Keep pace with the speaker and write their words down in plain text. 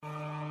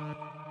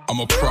I'm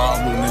a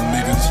problem to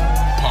niggas.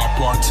 Pop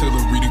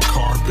artillery to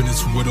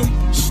carpenters with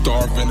them.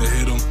 Starving to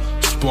hit them.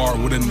 Spar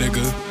with a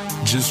nigga.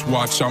 Just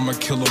watch, I'ma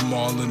kill them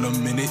all in a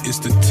minute. It's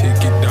the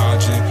ticket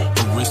dodging,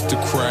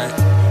 aristocrat.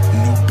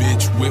 New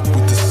bitch whip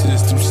with the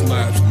system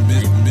slaps.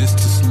 Missed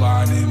the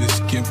slide in and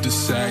skimped the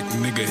sack.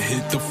 Nigga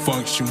hit the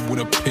function with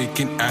a pick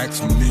and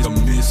axe.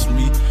 Miss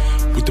me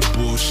with the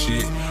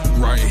bullshit.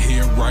 Right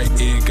here, right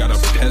ear, got a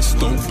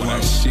pesto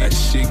blunt shit. That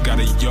shit got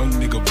a young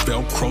nigga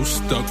Velcro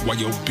stuck while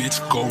your bitch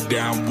go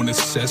down when the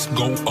sets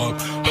go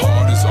up.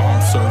 Hard as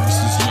armed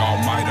services, y'all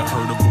might have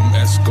heard of them.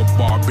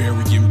 Escobar,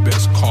 Barbarian,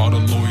 best call the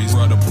lawyers.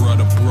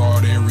 Brother,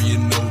 broad area,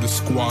 know the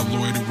squad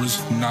loiterers.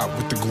 Not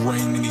with the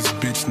grain in these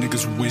bitch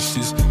niggas'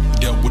 wishes.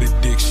 Dealt with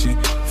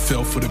addiction,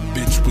 fell for the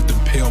bitch with the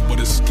pale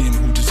butter skin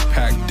who just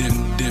packed in,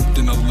 dipped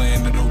in the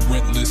land of the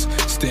rentless.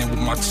 Stand with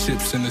my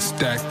chips in a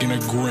stack and a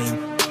grin.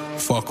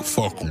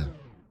 Fuck 'em.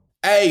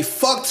 Hey,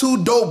 fuck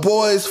Two Dope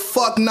Boys,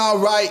 fuck Not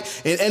Right,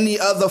 and any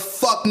other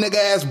fuck nigga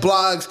ass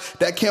blogs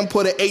that can't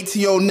put an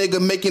ATO nigga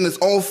making his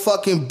own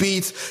fucking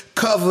beats,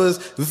 covers,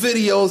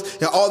 videos,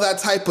 and all that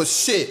type of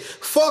shit.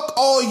 Fuck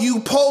all you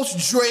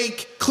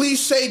post-Drake,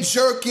 cliche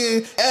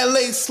jerking,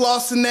 LA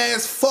slossing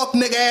ass, fuck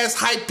nigga ass,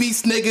 hype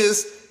beast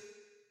niggas.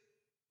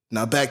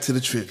 Now back to the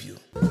tribute.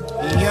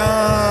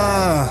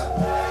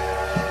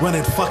 Yeah.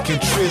 Running fucking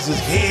Triz is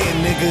here,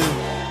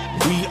 nigga.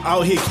 We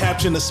out here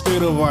capturing the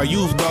spirit of our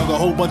youth, dog. A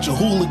whole bunch of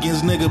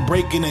hooligans, nigga,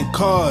 breaking in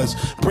cars,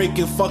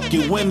 breaking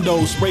fucking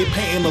windows, spray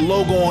painting the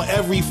logo on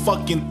every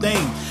fucking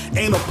thing.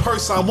 Ain't a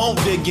purse I won't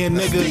dig in,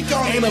 nigga.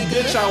 Ain't a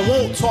bitch I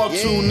won't talk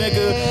to,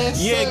 nigga.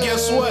 Yeah,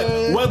 guess what?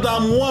 Whether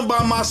I'm one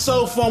by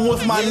myself or I'm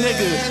with my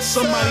nigga,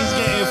 somebody's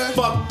getting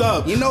fucked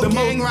up. You know, the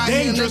gang most right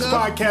dangerous here,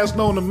 nigga. podcast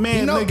known to man,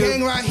 You know, nigga.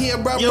 gang right here,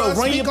 bro. Yo, run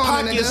your Speak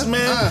on it, pockets, nigga.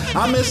 man.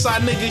 I'm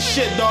inside nigga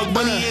shit, dog.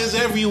 Money is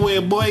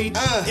everywhere, boy.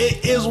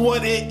 It is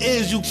what it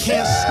is. You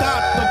can't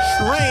stop the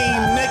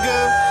train,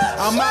 nigga.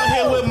 I'm out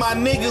here with my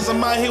niggas.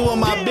 I'm out here with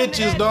my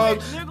bitches,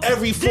 dog.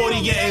 Every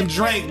 40 getting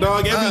drank,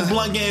 dog. Every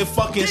blunt getting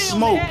fucking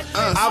smoked.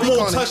 I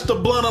won't touch the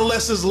blunt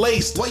unless it's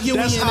laced. What year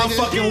That's we in, how I'm nigga?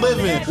 fucking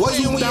living. What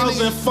year we in,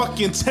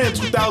 2010,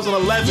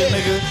 2011, Yeah.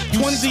 nigga. You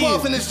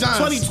 2012 see in it. this Johns.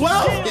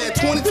 2012? Yeah,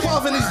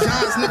 2012 in this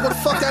Johns, nigga. What the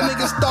fuck that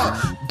niggas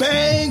thought?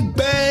 Bang,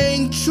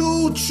 bang,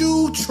 choo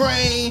choo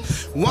train.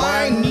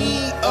 Wind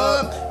me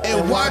up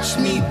and watch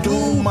me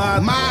do my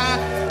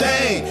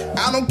thing.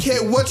 I don't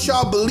care what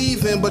y'all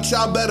believe in, but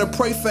y'all better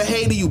pray for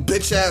Haiti, you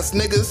bitch ass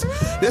niggas.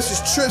 This is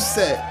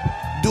Tripset.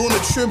 Doing a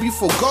tribute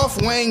for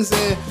Golf Wangs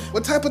and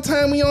what type of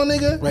time we on,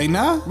 nigga? Right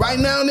now? Right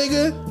now,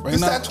 nigga. Right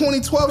It's now. that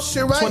 2012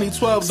 shit, right?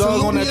 2012, dog,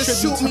 Salute on me that and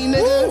tribute shoot me,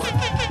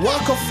 nigga.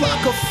 Waka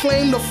flocka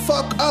flame the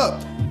fuck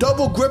up.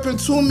 Double gripping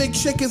 2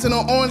 McChickens and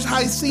an orange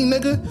high C,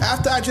 nigga.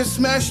 After I just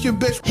smashed your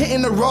bitch,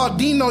 hitting the raw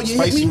Dino, you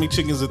hit Spicy me?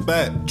 McChickens at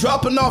that.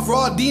 Dropping off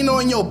raw Dino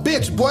and your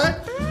bitch, boy.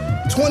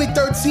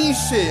 2013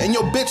 shit, and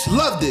your bitch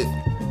loved it.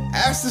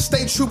 Ask the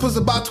state troopers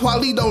about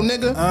Twalido,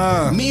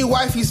 nigga. Me and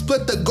wifey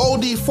split the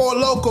Goldie 4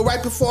 Loco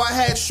right before I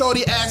had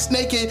shorty ass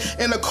naked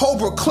in a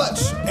Cobra clutch.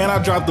 And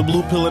I dropped the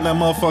blue pill in that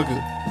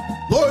motherfucker.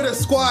 Loiter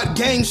Squad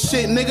gang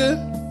shit,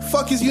 nigga.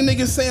 Fuck is you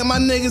niggas saying my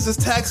niggas is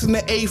taxing the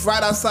 8th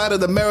right outside of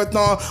the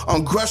marathon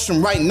on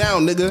Gresham right now,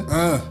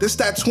 nigga. This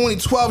that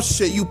 2012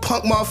 shit, you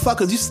punk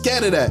motherfuckers, you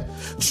scared of that.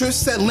 Trish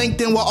said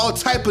LinkedIn with all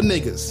type of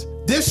niggas.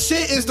 This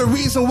shit is the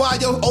reason why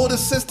your older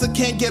sister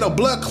can't get a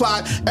blood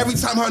clot every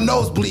time her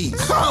nose bleeds.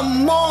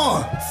 Come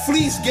on!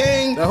 Fleece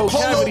gang, That whole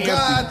Polo cavity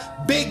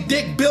God, big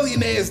dick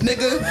billionaires,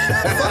 nigga.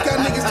 Fuck y'all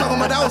niggas talking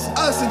about, that was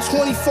us in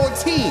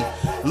 2014.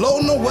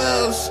 Low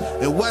Noels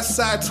and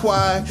Westside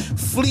Twy,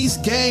 Fleece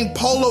Gang,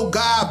 Polo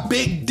God,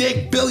 Big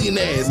Dick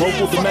Billionaires.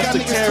 Local Fuck y'all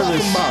domestic niggas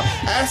terrorists. talking about.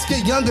 Ask your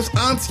youngest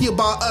auntie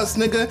about us,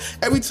 nigga.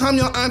 Every time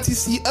your auntie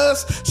see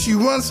us, she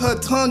runs her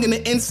tongue in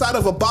the inside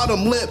of her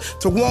bottom lip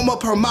to warm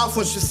up her mouth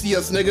when she see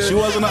us, nigga. She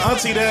wasn't an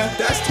auntie there.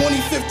 That's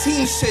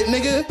 2015 shit,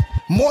 nigga.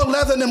 More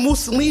leather than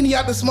Mussolini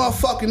out this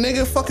motherfucker,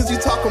 nigga. Fuck is you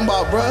talking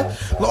about,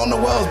 bruh? Low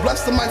Noels,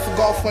 bless the mic for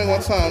Golf Wang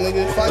one time,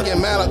 nigga. If I get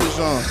mad at this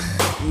John.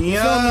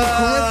 Yeah. Feel me?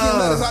 Corinthian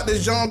letters out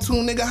this John too,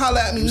 nigga.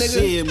 Holla at me, nigga.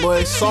 See it,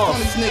 boy. Speak on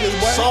these Soft.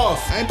 niggas, boy.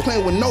 Soft. I ain't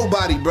playing with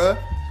nobody, bruh.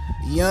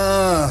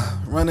 Yeah.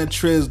 Running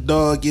Triz,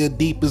 dog. Yeah,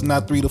 deep is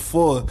not 3 to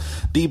 4.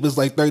 Deep is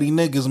like 30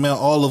 niggas, man.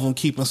 All of them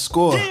keeping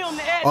score.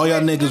 All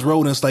y'all niggas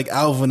rodents like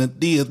Alvin and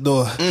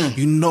Theodore.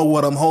 You know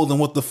what I'm holding.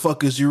 What the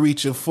fuck is you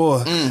reaching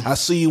for? I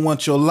see you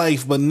want your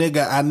life, but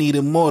nigga, I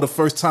needed more. The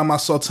first time I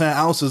saw 10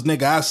 ounces,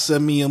 nigga, I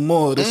said me and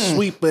more. The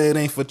sweeper, it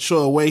ain't for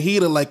chore. Way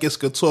heater like it's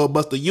couture.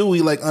 Bust the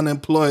Yui like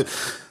unemployed.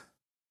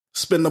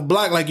 Spin the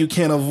block like you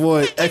can't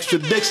avoid. Extra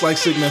dicks like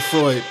Sigmund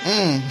Freud.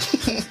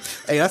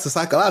 Hey, that's a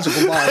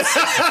psychological boss.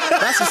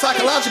 That's a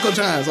psychological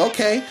Johns.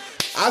 Okay.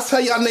 I'll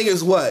tell y'all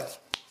niggas what.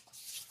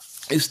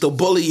 It's the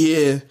bully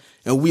here,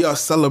 and we are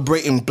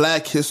celebrating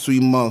Black History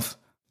Month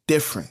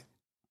different.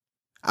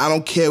 I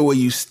don't care where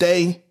you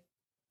stay.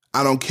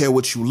 I don't care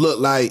what you look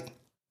like.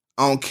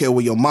 I don't care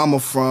where your mama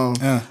from.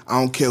 I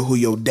don't care who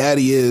your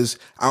daddy is.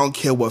 I don't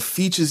care what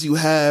features you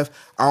have.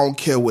 I don't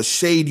care what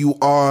shade you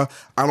are.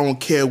 I don't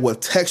care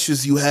what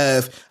textures you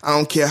have. I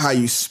don't care how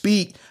you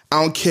speak.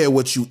 I don't care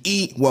what you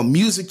eat, what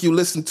music you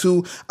listen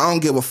to. I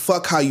don't give a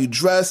fuck how you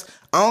dress.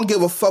 I don't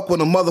give a fuck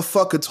what a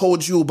motherfucker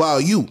told you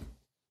about you.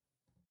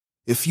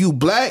 If you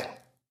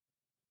black,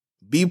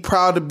 be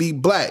proud to be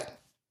black.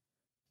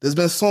 There's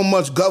been so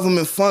much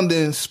government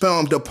funding spent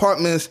on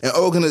departments and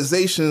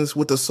organizations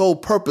with the sole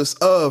purpose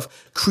of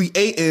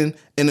creating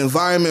an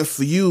environment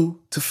for you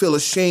to feel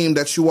ashamed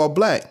that you are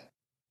black.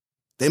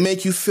 They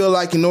make you feel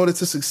like in order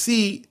to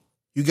succeed,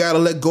 you gotta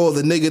let go of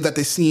the nigga that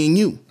they see in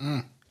you.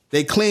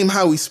 They claim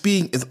how we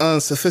speak is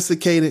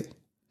unsophisticated.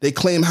 They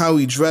claim how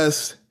we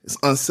dress is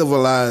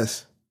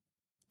uncivilized.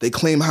 They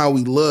claim how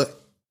we look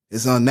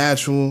is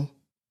unnatural.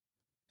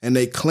 And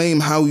they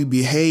claim how we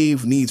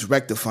behave needs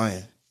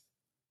rectifying.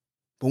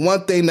 But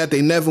one thing that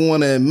they never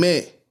want to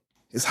admit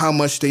is how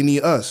much they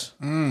need us.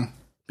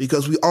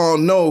 Because we all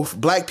know if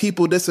black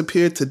people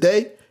disappear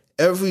today,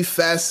 every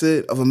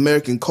facet of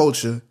American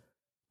culture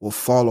will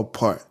fall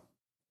apart.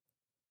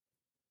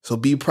 So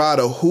be proud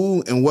of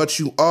who and what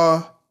you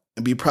are,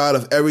 and be proud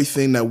of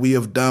everything that we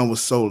have done with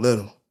so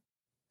little.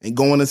 And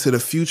going into the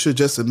future,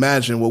 just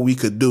imagine what we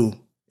could do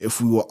if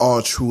we were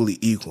all truly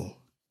equal.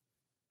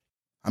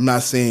 I'm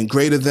not saying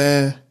greater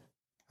than,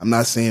 I'm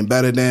not saying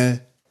better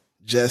than,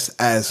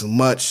 just as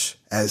much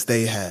as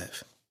they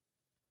have.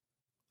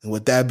 And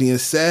with that being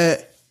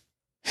said,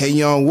 hey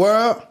young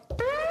world,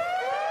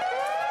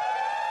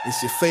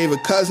 it's your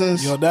favorite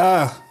cousins. Yo,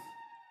 da.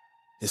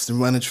 It's the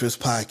Running Triz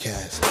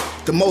Podcast.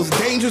 The most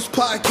dangerous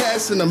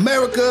podcast in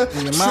America.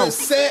 Triz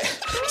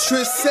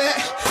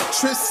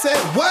set,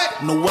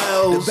 what?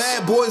 Noels. The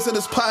bad boys of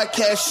this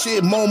podcast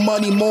shit. More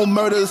money, more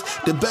murders.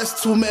 The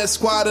best two-man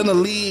squad in the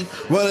league.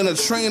 Running a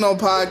train on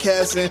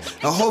podcasting.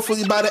 And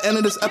hopefully by the end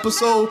of this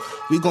episode,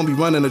 we gonna be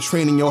running a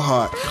train in your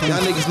heart. Y'all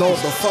niggas know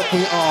what the fuck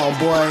we on,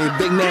 boy.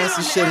 Big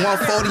nasty shit.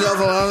 140 of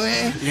them,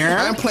 man.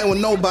 Yeah. I ain't playing with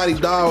nobody,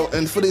 dog.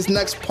 And for this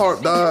next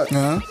part, dog,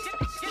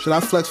 should I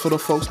flex for the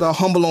folks, dog?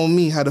 Humble on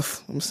me, how the,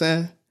 I'm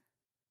saying?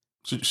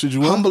 Should you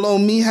what? Humble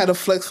on me, how to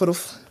flex for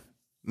the...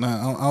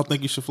 Nah, I don't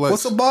think you should flex.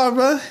 What's a bar,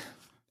 bro?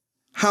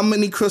 How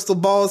many crystal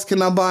balls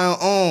can I buy and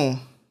own?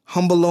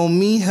 Humble on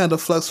me, how to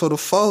flex for the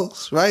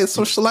folks, right?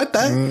 Some shit like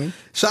that.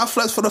 Should I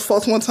flex for the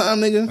folks one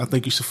time, nigga? I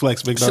think you should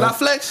flex, big dog. Should I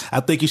flex?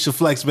 I think you should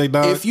flex, big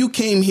dog. If you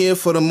came here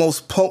for the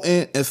most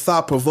potent and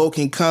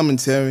thought-provoking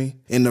commentary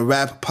in the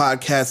rap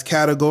podcast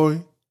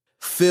category,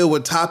 filled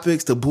with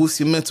topics to boost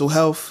your mental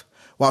health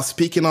while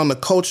speaking on the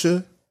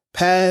culture,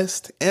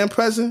 past and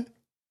present,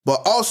 but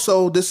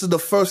also, this is the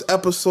first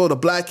episode of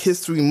Black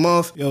History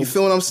Month. Yo, you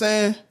feel what I'm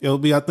saying? Yo,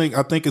 B, I think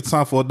it's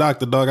time for a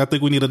doctor, dog. I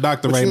think we need a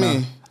doctor What right you now.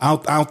 mean? I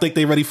don't think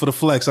they ready for the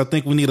flex. I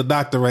think we need a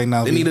doctor right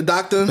now. They B. need a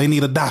doctor? They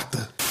need a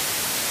doctor.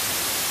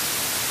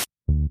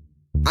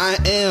 I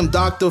am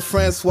Dr.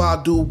 Francois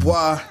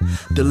Dubois,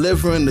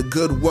 delivering the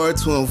good word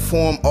to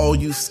inform all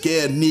you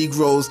scared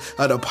Negroes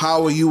of the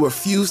power you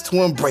refuse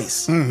to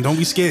embrace. Don't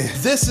be scared.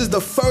 This is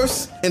the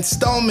first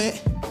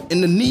installment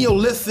in the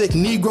Neolithic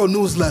Negro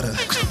newsletter.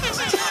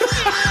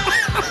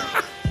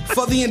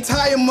 For the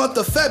entire month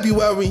of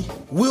February,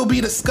 we'll be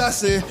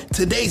discussing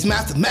today's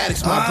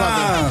mathematics, my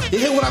brother. You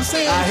hear what I'm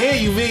saying? I hear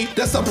you, V.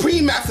 The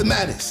supreme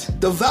mathematics.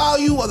 The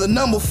value of the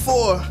number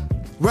 4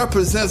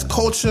 represents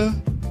culture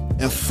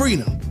and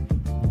freedom.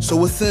 So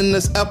within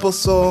this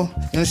episode,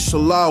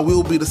 inshallah,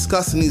 we'll be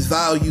discussing these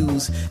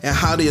values and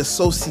how they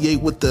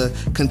associate with the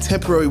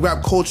contemporary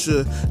rap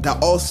culture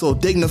that also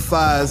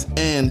dignifies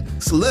and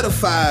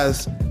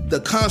solidifies the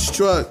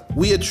construct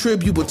we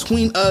attribute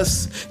between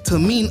us to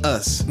mean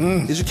us.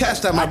 Did you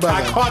catch that, my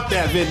brother? I caught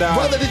that, big dog.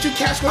 Brother, did you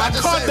catch what I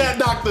just caught said? that,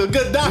 doctor.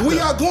 Good doctor. We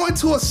are going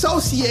to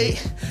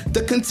associate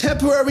the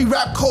contemporary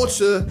rap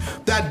culture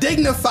that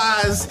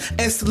dignifies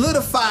and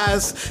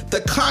solidifies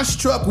the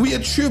construct we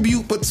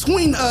attribute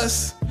between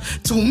us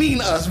to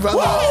mean us, brother.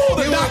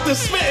 Whoa, the doctor's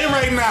spitting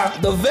right now.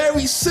 The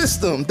very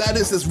system that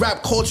is this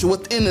rap culture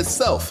within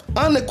itself,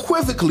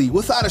 unequivocally,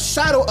 without a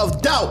shadow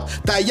of doubt,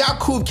 that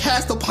Yakub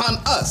cast upon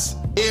us.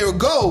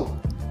 Ergo,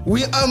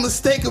 we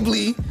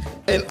unmistakably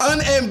and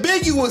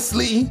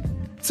unambiguously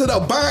to the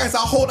bonds that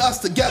hold us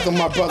together,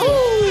 my brother.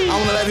 I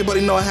want to let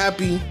everybody know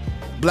happy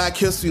Black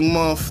History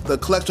Month. The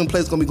collection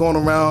plate is going to be going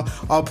around.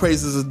 All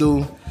praises are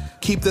due.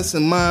 Keep this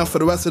in mind for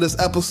the rest of this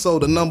episode.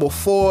 The number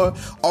 4,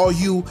 are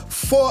you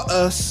for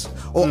us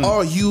or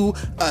are you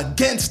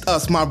against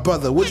us, my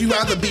brother? Would you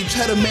rather be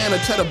Cheddar Man or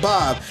Cheddar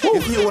Bob?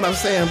 If you hear what I'm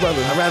saying,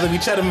 brother. I'd rather be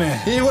Cheddar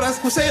Man. You hear what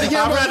I'm saying again,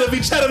 I'd brother? rather be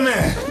Cheddar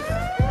Man.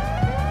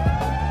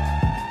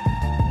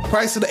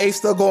 Price of the 8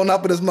 still going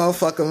up in this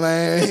motherfucker,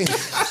 man.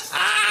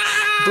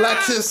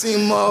 Black History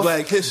Month.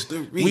 Black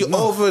History We Month.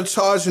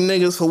 overcharging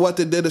niggas for what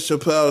they did to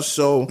Chappelle's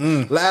show.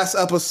 Last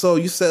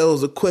episode, you said it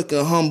was a quick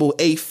and humble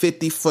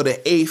 $850 for the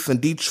 8th in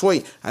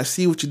Detroit. I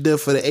see what you did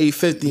for the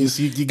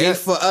 $850. You got- 8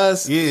 for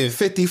us, Yeah.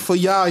 50 for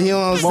y'all. You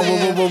know what I'm Boom,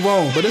 saying? boom, boom,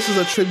 boom, boom. But this is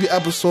a tribute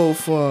episode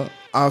for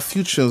our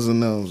futures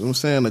and them. You know what I'm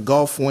saying? The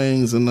Golf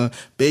Wings and the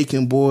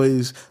Bacon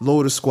Boys,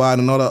 Loader Squad,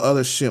 and all that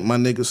other shit my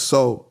niggas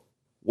sold.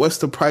 What's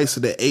the price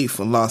of the 8th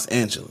in Los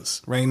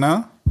Angeles? Right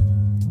now?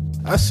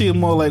 I see it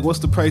more like, what's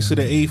the price of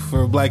the eighth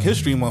for Black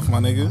History Month, my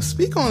nigga?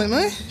 Speak on it,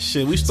 man.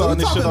 Shit, we starting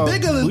this shit off. We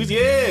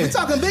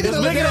talking bigger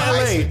than Ladera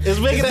Heights. It's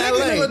bigger than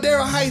LA.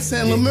 Ladera Heights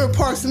and Lemire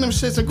Parks and them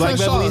shits and Like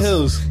Crenshaws. Beverly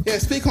Hills. Yeah,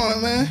 speak on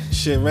it, man.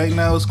 Shit, right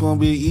now it's gonna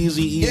be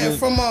easy. Yeah,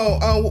 from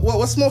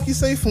what Smokey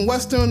say from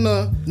Western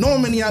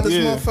Normandy out this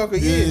motherfucker.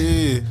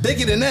 Yeah.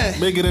 Bigger than that.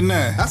 Bigger than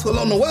that. That's what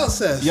Lil Noel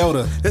says.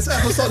 Yoda. This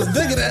episode is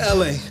bigger than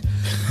LA.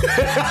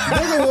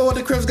 Bigger than what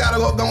the Crips got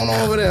going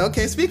on over there.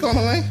 Okay, speak on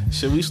it, man.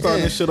 Shit, we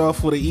starting this shit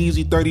off with an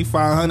easy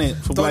 $3,500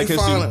 for Black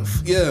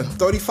History. Yeah,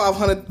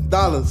 $3,500.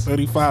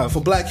 $35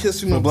 for Black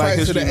History Month.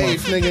 Price to the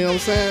eighth, nigga. You know what I'm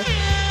saying?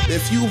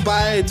 If you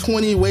buy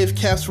 20 wave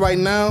caps right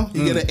now,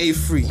 you get an eighth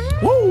free.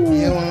 Woo!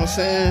 You know what I'm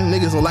saying?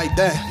 Niggas will like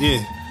that.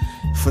 Yeah,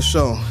 for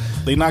sure.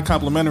 They not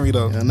complimentary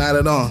though. Yeah, not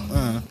at all.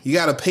 You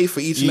gotta pay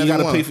for each and every one.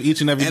 You gotta pay for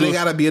each and every one. And they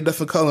gotta be a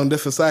different color and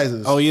different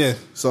sizes. Oh yeah.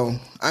 So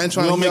I ain't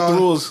trying to make the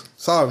rules.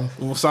 Sorry.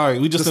 Well, sorry.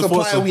 We just the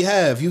supply we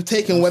have. You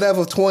taking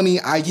whatever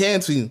 20 I can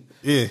to you.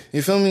 Yeah.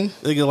 You feel me?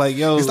 Nigga like,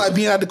 yo. It's like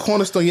being at the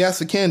corner store, you ask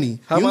for candy.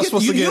 How am I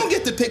supposed to get? You don't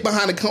get to pick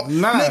behind the counter.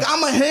 Nah. Nigga,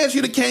 I'm gonna hand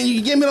you the candy.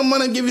 You give me the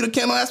money and give you the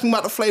candy. Don't ask me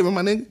about the flavor,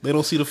 my nigga. They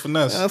don't see the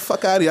finesse.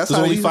 Fuck out of here. There's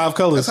only 5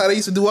 colors. That's how they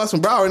used to do us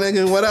in Broward,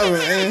 nigga, whatever,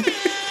 man.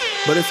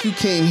 But if you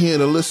came here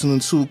to listen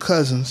to Two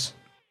Cousins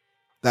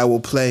that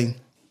will play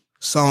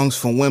Songs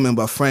from Women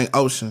by Frank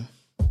Ocean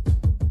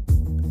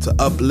to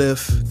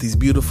uplift these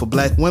beautiful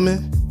black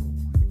women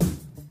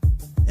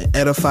and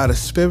edify the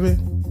spirit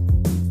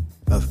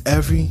of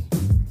every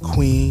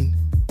queen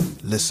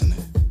listening.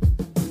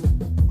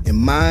 In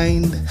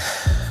mind,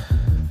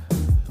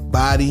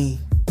 body,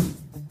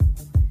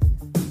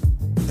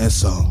 and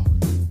soul.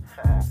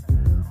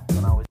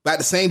 But at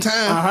the same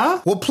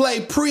time, we'll play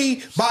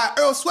Pre by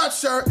Earl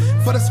Sweatshirt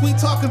for the sweet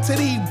talking to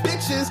these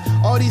bitches.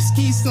 All these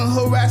skis and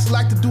harassers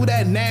like to do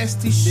that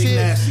nasty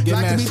shit.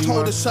 Like to be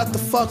told to shut the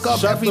fuck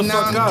up every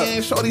now and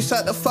again. Shorty,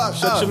 shut the fuck up.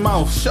 Shut your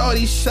mouth.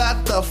 Shorty,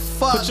 shut the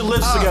fuck up. Put your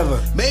lips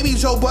together. Maybe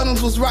Joe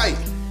Buttons was right.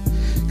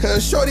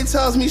 Cause Shorty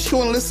tells me she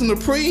wanna listen to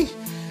Pre.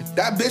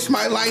 That bitch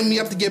might line me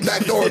up to get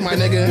backdoored, my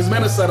nigga. His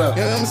man is set up.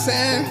 You know what I'm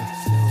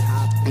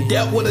saying?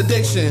 Dealt with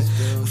addiction.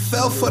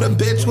 Fell for the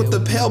bitch with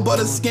the pale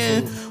butter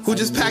skin who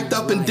just packed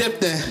up and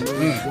dipped in.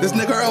 This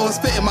nigga Earl was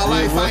spitting my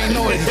life. I ain't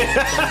know it.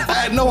 I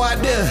had no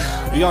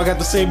idea. We all got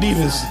the same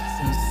divas.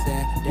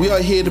 We are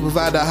here to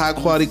provide that high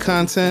quality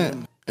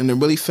content and to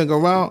really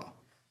figure out,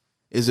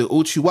 is it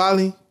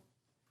Uchiwali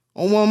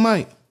or one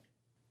mic?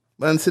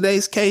 But in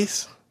today's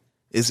case,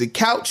 is it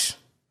Couch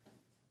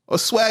or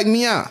Swag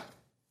Me Out?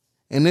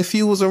 And if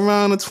you was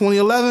around in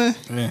 2011,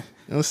 you know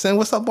what I'm saying?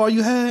 What's up, all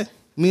you had?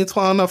 Me and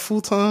Twan on that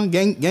futon.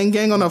 Gang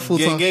on that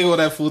futon. Gang on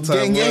that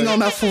futon. Gang on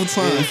that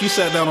futon. Yeah, if you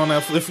sat down on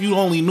that, if you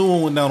only knew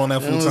and went down on that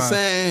futon. You know what I'm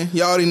saying?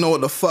 You already know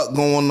what the fuck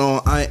going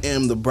on. I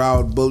am the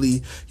Broward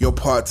Bully, your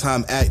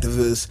part-time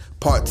activist,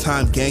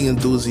 part-time gang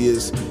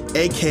enthusiast,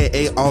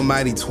 a.k.a.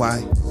 Almighty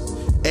Twy,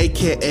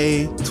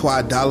 a.k.a.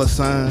 Twy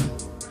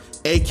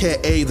 $,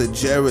 a.k.a. the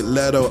Jared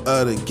Leto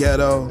of the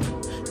ghetto,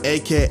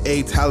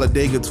 a.k.a.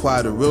 Talladega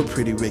Twy, the real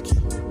pretty Ricky,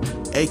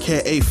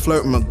 a.k.a.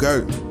 Flirt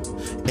McGirt,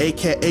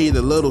 a.k.a.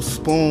 the Little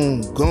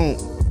Spoon Goon,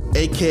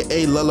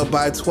 a.k.a.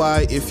 Lullaby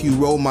Twy. If you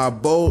roll my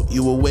boat,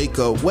 you will wake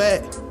up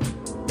wet,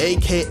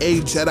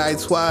 a.k.a.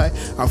 Jedi Twy.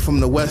 I'm from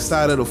the west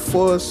side of the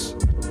Force,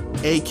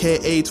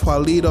 a.k.a.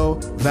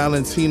 Twilito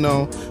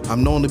Valentino.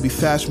 I'm known to be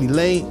fast me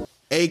late,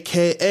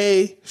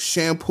 a.k.a.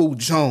 Shampoo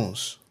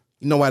Jones.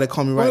 You know why they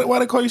call me right? Why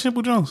they call you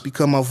Shampoo Jones?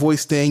 Because my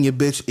voice stay in your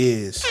bitch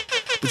ears.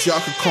 But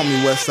y'all can call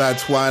me Westside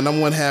Twy, and I'm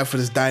one half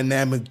of this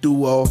dynamic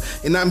duo.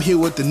 And I'm here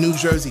with the New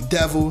Jersey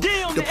Devil,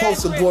 the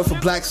poster boy for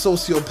black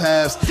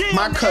sociopaths,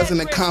 my cousin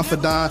and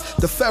confidant,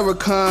 the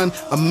Farrakhan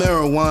of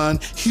marijuana,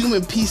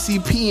 human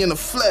PCP in the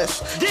flesh.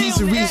 He's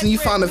the reason you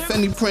found a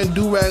Fendi print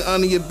do-rag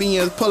under your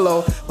beans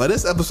pillow. But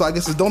this episode, I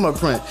guess, is donut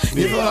print.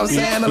 You know what I'm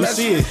saying?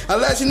 A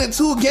legend in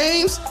 2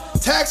 games,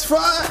 tax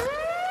fraud,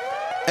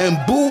 and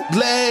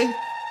bootleg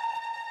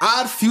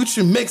Odd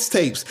Future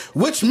mixtapes.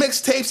 Which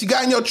mixtapes you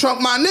got in your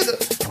trunk, my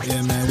nigga?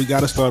 Yeah, man, we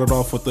gotta start it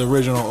off with the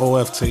original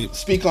OF tape.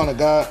 Speak on it,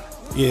 God.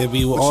 Yeah,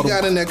 B. What you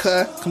got in there,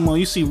 cuz? Come on,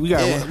 you see, we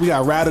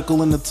got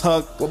Radical in the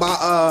tuck. What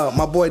about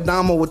my boy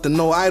Damo with the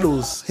No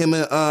Idols? Him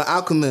and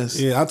Alchemist.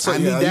 Yeah, I'll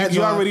tell you.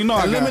 You already know.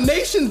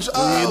 Elimination.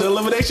 The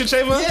Elimination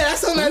Chamber. Yeah,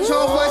 that's on that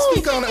drum. Boy,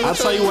 speak on it. I'll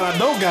tell you what I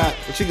don't got.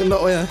 What you can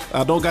know? Yeah.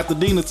 I don't got the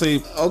Dina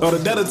tape or the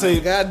Detta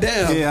tape.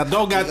 Goddamn. Yeah, I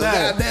don't got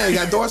that. Goddamn. You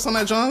got Doris on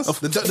that, Johns?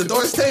 The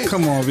Doris tape.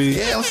 Come on, B.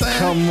 Yeah, I'm saying.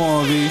 Come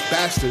on, B.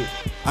 Bastard.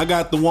 I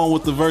got the one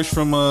with the verse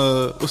from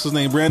what's his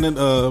name, Brandon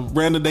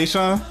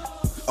Deshawn.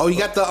 Oh, you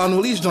got the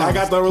unreleased joint. I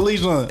got the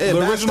released one. Yeah,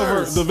 the original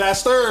verse. The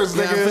Bastards,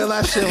 nigga. Yeah, I feel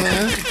that shit,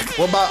 man.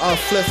 What about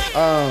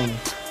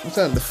what's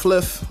that?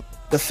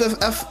 The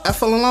fifth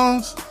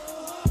echelons?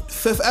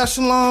 Fifth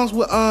echelons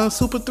with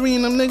Super 3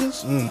 and them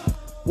niggas?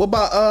 What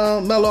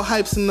about Mellow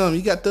Hypes and them?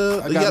 You got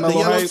the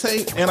yellow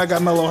tape? And I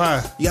got Mellow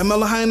High. You got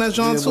Mellow High in that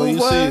joint too?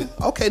 Boy,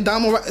 okay,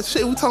 Damo.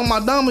 Shit, we talking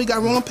about Damo. You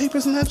got Rolling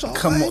Papers in that joint?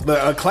 Come on,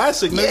 a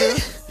classic, nigga.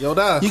 Yeah. Yo,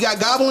 da. You got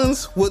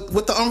Goblins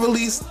with the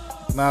unreleased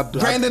Nah,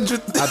 Brandon,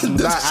 I do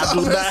not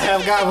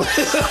have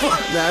goblins.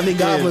 Nah, I need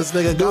goblins,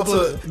 nigga.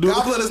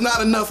 Goblin is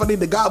not enough. I need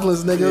the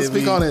goblins, nigga.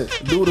 Speak on it.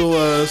 Due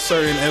to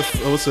certain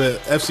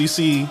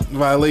FCC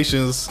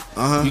violations,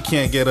 you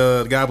can't get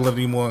a goblin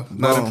anymore.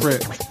 Not in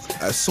print.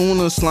 As soon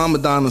as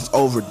Slamadan is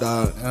over,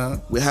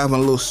 dog, we're having a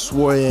little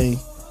soiree.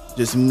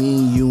 Just me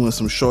and you and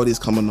some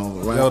shorties coming over,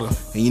 right?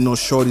 Yoda. And you know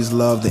shorties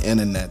love the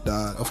internet,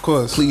 dog. Of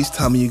course. Please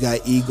tell me you got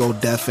ego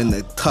deaf in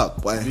the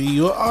tuck, boy.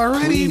 You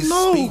already Please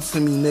know. speak to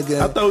me, nigga.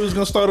 I thought we was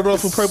gonna start it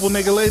off with purple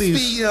nigga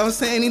ladies. You know what I'm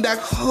saying? He got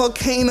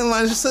cocaine in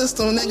my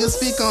system, nigga.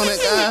 Speak on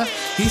it, guy.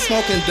 He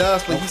smoking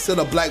dust, but he said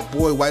a black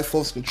boy white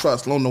folks can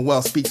trust. Lil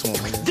Noel, speak to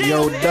him, man.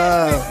 Yo,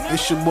 dog,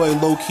 it's your boy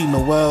Low Key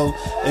Noel,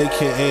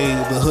 aka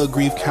the Hood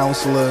Grief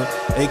Counselor,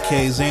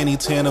 aka Zanny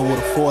Tanner with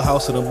a full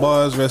house of the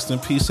bars. Rest in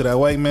peace to that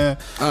white man.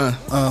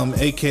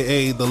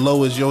 AKA the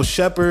Low is Yo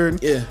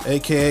Shepherd. Yeah.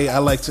 AKA I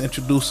like to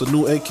introduce a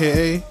new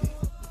AKA,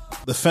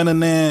 the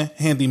Feninan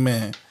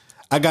Handyman.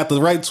 I got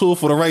the right tool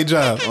for the right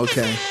job.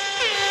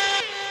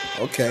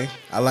 Okay,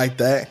 I like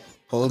that.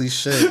 Holy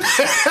shit.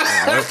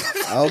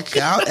 Okay,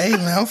 hey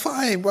man, I'm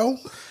fine, bro.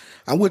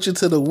 I'm with you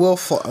to the wheel.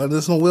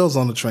 There's no wheels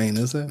on the train,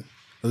 is there?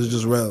 Or is it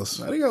just rails?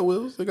 Nah, they got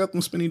wheels. They got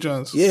them spinny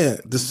johns. Yeah,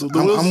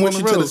 I'm with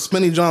you to the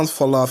spinny johns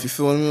fall off. You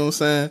feel me? You know what I'm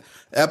saying?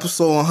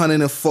 Episode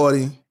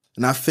 140.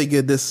 And I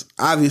figured this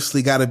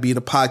obviously got to be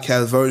the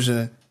podcast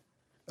version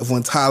of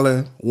when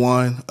Tyler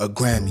won a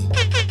Grammy.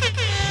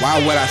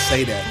 Why would I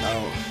say that?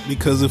 No.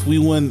 Because if we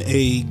win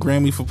a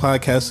Grammy for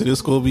podcasting,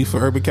 it's going to be for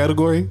urban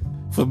category?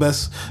 For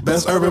best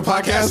urban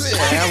podcast?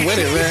 Yeah, I'm with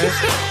it,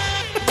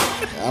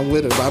 man. I'm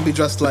with it. I'll be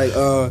dressed like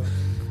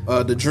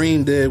the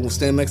Dream did when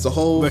standing next to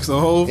Hov. Next to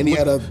Hov. And he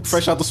had a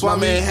fresh out the swap.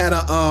 My man had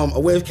a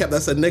wave cap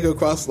that said nigga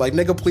across, like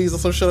nigga please or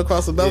some shit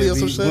across the belly or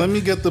some shit. Let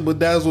me get the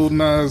bedazzled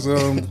Nas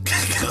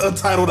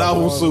untitled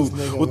album suit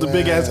nigga, with the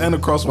big ass N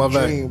across my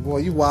back. Boy,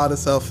 you wild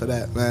as hell for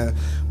that, man.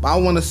 But I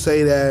want to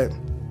say that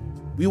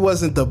we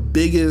wasn't the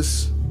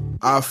biggest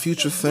Our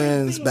Future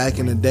fans back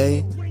in the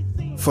day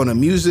for the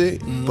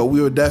music, but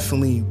we were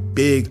definitely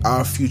big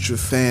Our Future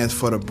fans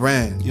for the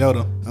brand.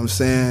 Yoda. I'm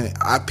saying,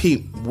 I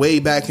peeped way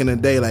back in the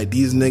day, like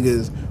these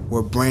niggas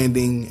were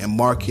branding and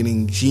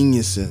marketing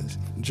geniuses.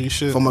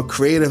 G-shit. From a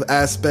creative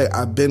aspect,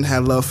 I've been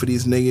had love for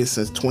these niggas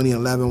since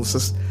 2011.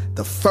 Since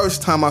the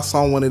first time I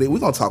saw one of them, we're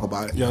gonna talk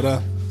about it.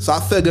 Yoda. So I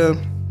figure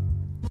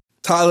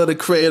Tyler the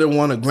Creator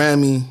won a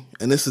Grammy,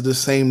 and this is the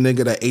same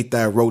nigga that ate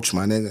that roach,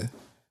 my nigga.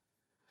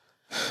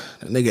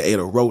 That nigga ate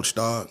a roach,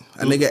 dog.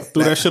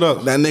 Threw that shit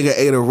up. That nigga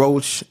ate a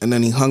roach, and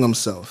then he hung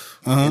himself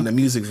in the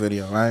music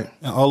video, right?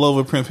 And all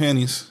over print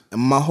panties. And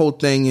my whole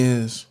thing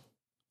is,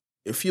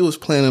 if you was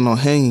planning on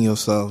hanging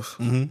yourself,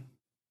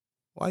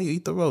 why you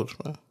eat the roach,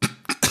 bro?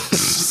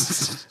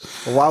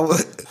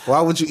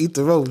 Why would you eat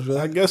the roach, bro?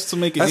 I guess to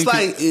make it. That's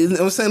like, you know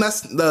what I'm saying?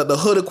 That's the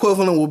hood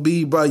equivalent would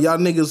be, bro, y'all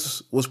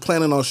niggas was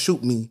planning on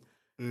shoot me.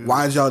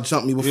 Why'd y'all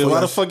jump me before? Why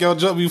the fuck y'all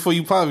jump me before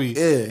you pop me?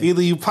 Yeah.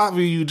 Either you pop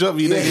me or you jump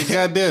me, nigga.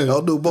 Goddamn.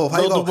 Don't do both.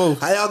 How Don't do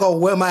both. How y'all gonna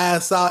wear my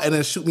ass out and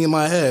then shoot me in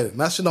my head?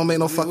 That shit don't make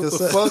no fucking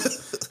sense.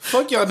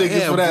 Fuck y'all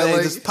niggas for that. Man,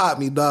 like, just pop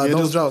me, dog. Yeah,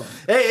 don't jump.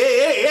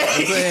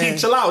 Hey.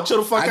 Chill out.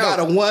 Chill the fuck out. I got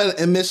a one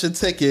admission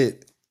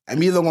ticket.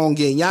 I'm either gonna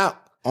get yapped,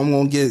 I'm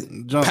gonna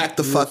get packed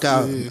the fuck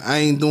out. Yeah. I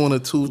ain't doing a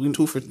two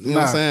for, you know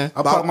what I'm saying?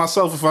 I pop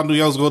myself if I knew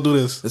y'all was gonna do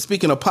this. And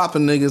speaking of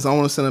popping niggas, I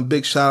want to send a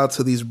big shout out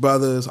to these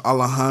brothers,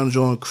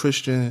 Alejandro and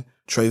Christian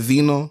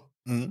Trevino.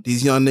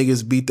 These young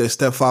niggas beat their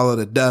stepfather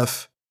to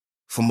death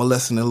for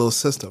molesting their little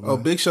sister, man. Oh,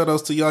 big shout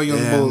outs to y'all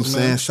young bulls,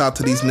 man. Shout out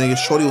to these niggas.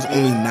 Shorty was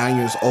only 9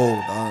 years old,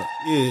 dog.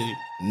 Yeah.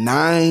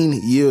 9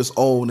 years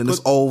old, and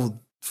this old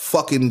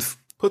fucking...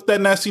 Put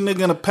that nasty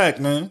nigga in a pack,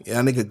 man.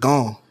 Yeah, that nigga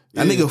gone.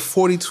 That nigga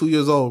 42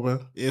 years old, bro.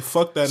 Yeah,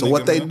 fuck that nigga, So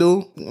what they man. do,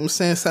 you know what I'm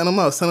saying, send them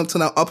up. Send them to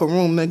that upper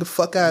room, nigga.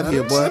 Fuck out of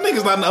here, boy. That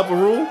nigga's not in the upper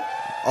room.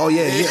 Oh,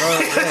 yeah.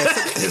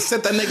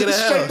 Send that nigga to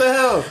hell. Straight to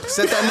hell.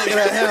 Send that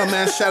nigga to hell,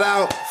 man. Shout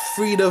out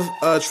Free the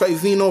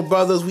Trevino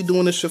brothers. We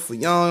doing this shit for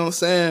y'all, you know what I'm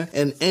saying?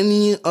 And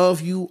any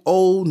of you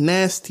old,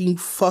 nasty,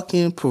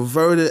 fucking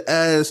perverted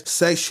ass,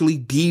 sexually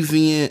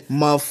deviant,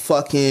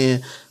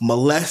 motherfucking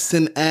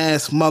molesting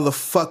ass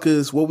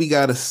motherfuckers, what we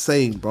gotta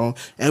say, bro?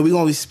 And we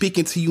gonna be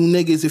speaking to you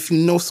niggas if you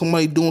know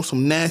somebody doing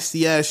some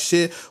nasty ass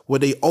shit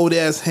with they old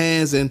ass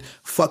hands and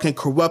fucking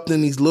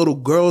corrupting these little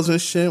girls and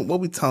shit.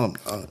 What we tell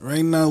them?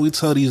 Right now, we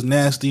tell these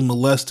nasty,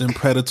 molesting,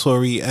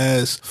 predatory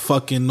ass,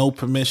 fucking no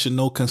permission,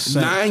 no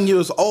consent. 9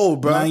 years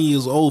old, bro. 9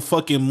 years old,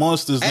 fucking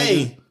monsters, Hey,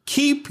 nigga.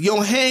 keep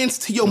your hands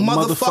to your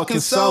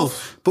motherfucking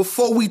self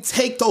before we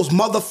take those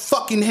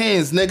motherfucking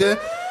hands, nigga.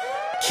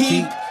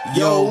 Keep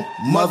your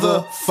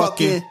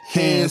motherfucking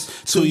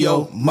hands to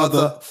your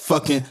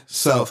motherfucking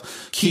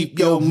self. Keep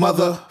your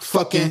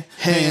motherfucking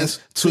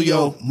hands to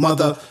your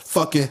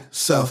motherfucking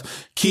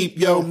self. Keep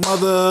your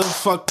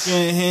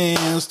motherfucking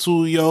hands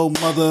to your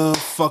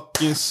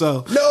motherfucking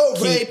self. No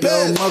Keep your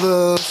rapist.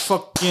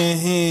 motherfucking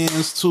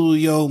hands to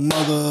your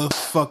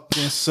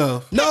motherfucking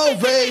self. No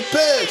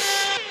rapist.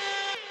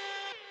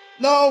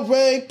 No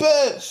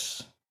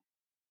rapist.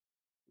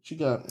 you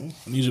got, man?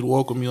 I need you to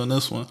walk with me on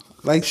this one.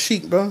 Like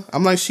Sheik, bro.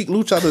 I'm like Sheik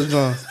Luch out this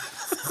joint.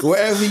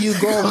 Wherever you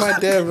go, I'm right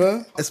there,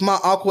 bro. It's my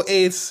Aqua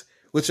 8s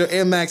with your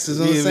Air Maxes,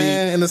 you know what I'm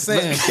saying? In the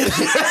sand.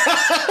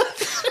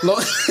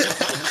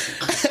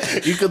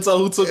 You can tell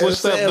who took what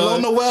step,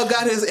 dog. Lil Noel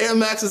got his Air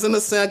Maxes in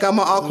the sand. Got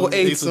my Aqua 8s,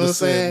 you know what I'm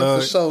saying?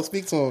 For sure.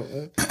 Speak to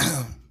him.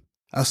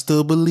 I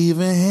still believe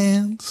in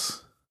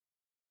hands.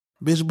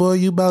 Bitch, boy,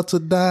 you about to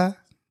die.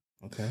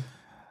 Okay.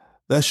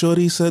 That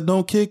shorty said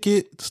don't kick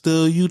it.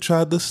 Still you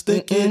tried to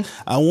stick it.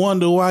 I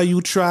wonder why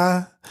you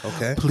try.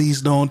 Okay.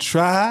 Please don't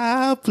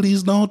try.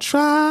 Please don't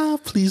try.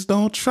 Please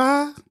don't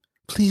try.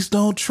 Please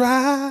don't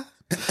try.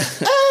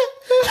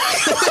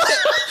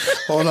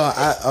 Hold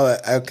on.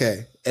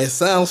 Okay. It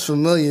sounds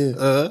familiar,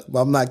 but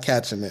I'm not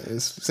catching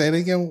it. Say it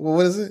again.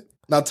 What is it?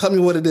 Now tell me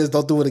what it is.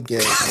 Don't do it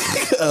again.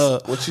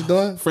 What you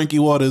doing? Frankie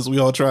Waters, we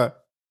all try.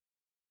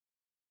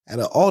 Out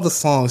of all the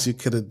songs you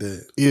could have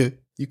did,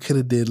 you could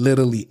have did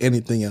literally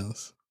anything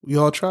else. We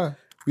all try.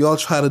 We all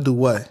try to do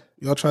what?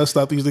 Y'all try to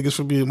stop these niggas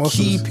from being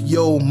emotional. Keep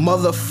your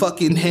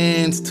motherfucking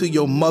hands to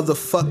your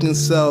motherfucking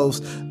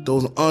selves.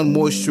 Those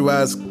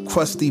unmoisturized,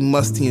 crusty,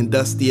 musty, and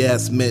dusty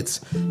ass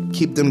mitts.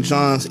 Keep them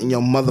Johns in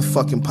your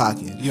motherfucking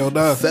pocket. Yo,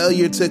 dog.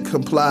 Failure to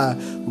comply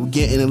with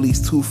getting at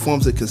least 2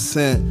 forms of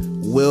consent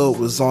will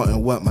result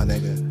in what, my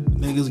nigga?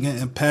 Niggas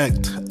getting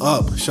packed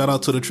up. Shout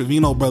out to the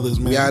Trevino brothers,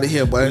 man. We out of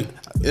here, boy.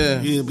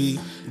 Yeah. Yeah, be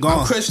gone.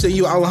 I'm Christian,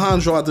 you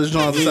Alejandro out this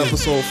joint this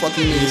episode.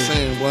 Fucking niggas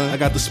saying, boy. I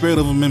got the spirit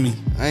of him in me.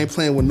 I ain't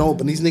playing with no,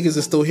 but these niggas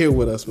are still here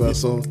with us, bro.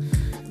 So, you know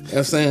what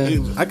I'm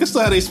saying? I can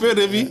still have their spirit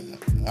in me.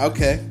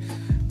 Okay.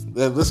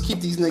 Let's keep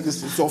these niggas.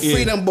 So,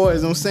 free them boys,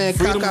 you know what I'm saying?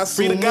 Free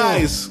the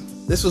guys.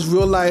 This was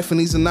real life and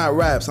these are not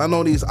raps. I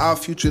know these our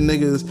future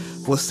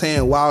niggas was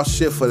saying wild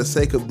shit for the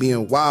sake of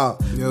being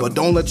wild. Yo. But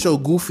don't let your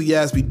goofy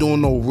ass be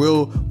doing no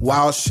real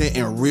wild shit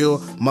in real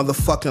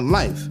motherfucking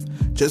life.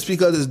 Just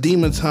because it's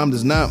demon time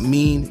does not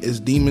mean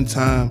it's demon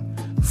time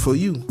for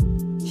you.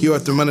 Here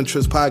at the Running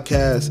Trips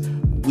Podcast,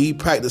 we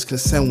practice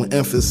consent with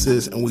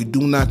emphasis and we do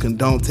not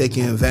condone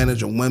taking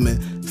advantage of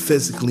women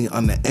physically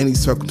under any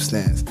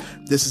circumstance.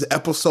 This is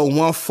episode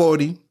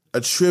 140. A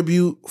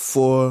tribute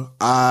for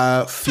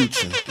our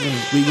future.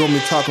 We gonna be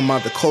talking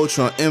about the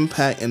cultural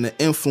impact and the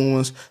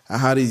influence of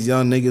how these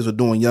young niggas are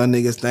doing young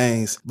niggas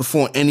things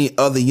before any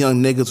other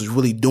young niggas was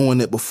really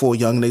doing it before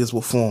young niggas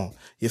were formed.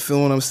 You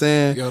feel what I'm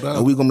saying?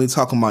 And we gonna be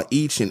talking about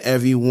each and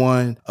every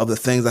one of the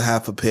things I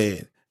have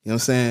prepared. You know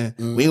what I'm saying?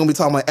 We ain't gonna be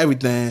talking about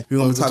everything. We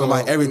gonna be talking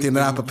about everything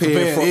that I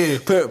prepared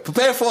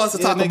for us to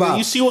talk nigga, about.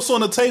 You see what's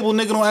on the table,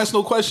 nigga, don't ask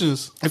no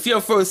questions. If you're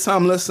a first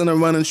time listener,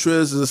 Running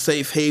Triz is a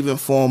safe haven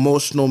for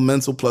emotional,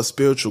 mental, plus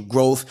spiritual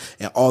growth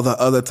and all the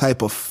other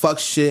type of fuck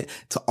shit.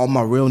 To all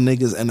my real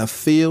niggas in the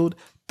field,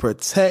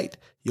 protect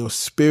your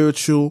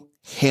spiritual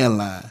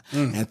hairline.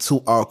 And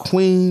to our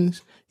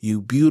queens,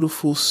 you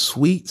beautiful,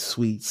 sweet,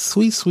 sweet,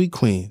 sweet, sweet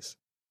queens.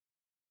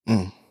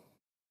 Your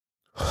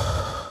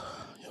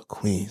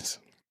queens.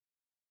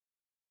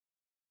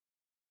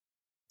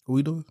 What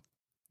we doing?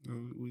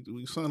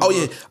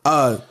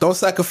 Don't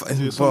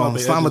sacrifice. Bro,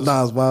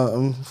 Slamadons,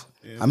 bro.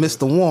 I missed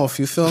the warmth.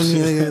 You feel me,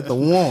 nigga? The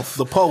warmth.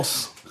 The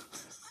pulse.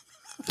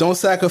 Don't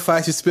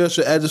sacrifice your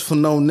spiritual edges for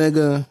no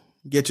nigga.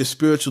 Get your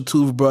spiritual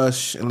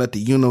toothbrush and let the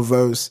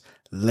universe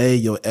lay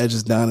your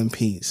edges down in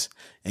peace.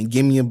 And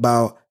give me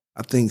about,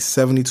 I think,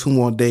 72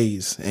 more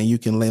days, and you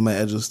can lay my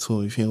edges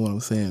too. If you know what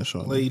I'm saying,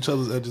 shorty. Lay each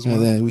other's edges,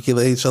 man. Then we can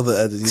lay each other's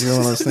edges. You know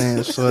what I'm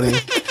saying, shorty?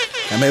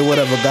 And may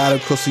whatever God or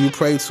closer you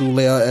pray to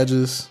lay our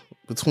edges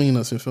between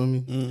us. You feel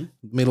me?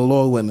 May the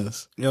Lord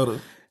witness.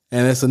 Yoda.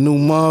 And it's a new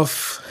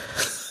month.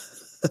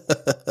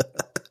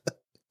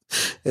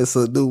 It's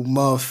a new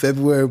month.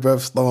 February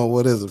breath storm.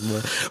 What is it,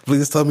 bro?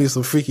 Please tell me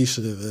some freaky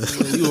shit, man.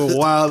 You were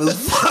wild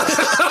as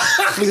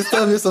fuck. Please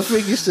tell me some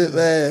freaky shit,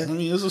 man. I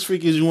mean, it's as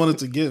freaky as you wanted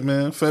to get,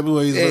 man.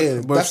 February's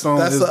birthstone.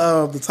 That's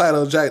the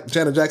title of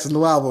Janet Jackson's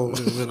new album.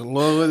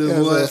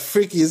 As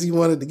freaky as you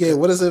wanted to get.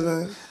 What is it,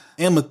 man?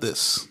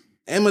 Amethyst.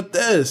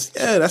 Amethyst.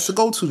 Yeah, that's the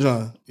go-to,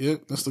 John. Yeah,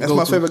 that's go-to. That's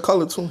my favorite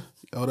color, too.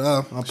 Shout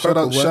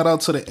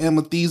out to the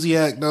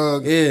Amethysiac,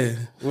 dog. Yeah.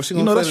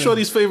 That's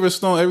Shorty's favorite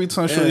stone. Every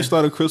time Shorty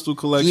start a crystal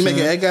collection. You make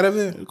an egg out of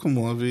it? Come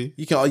on, V.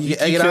 You can egg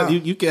it out?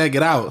 You can egg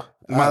it out.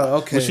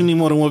 Okay. But you need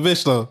more than one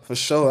bitch, though. For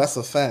sure. That's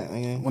a fact,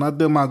 man. When I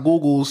did my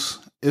Googles,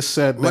 it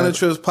said Running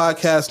Trips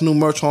Podcast, new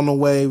merch on the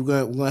way.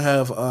 We're gonna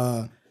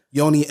have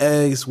Yoni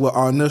eggs with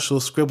our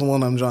initials scribbled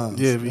on them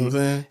Johns. Yeah, you know what I'm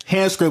saying?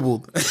 Hand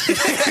scribbled.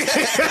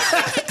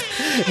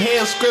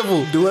 Hand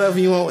scribbled. Do whatever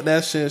you want with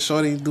that shit,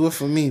 shorty. Do it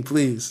for me,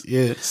 please.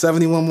 Yeah.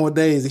 71 more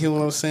days. You hear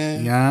what I'm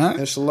saying? Yeah.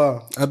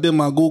 Inshallah. I did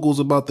my Googles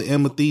about the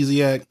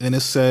Amethysiac, and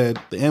it said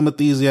the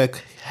Amethysiac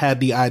had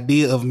the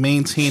idea of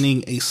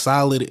maintaining a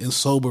solid and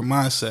sober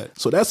mindset.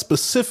 So that's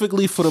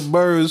specifically for the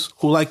birds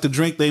who like to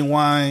drink their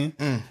wine,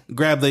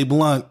 grab their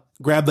blunt,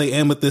 grab their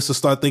amethyst and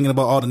start thinking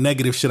about all the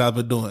negative shit I've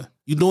been doing.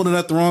 You doing it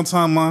at the wrong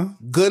time, man.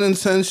 Good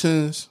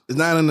intentions is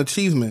not an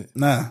achievement.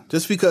 Nah.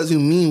 Just because you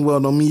mean well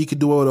don't mean you can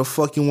do whatever the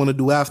fuck you want to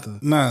do after.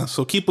 Nah.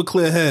 So keep a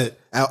clear head.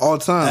 At all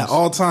times. At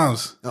all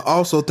times. And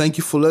also, thank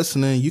you for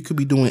listening. You could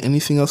be doing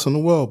anything else in the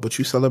world, but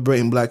you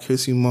celebrating Black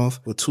History Month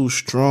with two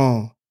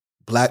strong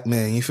black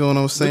men. You feel what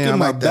I'm saying? Look at I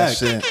my like back.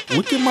 that shit.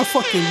 Look at my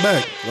fucking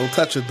back. Don't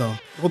touch it, though.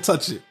 Don't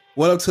touch it.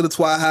 What up to the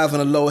Twi Hive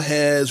and the low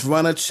heads?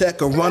 Run a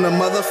check or run a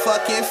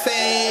motherfucking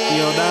fan.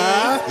 Yo,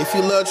 nah. If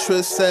you love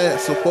Trisset,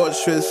 support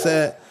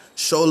Trisset.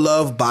 Show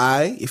love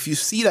by. If you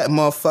see that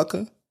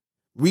motherfucker,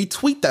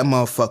 retweet that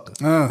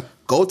motherfucker.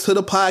 Go to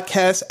the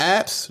podcast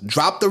apps.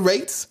 Drop the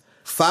rates.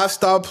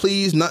 5-star,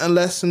 please. Nothing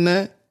less than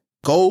that.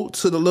 Go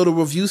to the little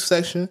review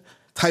section.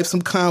 Type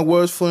some kind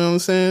words for, you know what I'm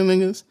saying,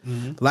 niggas?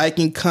 Mm-hmm. Like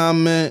and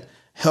comment.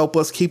 Help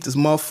us keep this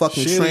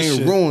motherfucking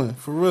train rolling.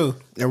 For real.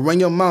 And run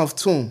your mouth,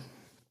 too.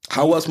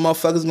 How else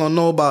motherfuckers gonna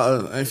know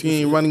about it if you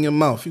ain't running your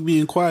mouth? If you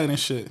being quiet and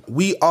shit.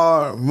 We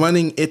are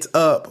running it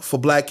up for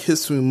Black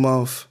History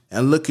Month,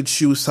 and look at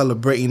you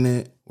celebrating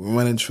it with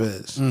Running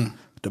Triz.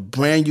 The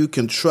brand you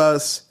can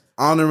trust,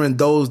 honoring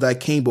those that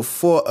came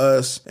before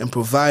us, and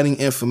providing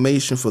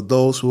information for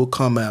those who will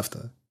come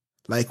after.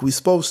 Like we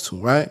supposed to,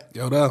 right?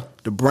 Yo, da.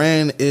 The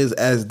brand is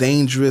as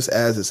dangerous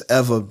as it's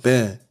ever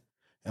been.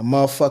 And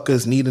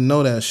motherfuckers need to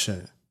know that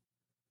shit.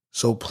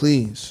 So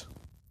please,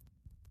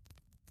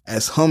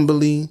 as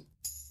humbly,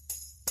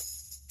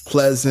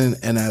 pleasant,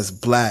 and as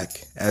black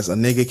as a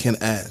nigga can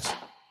ask,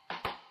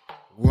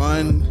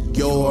 run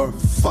your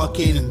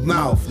fucking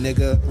mouth,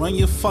 nigga. Run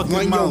your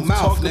fucking mouth.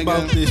 Talk nigga.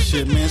 about this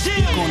shit, man.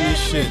 Speak on this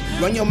shit.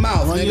 Run your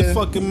mouth, Run nigga. your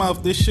fucking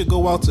mouth. This shit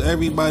go out to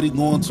everybody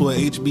going to a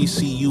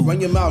HBCU. Run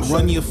your mouth,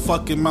 Run shit. your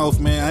fucking mouth,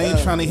 man. I ain't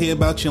trying to hear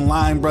about your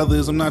lying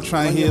brothers. I'm not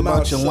trying to hear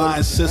about your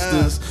lying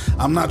sisters.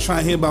 I'm not trying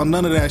to hear about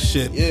none of that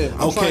shit. Yeah,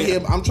 I'm trying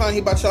to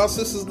hear about y'all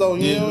sisters, though.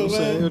 You know what I'm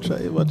saying? I'm trying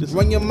to hear about this.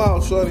 Run your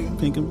mouth, shorty.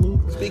 Pink and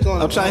blue. Speak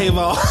on it. I'm trying to hear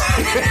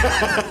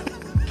about...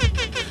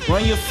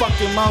 Run your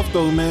fucking mouth,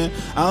 though, man.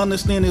 I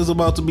understand there's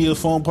about to be a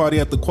phone party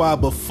at the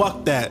quad, but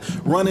fuck that.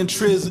 Running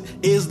Triz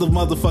is the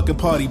motherfucking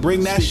party.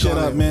 Bring that shit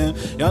up, man.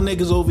 Y'all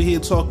niggas over here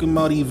talking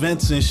about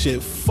events and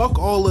shit. Fuck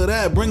all of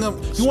that. Bring up.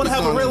 You want to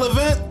have a real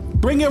event?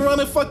 Bring it,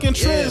 Running fucking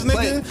Triz,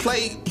 nigga.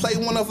 Play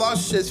one of our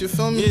shits. You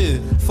feel me?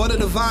 Yeah. For the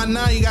Divine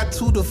 9, you got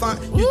two Divine.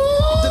 The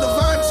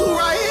Divine 2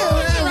 right here,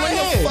 man. Right Run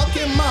here. your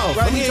fucking mouth.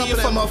 Right Let me here, jump you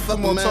in that fucking- motherfucker,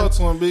 come on, man. talk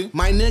to him, B.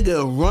 My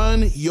nigga,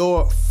 run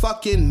your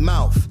fucking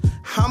mouth.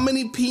 How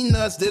many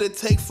peanuts did it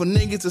take for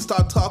niggas to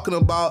start talking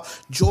about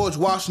George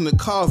Washington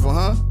Carver,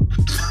 huh?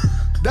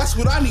 That's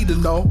what I need to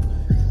know.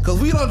 Cause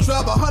we done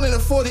drop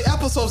 140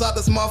 episodes out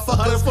this motherfucker.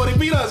 140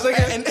 peanuts,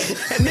 nigga. And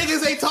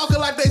niggas ain't talking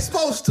like they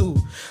supposed to.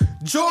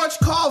 George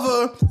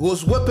Carver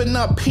was whipping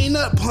up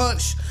peanut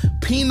punch,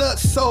 peanut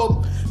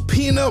soap,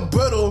 peanut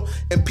brittle,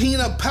 and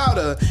peanut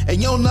powder.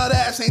 And your nut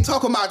ass ain't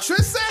talking about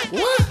Trisset?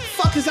 What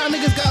fuck is y'all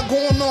niggas got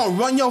going on?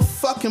 Run your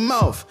fucking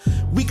mouth.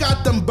 We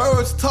got them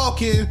birds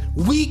talking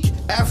week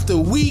after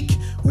week,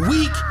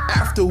 week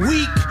after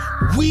week,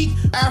 week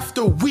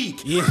after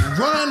week. Yeah.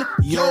 Run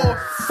your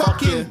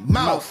fucking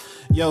mouth.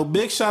 Yo,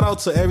 big shout out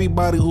to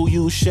everybody who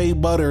use shea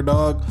butter,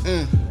 dog.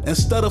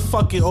 Instead of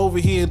fucking over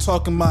here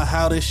talking about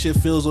how this shit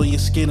feels on your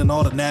skin and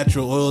all the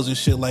natural oils and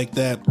shit like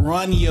that,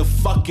 run your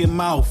fucking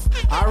mouth.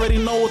 I already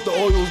know what the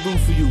oils do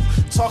for you.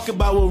 Talk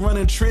about what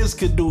Running Triz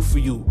could do for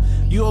you.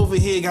 You over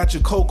here got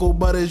your cocoa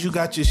butters, you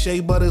got your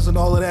shea butters and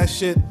all of that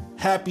shit.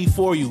 Happy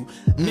for you.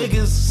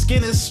 Niggas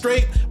skin is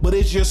straight, but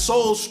is your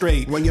soul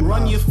straight? Run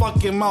your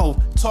fucking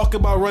mouth. Talk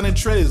about Running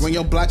Triz. Run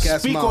your black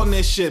ass Speak mouth. on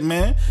this shit,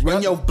 man.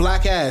 Run your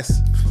black ass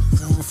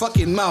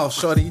fucking mouth,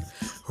 shorty.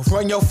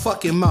 Run your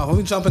fucking mouth. Let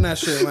me jump in that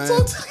shit, man.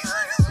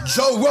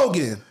 Joe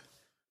Rogan.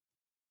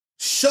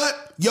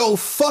 Shut your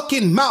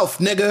fucking mouth,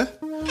 nigga.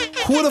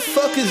 Who the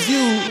fuck is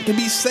you to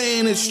be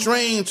saying it's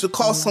strange to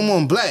call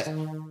someone black?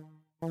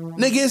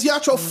 Nigga, is you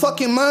out your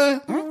fucking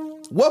mind?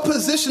 What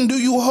position do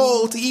you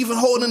hold to even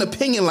hold an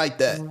opinion like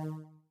that?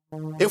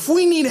 If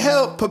we need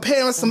help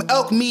preparing some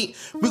elk meat,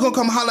 we gonna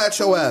come holler at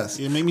your ass.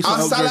 Yeah, make me some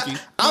elk jerky.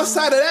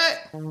 Outside of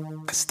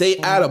that, stay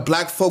out of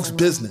black folks'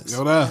 business.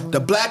 Yo, da. The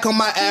black on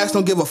my ass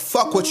don't give a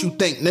fuck what you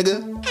think,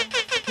 nigga.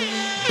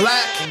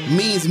 Black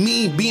means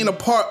me being a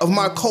part of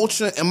my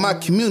culture and my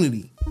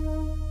community.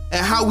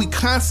 And how we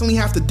constantly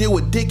have to deal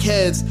with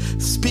dickheads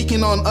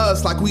speaking on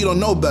us like we don't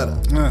know better.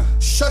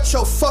 Shut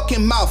your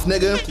fucking mouth,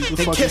 nigga,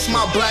 and kiss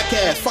my black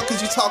ass. Fuck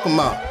is you talking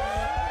about?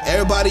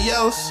 Everybody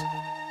else,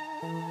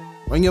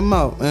 run your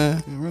mouth,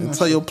 man. And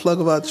tell your plug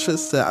about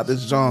Tristan out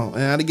this joint.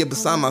 Man, I had to get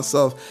beside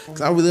myself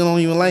because I really don't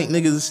even like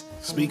niggas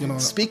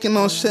speaking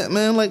on shit,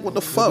 man. Like, what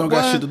the fuck, Don't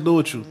got shit to do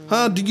with you.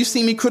 Huh? Did you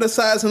see me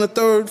criticizing the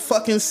third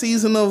fucking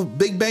season of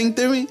Big Bang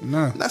Theory?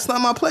 Nah. That's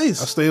not my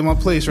place. I stay in my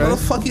place, right? What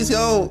the fuck is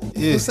y'all? You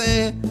know what I'm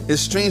saying?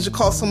 It's strange to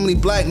call somebody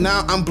black.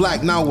 Now I'm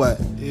black. Now what?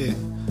 Yeah.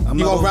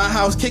 You gonna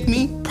roundhouse kick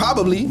me?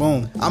 Probably.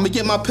 Boom. I'm gonna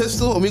get my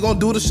pistol and we gonna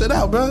do the shit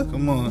out, bro.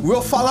 Come on.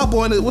 Real fall out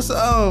boy. What's the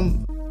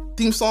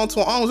theme song to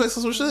an arms race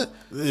or some shit?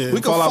 Yeah,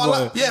 we can fall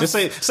out. Yeah,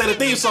 say the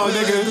theme song,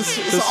 nigga.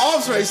 It's an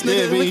arms race,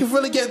 nigga. Yeah, we can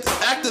really get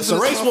active. It's a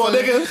race war,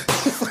 nigga.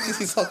 What is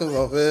he talking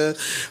about, man?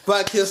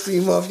 Black History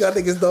Month. Y'all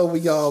niggas know we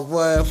y'all,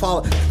 boy.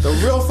 Follow the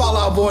real Fall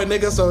Out Boy,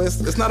 nigga. So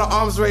it's not an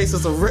arms race.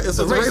 It's a race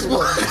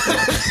war.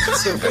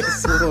 It's a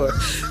race war.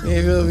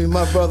 You feel me?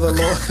 My brother,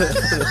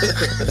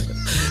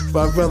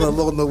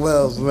 Lord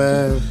Noels,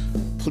 man.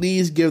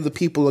 Please give the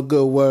people a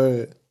good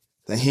word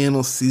to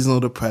handle seasonal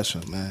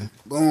depression, man.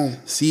 Boom.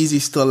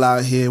 CZ's still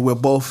out here. We're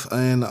both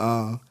in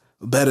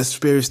better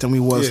spirits than we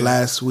was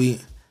last week.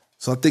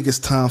 So I think it's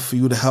time for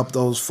you to help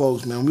those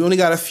folks, man. We only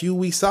got a few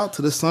weeks out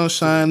till the sun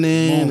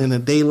shining and the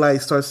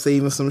daylight starts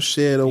saving some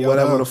shit or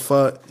whatever the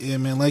fuck. Yeah,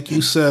 man, like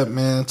you said,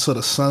 man, till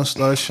the sun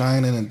starts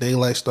shining and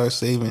daylight starts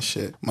saving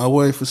shit. My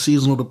word for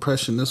seasonal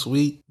depression this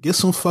week, get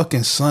some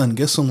fucking sun.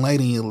 Get some light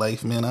in your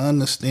life, man. I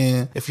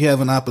understand if you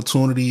have an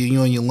opportunity,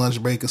 you on your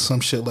lunch break or some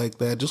shit like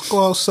that, just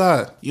go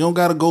outside. You don't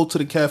got to go to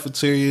the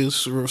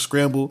cafeterias or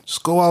scramble.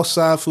 Just go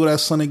outside, feel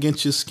that sun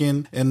against your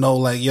skin and know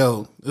like,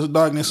 yo, this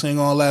darkness ain't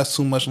gonna last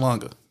too much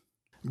longer.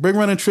 Bring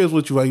running trips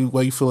with you while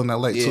you feeling that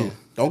light too.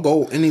 Don't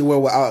go anywhere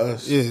without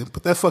us. Yeah,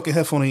 put that fucking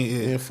headphone in your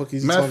ear. Yeah, fuck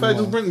is Matter of fact,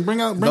 just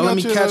bring out. Don't let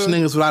me catch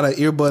niggas without an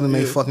earbud in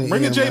their fucking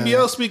bring ear. a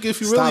JBL speaker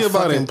if you really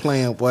about fucking it.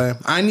 Playing, boy.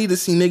 I need to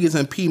see niggas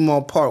in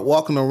Piedmont Park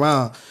walking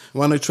around,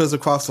 running trips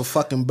across the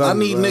fucking belly. I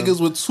need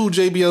niggas with 2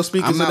 JBL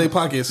speakers in their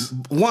pockets.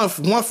 One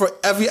for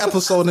every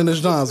episode in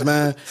this Johns,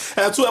 man.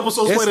 Have 2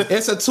 episodes later.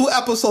 It's a 2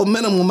 episode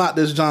minimum out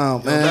this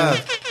John,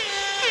 man.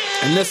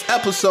 And this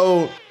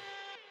episode,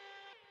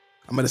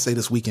 I'm going to say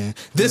this weekend.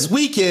 This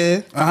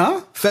weekend,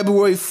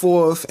 February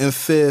 4th and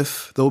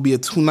 5th, there will be a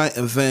 2-night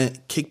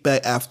event,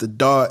 Kickback After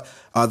Dark,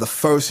 the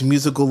first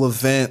musical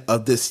event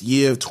of this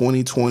year,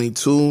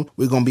 2022.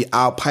 We're going to be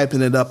out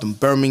piping it up in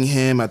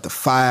Birmingham at the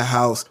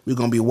Firehouse. We're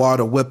going to be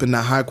water whipping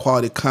the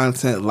high-quality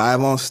content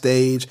live on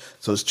stage.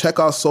 So check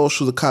our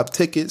socials to cop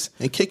tickets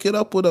and kick it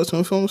up with us. You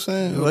know what I'm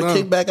saying?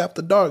 Kickback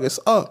After Dark, it's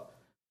up.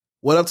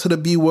 What up to the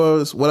B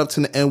words? What up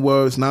to the N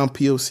words?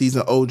 Non-POCs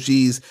and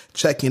OGs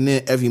checking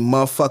in every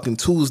motherfucking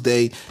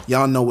Tuesday.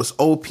 Y'all know it's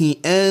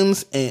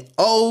OPMs and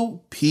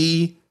OPP.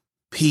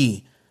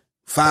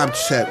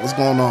 Vibe check. What's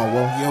going on, Wo?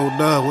 Yo,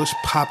 Doug, what's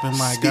popping,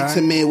 my guy?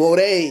 Speak to me, Wo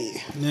Day.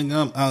 Nigga,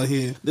 I'm out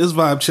here. This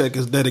vibe check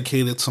is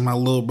dedicated to my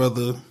little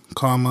brother,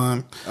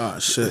 Carmine. Oh,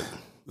 shit.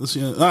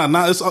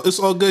 It's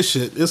all good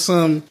shit. It's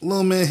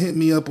little man hit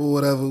me up or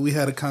whatever. We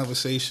had a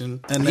conversation.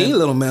 And He ain't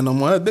little man no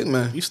more. That's big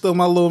man. You still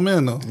my little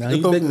man though. Nah,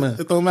 you big man.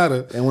 It don't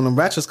matter. And when the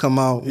ratchets come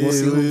out, we'll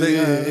see who big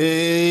man.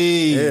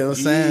 Hey, you know what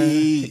I'm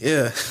saying?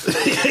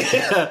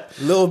 Yeah.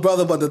 Little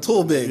brother, but the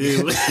tool big.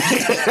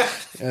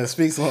 Yeah,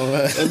 speaks on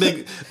that.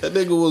 That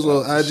nigga was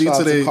on IG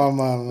today.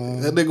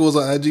 That nigga was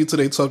on IG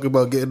today talking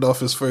about getting off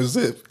his first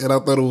zip, and I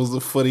thought it was the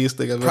funniest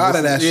thing I've ever seen. Proud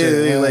of that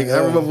shit. Yeah, I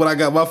remember when I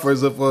got my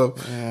first zip up.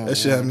 That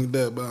shit had me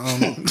dead. But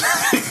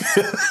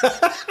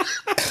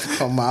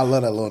come on, I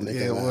love that little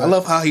nigga. I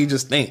love how he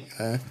just think.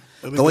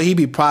 The way he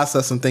be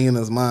processing things in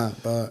his mind.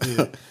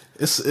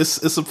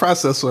 It's a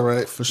process, all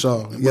right, for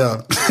sure.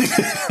 Yeah.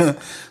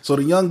 So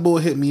the young boy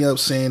hit me up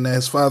saying that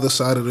his father's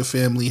side of the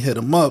family hit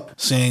him up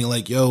saying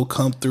like, yo,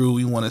 come through,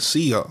 we want to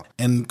see y'all.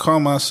 And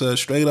Carmine said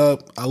straight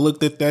up, I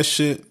looked at that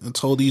shit and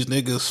told these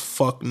niggas,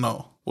 fuck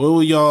no. Where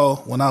were y'all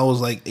when I was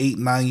like 8,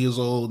 9 years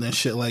old and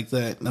shit like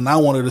that? And I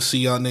wanted to see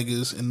y'all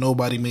niggas and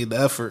nobody made the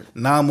effort.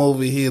 Now I'm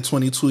over here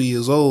 22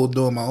 years old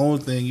doing my own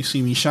thing. You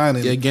see me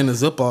shining. Yeah, getting a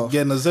zip off.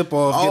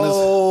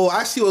 Oh,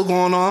 I see what's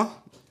going on.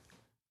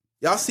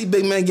 Y'all see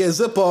big man get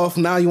zip off.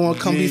 Now you want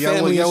to come be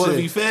family. Y'all want to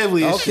be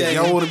family and shit.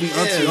 Y'all want to be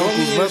auntie,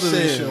 uncles, brothers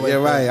and shit. Yeah,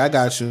 right. I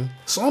got you.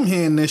 So I'm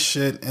hearing this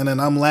shit and then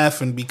I'm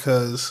laughing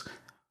because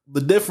the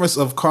difference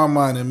of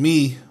Carmine and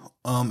me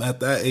at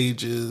that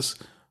age is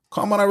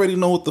Carmine already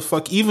know what the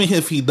fuck, even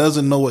if he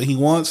doesn't know what he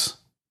wants,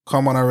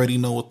 Carmine already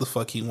know what the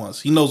fuck he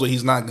wants. He knows what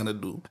he's not going to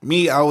do.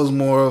 Me, I was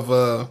more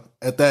of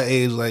at that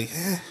age, like,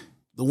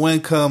 the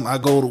wind come, I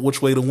go to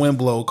which way the wind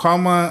blow.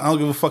 Carmine, I don't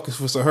give a fuck if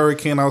it's a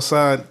hurricane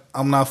outside,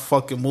 I'm not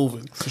fucking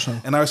moving. For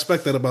sure. And I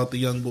respect that about the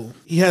young bull.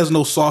 He has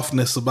no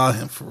softness about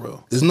him, for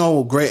real. There's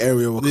no gray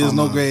area with Carmine. There's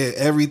no gray area.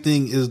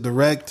 Everything is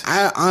direct.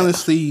 I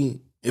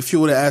honestly, if you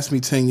would have asked me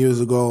 10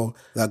 years ago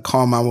that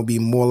Carmine would be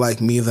more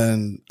like me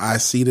than I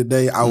see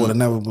today, I would have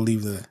never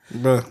believed that.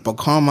 Bruh. But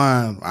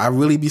Carmine, I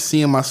really be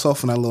seeing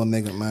myself in that little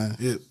nigga, man.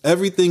 Yeah.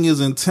 Everything is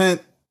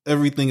intent.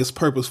 Everything is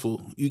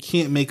purposeful. You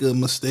can't make a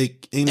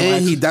mistake.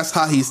 That's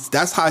how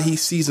he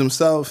sees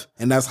himself,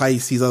 and that's how he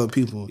sees other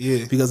people.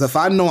 Yeah. Because if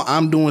I know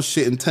I'm doing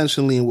shit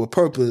intentionally and with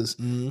purpose,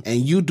 and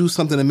you do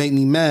something to make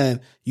me mad,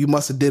 you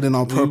must have did it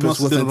on purpose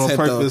with intent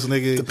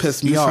nigga. To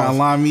piss me you off. Trying to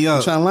line me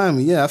up. You trying to line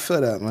me? Yeah, I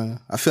feel that, man.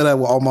 I feel that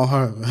with all my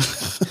heart. Man.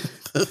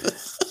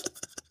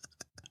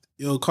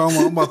 Yo,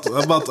 Carmine, I'm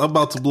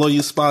about to blow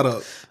your spot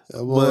up.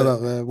 Blow it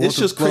up, man. It's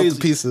just crazy.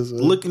 Pieces,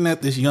 looking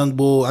at this young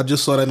bull, I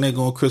just saw that nigga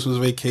on Christmas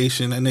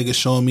vacation. That nigga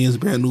showing me his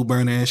brand new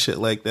burner and shit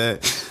like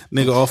that.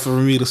 Nigga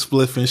offering me the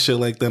spliff and shit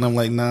like that. I'm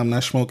like, nah, I'm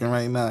not smoking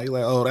right now. He's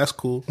like, oh, that's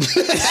cool.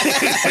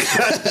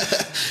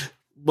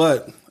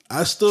 But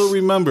I still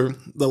remember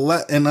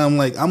and I'm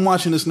like, I'm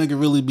watching this nigga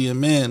really be a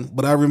man,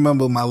 but I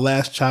remember my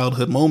last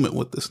childhood moment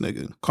with this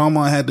nigga.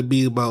 Carmine had to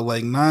be about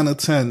like 9 or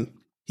 10.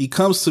 He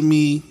comes to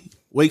me,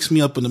 wakes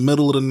me up in the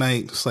middle of the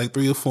night. It's like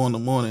 3 or 4 in the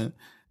morning.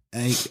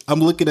 And I'm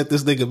looking at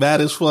this nigga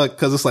mad as fuck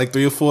because it's like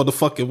 3 or 4 in the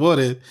fucking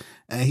morning.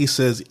 And he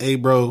says, hey,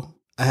 bro,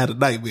 I had a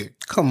nightmare.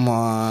 Come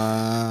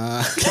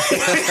on.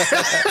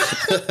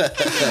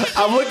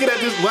 I'm looking at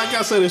this, like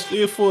I said, it's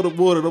 3 or 4 in the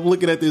morning. I'm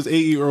looking at this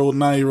 8-year-old,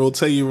 9-year-old,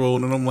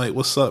 10-year-old, and I'm like,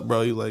 what's up,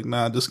 bro? He's like,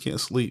 nah, I just can't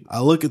sleep.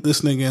 I look at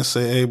this nigga and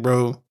say, hey,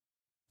 bro,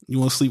 you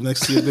want to sleep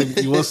next to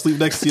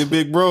your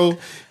big bro?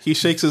 He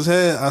shakes his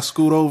head. I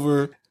scoot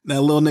over. That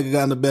little nigga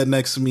got in the bed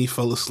next to me,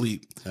 fell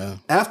asleep. Yeah.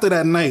 After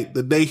that night,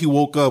 the day he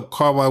woke up,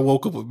 Carmine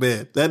woke up in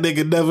bed. That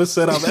nigga never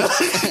said I'm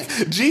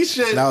G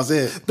shit. That was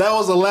it. That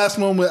was the last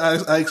moment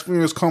I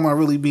experienced Carmine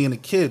really being a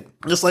kid.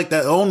 Just like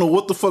that. I don't know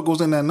what the fuck was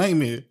in that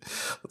nightmare.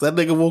 That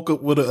nigga woke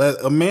up with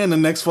a man the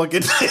next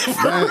fucking day.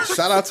 Man,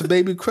 shout out to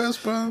Baby Chris,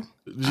 bro.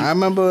 I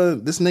remember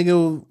this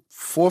nigga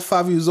 4 or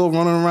 5 years old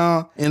running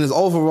around in his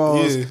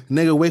overalls. Yeah.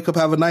 Nigga wake up,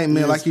 have a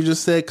nightmare, like you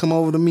just said, come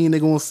over to me,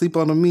 nigga won't sleep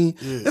on me.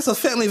 Yeah. It's a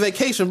family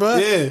vacation, bro.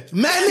 Yeah.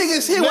 Mad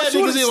niggas here, what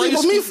you want to sleep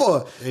on me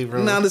for? Hey,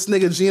 bro. Now this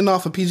nigga G'ing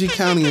off of PG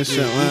County and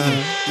shit,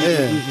 man.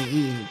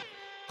 Yeah.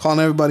 Calling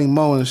everybody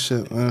Mo and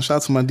shit, man. Shout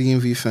out to my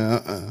DMV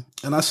fan.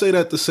 And I say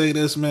that to say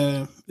this,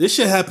 man. This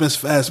shit happens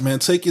fast, man.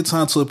 Take your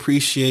time to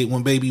appreciate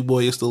when baby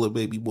boy is still a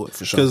baby boy.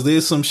 For sure. Because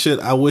there's some shit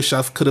I wish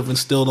I could have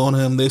instilled on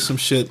him. There's some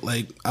shit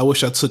like I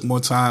wish I took more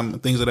time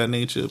and things of that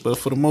nature. But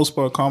for the most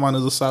part, Carmine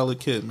is a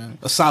solid kid, man.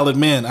 A solid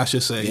man, I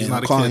should say. Yeah, he's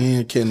not a kid. He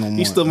ain't a kid no more.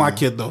 He's still my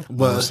kid though.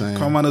 But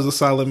Carmine is a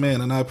solid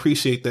man, and I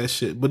appreciate that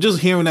shit. But just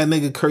hearing that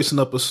nigga cursing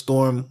up a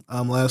storm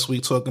last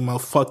week, talking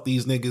about fuck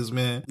these niggas,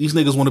 man. These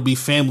niggas want to be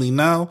family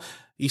now.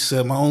 He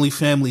said, my only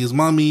family is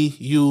mommy,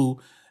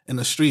 you, and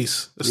the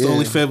streets. That's the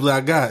only family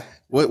I got.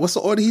 What's the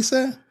order he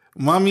said?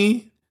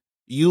 Mommy,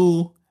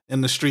 you,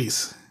 and the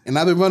streets. And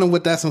I've been running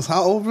with that since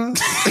how old, bro?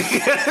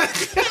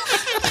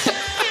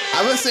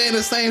 I've been saying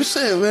the same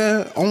shit,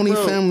 man. Only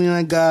family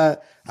I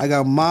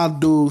got my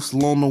Deuce,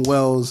 Lona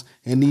Wells,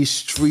 and these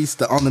streets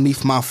that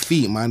underneath my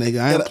feet, my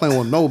nigga. I ain't playing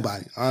with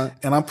nobody. All right?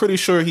 And I'm pretty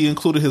sure he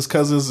included his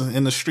cousins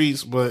in the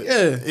streets, but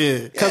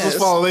cousins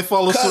follow.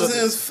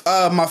 Cousins,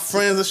 my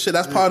friends and shit.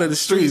 That's part of the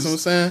streets. You know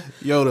what I'm saying?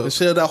 Yoda. The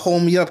shit that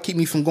hold me up, keep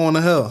me from going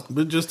to hell.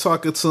 But just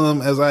talking to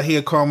him as I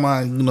hear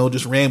Carmine,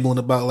 just rambling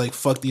about like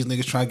fuck these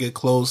niggas trying to get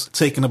close,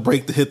 taking a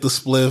break to hit the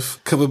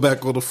spliff, coming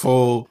back on the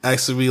fold,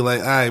 asking me like,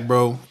 all right,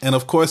 bro. And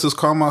of course it's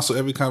Carmine, so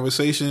every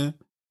conversation,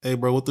 hey,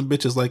 bro, what the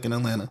bitches like in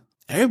Atlanta?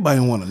 Everybody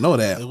want to know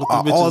that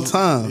all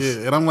times.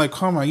 Yeah, and I'm like,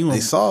 Carmine, they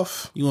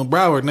soft. You in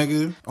Broward,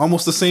 nigga.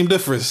 Almost the same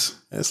difference.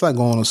 It's like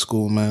going to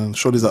school, man.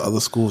 Sure, these other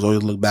schools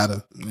always look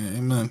better. Yeah,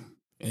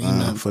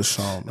 amen. For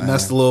sure, man. And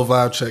that's the little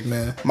vibe check,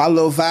 man. My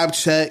little vibe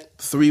check,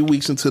 3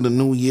 weeks into the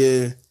new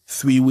year,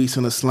 3 weeks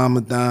in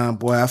Islamadan.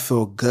 Boy, I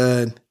feel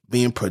good.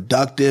 Being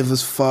productive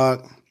as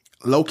fuck.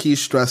 Low-key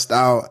stressed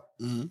out.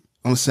 Mm-hmm.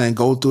 I'm saying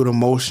go through the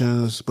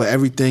motions, but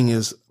everything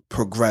is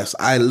progress.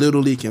 I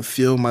literally can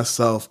feel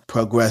myself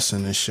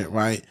progressing and shit,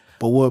 right?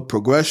 But what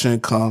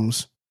progression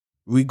comes,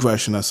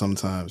 regression at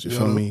sometimes. You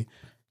feel me?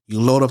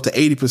 You load up to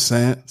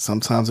 80%,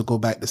 sometimes it go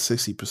back to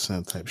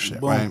 60% type shit,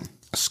 boom, right?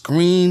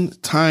 Screen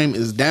time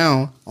is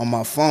down on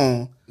my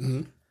phone,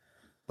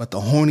 but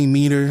the horny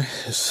meter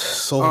is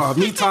so...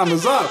 me time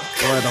is up.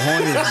 Boy,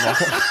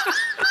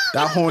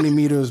 that horny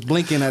meter is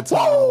blinking at time,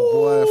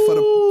 boy.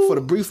 For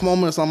the brief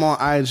moments I'm on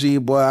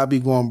IG, boy, I be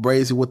going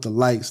brazy with the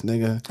likes,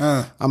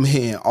 nigga. I'm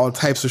hitting all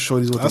types of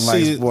shorties with the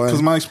likes, boy.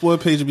 Because my Explore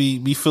page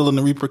be feeling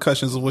the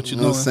repercussions of what you're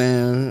doing. What I'm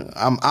saying?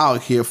 I'm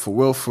out here for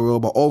real.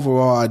 But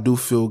overall, I do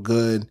feel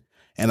good.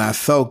 And I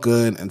felt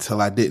good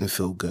until I didn't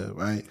feel good,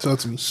 right? Talk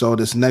to me. So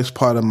this next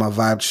part of my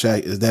vibe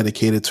check is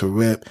dedicated to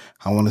Rip.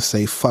 I want to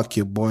say fuck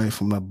your boy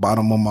from the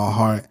bottom of my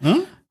heart.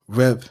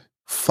 Rip,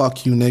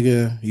 fuck you,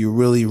 nigga. You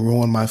really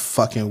ruined my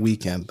fucking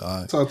weekend,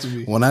 dog. Talk to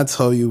me. When I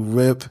tell you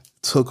Rip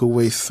took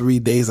away 3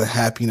 days of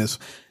happiness,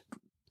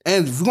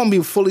 and we're going to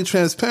be fully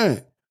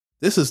transparent,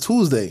 this is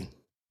Tuesday.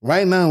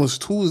 Right now it's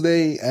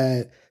Tuesday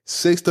at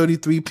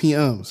 6:33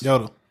 p.m.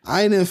 Yoda.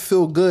 I didn't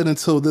feel good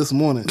until this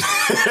morning.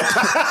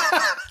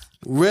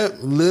 Rip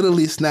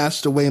literally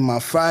snatched away my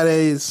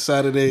Fridays,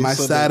 Saturdays, my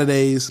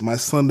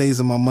Sundays,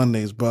 and my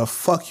Mondays, bro.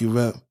 Fuck you,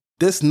 Rip.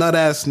 This nut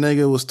ass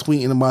nigga was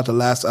tweeting about the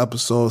last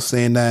episode,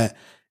 saying that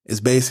it's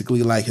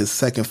basically like his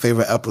second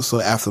favorite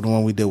episode after the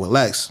one we did with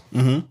Lex.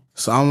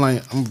 So I'm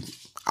like,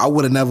 I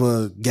would have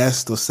never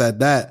guessed or said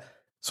that.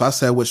 So I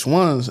said which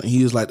ones, and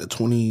he was like the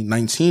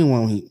 2019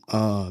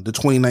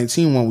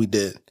 one we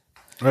did.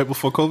 Right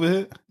before COVID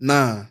hit?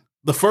 Nah,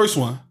 the first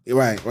one.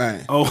 Right.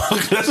 Oh,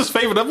 that's his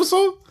favorite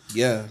episode?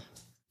 Yeah.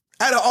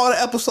 Out of all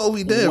the episodes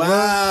we did, wow,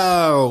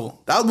 bro.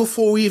 That was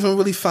before we even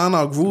really found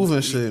our groove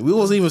and shit. We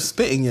wasn't even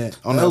spitting yet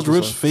on that. That was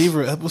Rip's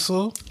favorite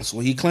episode? That's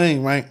what he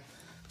claimed, right?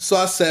 So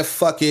I said,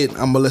 fuck it. I'm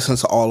going to listen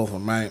to all of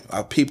them, right?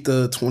 I peeped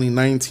the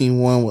 2019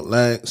 one with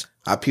Lex.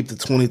 I peeped the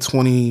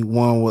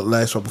 2021 with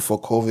Lex right before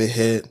COVID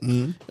hit.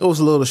 It was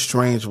a little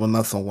strange, but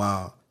nothing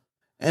wild.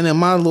 And then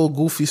my little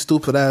goofy,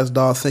 stupid ass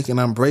dog thinking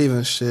I'm brave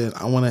and shit,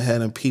 I went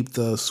ahead and peeped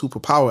the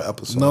superpower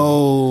episode.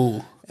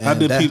 No. And I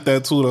did peep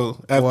that too,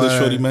 though, after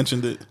Shorty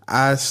mentioned it.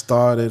 I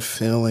started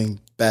feeling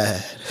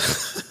bad.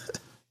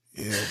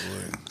 Yeah,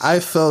 boy. I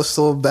felt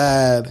so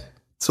bad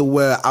to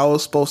where I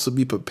was supposed to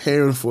be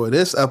preparing for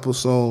this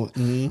episode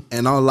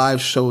and our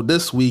live show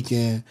this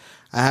weekend.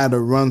 I had to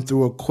run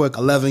through a quick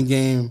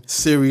 11-game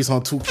series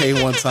on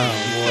 2K one time,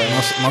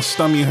 boy. My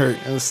stomach hurt. You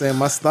know what I'm saying?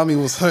 My stomach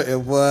was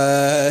hurting,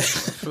 boy.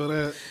 Feel that? You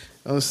know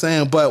what I'm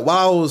saying? But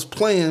while I was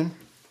playing,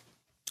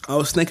 I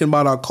was thinking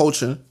about our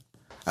culture,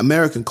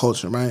 American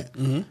culture, right?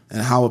 And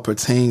how it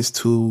pertains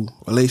to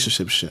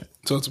relationship shit.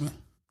 Talk to me.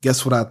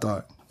 Guess what I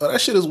thought? Oh, that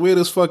shit is weird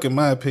as fuck in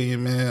my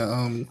opinion,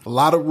 man. A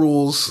lot of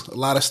rules, a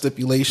lot of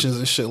stipulations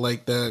and shit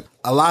like that.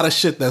 A lot of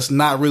shit that's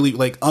not really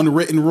like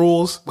unwritten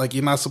rules. Like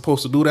you're not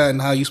supposed to do that,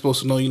 and how you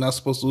supposed to know you're not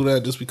supposed to do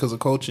that just because of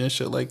culture and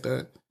shit like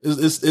that.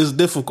 It's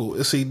difficult.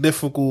 It's a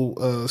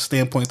difficult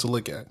standpoint to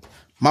look at.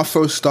 My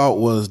first thought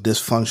was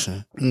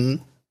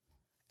dysfunction.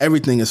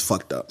 Everything is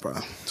fucked up, bro.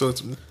 Talk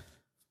to me.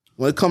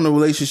 When it comes to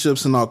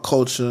relationships in our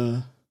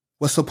culture,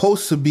 what's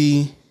supposed to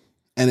be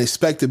and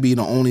expect to be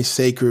the only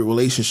sacred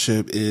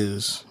relationship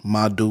is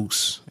my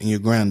dukes and your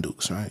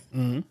granddukes, right?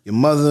 Your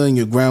mother and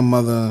your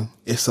grandmother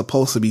is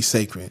supposed to be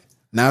sacred.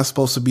 Not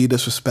supposed to be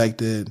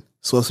disrespected.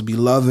 Supposed to be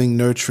loving,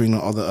 nurturing,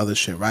 and all the other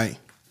shit, right?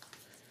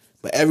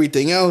 But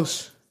everything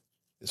else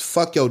is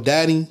fuck your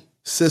daddy,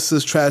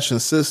 sisters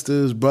trashing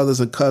sisters, brothers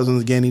and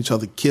cousins getting each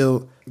other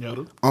killed,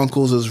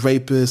 uncles is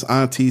rapists,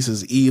 aunties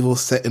is evil,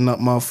 setting up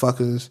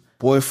motherfuckers.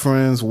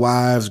 Boyfriends,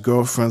 wives,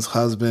 girlfriends,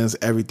 husbands,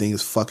 everything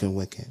is fucking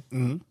wicked.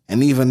 And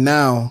even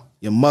now,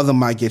 your mother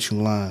might get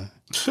you lying.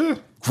 Sure.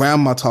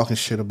 Grandma talking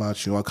shit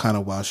about you, all kind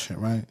of wild shit,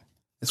 right?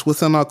 It's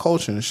within our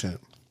culture and shit.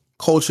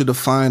 Culture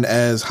defined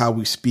as how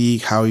we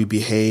speak, how we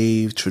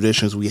behave,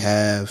 traditions we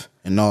have,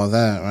 and all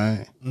that,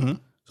 right?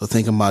 So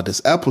thinking about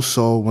this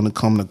episode when it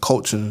comes to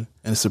culture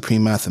and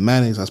supreme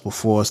mathematics that's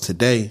before us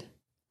today,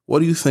 what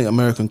do you think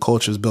American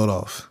culture is built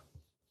off?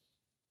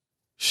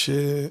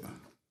 Shit.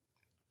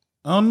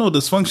 I don't know,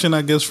 dysfunction,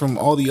 I guess, from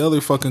all the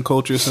other fucking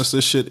cultures, since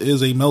this shit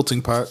is a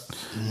melting pot.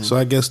 So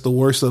I guess the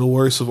worst of the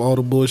worst of all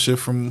the bullshit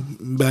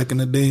from back in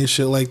the day and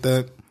shit like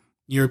that.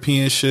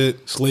 European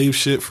shit, slave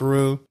shit for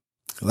real.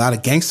 A lot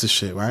of gangster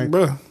shit, right?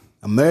 Bruh.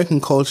 American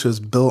culture is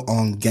built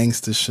on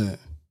gangster shit.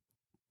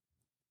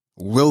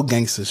 Real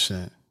gangster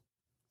shit.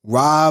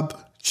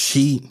 Rob,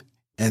 cheat,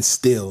 and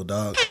steal,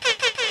 dog.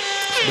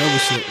 Double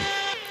shit.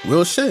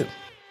 Real shit.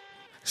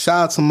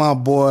 Shout out to my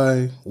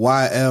boy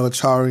YL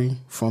Achari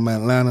from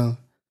Atlanta.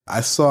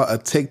 I saw a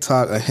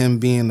TikTok of him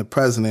being the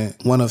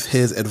president. One of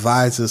his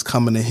advisors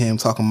coming to him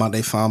talking about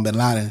they found Bin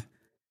Laden.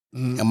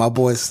 And my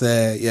boy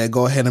said, yeah,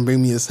 go ahead and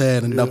bring me his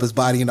head and dump his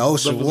body in the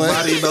ocean. Dump his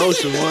body in the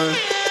ocean, one.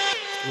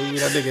 Bring me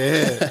that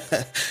nigga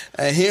head.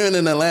 And hearing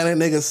an Atlanta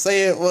nigga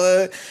say it,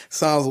 what,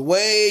 sounds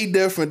way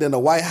different than the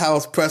White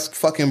House press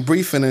fucking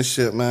briefing and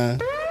shit, man.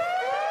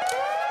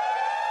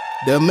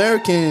 The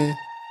American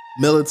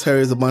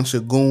military is a bunch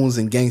of goons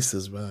and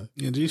gangsters, bro.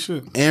 Yeah, G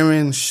shit.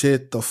 Airing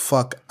shit the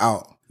fuck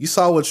out. You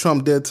saw what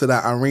Trump did to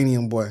that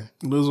Iranian boy.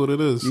 It is what it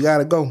is. You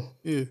gotta go.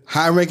 Yeah.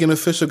 High-ranking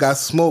official got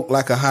smoked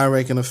like a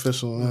high-ranking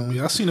official, man.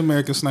 Yeah, I seen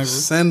American Sniper.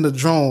 Send the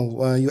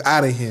drone. You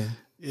out of here.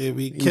 Yeah,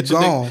 we catch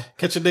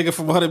a nigga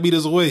from 100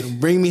 meters away.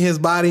 Bring me his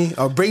body,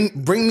 or bring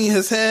me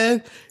his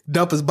head,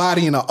 dump his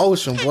body in the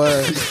ocean,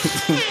 boy.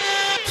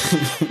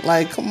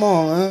 Like, come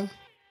on, man.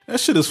 That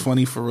shit is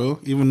funny for real,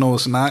 even though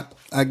it's not.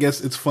 I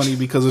guess it's funny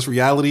because it's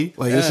reality.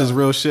 Like, this is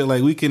real shit.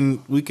 Like, we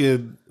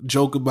could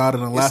joke about it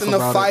and laugh about it.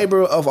 It's in the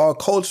fiber of our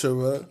culture,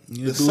 bro.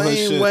 The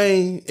same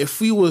way, if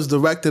we was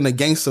directing a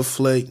gangster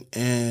flick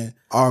and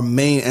our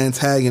main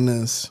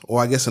antagonist,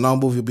 or I guess in our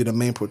movie would be the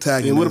main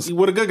protagonist. Yeah,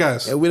 we're the good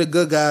guys. Yeah, we're the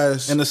good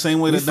guys. In the same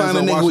way that we find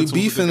a nigga we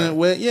beefing it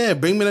with. Yeah,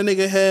 bring me the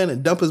nigga head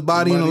and dump his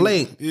body in the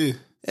lake. Yeah.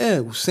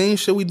 Yeah, same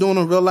shit we doing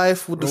in real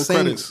life with the same.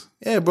 Credits.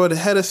 Yeah, bro, the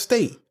head of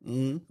state.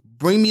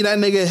 Bring me that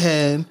nigga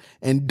head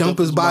and dump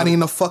his body in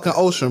the fucking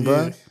ocean,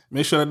 bro. Yeah.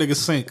 Make sure that nigga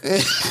sink.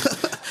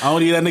 I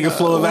don't need that nigga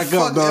floating back up,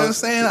 dog. You know what I'm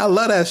saying? I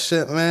love that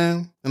shit,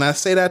 man. And I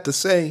say that to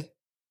say,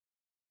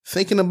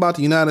 thinking about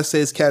the United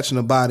States catching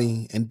a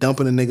body and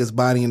dumping a nigga's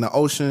body in the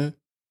ocean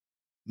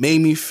made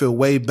me feel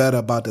way better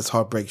about this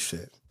heartbreak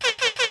shit.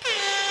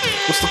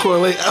 What's the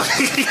correlation?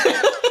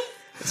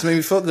 It's made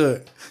me feel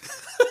good.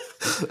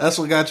 That's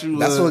what got you.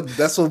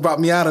 That's what brought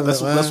me out of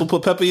it. Man. That's what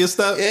put pepper in your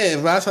step. Yeah,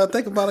 but that's how I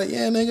think about it.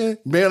 Yeah, nigga,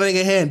 bring a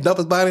nigga head and dump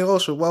his body in the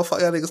ocean. What the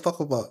fuck y'all niggas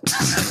talking about?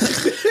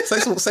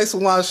 say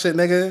some wild shit,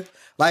 nigga.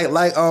 Like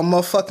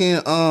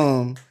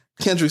motherfucking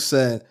Kendrick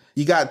said,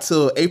 you got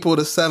till April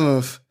the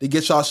 7th to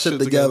get y'all shit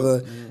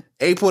together.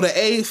 April the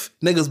 8th,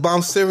 niggas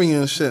bomb Syria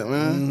and shit,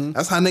 man.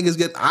 That's how niggas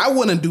get. I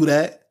wouldn't do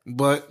that,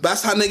 but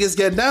that's how niggas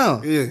get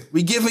down. Yeah,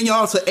 we giving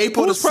y'all to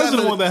April the 7th. Who was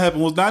president when that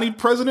happened? Was Donnie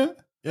president?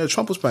 Yeah,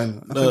 Trump was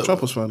president. I think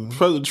Trump was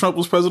president. Trump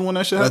was president when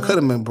that shit happened? That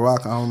could have been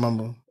Barack. I don't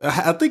remember.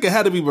 I think it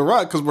had to be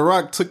Barack because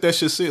Barack took that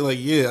shit serious. Like,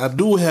 yeah, I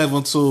do have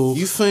until...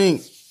 You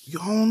think...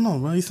 I don't know,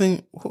 bro. You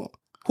think...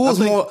 Who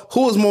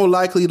is more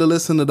likely to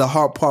listen to The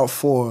Heart Part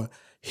 4?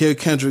 hear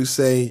Kendrick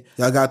say,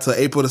 y'all got to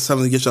April the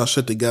 7th to get y'all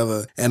shit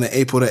together, and then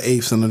April the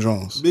 8th in the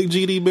drones. Big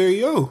GD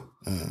Barry O.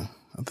 I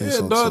think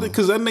so, too.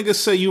 Because that nigga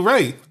say you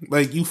right.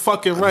 Like, you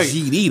fucking right.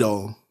 GD,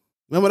 though.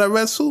 Remember that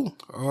red suit?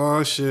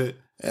 Oh, shit.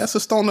 That's a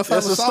stone if I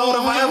ever saw if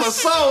I ever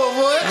saw it,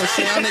 boy.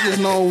 Y'all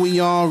niggas know we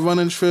on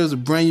running trips, the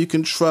brand you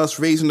can trust,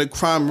 raising the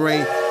crime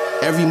rate.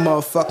 Every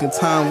motherfucking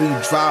time we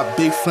drop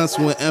big flints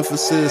with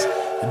emphasis,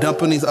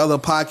 dumping these other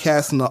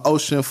podcasts in the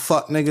ocean.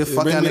 Fuck nigga,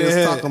 fuck y'all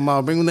niggas talking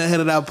about. Bring the head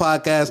of that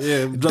podcast.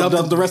 Yeah,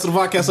 dump the rest of the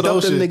podcast in the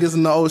ocean. Dump them niggas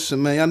in the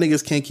ocean, man. Y'all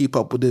niggas can't keep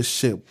up with this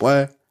shit,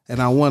 boy.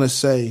 And I want to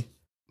say,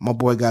 my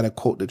boy got to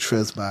quote the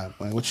Triz vibe.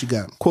 Man, what you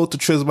got? Quote the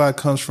Triz vibe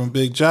comes from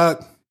Big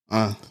Jock.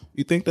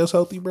 You think that's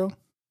healthy, bro?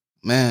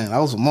 Man, that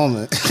was a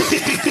moment.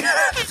 That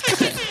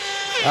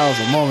was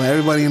a moment.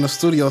 Everybody in the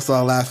studio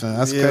started laughing.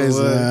 That's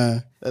crazy,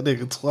 man. That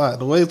nigga Twat.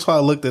 The way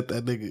Twat looked at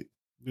that nigga.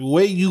 The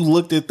way you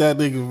looked at that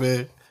nigga,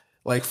 man.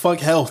 Like, fuck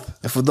health.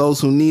 And for those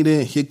who need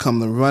it, here come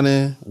the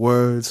running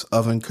words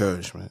of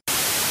encouragement.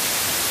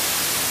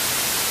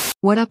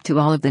 What up to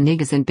all of the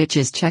niggas and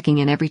bitches checking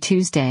in every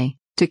Tuesday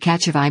to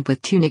catch a vibe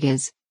with two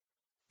niggas?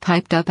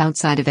 Piped up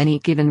outside of any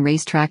given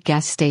racetrack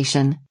gas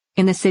station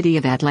in the city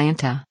of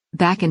Atlanta,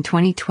 back in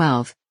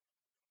 2012.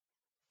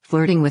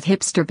 Flirting with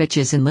hipster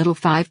bitches in Little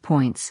 5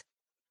 Points,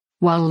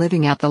 while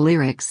living out the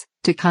lyrics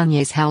to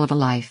Kanye's Hell of a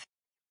Life.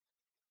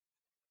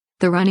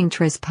 The Running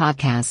Triz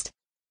podcast.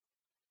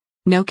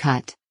 No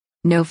cut,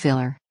 no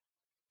filler.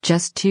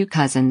 Just two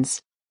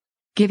cousins.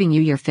 Giving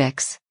you your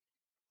fix.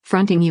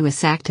 Fronting you a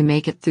sack to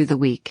make it through the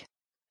week.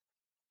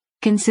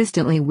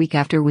 Consistently week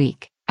after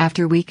week,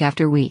 after week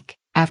after week,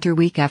 after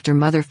week after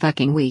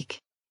motherfucking week.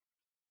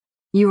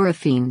 You are a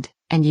fiend,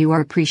 and you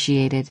are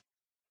appreciated.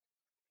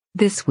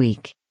 This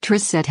week,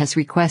 Trisset has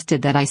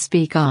requested that I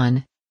speak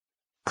on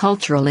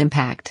cultural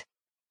impact.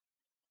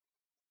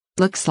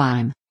 Look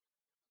slime.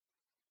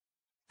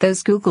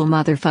 Those Google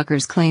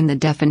motherfuckers claim the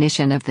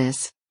definition of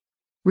this.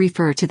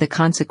 Refer to the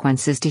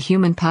consequences to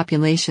human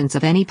populations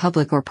of any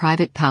public or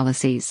private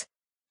policies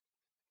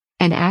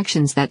and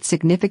actions that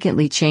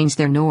significantly change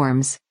their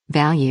norms,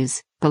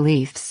 values,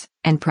 beliefs,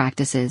 and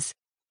practices.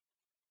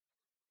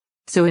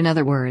 So in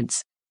other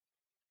words,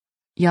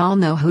 y'all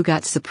know who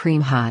got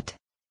supreme hot.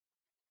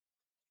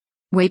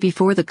 Way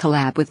before the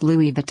collab with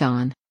Louis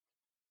Vuitton.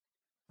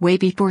 Way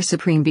before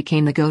Supreme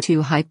became the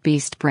go-to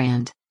hypebeast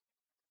brand.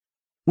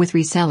 With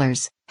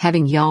resellers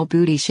having y'all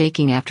booty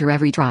shaking after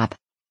every drop.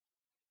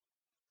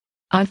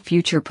 Odd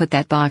Future put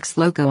that box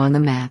logo on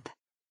the map.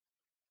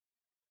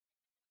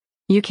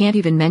 You can't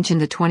even mention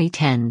the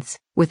 2010s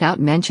without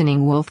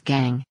mentioning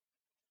Wolfgang.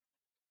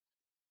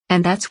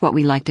 And that's what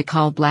we like to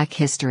call Black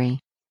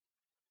history.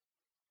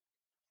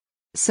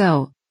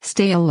 So,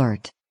 stay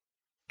alert.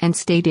 And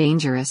stay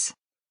dangerous.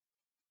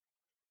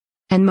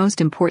 And most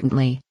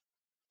importantly,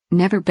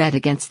 never bet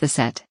against the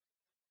set.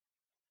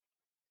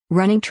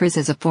 Running Triz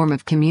is a form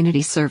of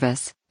community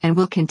service, and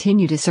will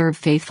continue to serve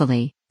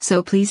faithfully,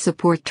 so please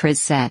support Triz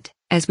Set,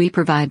 as we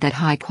provide that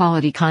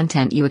high-quality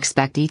content you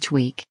expect each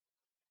week.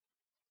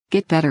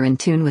 Get better in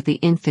tune with the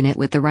infinite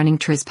with the Running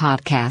Triz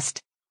podcast.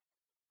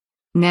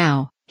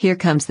 Now, here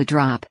comes the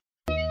drop.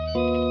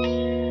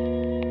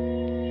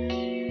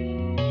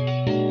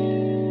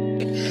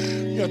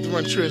 You have to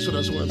run Triz with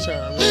us one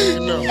time, man. You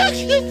know. I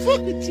can't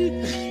fuck with you.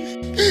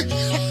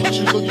 But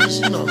you look at,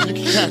 you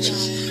can catch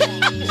us. I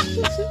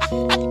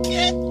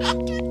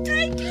can't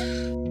take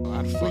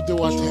it. We do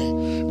our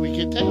thing. We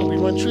get down. We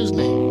run Triz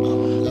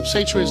name.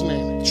 Say Triz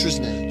name. Triz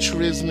name.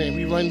 Triz name.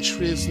 We run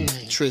Triz name.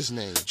 Triz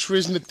name.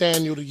 Triz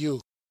Nathaniel to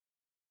you.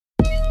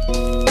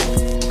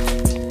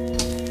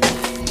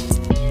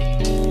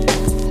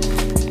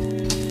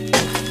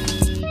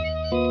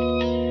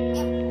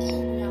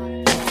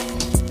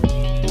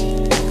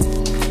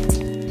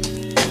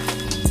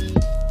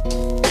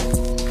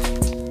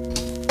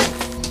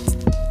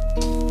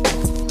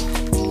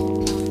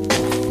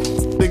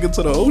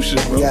 To the ocean,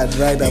 bro. Yeah,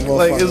 drag that motherfucker.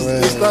 Like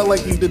it's not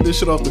like you did this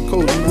shit off the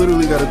coast. You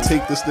literally got to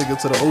take this nigga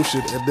to the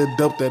ocean and then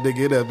dump that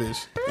nigga in that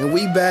bitch. And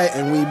we back,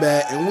 and we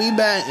back, and we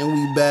back, and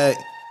we back.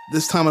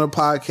 This time of the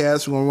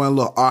podcast, we're gonna run a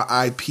little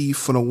RIP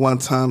for the one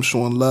time,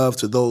 showing love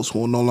to those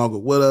who are no longer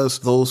with us,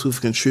 those who've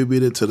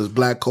contributed to this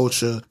black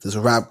culture, this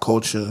rap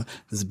culture,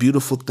 this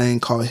beautiful thing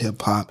called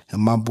hip hop.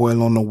 And my boy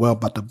Lon Noel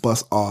about to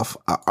bust off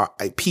a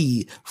RIP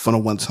for the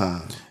one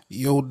time.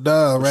 Yo,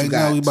 dog, right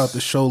now we about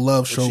to show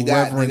love, show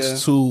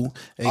reverence to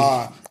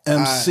a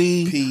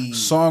MC,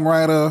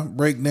 songwriter,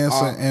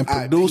 breakdancer, and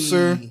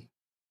producer,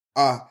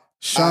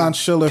 Sean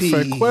Schiller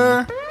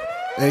Frequer,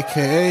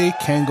 a.k.a.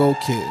 Kango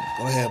Kid.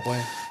 Go ahead,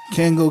 boy.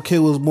 Kango Kid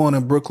was born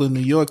in Brooklyn, New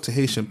York to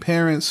Haitian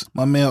parents.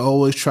 My man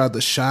always tried to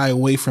shy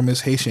away from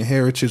his Haitian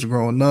heritage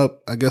growing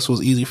up. I guess it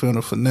was easy for him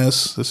to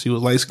finesse since he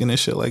was light-skinned and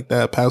shit like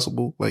that,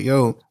 passable. Like,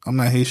 yo, I'm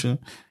not Haitian.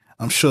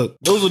 I'm shook.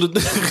 Those were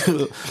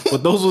the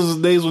but those was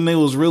the days when they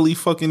was really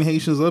fucking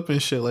Haitians up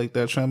and shit like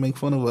that, trying to make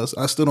fun of us.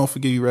 I still don't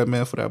forgive you,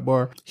 Redman, for that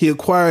bar. He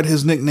acquired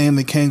his nickname,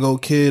 the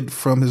Kango Kid,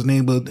 from his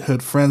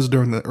neighborhood friends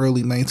during the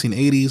early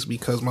 1980s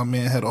because my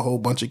man had a whole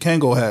bunch of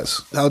Kango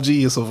hats. How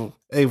genius of him.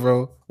 Hey,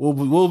 bro, what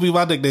will be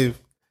my nickname?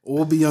 What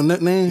would be your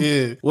nickname?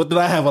 Yeah. What did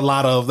I have a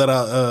lot of that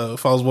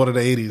if I was born in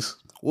the 80s?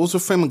 What was the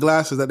frame of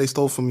glasses that they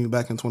stole from you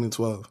back in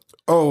 2012?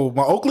 Oh,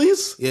 my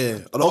Oakleys? Yeah.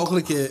 Or the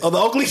Oakley kid. Oh, the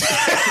Oakleys?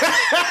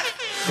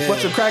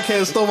 Bunch of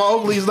crackheads stole my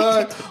Oakleys,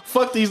 dog.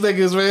 Fuck these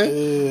niggas, man.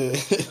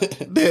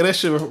 Damn, that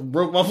shit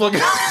broke my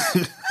fucking...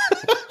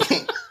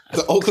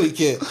 The Oakley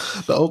kid.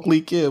 The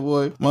Oakley kid,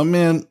 boy. My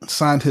man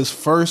signed his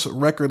first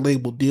record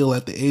label deal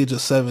at the age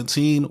of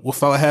 17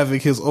 without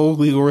having his own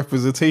legal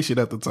representation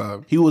at the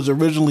time. He was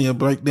originally a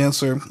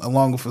breakdancer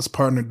along with his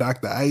partner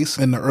Dr. Ice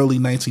in the early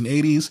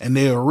 1980s, and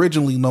they were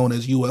originally known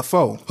as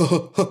UFO.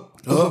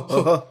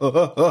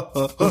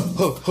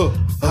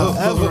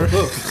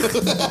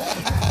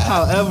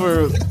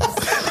 However,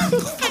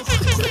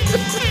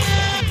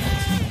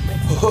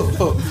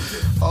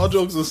 all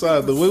jokes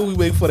aside, the way we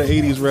make fun of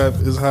 80s rap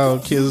is how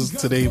kids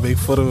today make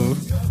fun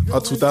of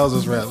our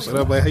 2000s raps. And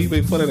I'm like, how you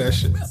make fun of that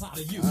shit?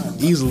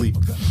 Easily.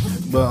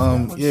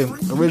 But yeah,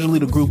 originally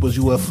the group was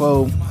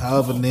UFO.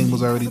 However, the name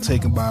was already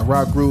taken by a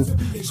rock group,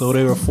 so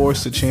they were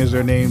forced to change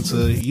their name to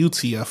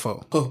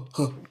UTFO.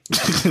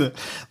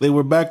 They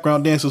were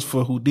background dancers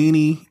for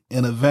Houdini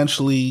and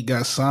eventually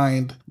got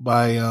signed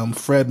by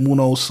Fred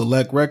Munoz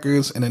Select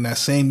Records, and in that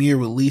same year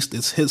released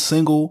its hit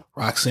single,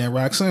 Roxanne,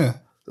 Roxanne.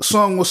 The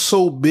song was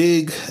so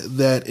big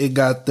that it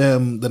got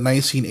them the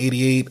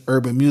 1988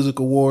 Urban Music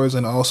Awards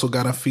and also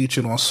got them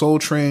featured on Soul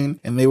Train,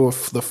 and they were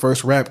the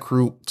first rap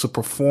group to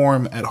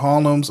perform at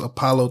Harlem's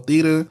Apollo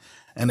Theater,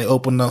 and they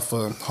opened up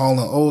for Hall &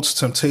 Oates,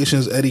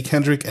 Temptations, Eddie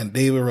Kendrick, and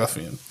David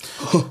Ruffin.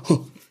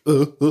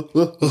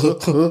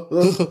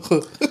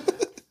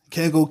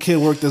 Kango Kid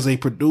worked as a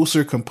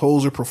producer,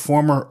 composer,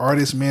 performer,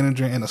 artist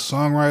manager, and a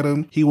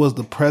songwriter. He was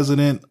the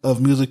president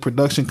of music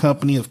production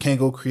company of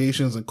Kango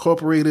Creations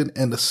Incorporated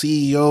and the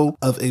CEO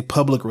of a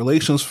public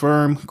relations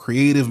firm,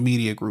 Creative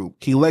Media Group.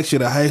 He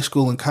lectured at high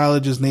school and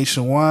colleges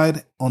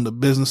nationwide on the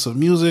business of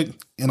music,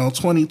 and in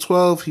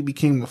 2012, he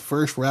became the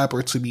first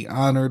rapper to be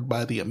honored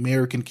by the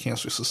American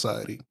Cancer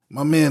Society.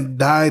 My man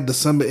died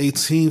December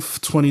 18th,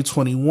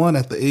 2021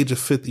 at the age of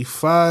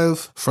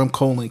 55 from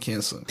colon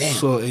cancer. Damn.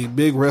 So a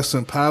big rest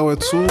in power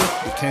to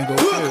the Kango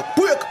Kid.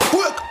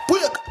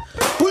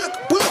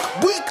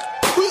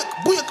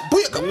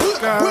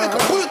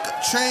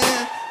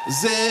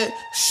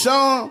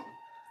 Transition.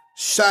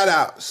 Shout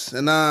outs.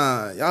 And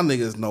y'all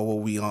niggas know what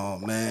we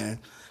on, man.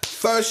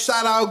 First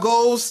shout out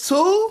goes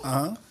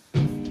to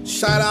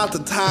shout out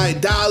to Ty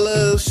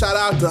Dolla, shout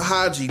out to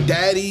Haji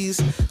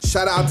Daddies,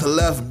 shout out to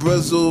Left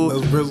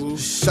Brizzle,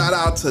 shout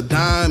out to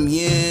Dime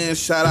Yen,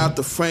 shout out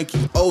to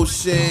Frankie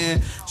Ocean,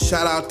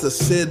 shout out to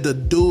Sid the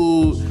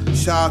Dude,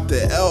 shout out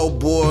to L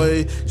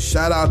Boy,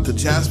 shout out to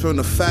Jasper and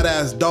the Fat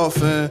Ass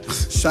Dolphin,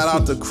 shout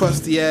out to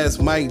Crusty Ass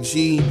Mike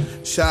G,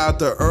 shout out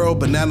to Earl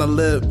Banana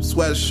Lip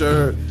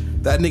Sweatshirt.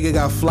 That nigga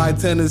got fly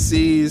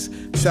tendencies.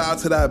 Shout out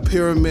to that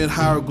pyramid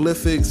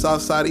hieroglyphic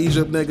Southside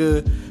Egypt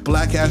nigga.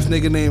 Black ass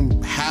nigga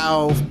named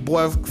Hal.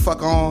 Boy,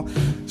 fuck on.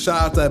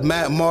 Shout out to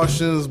Matt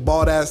Martians,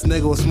 bald ass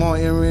nigga with small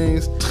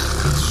earrings.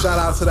 Shout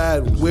out to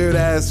that weird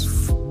ass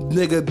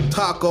nigga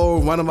Taco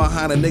running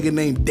behind a nigga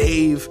named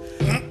Dave.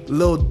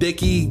 Lil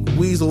Dicky,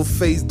 weasel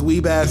faced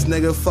dweeb ass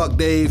nigga. Fuck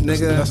Dave,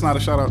 nigga. That's not a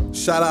shout out.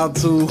 Shout out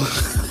to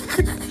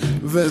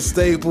Vince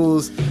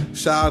Staples.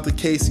 Shout out to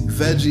Casey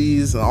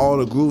Veggies and all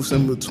the groups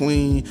in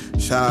between.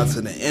 Shout out to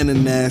the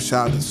internet.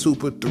 Shout out to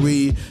Super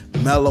 3,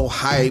 Mellow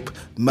Hype,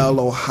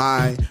 Mellow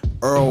High,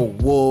 Earl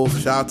Wolf.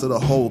 Shout out to the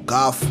whole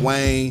Goth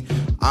Wayne.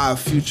 Our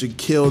Future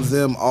killed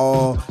them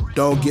all.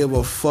 Don't give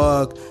a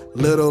fuck.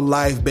 Little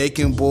Life,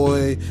 Bacon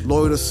Boy,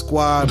 Loiter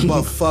Squad,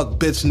 but fuck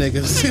bitch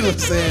niggas. See what I'm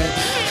saying?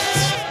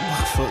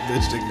 Fuck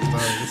bitch niggas,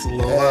 dog. It's a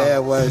little Yeah,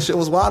 wild. well, shit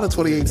was wild in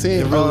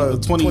 2018. Really,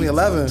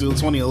 2011.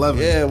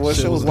 2011. Yeah, well,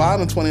 shit was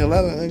wild in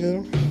 2011,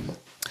 nigga.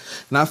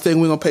 And I think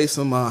we're going to pay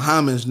some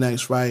homage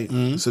next, right?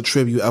 It's a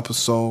tribute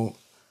episode.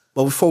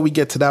 But before we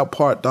get to that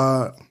part,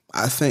 dog,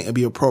 I think it'd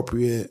be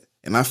appropriate,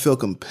 and I feel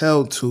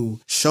compelled to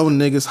show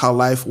niggas how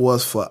life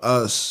was for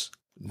us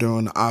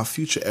during our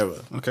Future era.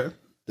 Okay.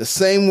 The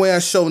same way I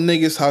show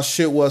niggas how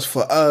shit was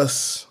for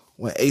us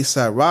when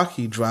A$AP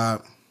Rocky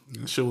dropped.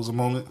 That shit was a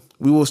moment.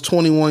 We was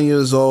 21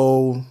 years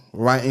old,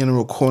 writing and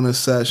recording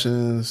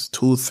sessions,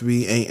 2,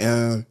 3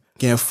 a.m.,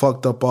 getting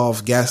fucked up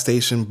off gas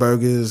station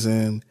burgers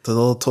and the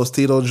little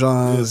Tostito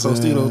Johns. Yeah,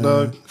 Tostito,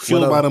 dog.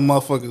 Fueled by them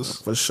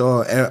motherfuckers. For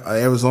sure.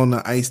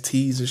 Arizona iced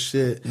teas and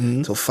shit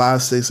till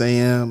 5, 6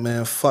 a.m.,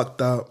 man,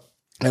 fucked up.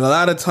 And a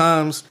lot of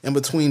times, in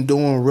between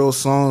doing real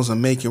songs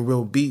and making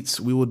real beats,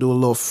 we would do a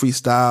little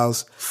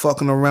freestyles,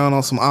 fucking around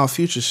on some Our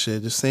Future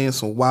shit, just saying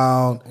some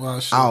wild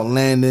shit.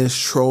 outlandish,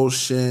 troll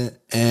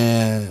shit.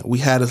 And we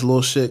had this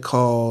little shit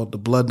called the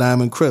Blood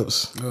Diamond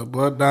Crips.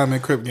 Blood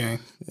Diamond Crip Gang.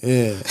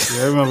 Yeah.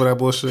 Yeah, I remember that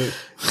bullshit.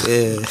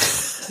 Yeah.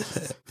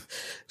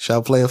 Should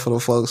I play it for the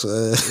folks?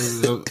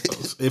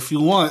 If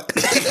you want.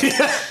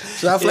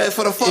 Should I play it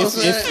for the folks,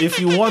 man? If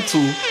you want to.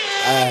 All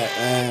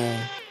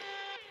right,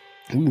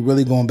 we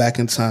really going back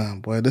in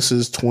time, boy. This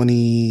is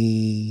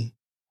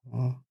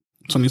 2012.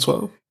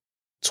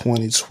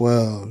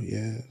 2012,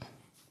 yeah.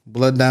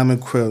 Blood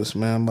Diamond Crips,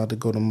 man. I'm about to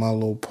go to my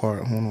little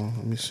part. Hold on,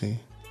 let me see.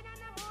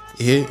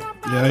 Yeah.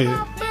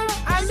 Yeah.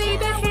 I need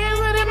to hear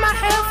it in my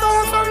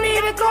headphones for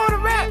me to go to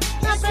rap.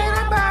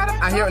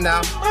 I hear it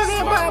now.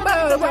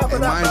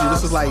 And mind you,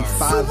 this is like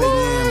 5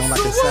 a.m. on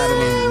like a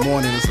Saturday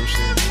morning or some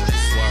shit.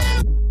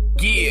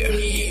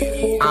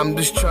 Yeah, I'm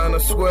just trying to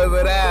swerve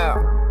it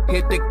out.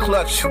 Hit the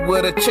clutch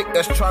with a chick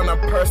that's trying to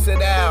purse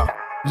it out.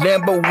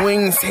 Lambo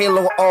wings,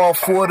 halo off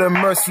for the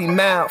mercy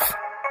mouth.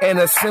 And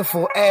a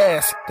sinful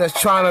ass that's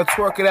trying to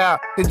twerk it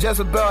out. The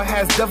Jezebel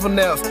has devil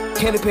nails.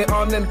 Candy paint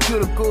on them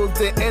cuticles.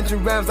 The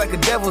engine rams like a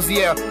devil's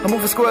yell. I'm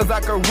moving squares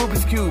like a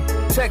Rubik's Cube.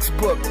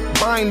 Textbook,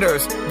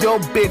 binders. Yo,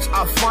 bitch,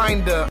 I'll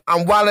find her.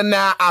 I'm wildin'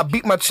 now. I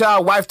beat my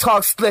child. Wife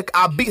talk slick.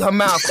 I beat her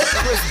mouth.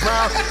 Chris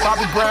Brown,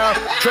 Bobby Brown,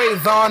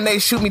 Trayvon, they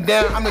shoot me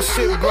down. I'm the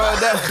shit, bro.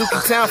 That's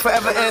Dookie Town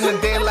forever and the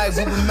day like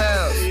Booby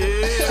Mouse.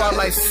 Fall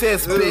like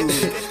sis,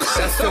 bitch.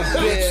 That's your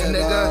bitch,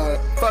 nigga.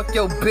 Fuck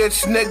your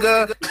bitch,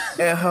 nigga.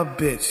 And her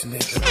bitch,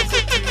 nigga.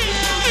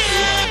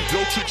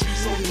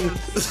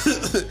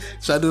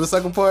 Should I do the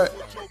second part?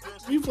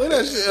 You play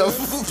that shit.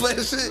 Play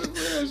that shit.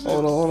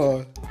 Hold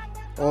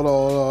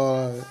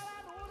on.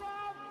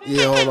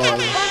 Yeah, hold on.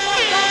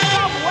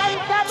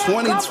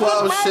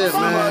 2012 shit,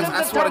 man.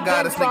 I swear to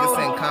God, this nigga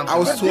saying confidence. I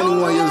was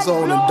 21 years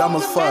old and dumb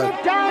as fuck.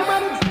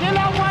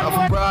 I'm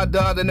from Broad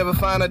Dog, they never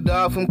find a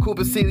dog. From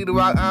Cooper City to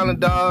Rock Island,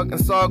 dog. And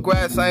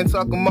Sawgrass, I ain't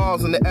talking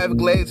malls in the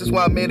Everglades. That's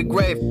why I made a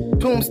grave.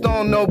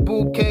 Tombstone, no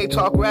bouquet.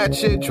 Talk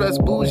ratchet, dress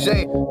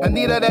bougie. I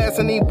need that ass,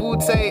 I need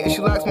booty. If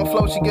she likes my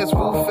flow, she gets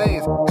rude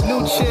face.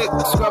 New chick,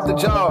 scrub the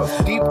jaws.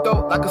 Deep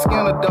throat like a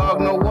scanner dog.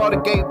 No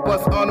Watergate,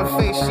 bust on her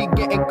face. She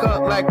getting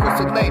cut like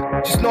Crystal Lake.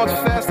 She snorts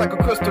fast like a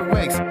crystal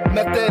race.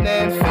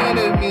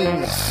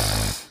 Methamphetamine.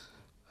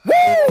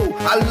 Woo!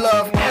 I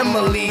love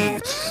Emily.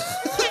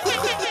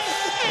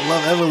 I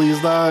love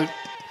Emily's, dog.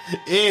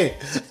 Yeah.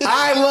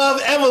 I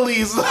love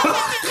Emily's, dog.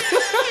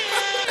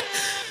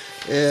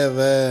 Yeah,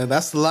 man.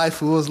 That's the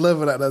life we was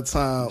living at that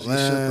time,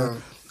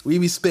 man. We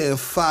be spitting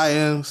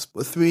fire,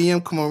 but 3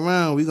 a.m. come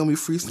around, we gonna be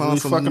freestyling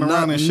some fucking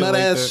around and shit nut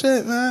like ass that.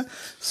 shit, man.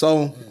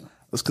 So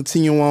let's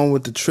continue on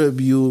with the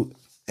tribute,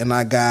 and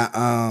I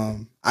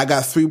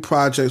got 3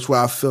 projects where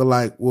I feel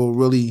like will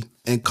really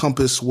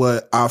encompass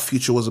what our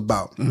future was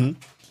about.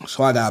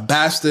 So I got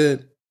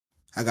Bastard,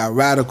 I got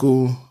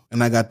Radical,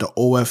 and I got the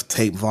OF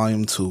Tape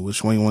Volume 2.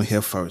 Which one you want to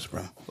hear first,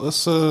 bro?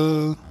 Let's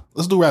do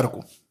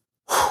Radical.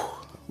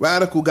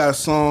 Radical got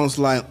songs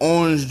like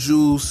Orange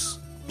Juice,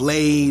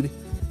 Blade,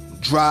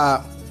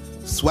 Drop,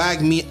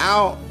 Swag Me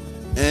Out,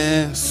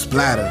 and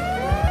Splatter.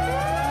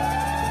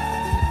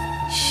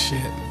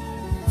 Shit.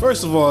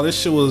 First of all, this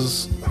shit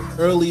was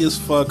early as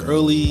fuck.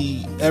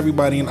 Early,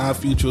 everybody in our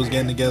future was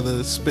getting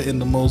together, spitting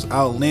the most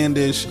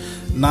outlandish,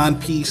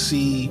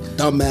 non-PC,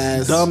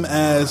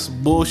 dumbass,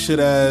 bullshit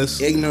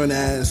ass, ignorant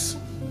ass,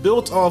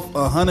 built off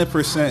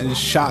 100% in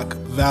shock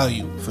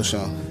value. For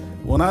sure.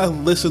 When I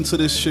listened to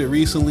this shit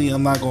recently,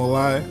 I'm not gonna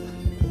lie,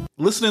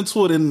 listening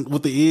to it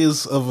with the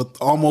ears of an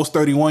almost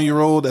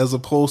 31-year-old as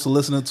opposed to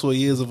listening to the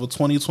ears of a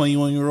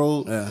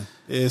 21-year-old,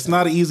 it's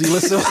not an easy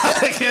listen.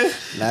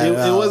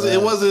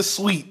 It wasn't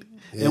sweet.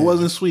 Yeah. It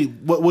wasn't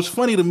sweet. But what's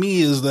funny to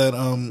me is that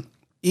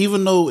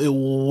even though it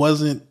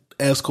wasn't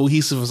as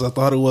cohesive as I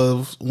thought it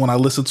was when I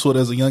listened to it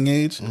as a young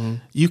age,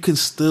 you can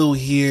still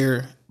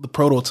hear the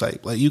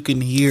prototype. Like, you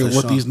can hear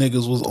what these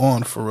niggas was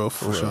on for real.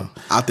 Sure.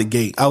 Out the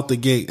gate.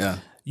 Yeah.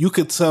 You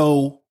could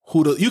tell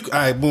all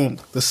right, boom.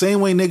 The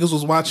same way niggas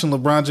was watching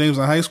LeBron James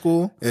in high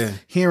school,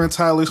 hearing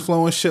Tyler's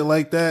flow and shit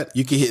like that.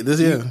 You can hear this,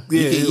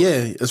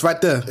 it's right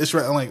there. It's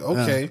right. I'm like,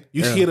 okay,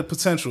 you hear the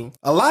potential.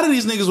 A lot of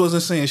these niggas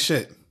wasn't saying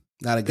shit.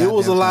 Not a It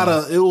was a lot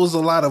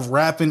of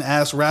rapping.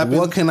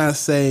 What can I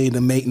say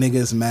to make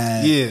niggas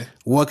mad? Yeah.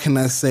 What can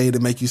I say to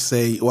make you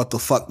say, what the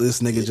fuck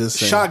this nigga just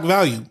said? Shock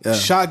value. Yeah.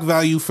 Shock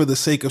value for the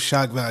sake of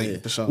shock value.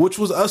 For sure. Which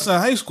was us in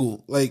high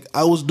school. Like,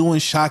 I was doing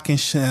shocking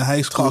shit in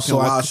high school. Talking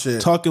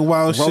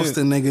wild shit.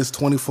 Roasting niggas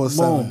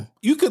 24/7.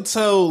 You could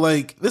tell,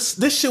 like,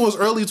 this shit was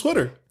early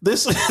Twitter.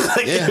 It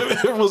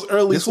was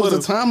early this Twitter.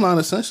 Was the timeline,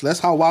 essentially. That's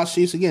how wild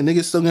shit used to get.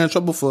 Niggas still getting in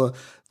trouble for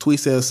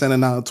tweets they were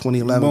sending out in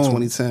 2011,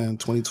 2010,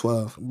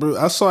 2012. Bro,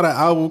 I saw that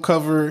album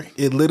cover.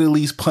 It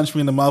literally punched me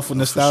in the mouth with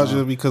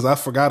nostalgia because I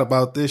forgot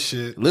about this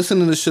shit.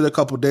 Listening to this shit a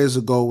couple days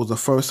ago was the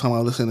first time I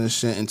listened to this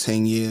shit in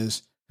 10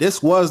 years.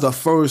 This was the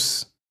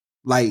first,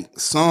 like,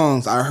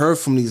 songs I heard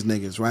from these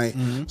niggas, right?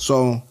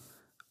 So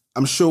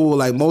I'm sure,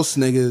 like most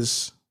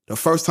niggas, the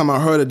first time I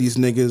heard of these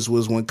niggas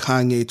was when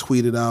Kanye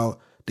tweeted out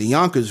the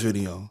Yonkers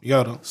video.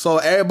 So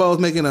everybody was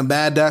making a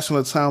bad dash on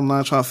the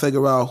timeline trying to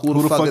figure out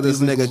who the fuck is this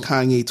nigga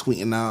Kanye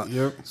tweeting out.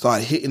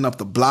 Started hitting up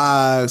the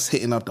blogs,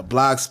 hitting up the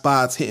blog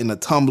spots, hitting the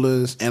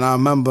Tumblrs. And I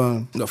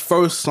remember the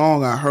first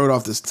song I heard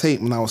off this tape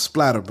when I was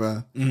Splatter,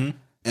 bro.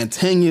 And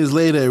 10 years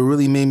later, it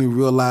really made me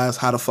realize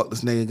how the fuck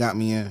this nigga got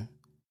me in.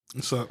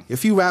 What's up?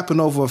 If you rapping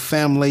over a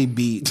family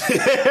beat,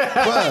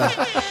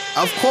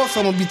 bruh, of course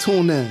I'm gonna be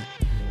tuned in.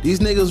 These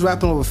niggas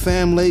rapping over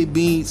family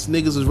beats,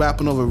 niggas is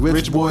rapping over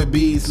Rich Boy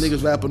beats,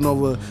 niggas rapping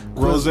over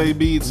Rose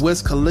beats,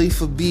 Wiz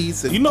Khalifa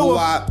beats, and you know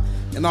what?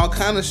 and all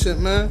kind of shit,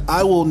 man.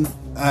 I will.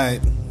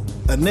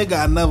 A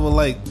nigga I never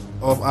liked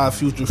off Odd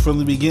Future from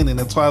the beginning.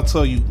 That's why I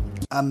tell you,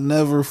 I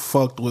never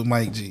fucked with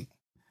Mike G.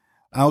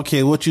 I don't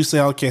care what you say.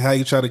 I don't care how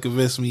you try to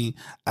convince me.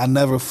 I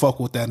never fuck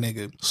with that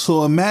nigga.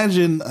 So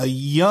imagine a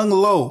young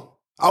Low.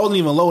 I wasn't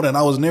even Low then.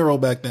 I was Nero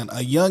back then.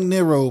 A young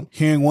Nero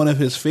hearing one of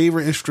his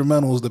favorite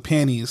instrumentals, The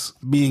Panties,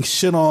 being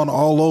shit on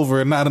all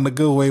over and not in a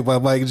good way by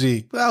Mike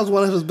G. That was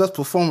one of his best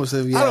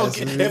performances. I don't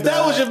care. If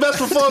that was your best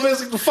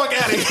performance, get the fuck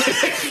out of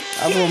here.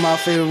 That's one of my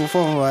favorite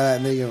performances by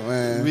that nigga,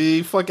 man.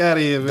 Me, fuck out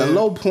of here, man. The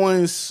low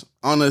points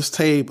on this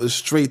tape is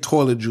straight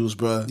toilet juice,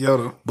 bro.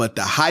 Yoda. But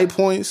the high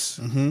points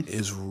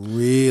is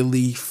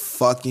really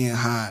fucking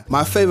high.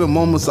 My favorite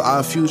moments of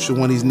Our Future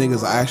when these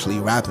niggas are actually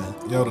rapping.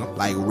 Yoda.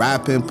 Like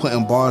rapping,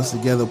 putting bars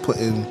together,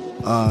 putting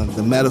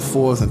the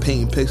metaphors and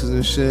painting pictures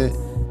and shit.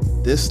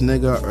 This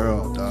nigga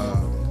Earl,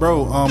 dog.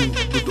 Bro,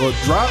 the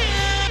drop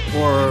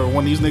or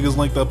when these niggas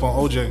linked up on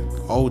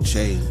OJ?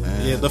 OJ,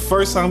 man. Yeah, the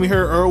first time we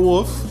heard Earl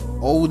Wolf.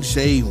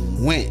 OJ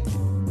went.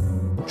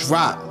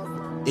 Drop.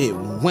 It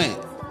went.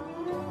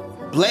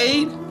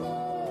 Blade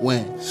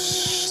went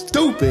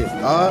stupid,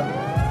 dog.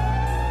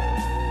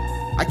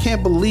 I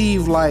can't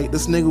believe like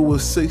this nigga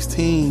was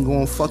 16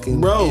 going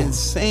fucking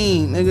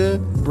insane, nigga.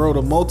 Bro,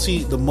 the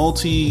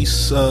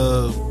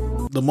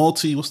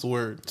what's the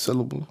word?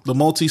 Syllable. The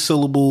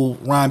multi-syllable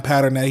rhyme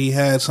pattern that he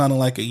had sounding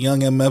like a young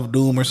MF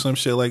Doom or some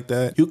shit like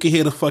that. You could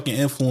hear the fucking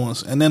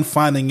influence. And then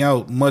finding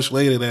out much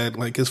later that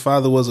like his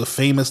father was a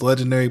famous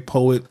legendary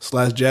poet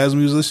 / jazz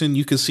musician,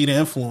 you could see the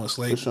influence.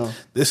 Like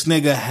this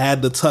nigga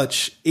had the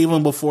touch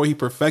even before he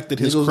perfected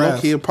his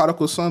craft. He a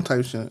prodigal son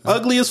type shit.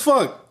 Ugly as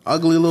fuck.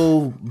 Ugly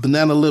little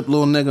banana lip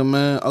little nigga,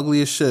 man.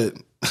 Ugly as shit.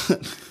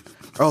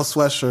 Oh,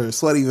 sweatshirt,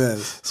 sweaty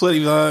vest.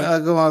 Sweaty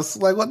vest. Go on,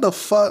 like, what the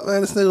fuck,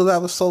 man? This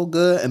nigga was so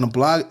good. In the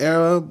blog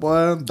era,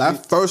 boy,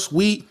 that first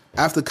week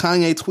after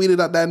Kanye tweeted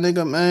out that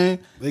nigga, man,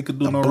 they could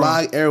do the no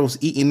blog wrong. era was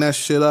eating that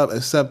shit up,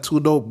 except Two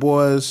Dope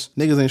Boys.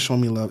 Niggas ain't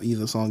showing me love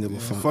either, so I don't give a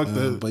fuck. Fuck man.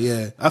 that. But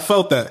yeah. I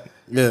felt that.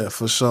 Yeah,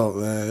 for sure,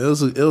 man. It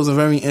was a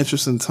very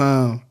interesting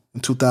time in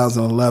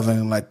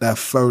 2011. Like, that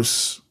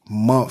first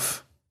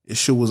month, it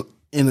shit was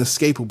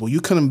inescapable.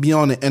 You couldn't be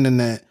on the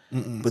internet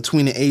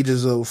between the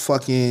ages of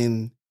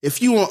fucking... If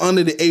you were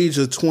under the age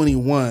of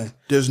 21,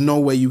 there's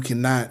no way you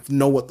cannot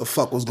know what the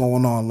fuck was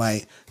going on.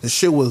 Like, the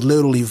shit was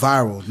literally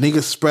viral.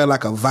 Niggas spread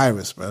like a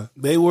virus, bro.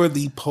 They were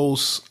the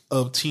posts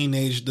of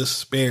teenage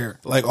despair.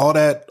 Like, all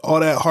that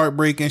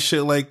heartbreak and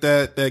shit like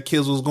that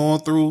kids was going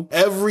through.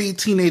 Every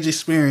teenage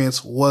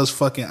experience was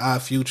fucking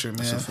Odd Future,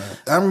 man.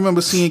 I remember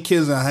seeing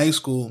kids in high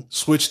school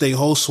switch their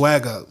whole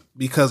swag up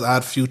because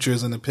Odd Future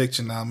is in the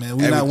picture now, man.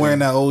 We're not wearing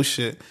that old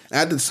shit.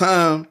 At the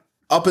time...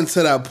 Up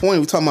until that point,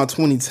 we talking about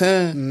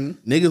 2010,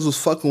 niggas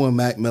was fucking with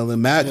Mac Miller.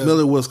 Mac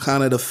Miller was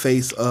kind of the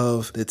face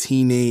of the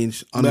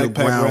teenage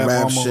underground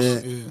rap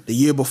shit. Yeah. The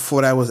year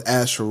before that was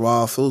Asher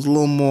Roth. It was a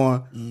little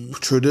more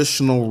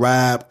traditional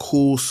rap,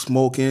 cool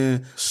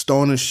smoking,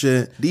 stoner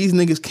shit. These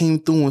niggas came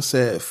through and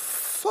said,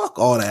 fuck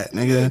all that,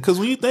 nigga. Because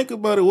when you think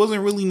about it,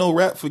 wasn't really no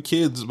rap for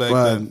kids back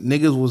then.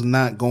 Niggas was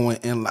not going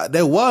in like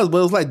there was, but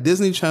it was like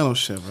Disney Channel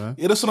shit, bro.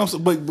 Yeah, that's what I'm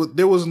saying. But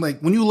there wasn't like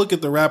when you look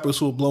at the rappers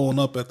who were blowing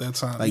up at that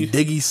time, like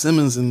Diggy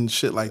Simmons and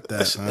shit like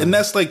that, and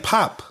that's like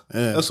pop.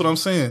 Yeah. That's what I'm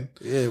saying.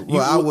 Yeah,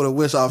 well, I would have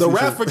wished the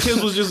rap for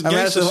kids was just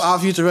gangster. Our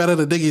Future rather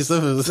than Diggy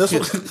Simmons. That's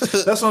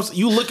what I'm saying.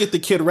 You look at the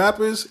kid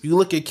rappers. You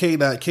look at K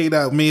Dot. K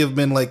Dot may have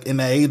been like in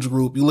that age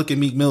group. You look at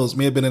Meek Mills,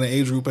 may have been in the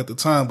age group at the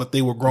time, but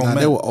they were grown men.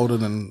 They were older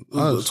than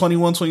us.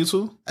 21,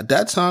 22? At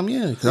that time,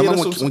 yeah. Because I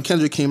remember when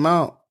Kendrick came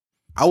out,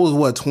 I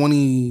was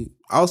 20.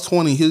 I was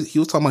 20. He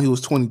was talking about he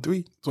was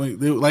 23. 20,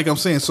 like I'm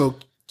saying, so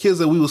kids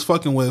that we was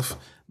fucking with,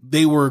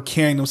 they were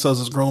carrying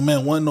themselves as grown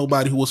men. Wasn't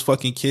nobody who was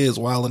fucking kids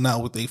wilding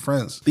out with their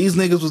friends. These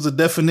niggas was the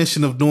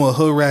definition of doing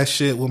hood rat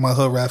shit with my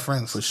hood rat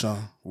friends. For sure.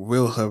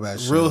 Real hood rat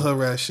shit. Real hood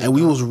rat shit. And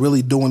we was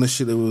really doing the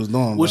shit that we was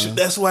doing.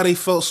 That's why they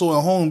felt so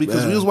at home,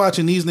 because we was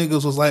watching these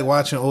niggas was like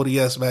watching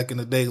ODS back in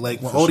the day.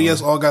 Like when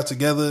ODS all got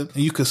together and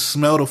you could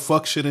smell the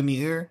fuck shit in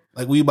the air.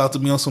 Like we about to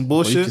be on some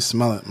bullshit. You can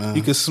smell it, man.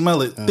 You can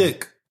smell it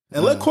thick.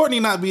 And let Courtney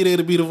not be there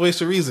to be the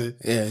voice of reason.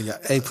 Yeah.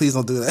 Hey, please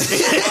don't do that.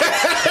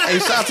 Hey,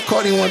 shout out to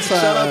Courtney one time.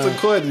 Shout out to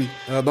Courtney.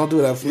 Don't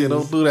do that, please. Yeah,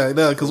 don't do that.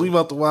 No, because we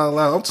about to wild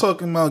out. I'm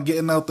talking about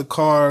getting out the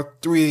car,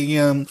 3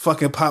 a.m.,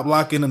 fucking pop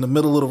locking in the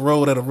middle of the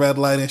road at a red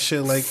light and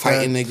shit like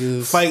Fighting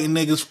that. Fighting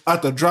niggas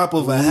at the drop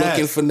of a hat.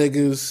 Looking for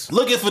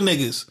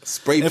niggas.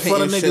 Spray painting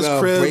front of shit niggas'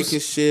 up, cribs. breaking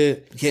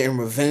shit, getting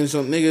revenge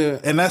on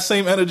nigga. And that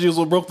same energy is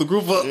what broke the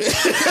group up.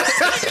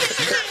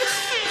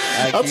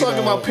 I'm talking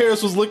about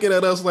parents was looking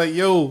at us like,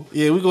 yo,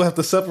 yeah, we gonna have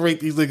to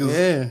separate these niggas.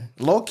 Yeah.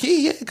 Low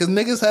key, yeah, because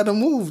niggas had to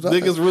move. Dog.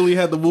 Niggas really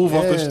had to move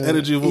off the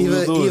energy of what we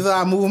was doing. Either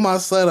I move my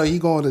son or he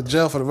going to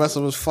jail for the rest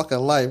of his fucking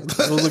life.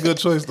 It was a good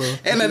choice, though.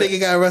 And that nigga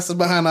got arrested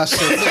behind our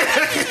shit.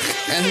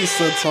 And he's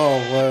so tall,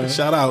 man.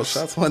 Shout out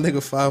to my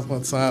nigga 5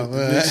 one time,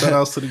 man. Big shout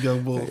outs to the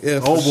young bull. Yeah,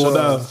 old bull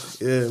down.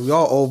 Yeah, we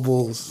all old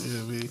bulls.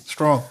 Yeah, we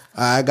strong.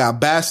 I got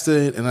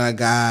Bastard and I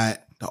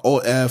got the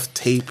OF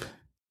tape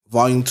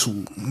volume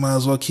 2. Might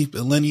as well keep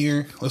it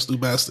linear. Let's do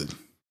Bastard.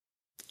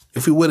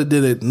 If we would have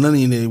did it, none of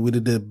you we'd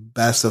have did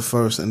Bastard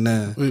first, and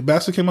then Wait,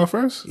 Bastard came out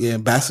first? yeah,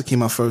 Bastard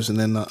came out first, and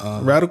then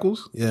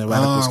Radicals? Yeah,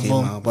 Radicals came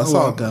out. But it's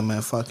all good,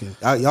 man. Fuck it.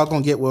 Y'all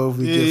gonna get whatever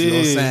we get. You know what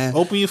I'm saying?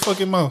 Open your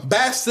fucking mouth.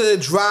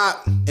 Bastard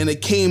dropped, and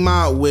it came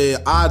out with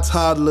Odd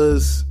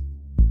Toddlers,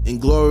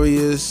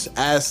 Inglorious,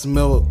 Ass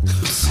Milk,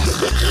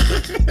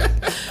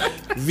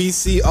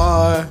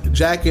 VCR,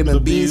 Jack and the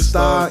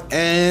Beanstalk,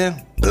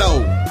 and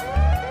Blow.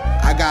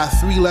 I got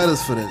 3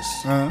 letters for this.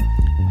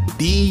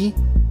 D-I-Y.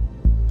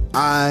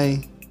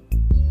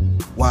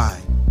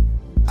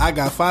 I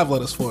got 5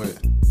 letters for it.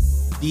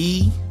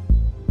 D-E-V-I-L.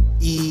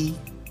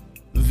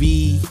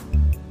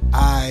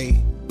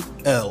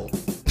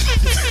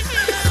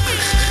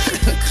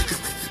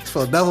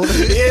 For devil.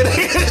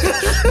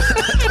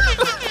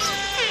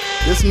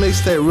 This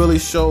mixtape really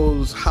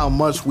shows how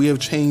much we have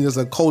changed as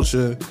a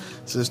culture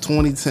since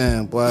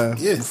 2010. But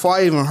before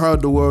I even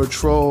heard the word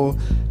troll,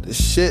 the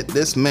shit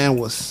this man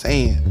was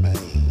saying, man,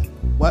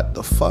 what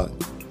the fuck?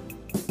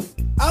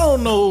 I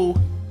don't know.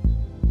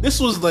 This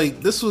was the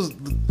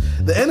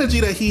energy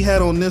that he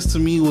had on this to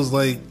me was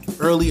like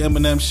early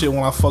Eminem shit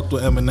when I fucked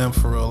with Eminem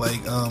for real.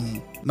 Like,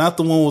 not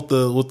the one with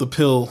the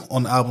pill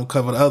on the album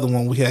cover. The other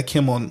one we had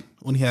Kim on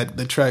when he had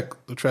the track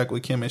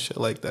with Kim and shit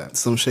like that.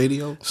 Slim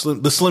Shady LP?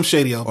 The Slim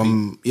Shady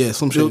LP. Yeah,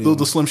 Slim Shady.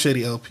 The Slim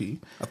Shady LP.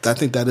 I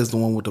think that is the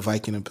one with the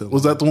Viking and pill.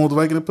 Was that the one with the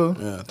Viking and pill?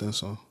 Yeah, I think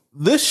so.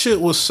 This shit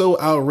was so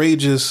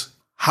outrageous.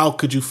 How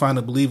could you find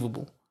it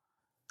believable?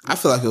 I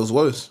feel like it was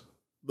worse.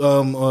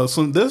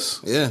 So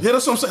this? Yeah,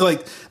 that's what I'm saying.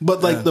 Like,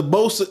 but like the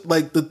most,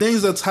 like the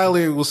things that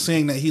Tyler was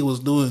saying that he was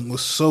doing was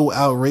so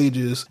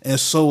outrageous and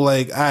so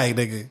like, alright,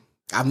 nigga.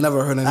 I've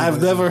never heard a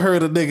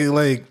nigga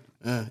like,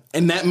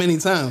 and that many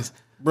times,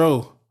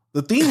 bro.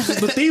 The themes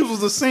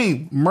was the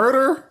same: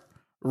 murder,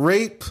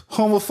 rape,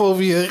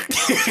 homophobia,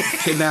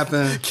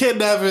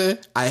 kidnapping.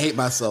 I hate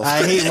myself.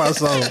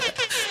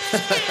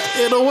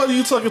 You know what?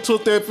 You talking to a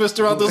therapist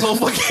throughout this whole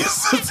fucking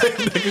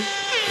nigga?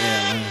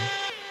 Yeah, man.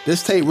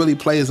 This tape really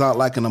plays out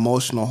like an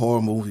emotional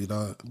horror movie,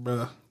 dog.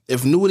 Bruh.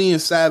 If Nudie and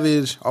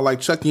Savage are like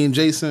Chucky and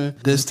Jason,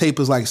 this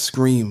tape is like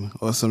Scream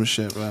or some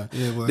shit, right?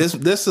 Yeah, boy.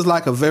 This is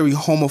like a very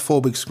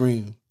homophobic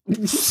Scream. Bro,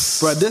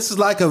 this is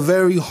like a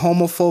very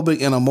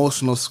homophobic and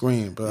emotional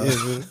Scream, bro.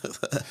 Yeah,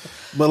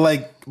 but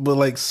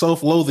like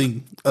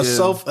self-loathing,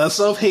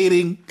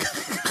 self-hating.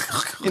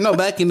 You know,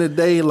 back in the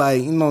day,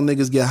 like, you know,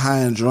 niggas get high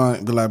and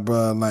drunk, be like,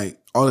 bro, like,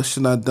 all the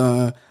shit I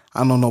done,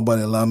 I know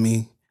nobody love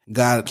me.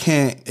 God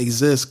can't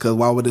exist because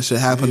why would this shit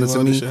happen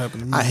to me?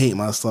 I hate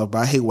myself, bro.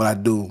 I hate what I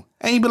do.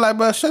 And you be like,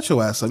 bro, shut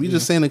your ass up. You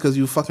just saying it because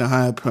you fucking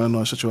high and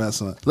paranoid. Shut your ass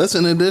up.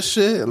 Listen to this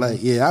shit.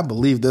 Like, yeah, I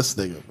believe this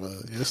nigga, bro.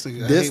 This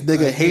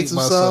nigga hates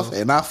himself,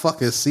 and I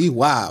fucking see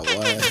why,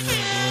 boy.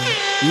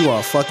 You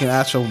are fucking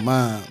out your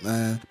mind,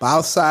 man. But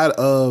outside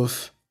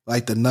of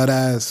like the nut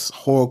ass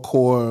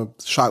horrorcore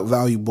shock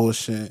value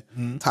bullshit,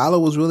 Tyler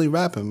was really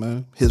rapping,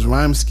 man. His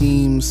rhyme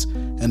schemes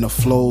and the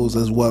flows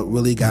is what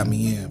really got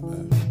me in,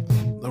 man.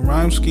 The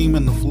rhyme scheme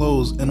and the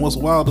flows. And what's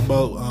wild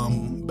about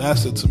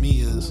Bastard to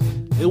me is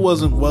it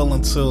wasn't well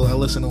until I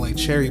listened to like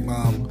Cherry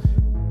Bomb,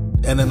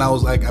 and then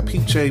I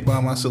peeped Cherry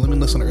Bomb. I said, let me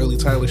listen to early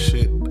Tyler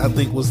shit. I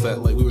think was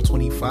that like we were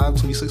 25,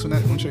 26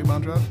 when Cherry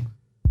Bomb dropped.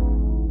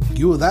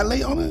 You were that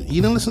late on it?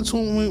 You didn't listen to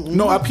him?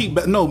 No, I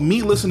peeped. No,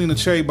 me listening to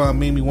Cherry Bomb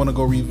made me want to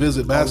go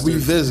revisit Bastard.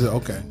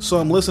 Okay. So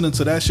I'm listening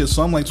to that shit.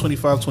 So I'm like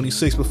 25,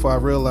 26 before I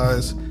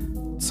realized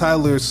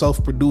Tyler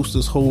self-produced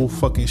this whole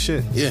fucking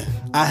shit. Yeah.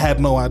 I had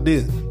no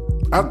idea.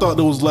 I thought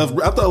Left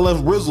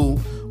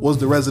Brizzle was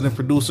the resident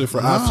producer for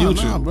Odd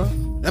Future. Nah, bro.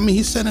 I mean,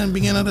 he said in the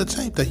beginning of the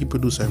tape that he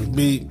produced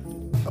everything.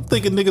 I'm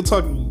thinking nigga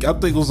talking. I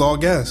think it was all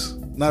gas.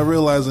 Not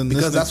realizing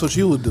because that's what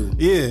you would do.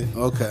 Yeah.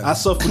 Okay. I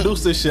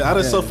self-produced this shit. I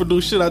didn't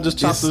self-produce shit. I just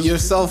chopped this. You're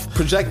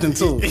self-projecting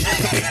too. You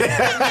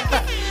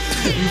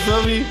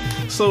feel me?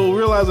 So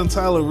realizing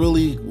Tyler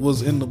really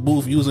was in the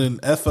booth using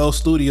FL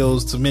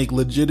Studios to make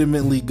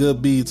legitimately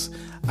good beats.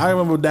 I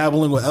remember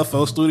dabbling with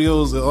FL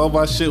Studios and all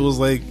my shit was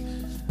like,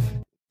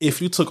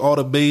 if you took all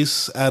the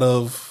bass out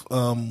of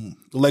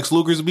Lex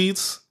Luger's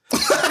beats,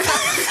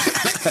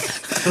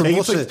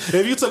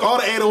 if you took all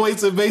the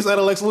 808s and bass out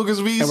of Lex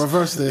Luger's beats and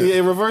reversed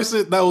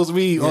it, that was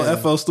me on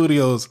FL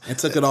Studios and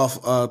took it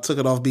off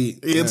beat.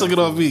 Yeah, took it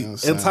off beat.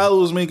 And Tyler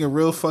was making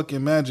real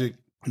fucking magic.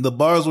 The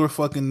bars were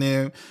fucking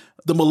there.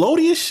 The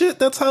melodious shit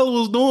that Tyler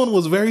was doing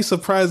was very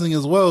surprising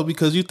as well,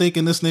 because you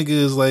thinking this nigga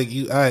is like,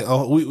 we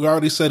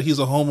already said he's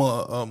a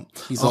homo.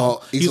 He's a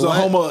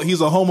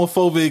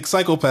homophobic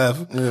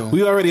psychopath. Yeah.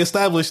 We already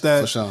established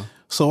that. For sure.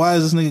 So why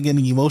is this nigga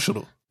getting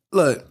emotional?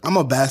 Look, I'm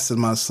a bastard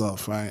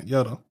myself, right?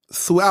 Yoda.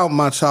 Throughout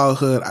my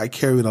childhood, I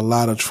carried a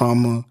lot of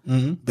trauma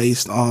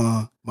based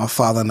on my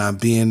father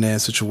not being there in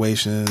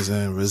situations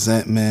and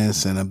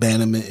resentments and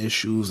abandonment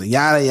issues and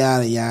yada,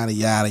 yada, yada,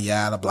 yada,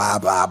 yada, blah,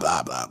 blah,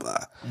 blah, blah,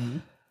 blah.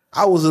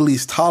 I was at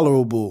least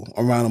tolerable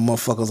around the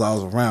motherfuckers I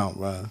was around,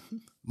 bro.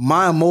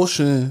 My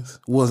emotions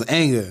was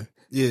anger.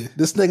 Yeah.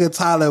 This nigga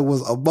Tyler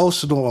was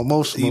emotional.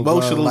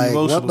 Like,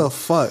 what the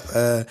fuck?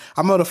 I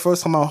remember the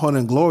first time I heard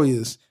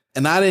Inglorious,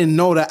 and I didn't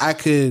know that I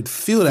could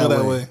feel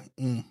that way.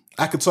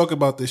 I could talk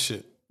about this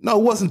shit. No,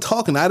 it wasn't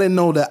talking. I didn't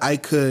know that I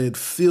could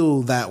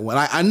feel that way.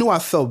 I knew I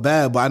felt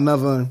bad, but I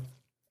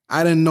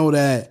didn't know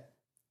that,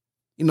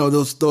 you know,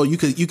 though you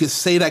could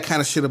say that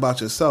kind of shit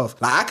about yourself.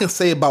 Like, I can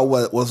say about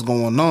what's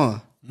going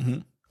on. Mm-hmm.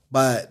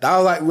 But that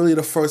was like really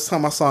the first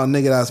time I saw a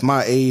nigga that's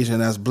my age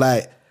and that's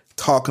black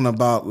talking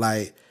about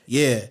like,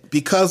 yeah,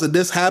 because of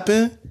this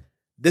happened,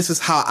 this is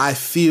how I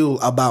feel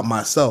about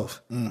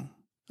myself.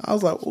 I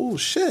was like, oh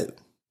shit.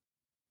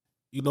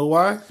 You know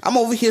why? I'm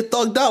over here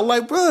thugged out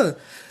like, bruh,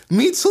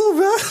 me too,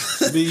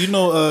 bro. You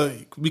know,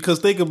 because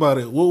think about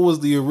it. What was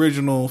the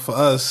original for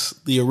us?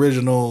 The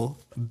original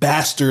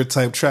bastard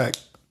type track.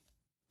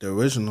 The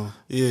original,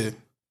 yeah.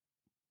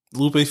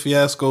 Lupe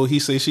Fiasco, He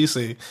Say She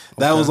Say.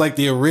 That was like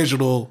the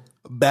original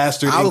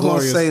bastard. I was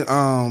Inglorious.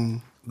 gonna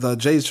say the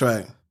J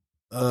track.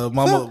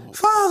 Mama,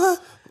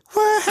 Father,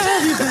 where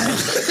have you been?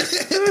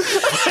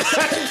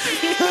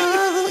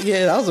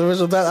 Yeah, that was the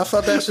original. I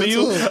felt that shit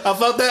too. I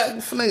felt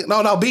that.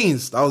 No,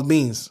 Beans. That was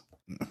Beans.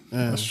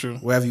 Yeah, that's true.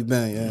 Where have you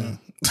been? Yeah.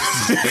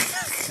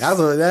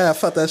 I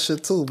felt that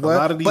shit too.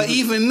 But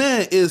even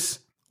then, it's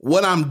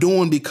what I'm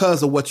doing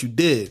because of what you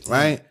did,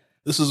 right?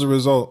 This is a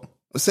result.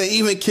 Say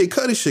even Kid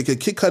Cudi shit. Cause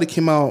Kid Cudi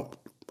came out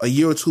a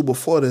year or two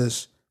before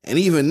this, and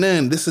even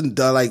then, this is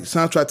the like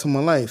soundtrack to my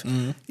life.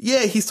 Mm-hmm.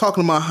 Yeah, he's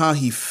talking about how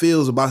he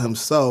feels about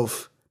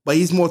himself, but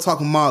he's more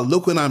talking about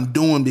look what I'm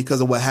doing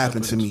because of what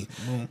happened to me.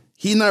 Mm-hmm.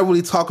 He's not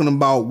really talking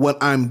about what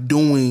I'm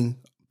doing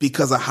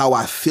because of how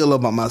I feel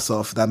about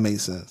myself, if that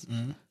makes sense.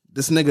 Mm-hmm.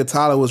 This nigga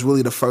Tyler was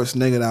really the first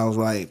nigga that I was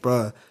like,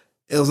 bruh,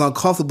 it was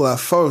uncomfortable at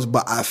first,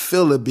 but I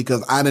feel it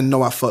because I didn't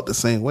know I felt the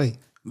same way.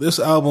 This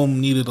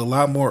album needed a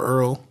lot more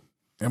Earl,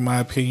 in my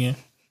opinion.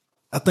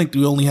 I think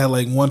we only had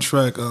like one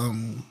track,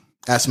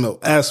 Ass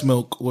Milk. Ass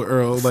Milk with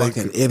Earl. Like,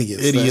 fucking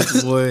idiots.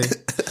 Idiots, boy.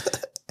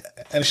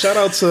 And shout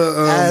out to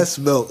Ass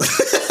Milk.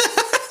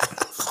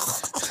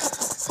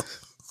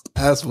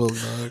 Ass Milk,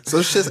 dog. So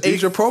it's just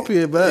age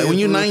appropriate, but when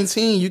you're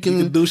 19, you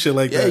can do shit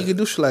like that. Yeah, you can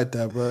do shit like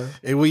that, bro.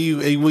 And when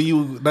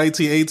you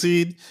 19,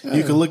 18,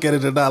 you can look at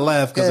it and not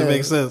laugh because it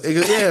makes sense.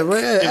 Yeah, bro.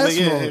 Ass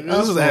Milk.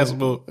 This is Ass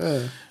Milk.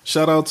 Yeah.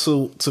 Shout out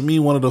to me,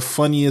 one of the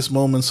funniest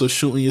moments of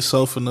shooting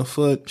yourself in the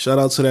foot. Shout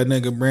out to that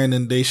nigga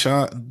Brandon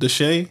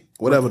Deshae.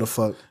 Whatever the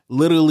fuck.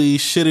 Literally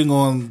shitting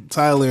on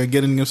Tyler and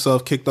getting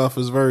himself kicked off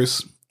his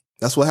verse.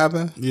 That's what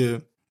happened? Yeah.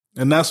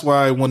 And that's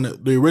why when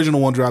the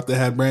original one dropped, they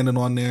had Brandon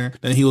on there.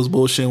 And he was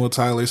bullshitting with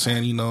Tyler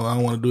saying, you know, I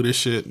don't want to do this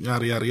shit.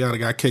 Yada, yada, yada.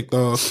 Got kicked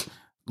off.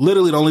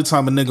 Literally the only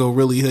time a nigga will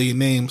really hear your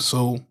name.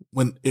 So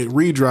when it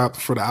redropped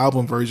for the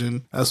album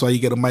version, that's why you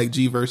get a Mike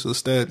G verse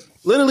instead.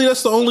 Literally,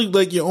 that's the only,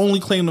 like, your only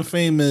claim to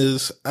fame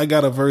is I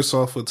got a verse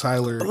off with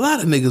Tyler. A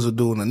lot of niggas are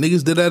doing that.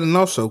 Niggas did that in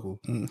our circle.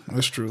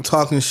 That's true.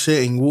 Talking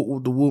shit and whoop,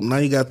 whoop, the whoop. Now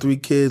you got 3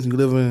 kids and you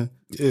living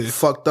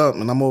fucked up,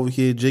 and I'm over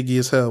here jiggy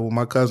as hell with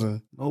my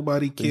cousin.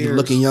 Nobody cares. You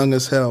looking young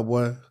as hell,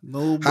 boy.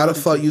 Nobody. How the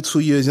fuck you 2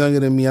 years younger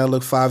than me? I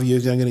look 5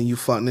 years younger than you,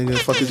 fuck nigga. The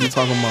fuck is you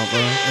talking about, bro?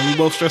 And we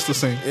both stress the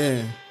same.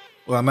 Yeah.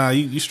 Well, nah,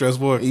 you stress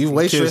more. You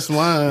way stress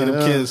mine.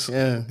 Them kids.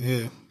 Yeah.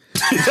 Yeah.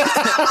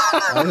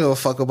 I don't give a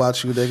fuck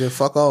about you, nigga.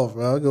 Fuck off,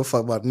 bro. I don't give a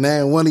fuck about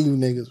one of you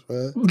niggas,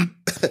 bro.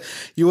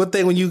 You would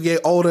think when you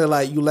get older,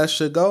 like, you let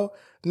shit go?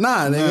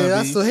 Nah, nigga,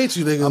 I still hate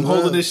you, nigga. I'm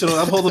holding this shit on.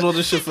 I'm holding on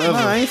this shit forever.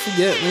 Nah, I ain't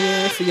forget, nigga.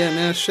 I ain't forgetting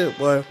that shit,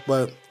 boy.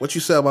 But what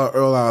you said about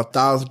Earl, I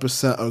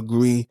 1,000%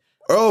 agree.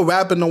 Earl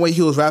rapping the way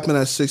he was rapping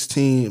at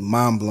 16,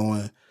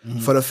 mind-blowing. Mm-hmm.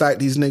 For the fact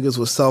these niggas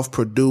were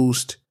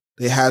self-produced.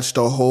 They hatched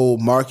a whole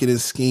marketing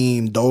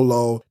scheme,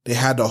 Dolo. They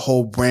had the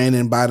whole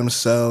branding by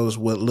themselves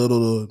with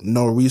little to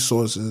no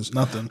resources.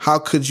 Nothing. How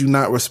could you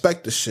not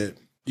respect the shit?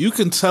 You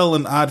can tell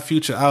an Odd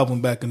Future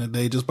album back in the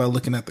day just by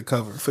looking at the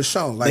cover. For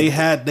sure. Like,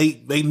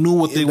 they knew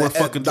what they were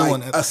fucking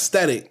doing.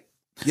 Aesthetic.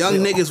 Young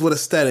niggas with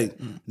aesthetic.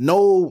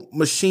 No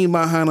machine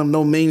behind them,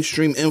 no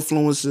mainstream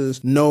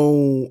influences,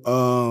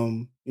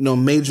 no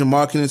major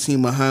marketing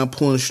team behind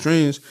pulling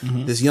strings.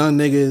 Mm-hmm. This young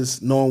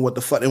niggas knowing what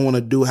the fuck they want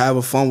to do,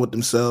 having fun with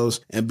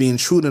themselves, and being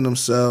true to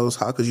themselves.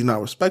 How could you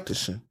not respect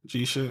this shit?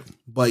 G shit.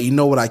 But you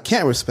know what I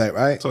can't respect,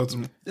 right? Talk to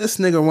me. This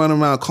nigga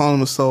running around calling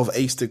himself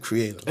Ace the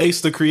Creator. Ace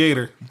the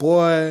Creator.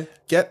 Boy,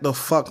 get the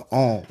fuck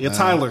on. Yeah,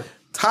 man.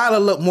 Tyler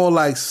looked more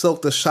like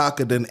Silk the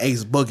Shocker than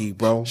Ace Boogie,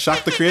 bro.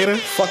 Shock the Creator?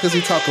 Fuck is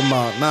he talking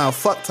about? Nah,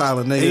 fuck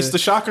Tyler, nigga. Ace the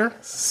Shocker?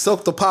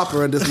 Silk the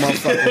Popper in this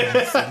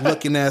motherfucker.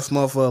 Looking ass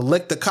motherfucker.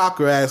 Lick the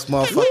cocker ass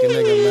motherfucking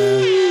nigga,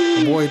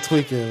 man. The boy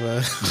tweaking,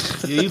 man.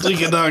 Yeah, you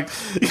tweaking, dog.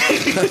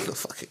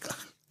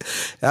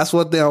 That's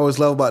one thing I always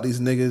love about these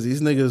niggas.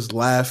 These niggas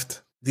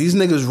laughed. These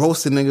niggas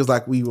roasted niggas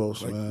like we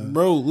roast, man.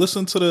 Bro,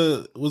 listen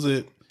to was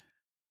it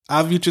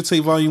I Future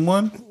Tape Volume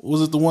 1?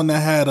 Was it the one that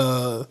had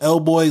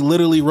L-Boy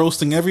literally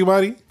roasting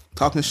everybody?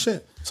 Talking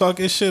shit,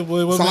 boy.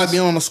 Sound like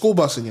being on a school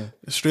bus again.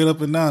 Straight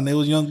up and down. They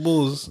was young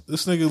bulls.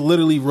 This nigga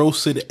literally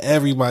roasted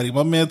everybody.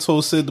 My man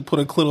told Sid to put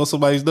a clit on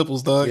somebody's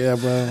nipples, dog. Yeah,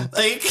 bro.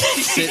 Like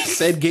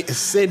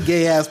Sid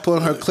gay ass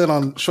putting her clit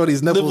on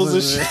Shorty's nipples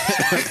and shit.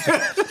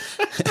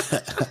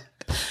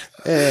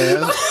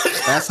 Yeah,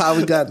 that's how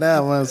we got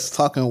down, man. It's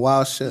talking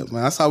wild shit,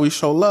 man. That's how we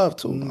show love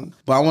too, man.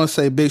 But I want to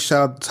say big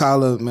shout out to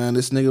Tyler, man.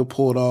 This nigga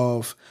pulled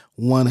off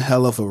one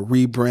hell of a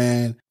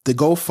rebrand. To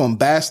go from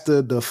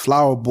Bastard to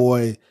Flower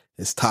Boy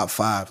is top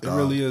 5, dog. It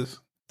really is.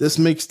 This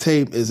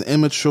mixtape is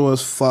immature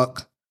as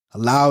fuck,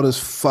 loud as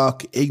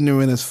fuck,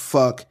 ignorant as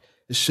fuck.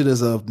 This shit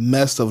is a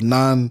mess of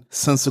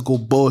nonsensical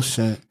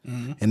bullshit.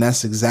 And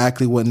that's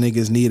exactly what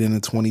niggas needed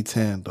in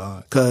 2010,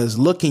 dog. Because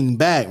looking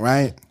back,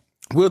 right,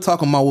 we were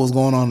talking about what was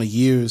going on the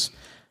years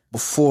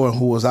before and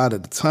who was out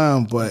at the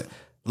time, but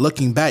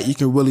looking back, you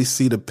can really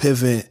see the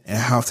pivot and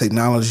how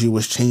technology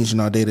was changing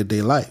our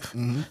day-to-day life.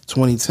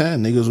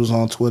 2010, niggas was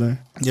on Twitter.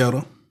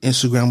 Yoda.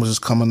 Instagram was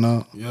just coming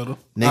up. Yoda.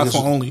 Niggas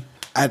iPhone only.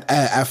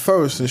 At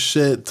first and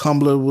shit,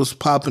 Tumblr was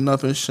popping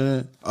up and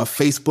shit.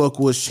 Facebook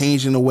was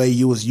changing the way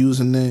you was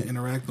using it.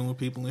 Interacting with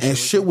people and And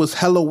shit was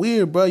hella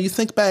weird, bro. You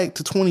think back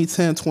to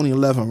 2010,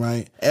 2011,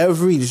 right?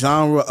 Every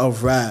genre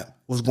of rap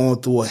was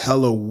going through a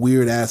hella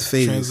weird ass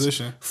phase.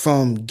 Transition.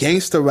 From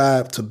gangster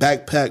rap to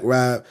backpack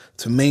rap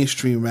to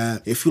mainstream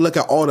rap. If you look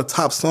at all the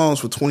top songs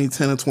for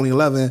 2010 and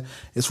 2011,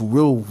 it's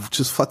real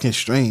just fucking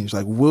strange.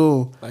 Like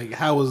real, Like,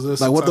 how was this?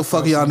 like what the top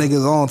fuck are y'all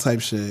niggas on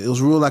type shit. It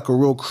was real like a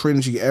real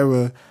cringy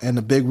era, and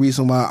the big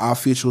reason why Our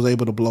Future was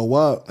able to blow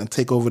up and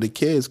take over the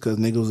kids because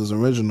niggas was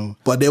original.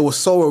 But they were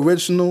so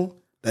original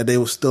that they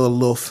were still a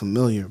little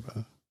familiar,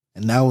 bro.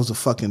 And that was a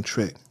fucking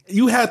trick.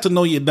 You had to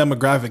know your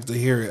demographic to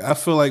hear it. I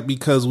feel like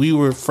because we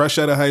were fresh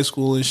out of high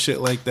school and shit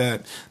like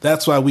that,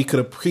 that's why we could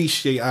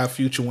appreciate Our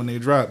Future when they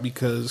dropped,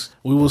 because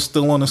we were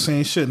still on the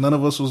same shit. None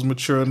of us was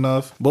mature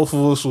enough. Both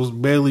of us was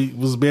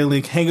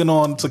barely hanging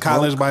on to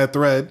college by a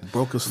thread.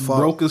 Broke as fuck.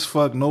 Broke as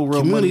fuck. No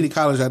real Community money.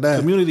 college at that.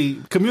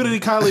 Community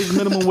college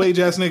minimum wage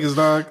ass niggas,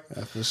 dog.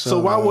 for So sure,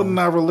 why man. wouldn't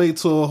I relate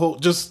to a whole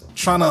just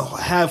trying to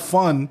have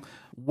fun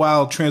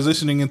while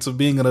transitioning into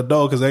being an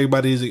adult, because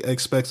everybody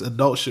expects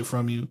adult shit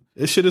from you.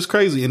 This shit is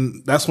crazy,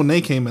 and that's when they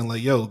came in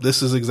like, yo,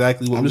 this is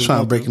exactly what I'm just we trying to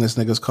want break in this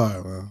nigga's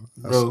car, bro.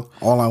 That's Bro,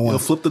 all I want. Yo,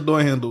 flip the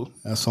door handle.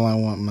 That's all I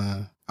want,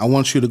 man. I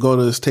want you to go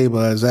to this table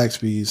at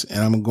Zaxby's, and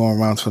I'm going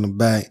around from the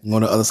back,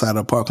 go to the other side of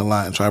the parking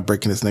lot, and try to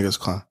break in this nigga's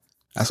car.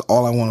 That's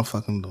all I want to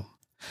fucking do.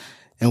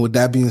 And with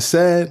that being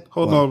said,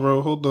 Hold on,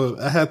 bro. Hold on.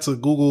 I had to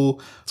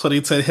Google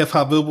 2010 Hip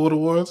Hop Billboard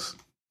Awards,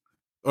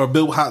 or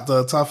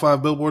the top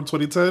 5 Billboard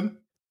 2010.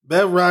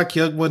 Bedrock,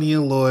 Young Money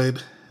and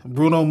Lloyd,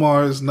 Bruno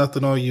Mars,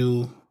 Nothing on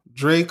You,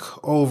 Drake,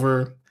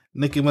 Over,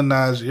 Nicki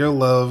Minaj, Your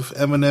Love,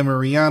 Eminem and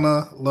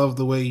Rihanna, Love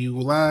the Way You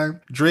Lie,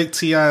 Drake,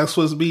 T.I.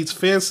 Swiss Beats,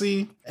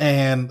 Fancy,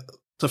 and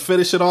to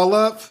finish it all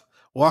up,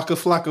 Waka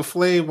Flocka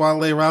Flame,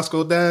 Wale,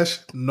 Roscoe Dash,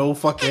 No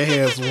Fucking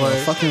Hands, boy.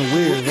 fucking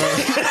weird, bro.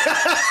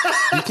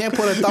 You can't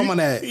put a thumb on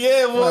that.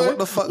 Yeah, boy. Like, what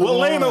the fuck? What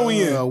lane are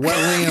we in? What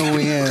lane are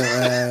we in,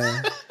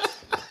 man?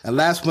 And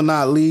last but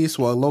not least,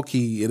 well,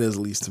 low-key, it is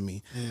least to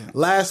me. Yeah.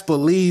 Last but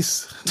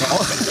least,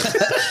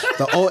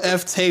 the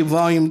OF Tape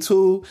Volume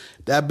 2.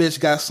 That bitch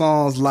got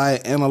songs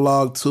like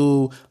Analog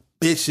 2,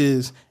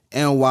 Bitches,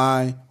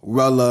 NY,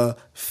 Rella,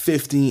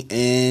 50,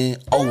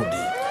 and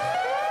Oldie.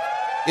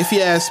 If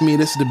you ask me,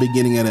 this is the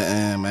beginning of the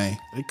end, man.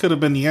 It could have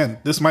been the end.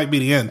 This might be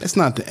the end. It's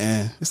not the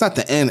end. It's not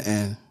the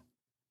end.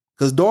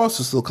 Because Doris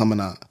is still coming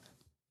out.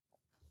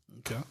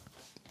 Okay.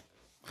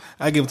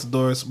 I give it to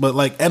Doris, but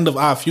like end of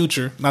Our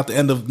Future, not the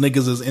end of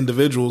niggas as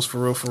individuals, for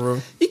real, for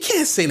real. You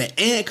can't say the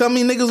end. I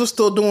mean, niggas are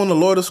still doing the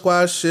Lord of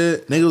Squad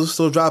shit. Niggas are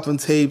still dropping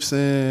tapes,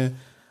 and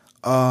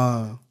if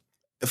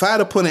I had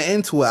to put an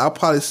end to it, I'll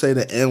probably say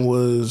the end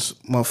was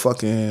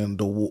motherfucking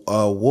the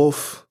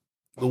Wolf.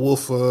 The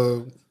Wolf,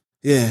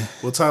 Yeah,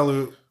 with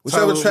Tyler,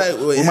 whichever track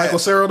with Michael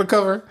Cera on the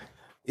cover.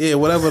 Yeah,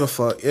 whatever the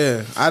fuck.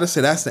 Yeah, I'd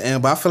say that's the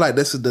end, but I feel like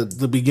this is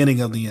The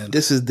beginning of the end.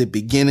 this is the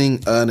beginning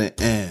of the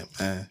end,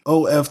 man.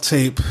 OF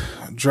Tape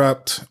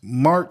dropped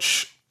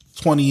March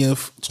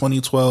 20th,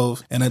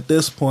 2012. And at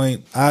this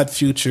point, Odd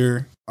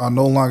Future are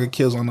no longer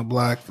kids on the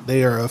block.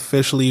 They are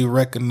officially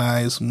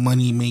recognized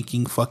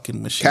money-making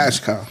fucking machines. Cash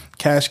cow.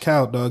 Cash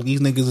cow, dog.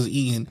 These niggas is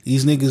eating.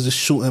 These niggas is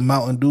shooting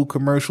Mountain Dew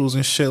commercials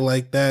and shit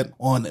like that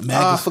on I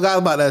magazines. forgot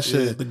about that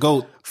shit. Yeah, the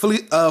GOAT.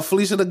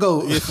 Felicia the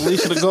Goat. Yeah,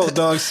 Felicia the GOAT,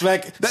 dog.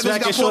 Smack That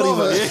bitch got shorty. pulled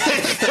over.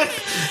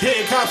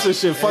 Hitting cops and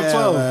shit. Fuck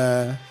 12.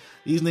 Man.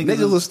 These niggas,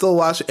 Niggas was still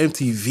watching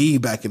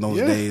MTV back in those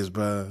Yeah. days,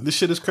 bro. this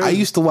shit is crazy. I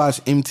used to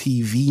watch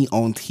MTV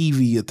on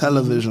TV or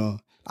television.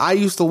 I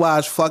used to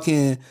watch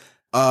fucking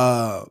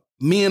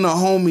me and the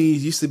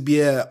homies used to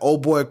be at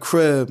old boy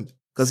crib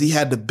because he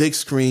had the big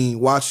screen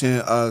watching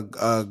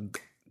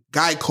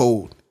Guy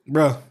Code.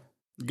 Bruh.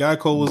 Guy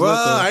Cole was Bruh,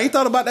 lit, though. I ain't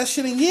thought about that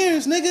shit in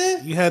years,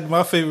 nigga. You had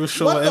my favorite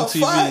show What on the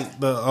MTV, fuck?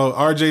 the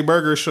RJ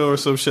Burger show or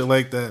some shit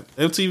like that.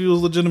 MTV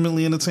was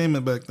legitimately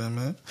entertainment back then,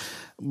 man.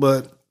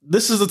 But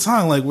this is the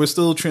time, like, we're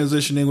still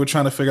transitioning. We're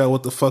trying to figure out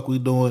what the fuck we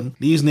doing.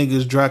 These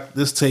niggas dropped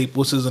this tape,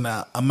 which is an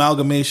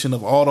amalgamation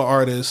of all the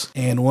artists.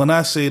 And when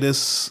I say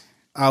this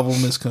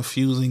album is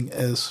confusing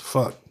as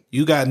fuck.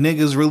 You got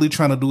niggas really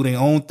trying to do their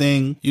own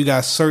thing. You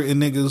got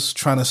certain niggas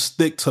trying to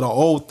stick to the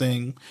old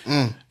thing.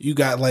 You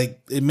got, like,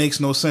 it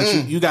makes no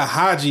sense. You got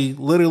Haji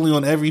literally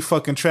on every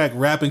fucking track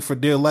rapping for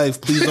dear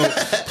life. Please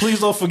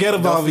don't forget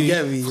about me.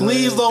 forget me,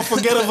 Please man. don't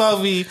forget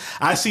about me.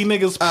 I see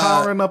niggas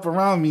powering up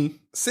around me.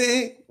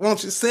 Sing,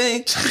 won't you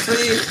sing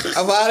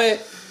about it?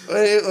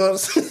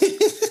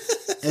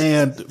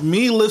 And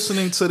me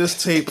listening to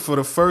this tape for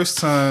the first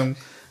time,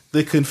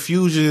 the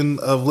confusion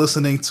of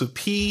listening to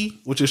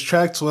P, which is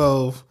track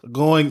 12,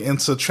 going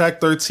into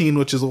track 13,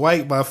 which is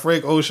White by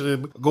Frank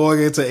Ocean,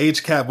 going into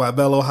H-Cap by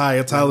Mellow High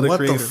and Tyler, the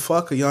Creator. What the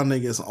fuck are y'all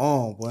niggas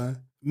on, boy?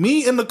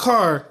 Me in the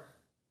car,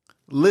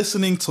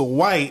 listening to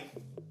White,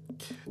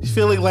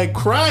 feeling like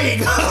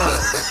crying.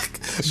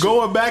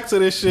 Going back to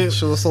this shit.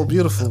 Shit was so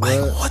beautiful, bro.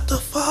 Like, what the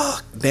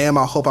fuck? Damn,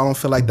 I hope I don't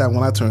feel like that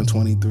when I turn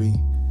 23.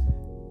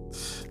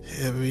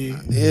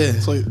 Yeah.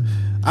 So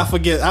I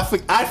forget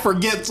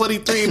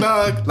 23,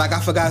 dog. Like I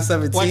forgot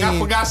 17. Like I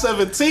forgot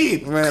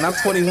 17. Man, I'm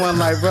 21.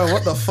 Like, bro,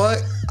 what the fuck?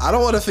 I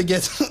don't want to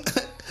forget.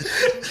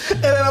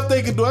 And then I'm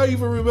thinking, do I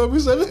even remember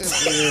 17?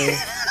 Yeah.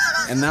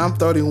 And now I'm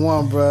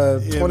 31,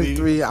 bro.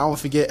 23. I don't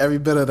forget every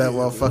bit of that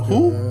motherfucker.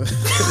 Who?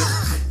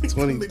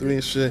 23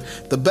 and shit.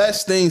 The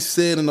best thing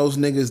Sid and those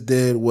niggas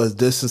did was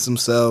distance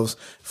themselves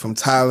from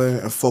Tyler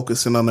and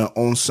focusing on their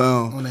own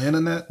sound. On the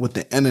internet? With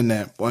the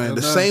internet, boy.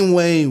 The same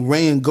way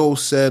Ray and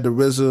Ghost said the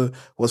RZA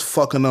was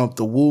fucking up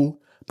the Wu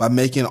by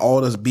making all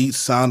those beats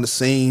sound the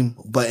same,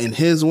 but in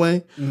his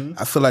way,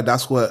 I feel like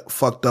that's what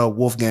fucked up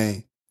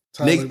Wolfgang.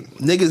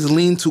 Niggas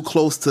lean too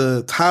close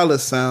to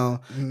Tyler's sound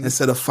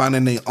instead of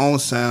finding their own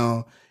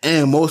sound.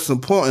 And most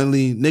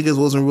importantly, niggas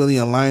wasn't really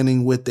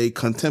aligning with their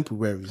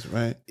contemporaries,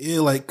 right?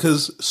 Yeah, like,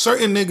 because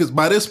certain niggas,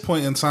 by this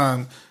point in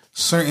time,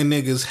 certain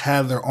niggas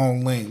have their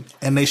own lane.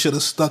 And they should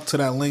have stuck to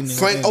that lane.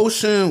 Frank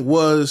Ocean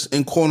was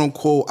in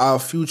quote-unquote our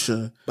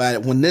future.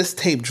 But when this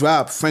tape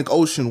dropped, Frank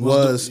Ocean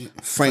was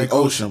Frank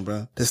Ocean,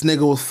 bro. This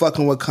nigga was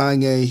fucking with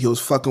Kanye. He was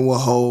fucking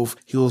with Hove.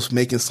 He was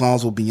making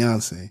songs with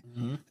Beyonce.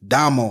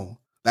 Damo.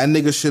 That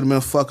nigga should have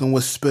been fucking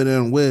with Spitter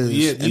and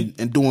Wiz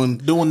and doing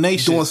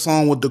Nation. Doing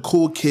songs with the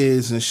cool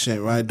kids and shit,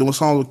 right? Doing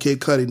songs with Kid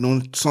Cudi,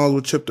 doing songs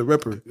with Chip the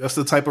Ripper. That's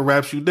the type of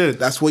raps you did.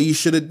 That's what you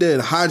should have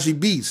did. Haji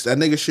Beats. That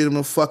nigga should have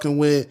been fucking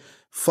with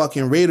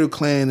fucking Raider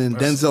Clan and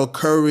Denzel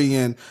Curry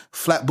and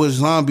Flatbush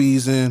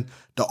Zombies and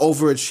the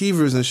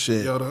Overachievers and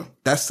shit.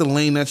 That's the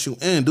lane that you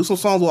in. Do some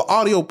songs with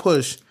Audio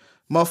Push.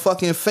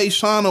 Motherfucking Face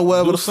Sean or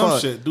whatever Do the some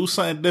fuck. shit. Do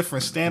something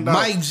different. Stand out.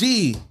 Mike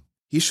G.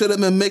 He should have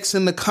been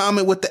mixing the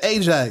Comet with the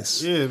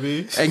Ajax. Yeah,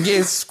 B. And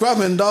get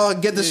scrubbing,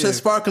 dog. Get the shit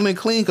sparkling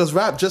clean, because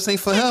rap just ain't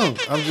for him.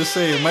 I'm just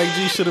saying, Mike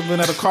G should have been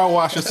at a car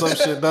wash or some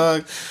shit,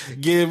 dog.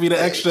 Give me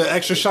the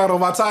extra shot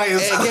on my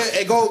tires.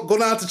 Hey, go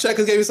down to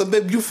Checkers, give me some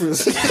big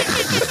Bufors.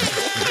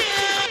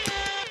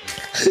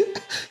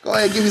 Go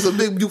ahead, give me some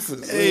big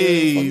Bufors.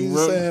 Hey,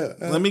 bro.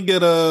 Let me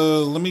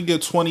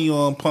get 20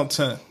 on Pump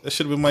 10. That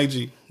should have been Mike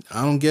G.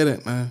 I don't get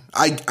it, man.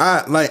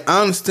 I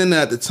understand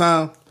that at the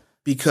time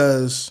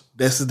because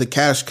this is the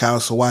cash cow,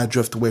 so why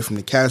drift away from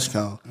the cash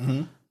cow?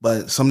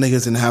 But some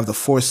niggas didn't have the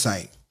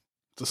foresight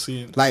to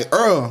see it. Like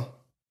Earl,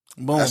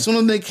 as soon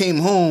as they came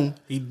home,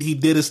 he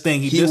did his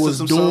thing. He was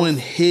doing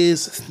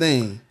his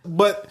thing.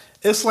 But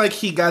it's like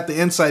he got the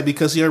insight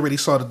because he already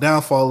saw the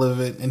downfall of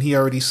it, and he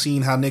already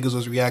seen how niggas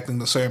was reacting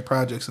to certain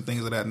projects and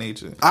things of that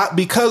nature.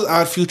 Because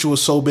Odd Future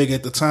was so big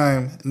at the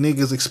time,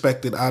 niggas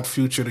expected Odd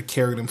Future to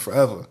carry them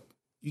forever.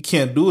 You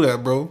can't do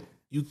that, bro.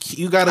 You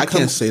gotta. I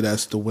can't say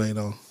that's the way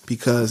though,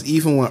 because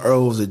even when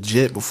Earl was a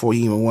jit before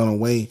he even went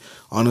away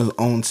on his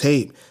own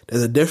tape,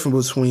 there's a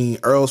difference between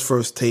Earl's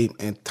first tape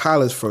and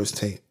Tyler's first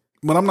tape.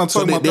 But I'm not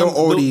talking about they were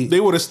already.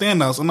 They were the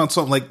standouts. I'm not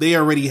talking like they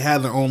already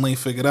had their own lane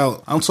figured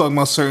out. I'm talking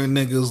about certain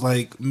niggas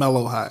like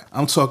Mellow High.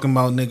 I'm talking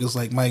about niggas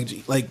like Mike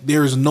G. Like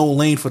there's no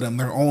lane for them.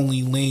 Their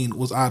only lane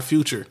was Odd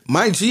Future.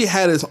 Mike G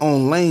had his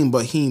own lane,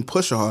 but he didn't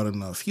push it hard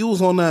enough. He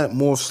was on that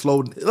more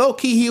slow. Low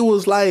key, he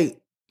was like.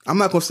 I'm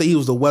not gonna say he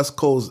was the West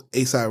Coast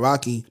A$AP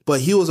Rocky,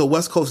 but he was a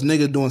West Coast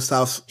nigga doing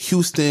South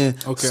Houston,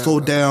 slow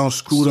down,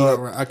 screwed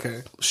up,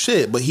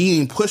 shit. But he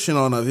ain't pushing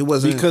on it. It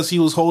wasn't because he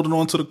was holding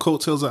on to the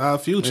coattails of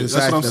Odd Future.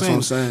 Exactly, that's what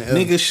I'm saying. Yeah.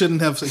 Niggas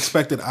shouldn't have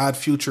expected Odd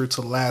Future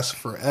to last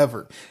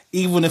forever.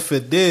 Even if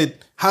it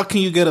did, how can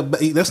you get a?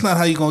 That's not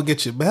how you gonna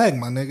get your bag,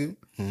 my nigga.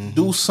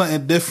 Do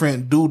something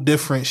different. Do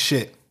different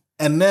shit.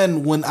 And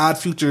then when Odd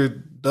Future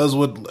does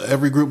what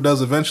every group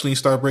does, eventually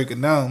start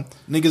breaking down.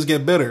 Niggas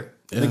get bitter.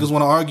 Yeah. Niggas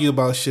want to argue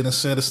about shit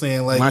instead of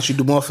saying like, why don't you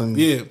do more for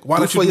me? Yeah, why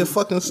don't you do your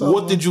fucking self?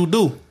 What did you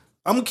do?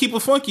 I'm gonna keep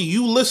it funky.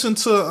 You listen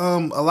to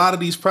a lot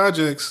of these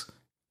projects,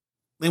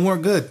 they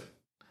weren't good.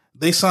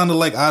 They sounded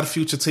like Odd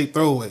Future tape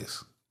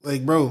throwaways.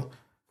 Like, bro,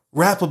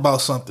 rap about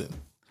something.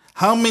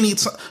 How many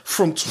times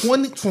from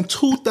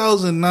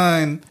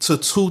 2009 to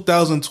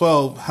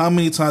 2012? How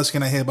many times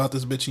can I hear about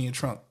this bitch in your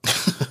trunk?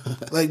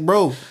 Like,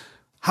 bro,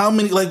 how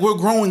many? Like, we're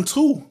growing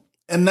too.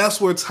 And that's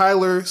where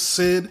Tyler,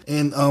 Sid,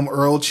 and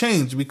Earl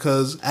changed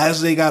because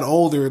as they got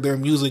older, their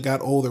music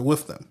got older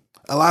with them.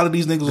 A lot of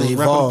these niggas was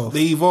rapping.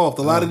 They evolved.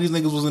 A lot of these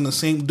niggas was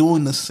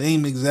doing the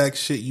same exact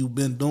shit you've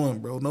been doing,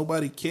 bro.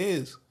 Nobody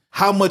cares.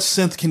 How much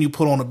synth can you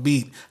put on a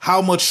beat? How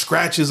much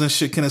scratches and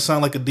shit can it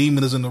sound like a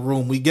demon is in the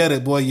room? We get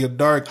it, boy. You're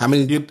dark. How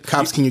many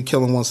cops can you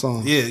kill in one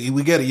song? Yeah,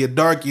 we get it. You're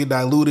dark. You're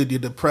diluted. You're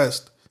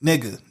depressed,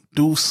 nigga.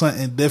 do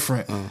something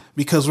different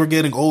because we're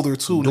getting older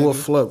too. Do nigga. a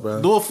flip,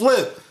 bro. Do a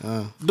flip.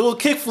 Do a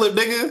kick flip,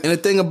 nigga. And the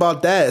thing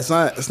about that,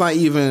 it's not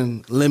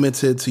even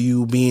limited to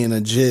you being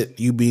a jit,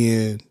 you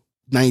being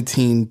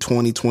 19,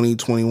 20, 20,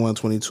 21,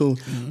 22.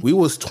 We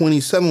was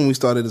 27 when we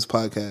started this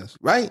podcast,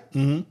 right?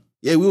 Mm-hmm.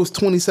 Yeah, we was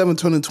 27,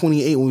 turning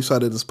 28 when we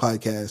started this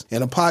podcast.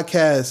 And a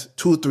podcast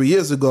 2 or 3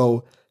 years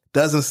ago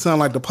doesn't sound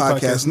like the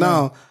podcast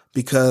now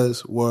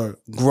because we're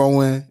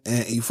growing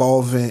and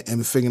evolving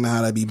and figuring out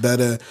how to be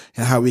better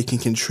and how we can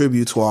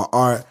contribute to our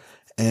art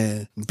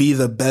and be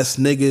the best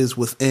niggas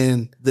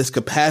within this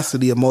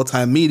capacity of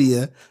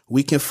multimedia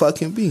we can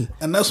fucking be.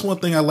 And that's one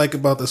thing I like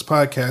about this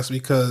podcast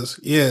because,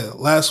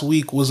 last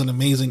week was an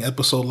amazing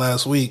episode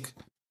last week,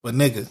 but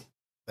nigga,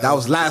 that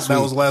was last week.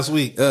 That was last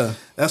week. Yeah.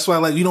 That's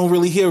why you don't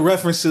really hear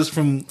references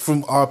from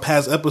our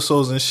past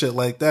episodes and shit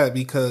like that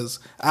because,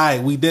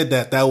 we did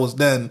that. That was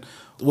then.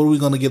 What are we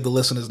going to give the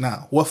listeners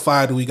now? What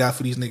fire do we got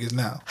for these niggas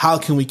now? How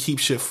can we keep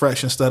shit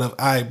fresh instead of,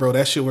 bro,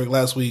 that shit worked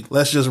last week.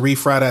 Let's just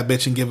refry that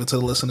bitch and give it to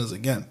the listeners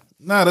again.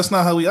 Nah, that's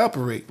not how we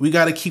operate. We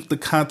got to keep the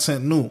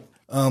content new.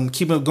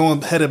 Keep it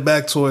going, headed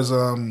back towards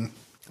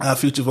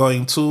Future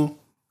Volume 2.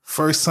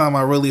 First time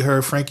I really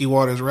heard Frankie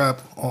Waters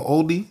rap on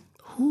Oldie.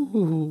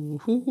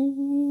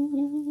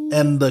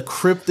 And the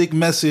cryptic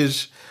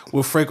message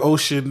with Frank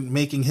Ocean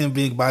making him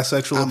being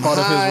bisexual a part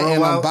of his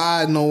rollout. I'm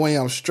bi, no way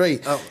I'm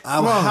straight.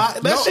 I'm high.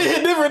 That shit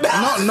hit different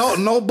now.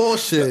 No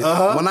bullshit.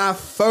 When I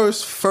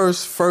first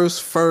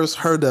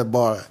heard that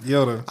bar,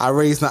 Yoda, I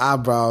raised the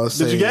eyebrows.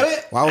 Did you get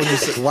it? Why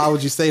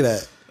would you say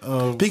that?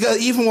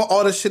 Because even with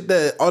all the shit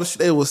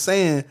they was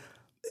saying,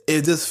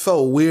 it just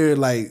felt weird.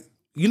 Like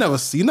you never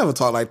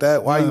talk like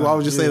that. Why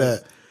would you say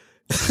that?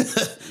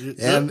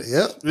 And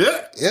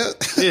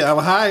I'm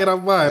high and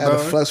I'm bi. Got a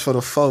flex for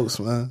the folks,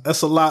 man.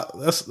 That's a lot.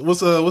 That's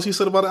what's he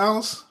said about an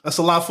ounce? That's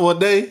a lot for a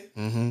day.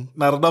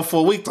 Not enough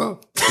for a week though.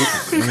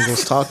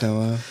 Niggas talking,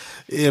 man.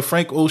 Yeah,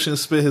 Frank Ocean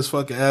spit his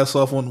fucking ass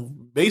off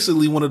on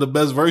basically one of the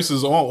best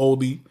verses on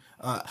Oldie.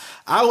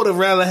 I would have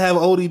rather have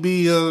Oldie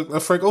be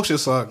a Frank Ocean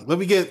song. Let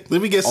me get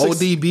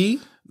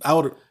ODB.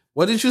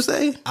 What did you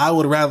say? I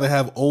would rather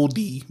have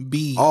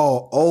ODB.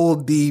 Oh,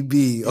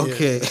 ODB.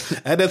 Okay. Yeah.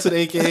 Add that to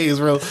the AKAs,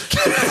 bro.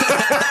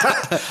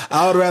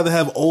 I would rather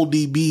have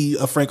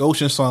ODB, a Frank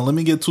Ocean song. Let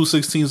me get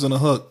 216s on the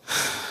hook.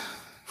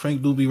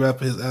 Frank do be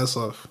rapping his ass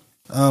off.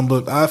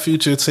 But Our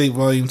Future Tape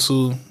Volume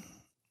 2,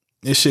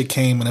 this shit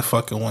came and it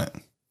fucking went.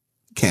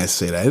 Can't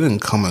say that. It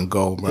didn't come and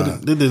go, bro.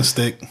 It didn't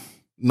stick.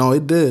 No,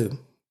 it did.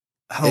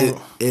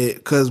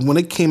 Because when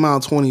it came out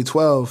in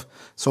 2012,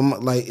 so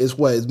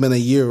it's been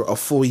a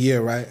full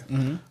year, right?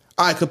 Mm-hmm.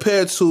 All right,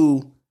 compared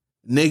to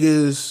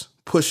niggas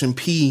pushing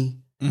P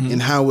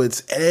and how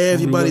it's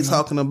everybody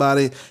talking about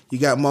it. You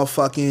got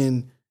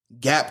motherfucking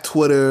Gap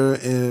Twitter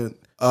and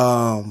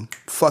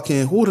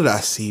fucking who did I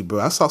see, bro?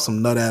 I saw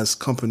some nut ass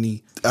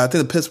company. I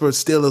think the Pittsburgh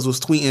Steelers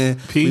was tweeting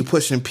we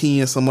pushing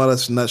P and some other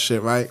nut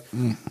shit, right?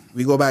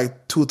 We go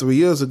back 2 or 3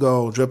 years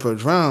ago, Drip or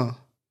Drown.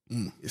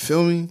 You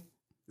feel me?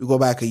 We go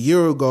back a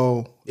year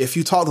ago. If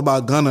you talked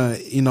about Gunna,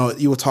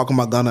 you were talking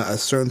about Gunna a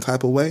certain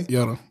type of way.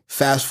 Yoda.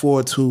 Fast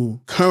forward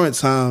to current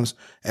times,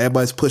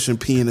 everybody's pushing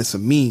P and it's a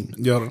meme.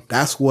 Yoda.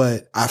 That's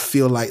what I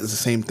feel like is the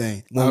same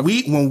thing.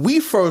 When we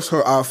first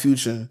heard Our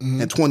Future in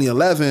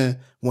 2011,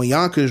 when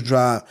Yonkers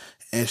dropped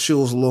and shit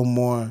was a little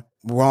more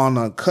raw and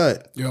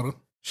uncut, Yoda.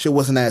 Shit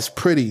wasn't as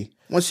pretty.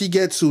 Once you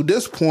get to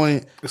this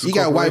point, you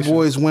got white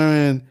boys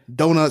wearing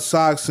donut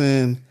socks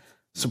and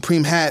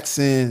Supreme hats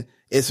and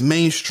it's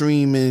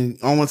mainstream and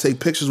I want to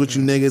take pictures with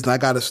you niggas and I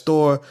got a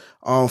store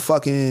on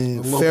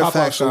fucking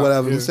Fairfax or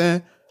whatever. You know what I'm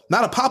saying?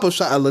 Not a pop-up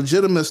shop, a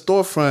legitimate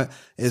storefront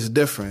is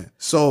different.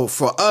 So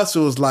for us, it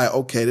was like,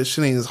 okay, this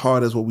shit ain't as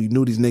hard as what we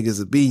knew these niggas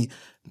would be.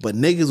 But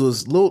niggas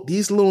was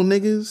these little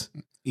niggas,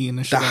 eating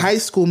this shit the high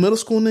school, middle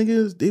school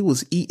niggas, they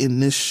was eating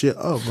this shit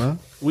up, bro.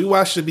 We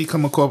watched it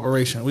become a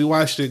corporation. We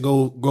watched it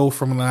go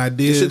from an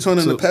idea. This shit turned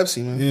into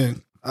Pepsi, man. Yeah.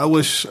 I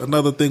wish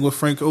another thing with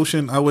Frank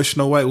Ocean, I wish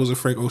Snow White was a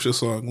Frank Ocean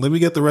song. Let me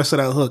get the rest of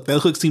that hook. That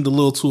hook seemed a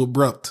little too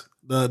abrupt.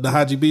 The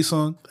Haji B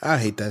song. I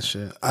hate that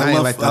shit.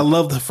 I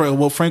love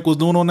what Frank was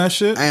doing on that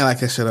shit. I ain't like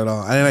that shit at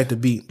all. I didn't like the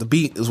beat. The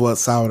beat is what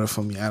soured it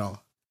for me at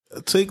all.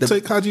 Take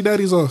Haji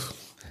Daddies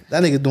off.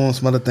 That nigga doing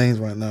some other things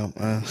right now,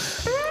 man.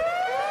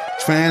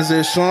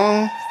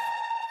 Transition.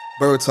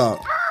 Bird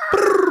Talk.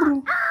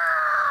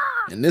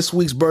 And this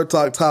week's Bird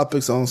Talk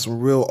topics on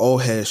some real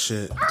old head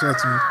shit. Talk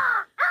to me.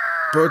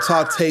 Bird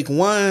Talk take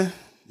 1.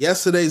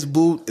 Yesterday's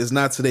boot is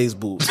not today's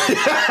boot.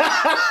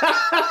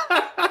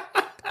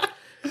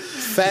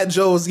 Fat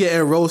Joe was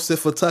getting roasted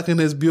for tucking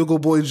his Bugle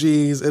Boy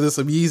jeans into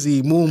some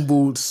Yeezy moon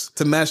boots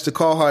to match the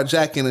Carhartt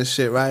jacket and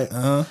shit, right?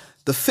 Uh-huh.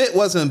 The fit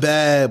wasn't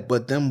bad,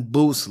 but them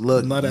boots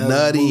look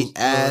nutty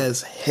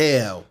as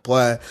hell,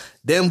 boy.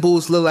 Them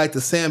boots look like the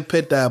sand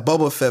pit that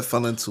Boba Fett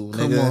fell into,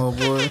 nigga. Come on,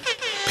 boy.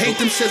 Paint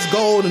them shits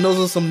gold and those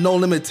are some No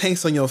Limit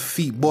tanks on your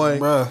feet, boy.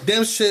 Bruh.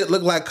 Them shit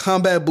look like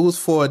combat boots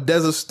for a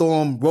Desert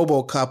Storm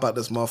RoboCop out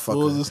this motherfucker.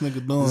 What was this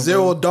nigga doing?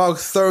 Zero Dark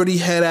 30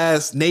 head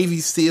ass, Navy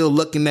SEAL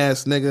looking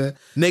ass nigga.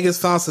 Niggas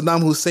found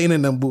Saddam Hussein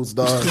in them boots,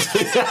 dog.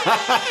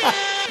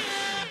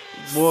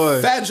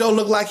 Boy. Fat Joe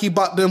looked like he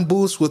bought them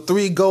boots with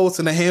 3 goats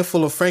and a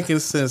handful of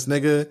frankincense,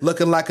 nigga.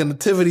 Looking like a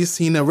nativity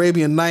scene,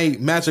 Arabian Night,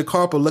 Magic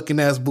Carpet looking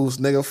ass boots,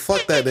 nigga.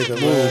 Fuck that nigga,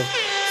 man.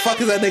 Fuck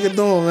is that nigga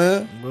doing,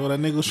 man? Bro, that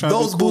nigga was trying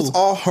Those to be cool. boots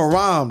all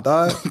haram,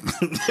 dog.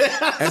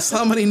 And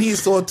somebody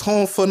needs to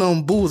atone for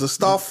them boots.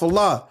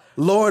 Astaghfirullah.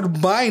 Lord,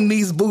 bind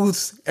these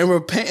boots and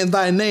repent in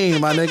thy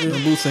name, my nigga.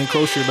 The boots ain't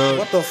kosher, dog.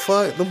 What the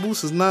fuck? The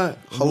boots is not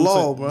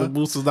halal, bro. The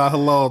boots is not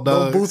halal,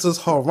 dog. The boots is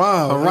haram.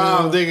 Haram,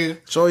 man.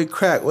 nigga. Joey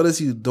Crack, what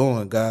is you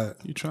doing, God?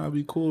 You trying to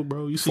be cool,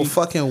 bro. You For see,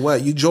 fucking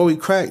what? You Joey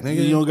Crack, nigga.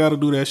 you don't got to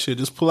do that shit.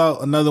 Just pull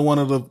out another one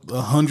of the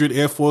 100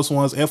 Air Force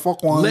Ones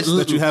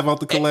that you have out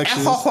the collection.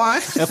 Air Force One?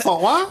 Air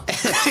Force One?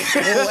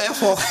 Oh, Air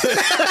Force.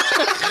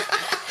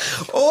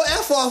 Oh, Air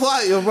Force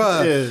One, yo,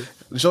 bro. Yeah.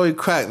 Joey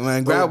Crack,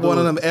 man. Grab one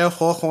of them Air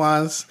Force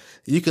Ones.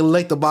 You can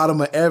lick the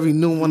bottom of every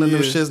new one of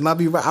them shits, and I'll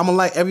be right. I'm gonna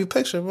like every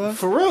picture, bro.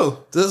 For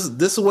real. This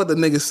is what the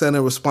nigga said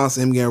in response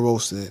to him getting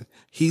roasted.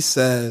 He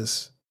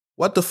says,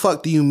 "What the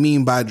fuck do you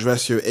mean by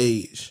dress your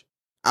age?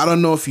 I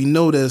don't know if you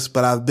know this,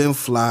 but I've been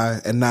fly,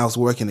 and now it's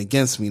working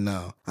against me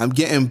now. I'm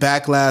getting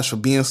backlash for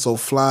being so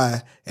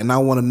fly, and I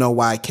want to know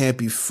why I can't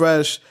be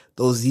fresh.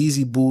 Those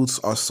Yeezy boots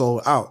are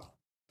sold out."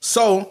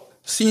 So,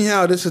 seeing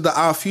how this is the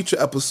Our Future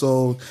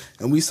episode,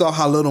 and we saw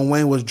how Lil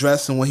Wayne was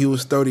dressing when he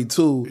was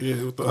 32,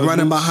 with the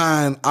running Uggs.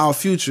 behind Our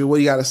Future, what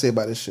do you got to say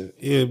about this shit?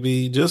 Yeah,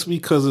 B, just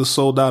because it's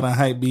sold out on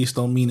Hype Beast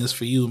don't mean it's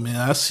for you, man.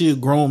 I see a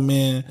grown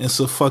man in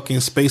some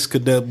fucking Space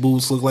Cadet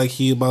boots look like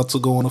he about to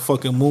go on a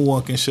fucking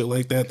moonwalk and shit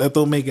like that. That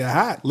don't make it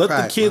hot. Let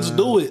Crack, the kids man.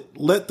 do it.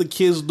 Let the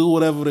kids do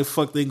whatever the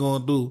fuck they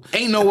gonna do.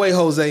 Ain't no way,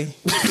 Jose.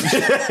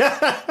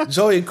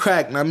 Joey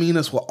Crack, and I mean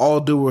this with all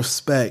due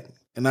respect.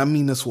 And I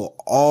mean this with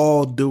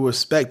all due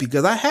respect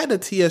because I had the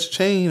TS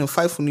chain in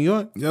Fight for New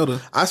York. Yoda.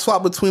 I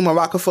swapped between my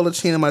Rockefeller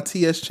chain and my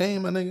TS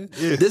chain, my nigga.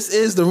 Yeah. This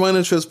is the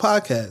Running Trips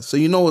podcast, so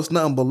you know it's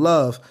nothing but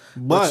love.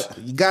 But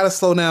you gotta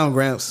slow down,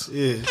 Gramps.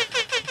 Yeah.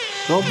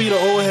 Don't be the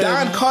old head.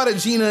 Don man.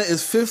 Cartagena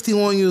is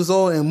 51 years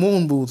old in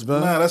moon boots, bro.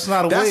 Nah, that's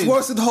not a That's wave.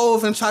 worse than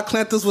Hove and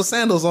Choclanthus with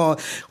sandals on,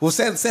 with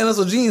sandals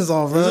with jeans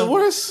on, bro. Is it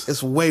worse?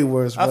 It's way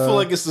worse, bro. I feel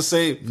like it's the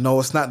same. No,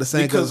 it's not the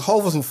same because Because-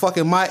 Hov was from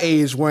fucking my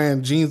age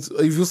wearing jeans,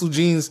 useful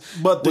jeans,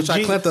 But the with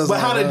jeans, chocolatas but on,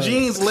 how the bro.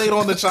 jeans laid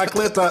on the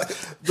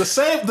chocleta,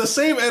 the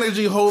same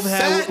energy Hov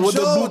had Fat with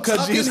the Joe bootcut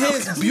tucking jeans.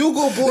 his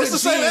Bugle Boy It's the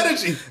same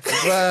jeans. energy.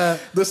 Bruh.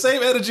 The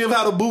same energy of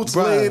how the boots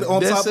laid on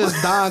This top is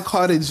of. Don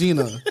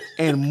Cartagena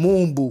and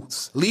moon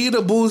boots. Leave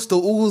the boots to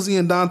Uzi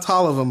and Don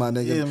Toliver, my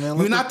nigga. Yeah, man, You're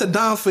look not the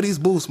Don for these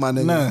boots, my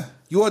nigga. Nah.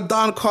 You're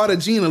Don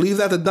Cartagena. Leave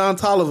that to Don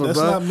Toliver, That's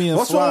bro. not being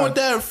What's fly. wrong with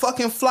that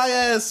fucking fly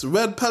ass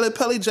red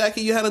Pele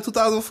jacket you had in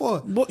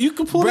 2004? Well, you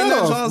can pull that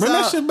off. Jones Bring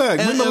that out shit back.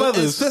 and, Bring the and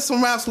leathers. spit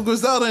some raps with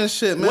Griselda and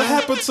shit, man. What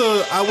happened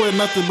to I wear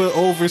nothing but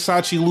old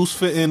Versace loose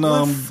fitting What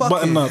button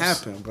fucking ups?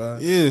 happened, bro?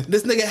 Yeah.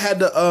 This nigga had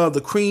the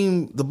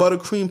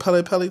buttercream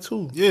Pele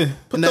too. Yeah.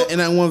 In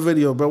that one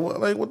video, bro.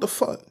 What the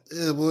fuck?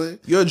 Yeah, boy.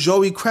 You're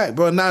Joey Crack,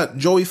 bro, not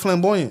Joey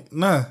Flamboyant.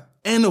 Nah.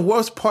 And the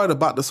worst part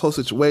about this whole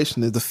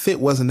situation is the fit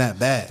wasn't that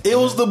bad. It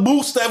was the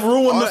boots that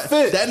ruined the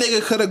fit. That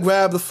nigga could have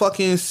grabbed the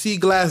fucking sea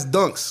glass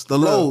dunks, the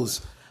lows.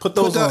 Put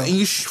those that, on. and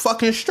you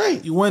fucking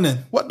straight. You winning.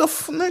 What the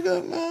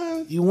nigga,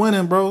 man? You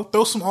winning, bro.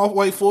 Throw some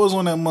off-white fours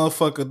on that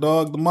motherfucker,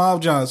 dog. The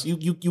Mob Johns. You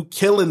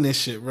killing this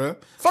shit, bro.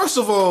 First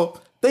of all,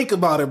 think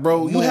about it,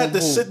 bro. You had to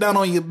sit down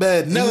on your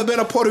bed. Never been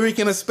a Puerto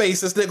Rican in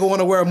space. This nigga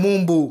want to wear a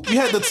moon boot. You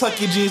had to tuck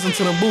your jeans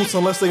into the boots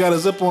unless they got a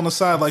zip on the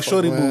side like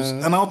shorty boots.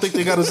 And I don't think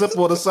they got a zip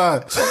on the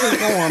side. What's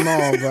going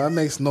on, bro? That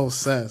makes no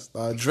sense.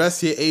 Dog.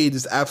 Dress your age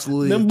is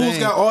absolutely Them a boots thing.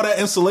 got all that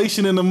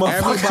insulation in the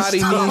motherfucker.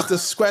 Everybody needs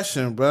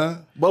discretion, bro.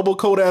 Bubble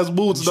coat ass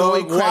boots,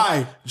 Joey dog. Crack,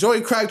 Why?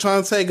 Joey Crack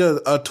trying to take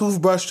a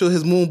toothbrush to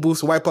his moon boots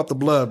to wipe up the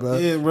blood, bro.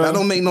 Yeah, bro. That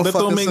don't make no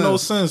fucking sense. no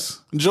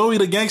sense. Joey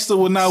the gangster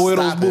would not wear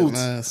those Stop boots.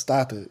 it, man.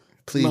 Stop it.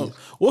 Please. No.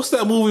 What's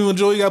that movie when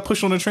Joey got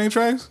pushed on the train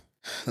tracks?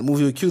 The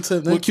movie with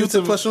Q-Tip. With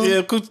Q-Tip push on?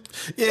 Yeah,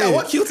 Yeah,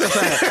 what Q-Tip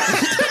had?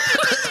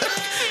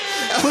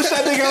 push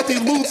that nigga out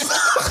these boots.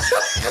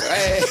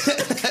 Hey,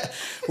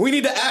 we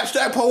need the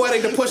abstract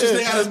poetic to push this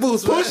nigga out his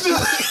boots, man. Push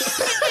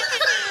this.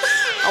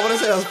 I want to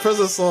say that was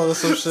prison song or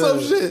some shit. Some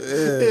shit.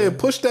 Yeah,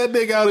 push that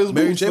nigga out his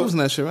Mary boots. J was in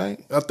that shit,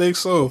 right? I think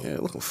so. Yeah,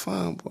 looking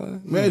fine, boy.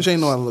 Mary J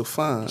know how to look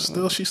fine.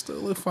 She still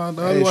look fine,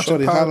 dog. Hey, You watch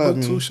shorty, the holla Power at Book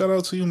me. too. Shout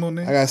out to you,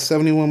 Monet. I got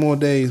 71 more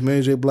days.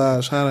 Mary J.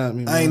 Blige, shout out at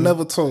me, man. I ain't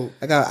never told.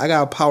 I got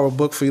a power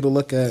book for you to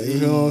look at. You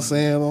know what I'm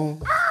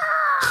saying?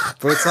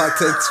 Bro, talk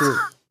take two.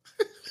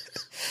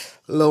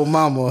 Lil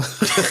Mama.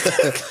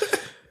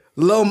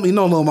 You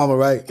know Lil Mama,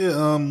 right?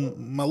 Yeah,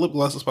 my lip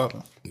gloss is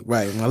popping.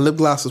 Right. My lip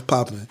gloss is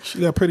popping. She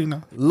got pretty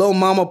now. Lil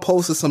Mama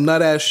posted some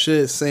nut ass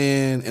shit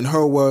saying, in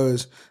her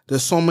words,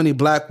 there's so many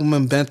black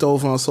women bent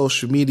over on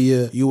social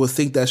media, you would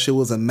think that shit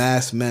was a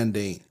mass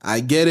mandate. I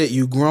get it,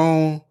 you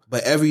grown,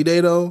 but every day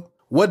though,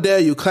 what day are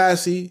you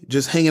classy?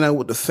 Just hanging out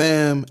with the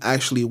fam,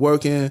 actually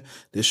working.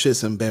 This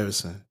shit's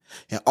embarrassing.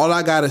 And all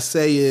I gotta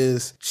say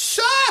is,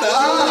 shut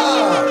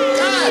up!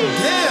 God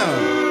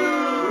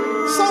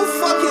damn! So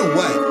fucking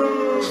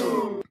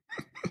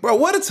what? Bro,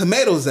 where the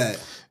tomatoes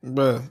at?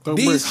 Bruh, throw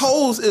These bricks.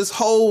 hoes is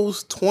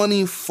hoes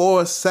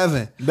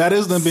 24/7. That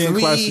is them being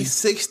classy.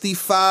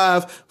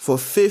 365 for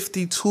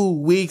 52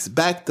 weeks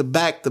back to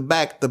back to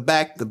back to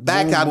back to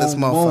back Boom, out this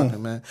boom, motherfucker,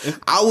 boom. man.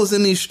 I was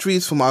in these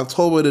streets from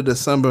October to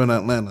December in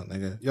Atlanta,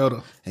 nigga.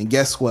 Yoda. And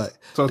guess what?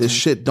 Talk to This me.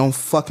 shit don't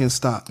fucking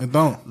stop. It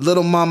don't.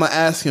 Little mama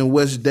asking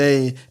which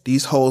day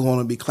these hoes want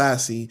to be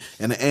classy,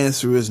 and the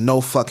answer is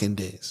no fucking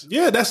days.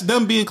 Yeah, that's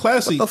them being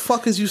classy. What the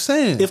fuck is you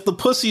saying? If the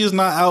pussy is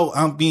not out,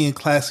 I'm being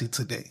classy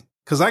today.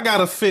 Because I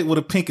got a fit where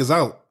the pink is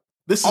out.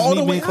 This is All me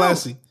the way being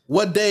classy. out.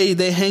 What day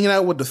they hanging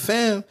out with the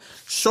fam?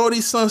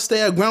 Shorty's son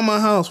stay at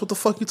grandma's house. What the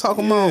fuck you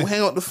talking about? Hang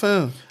out with the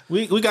fam.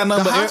 We got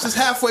nothing The but Hawks is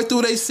halfway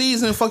through their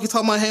season. Fuck you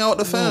talking about hang out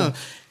with the fam.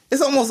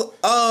 It's almost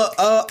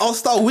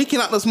All-Star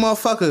weekend out this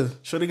motherfucker.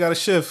 Shorty got a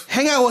shift.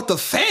 Hang out with the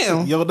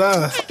fam. Yo,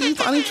 die. I need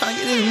trying to get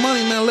this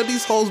money, man. Let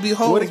these hoes be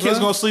hoes. Where the kids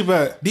man. gonna sleep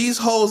at? These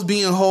hoes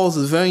being hoes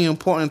is very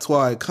important to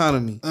our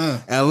economy.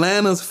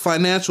 Atlanta's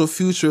financial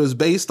future is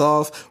based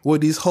off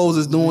what these hoes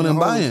is doing and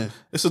buying.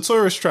 It's a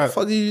tourist trap.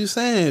 Fuck are you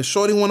saying?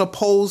 Shorty want to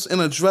pose in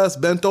a dress,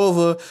 bent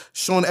over,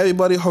 showing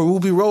everybody her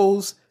ruby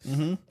rose,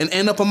 and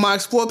end up on my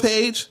explore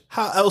page.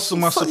 How else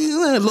am I Fuck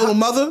you saying, little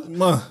mother?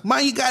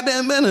 Mind you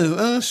goddamn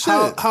business. Shit.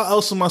 how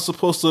else am I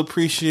supposed to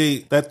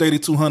appreciate that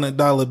 $3,200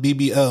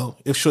 BBL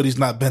if Shorty's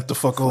not bent the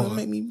fuck That over?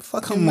 make me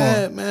fucking Come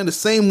mad, on. man. The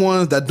same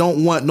ones that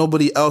don't want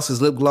nobody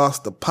else's lip gloss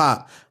to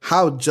pop.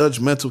 How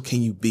judgmental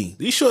can you be?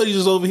 These Shorties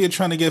is over here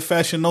trying to get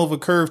Fashion Nova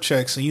curve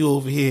checks and you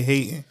over here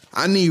hating.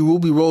 I need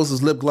Ruby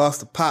Rose's lip gloss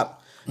to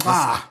pop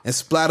and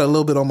splatter a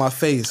little bit on my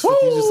face. What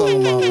you just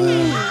talking about,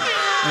 man?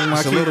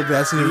 Just a little bit.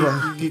 I seen it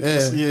wrong.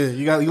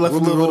 Yeah, you left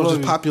Ruby a little Rose, bit just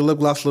on pop your lip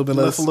gloss a little bit.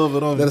 Left a little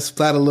bit on Let me. it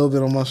splatter a little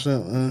bit on my shit.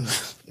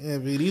 Yeah,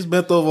 man, these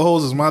bent over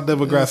hoes is my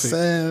demographic.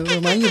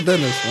 Saying, mind your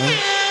business, man.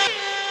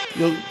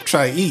 Yo,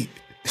 try to eat.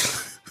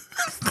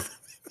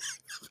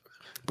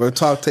 Bird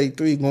Talk Take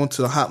 3, going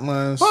to the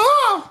hotlines.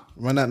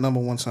 Run that number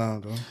one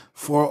time, though.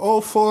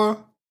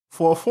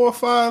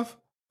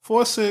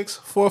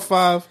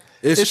 404-445-4645.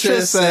 It's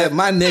just said,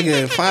 my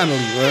nigga, finally,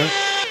 bro.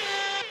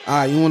 All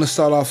right, you want to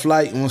start off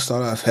light? You want to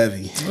start off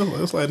heavy?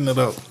 Let's lighten it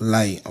up.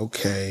 Light,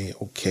 okay.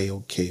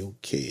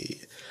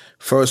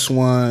 First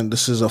one,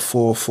 this is a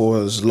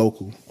 404, it's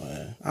local.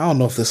 I don't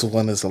know if this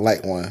one is a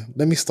light one.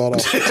 Let me start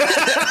off.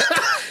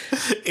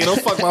 Hey,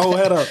 don't fuck my whole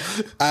head up.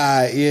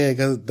 Yeah,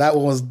 because that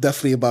one was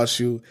definitely about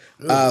you.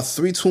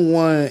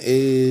 321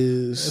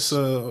 is It's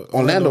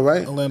Orlando,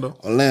 right?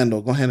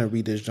 Orlando. Go ahead and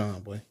read this, John,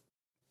 boy.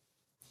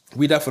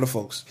 Read that for the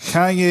folks.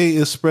 Kanye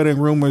is spreading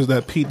rumors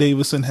that Pete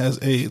Davidson has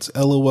AIDS.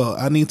 LOL.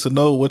 I need to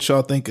know what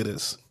y'all think of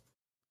this.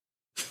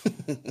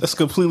 That's a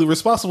completely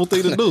responsible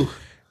thing to do.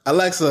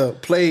 Alexa,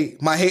 play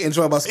My Hate and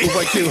Joy by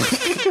Schoolboy Q.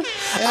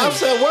 I've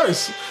said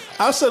worse.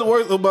 I've said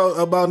worse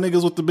about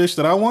niggas with the bitch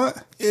that I want.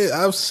 Yeah,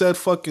 I've said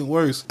fucking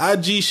worse.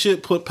 IG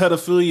shit put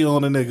pedophilia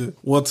on a nigga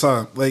one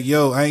time. Like,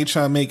 yo, I ain't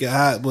trying to make it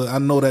hot, but I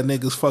know that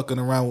nigga's fucking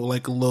around with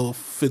like a little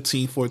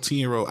 15,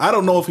 14-year-old. I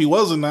don't know if he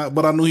was or not,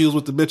 but I knew he was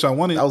with the bitch I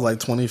wanted. That was like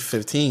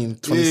 2015,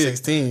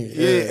 2016.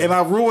 Yeah, and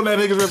I ruined that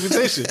nigga's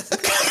reputation.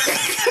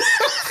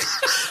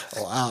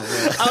 Wow,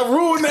 man. I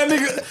ruined that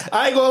nigga.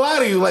 I ain't gonna lie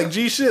to you. Like,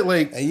 G shit,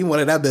 like, And you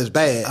wanted that bitch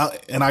bad.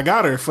 and I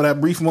got her for that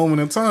brief moment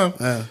in time.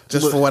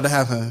 Just But- for what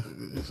happened.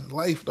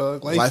 Life,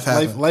 dog. Life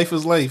happen. Life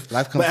is life.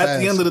 Life come But at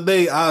the fast. end of the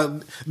day,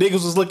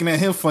 niggas was looking at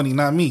him funny,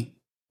 not me.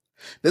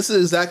 This is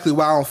exactly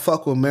why I don't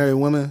fuck with married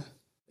women.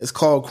 It's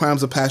called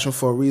Crimes of Passion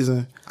for a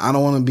reason. I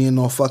don't want to be in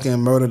no fucking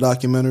murder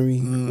documentary,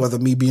 whether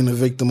me being the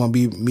victim or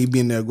me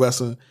being the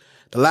aggressor.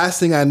 The last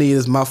thing I need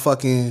is my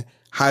fucking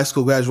high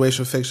school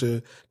graduation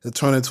picture to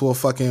turn into a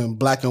fucking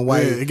black and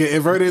white. Yeah, it get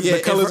inverted. Yeah, the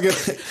colors get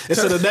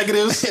instead of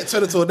negatives.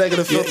 Turn into a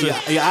negative filter.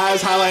 Your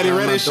eyes highlighted Nah, red I'm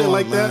and not shit doing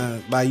like it, that.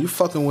 man. Like, you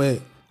fucking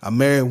with a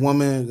married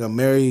woman, a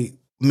married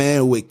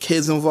man with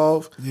kids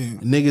involved.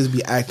 Niggas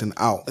be acting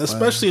out.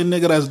 Especially a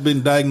nigga that's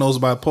been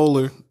diagnosed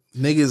bipolar.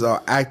 Niggas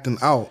are acting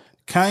out.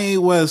 Kanye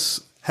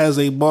West has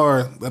a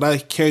bar that I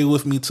carry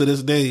with me to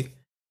this day.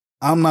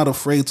 I'm not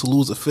afraid to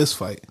lose a fist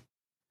fight.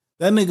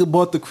 That nigga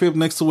bought the crib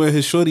next to where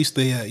his shorty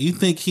stay at. You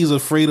think he's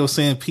afraid of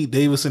saying Pete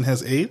Davidson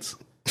has AIDS?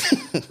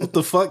 What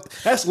the fuck?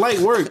 That's light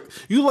work.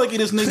 You lucky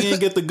this nigga ain't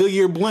get the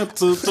Goodyear blimp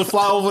to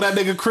fly over that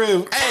nigga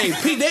crib. Hey,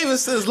 Pete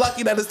Davidson's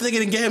lucky that this nigga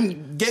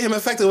didn't get him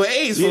infected with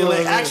AIDS. Yeah, for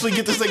like actually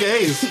get this nigga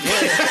AIDS.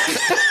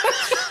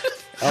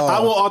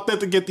 I will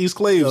authenticate these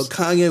claims. Yo,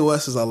 Kanye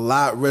West is a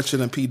lot richer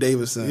than Pete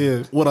Davidson.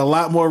 Yeah, with a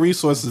lot more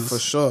resources. For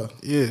sure.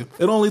 Yeah.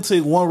 It only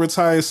take one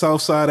retired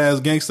Southside ass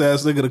gangsta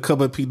ass nigga to come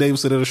at Pete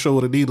Davidson at a show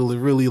with a needle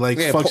and really like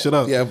fuck shit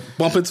up. Yeah,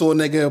 bump into a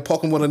nigga and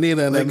poke him with a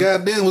needle. And Like,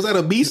 then, goddamn, was that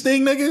a bee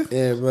sting, nigga?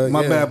 yeah, bro.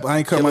 My yeah. bad, I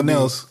ain't cut my Killer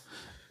nails.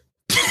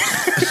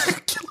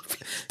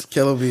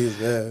 Killer bees,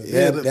 yeah.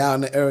 Yeah, Down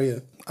in the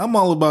area. I'm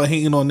all about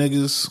hating on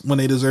niggas when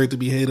they deserve to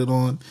be hated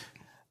on.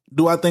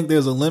 Do I think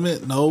there's a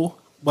limit? No.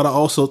 But I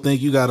also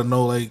think you gotta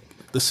know like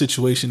the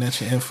situation that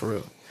you're in for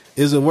real.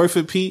 Is it worth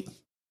it, Pete?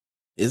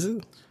 Is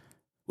it?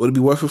 Would it be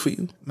worth it for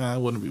you? Nah, it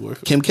wouldn't be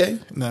worth it. Kim K?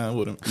 Nah, it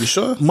wouldn't. You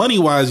sure? Money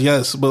wise,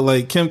 yes, but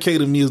like Kim K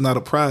to me is not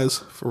a prize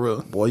for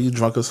real. Boy, you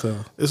drunk as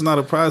hell. It's not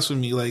a prize for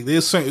me. Like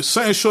there's certain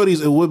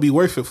shorties it would be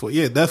worth it for.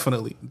 Yeah,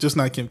 definitely. Just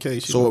not Kim K.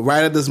 So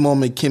right at this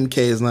moment, Kim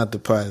K is not the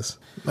prize.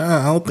 Nah,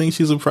 I don't think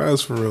she's a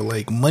prize for real.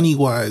 Like money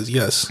wise,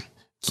 yes.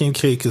 Kim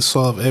K could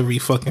solve every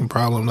fucking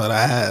problem that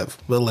I have.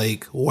 But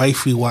like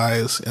wifey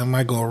wise, am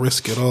I gonna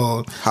risk it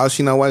all? How is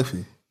she not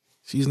wifey?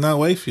 She's not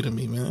wifey to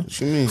me, man. What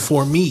you mean?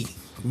 For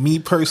me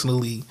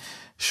personally,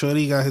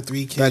 shorty got her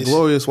 3 kids. That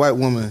glorious white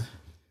woman.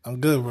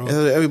 I'm good, bro.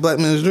 Every black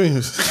man's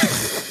dreams.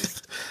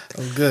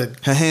 I'm good.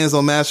 Her hands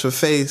don't match her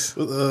face.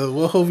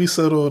 What Hovey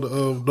said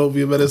on Don't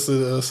Be a Menace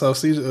to South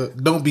Central.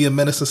 Don't Be a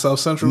Menace to South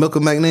Central. Milk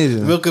of magnesia.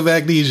 Milk of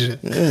magnesia.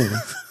 Yeah.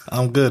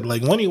 I'm good.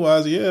 Like money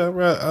wise, yeah.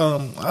 Right.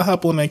 I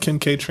hop on that Kim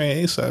K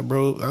train ASAP,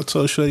 bro. I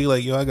told shorty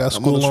like, yo, I got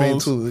school I'm on the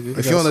loans train too.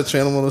 If you're on the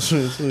train, I'm on the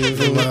train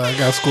too. I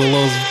got school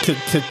loans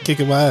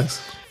kicking my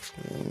ass.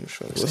 And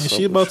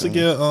she about to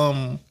get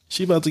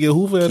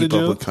Hoover out of Keep up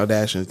jail. with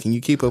Kardashians. Can you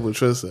keep up with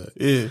Trissa?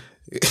 Yeah.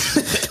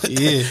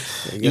 Yeah.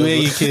 You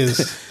and your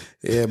kids.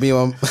 Yeah, me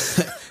and my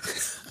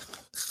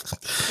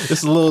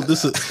It's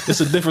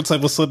a different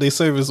type of Sunday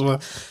service, man.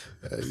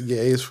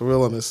 yeah, it's for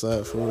real on this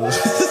side. For real.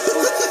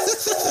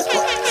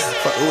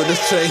 Fucking with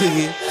this train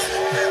again.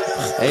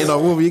 Ain't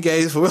no room. You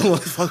guys for real on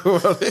the fucking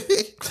world.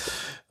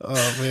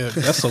 Oh man,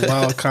 that's a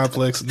wild,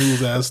 complex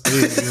news ass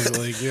thing. It's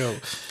like, yo,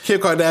 Kim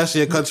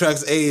Kardashian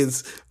contracts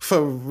AIDS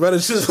from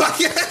running to the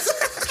podcast.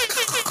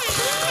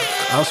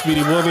 I'm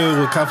Speedy Morgan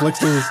with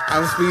complex news.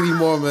 I'm Speedy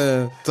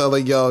Morman.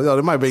 Telling y'all,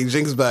 they might bring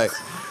Jinx back.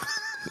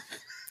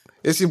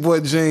 It's your boy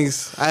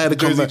Jinx. I had to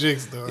come Jersey back.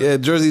 Jinx, though. Yeah,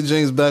 Jersey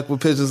Jinx back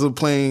with pictures of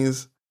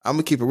planes. I'm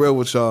gonna keep it real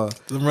with y'all.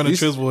 Them running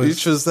Triz boys. These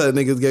Triz said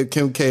niggas get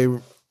Kim K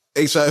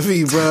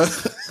HIV, bro.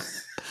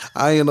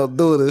 I ain't no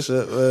doing this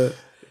shit, man.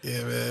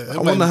 Yeah, man. I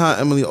wonder how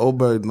Emily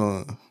Oberg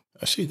doing.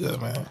 She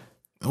good, man.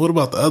 And what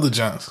about the other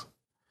Johns?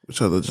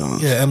 Which other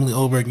Johns? Yeah, Emily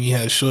Oberg. And you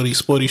had Shorty,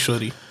 Sporty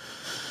Shorty.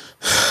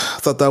 I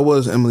thought that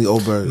was Emily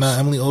Oberg. Nah,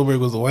 Emily Oberg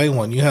was the white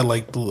one. You had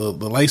like the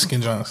light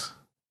skin Johns.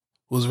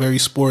 Was very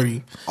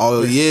sporty.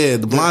 Oh yeah,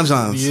 the blonde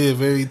Johns. Yeah,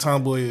 very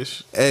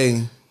tomboyish.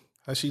 Hey,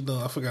 how she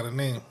doing? I forgot her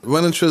name.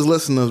 Running Triz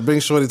listeners, bring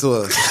Shorty to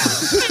us.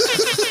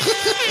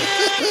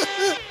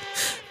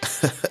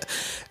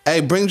 Hey,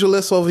 bring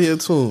Jalissa over here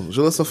too.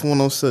 Jalissa from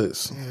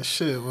 106. Yeah,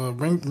 shit. Well,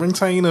 bring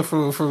Taina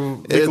for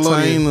Yeah,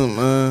 Nickelodeon. Taina,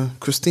 man.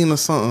 Christina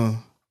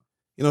something.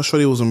 You know,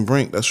 Shorty was in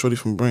Brink. That's Shorty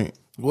from Brink.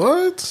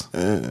 What?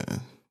 Yeah.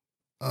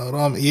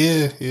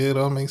 It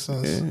all makes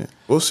sense. Yeah.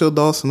 Rochelle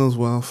Dawson as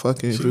well.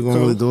 Fuck it. If She you're gonna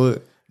cool. really do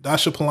it.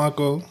 Dasha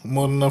Polanco,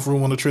 more than enough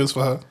room on the Triz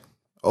for her.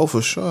 Oh,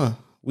 for sure.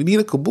 We need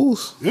a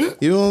caboose. Yeah.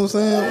 You know what I'm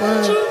saying,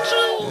 man? You know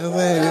what I'm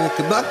saying?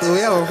 Conductor, we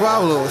have a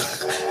problem.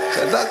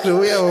 Conductor,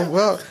 we have a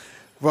problem.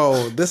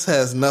 Bro, this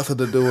has nothing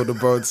to do with the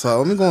bird talk.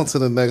 Let me go on to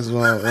the next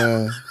one,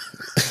 man.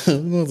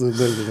 Let me go to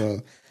the next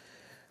one.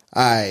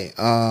 All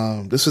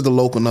right. This is the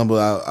local number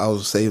I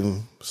was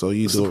saving. So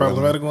you This do the it.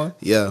 problematic right? one?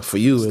 Yeah, for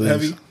you. At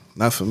heavy? least.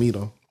 Not for me,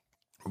 though.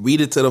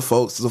 Read it to the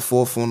folks. It's a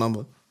 4 phone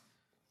number.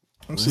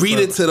 Read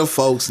it to the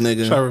folks,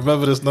 nigga. Try to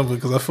remember this number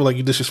because I feel like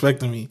you're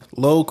disrespecting me.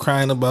 Low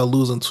crying about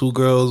losing 2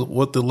 girls.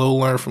 What did Low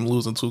learn from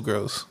losing 2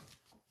 girls?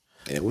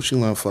 Yeah, what you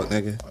learn, fuck,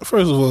 nigga?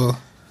 First of all,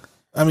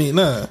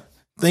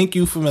 thank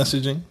you for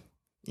messaging.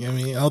 You know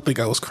what I mean? I don't think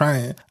I was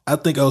crying. I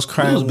think I was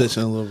crying. I was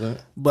bitching a little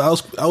bit. But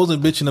I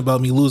wasn't bitching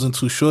about me losing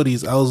 2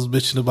 shorties. I was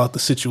bitching about the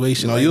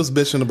situation. No, Like, you was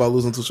bitching about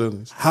losing 2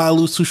 shorties. how I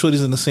lose 2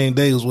 shorties in the same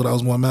day is what I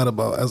was more mad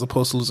about as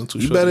opposed to losing 2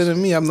 You shorties. better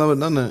than me. I've never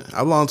done that.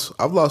 I've lost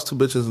 2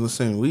 bitches in the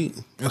same week.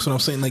 That's what I'm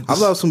saying. Like I've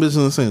lost some bitches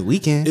in the same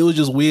weekend. it was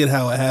just weird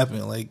how it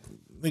happened. Like,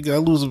 nigga, I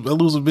lose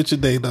a bitch a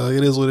day, dog.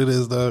 It is what it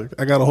is, dog.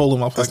 I got a hole in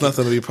my pocket. That's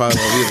nothing to be proud of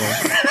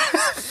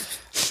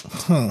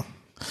either.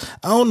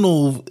 I don't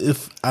know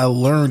if I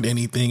learned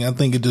anything. I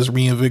think it just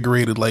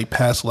reinvigorated like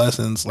past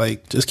lessons.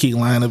 Like just keep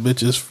lying to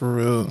bitches for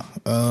real.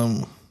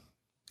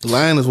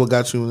 Lying is what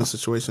got you in this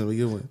situation to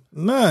begin with.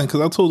 Nah,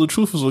 because I told the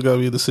truth is what got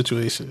me in the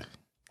situation.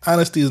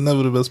 Honesty is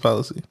never the best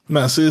policy.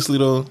 Nah, seriously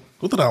though,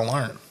 what did I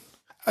learn?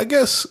 I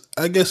guess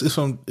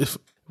if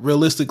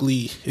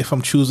realistically, if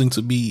I'm choosing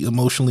to be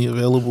emotionally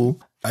available,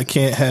 I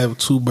can't have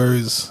 2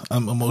 birds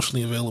I'm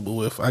emotionally available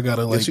with. I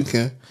gotta like. Yes, you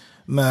can.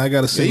 Nah, I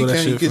gotta Yeah, single you that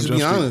can. shit You can from just be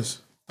Jump Street. honest.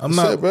 I'm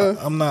That's not, it, bro.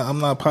 I'm not I'm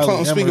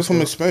polyamorous. speaking from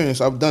though.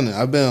 experience. I've done it.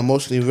 I've been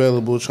emotionally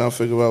available, trying to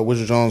figure out which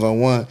Johns I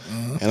want,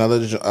 and I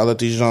let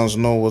these Johns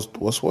know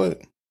what's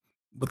what.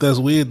 But that's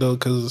weird though,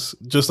 because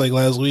just like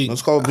last week,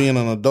 It's called being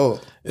an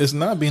adult. it's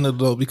not being an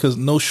adult because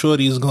no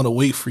shorty is going to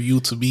wait for you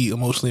to be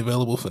emotionally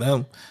available for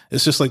them.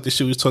 It's just like the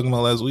shit we was talking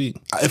about last week.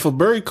 If a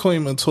bird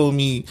came and told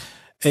me,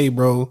 hey,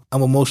 bro,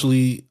 I'm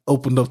emotionally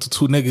opened up to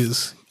 2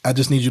 niggas. I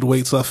just need you to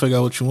wait till I figure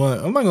out what you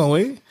want. I'm not going to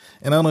wait.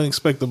 And I don't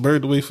expect the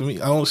bird to wait for me.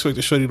 I don't expect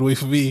the shorty to wait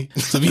for me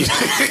to be.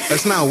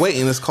 That's not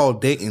waiting. It's called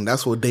dating.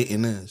 That's what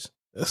dating is.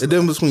 The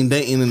difference between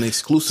dating and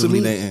exclusively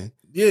To me- dating.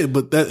 Yeah,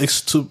 but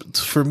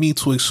for me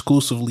to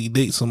exclusively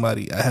date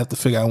somebody, I have to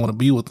figure out I want to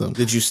be with them.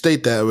 Did you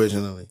state that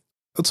originally?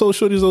 I told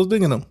shorties I was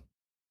digging them.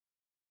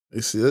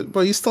 You see it?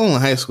 Bro, you still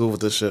in high school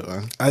with this shit,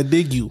 man. I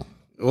dig you.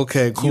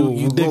 Okay, cool.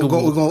 You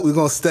We're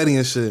going steady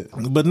and shit.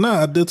 But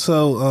nah, I did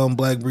tell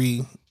Black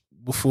Bree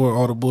before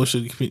all the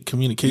bullshit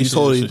communication. You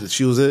told her and shit. that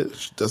she was it?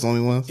 That's the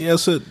only one? Yeah, I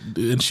said,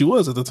 and she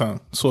was at the time,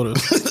 sort of.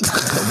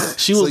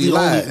 She So was you the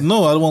lied. only.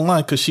 No, I won't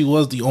lie, because she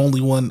was the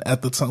only one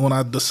at the time when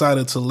I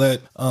decided to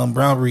let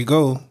Brown Bree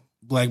go.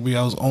 Black Bree,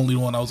 I was the only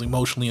one I was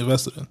emotionally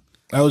invested in.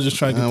 I was just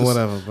trying to get this,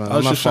 whatever, bro. I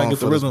was I'm just not trying to get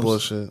the falling for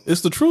rhythms. this bullshit.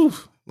 It's the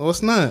truth. No,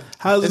 it's not.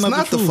 How is it it's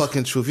not the the truth?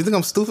 fucking truth. You think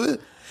I'm stupid?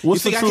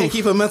 What's you the think I can't truth?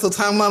 keep a mental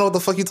timeline of what the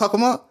fuck you talking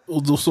about?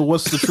 So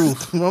what's the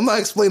truth? I'm not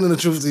explaining the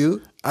truth to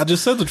you. I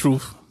just said the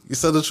truth. You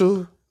said the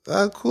truth?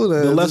 Ah, cool.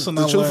 Then. The lesson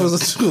the I truth learned, is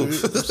the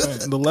truth. I'm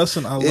saying, the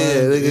lesson I learned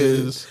nigga.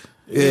 is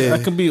Yeah.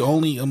 I can be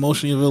only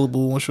emotionally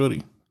available with one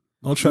shorty.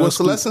 Don't try. What's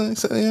to the scoop. lesson? You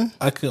said, yeah?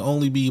 I can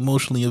only be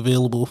emotionally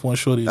available with one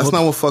shorty. That's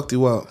not what fucked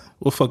you up.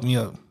 what fucked me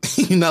up.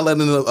 You're not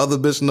letting the other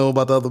bitch know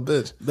about the other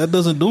bitch. That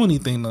doesn't do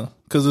anything though,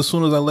 because as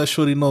soon as I let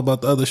shorty know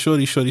about the other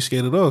shorty, shorty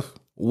skated off.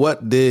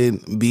 What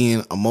did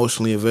being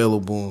emotionally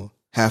available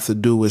have to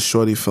do with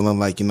shorty feeling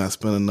like you're not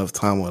spending enough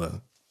time with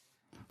her?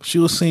 She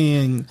was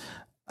saying,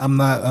 I'm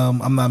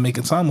not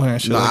making time with her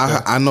and shit No, like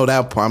that. I know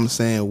that part. I'm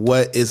saying,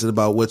 what is it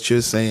about what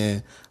you're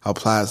saying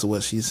applies to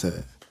what she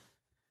said?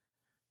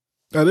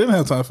 I didn't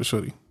have time for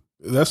shorty.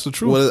 That's the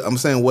truth. I'm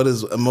saying, what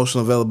does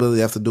emotional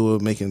availability have to do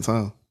with making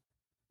time?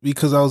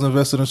 Because I was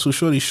invested in two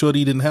shorty.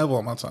 Shorty didn't have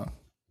all my time.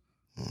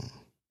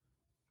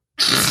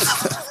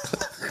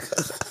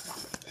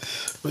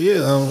 But yeah,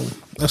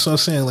 that's what I'm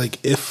saying. Like,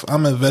 if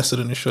I'm invested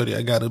in a shorty,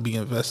 I gotta be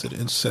invested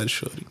in said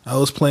shorty. I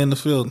was playing the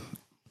field.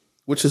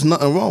 Which is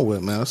nothing wrong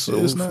with, man. So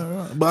It's not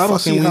wrong. But I don't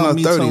see fucking how we in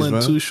me our 30s, telling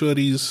man. two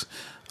shorties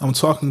I'm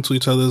talking to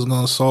each other is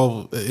gonna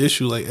solve an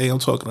issue. Like, hey, I'm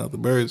talking about the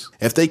birds.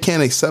 If they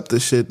can't accept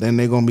this shit, then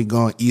they're gonna be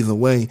gone either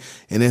way.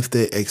 And if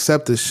they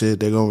accept this shit,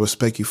 they're gonna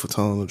respect you for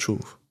telling the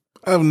truth.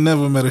 I've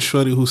never met a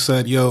shorty who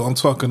said, yo, I'm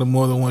talking to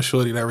more than one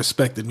shorty that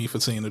respected me for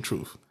saying the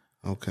truth.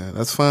 Okay,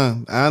 that's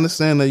fine. I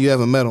understand that you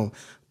haven't met them,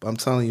 but I'm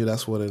telling you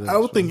that's what it is. I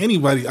don't think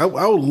anybody. I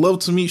would love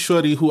to meet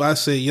shorty who I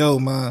say, yo,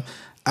 man,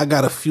 I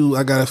got a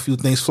few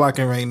things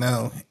flocking right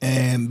now,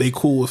 and they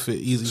cool with it.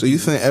 Easy. So you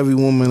think every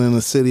woman in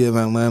the city of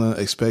Atlanta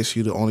expects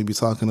you to only be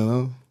talking to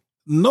them?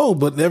 No,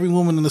 but every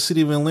woman in the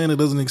city of Atlanta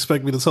doesn't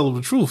expect me to tell them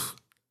the truth.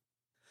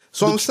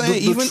 So I'm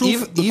saying,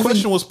 the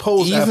question was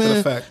posed after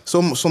the fact.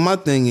 So my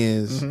thing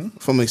is,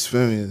 from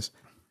experience,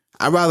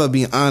 I'd rather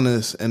be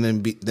honest and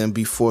then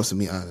be forced to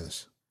be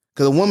honest.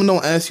 Because a woman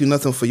don't ask you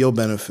nothing for your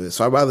benefit.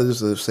 So I'd rather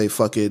just say,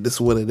 fuck it, this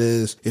is what it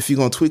is. If you're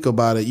going to tweak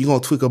about it, you're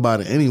going to tweak about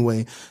it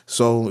anyway.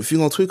 So if you're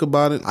going to tweak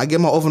about it, I get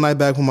my overnight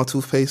bag with my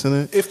toothpaste in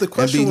it. If the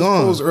question was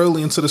gone. posed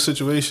early into the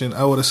situation,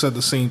 I would have said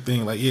the same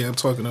thing. Like, yeah, I'm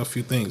talking to a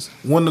few things.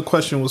 When the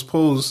question was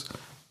posed,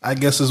 I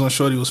guess is when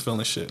shorty was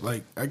feeling shit.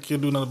 Like, I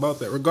can't do nothing about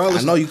that.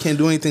 Regardless, I know you can't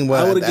do anything I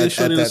about would've it gave at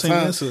shorty the that same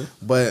time. answer.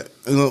 But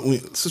in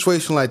a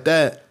situation like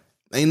that,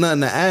 ain't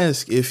nothing to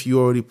ask if you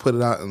already put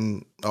it out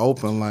in the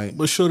open. Like,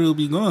 but shorty will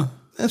be gone.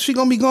 and she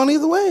gonna be gone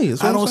either way.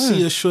 That's what I don't I'm saying.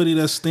 see a shorty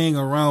that's staying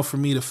around for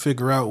me to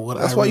figure out what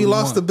That's I why really you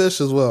lost want. the bitch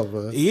as well,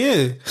 bro.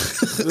 Yeah.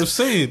 I'm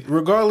saying,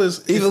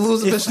 regardless. Either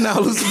lose a bitch now,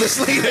 lose a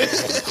bitch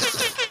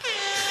later.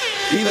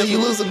 Either you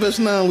lose a bitch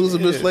now, lose a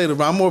bitch later.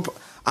 But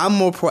I'm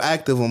more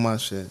proactive on my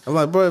shit. I'm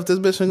like, bro, if this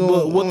bitch ain't gonna,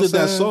 But what you know did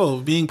I'm that saying?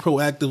 solve? Being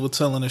proactive with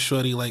telling a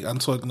shorty, like, I'm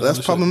talking to That's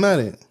other shorty.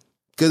 problematic.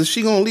 Because if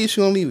she gonna leave, she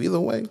gonna leave either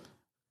way.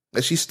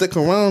 If she stick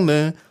around,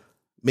 then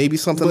maybe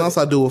something else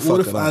I do will fuck What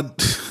if it I... up.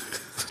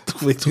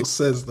 Don't make no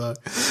sense, dog.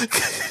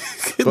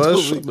 It Bro,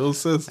 don't make no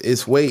sense.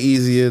 It's way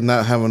easier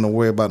not having to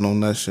worry about no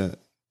nut shit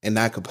in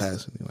that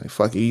capacity. Like,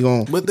 fuck it, you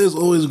gonna... But there's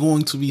always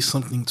going to be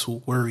something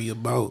to worry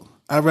about.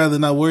 I'd rather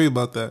not worry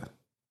about that.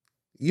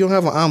 You don't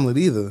have an omelet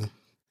either.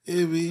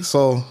 Yeah, B.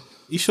 So,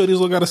 You sure these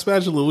all got a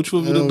spatula? What you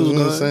want me you know to do,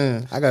 what I'm dog?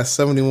 saying? I got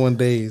 71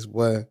 days,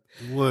 boy.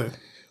 What?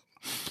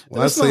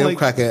 When I That's not say I'm like-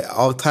 cracking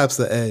all types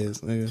of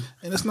eggs, nigga.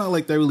 And it's not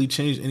like that really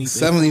changed anything.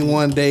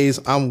 71 days,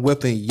 I'm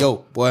whipping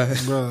yolk, boy.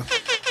 Bro,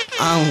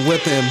 I'm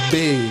whipping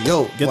big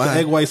yolk, get boy. the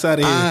egg whites out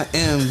of here. I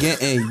am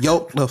getting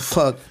yolk the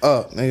fuck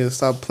up, nigga.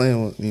 Stop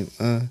playing with me,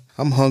 man.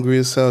 I'm hungry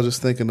as hell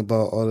just thinking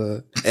about all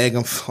the egg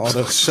and all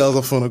the shells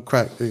I'm finna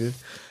crack, nigga.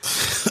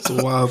 It's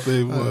a wild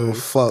thing, Oh, boy.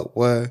 fuck,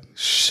 boy.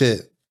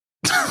 Shit.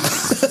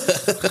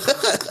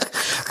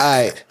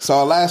 Alright, so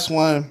our last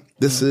one.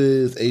 This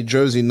is a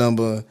jersey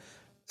number.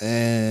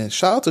 And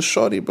shout out to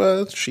Shorty,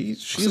 bro.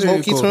 She's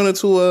low key code. turned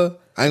into a...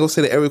 I ain't gonna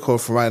say the area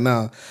code for right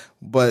now.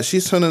 But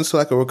she's turned into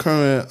like a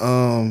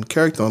recurrent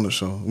character on the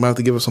show. We might have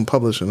to give her some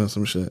publishing and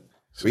some shit.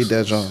 Read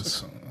that,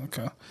 Jones.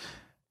 Okay.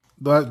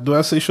 Do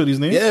I say shorty's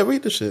name? Yeah,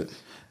 read the shit.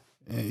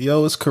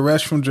 Yo, it's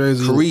Koresh from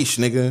Jersey. Karish,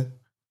 nigga.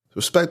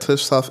 Respect her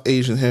South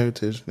Asian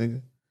heritage,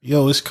 nigga.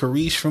 Yo, it's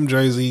Karish from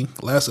Jersey.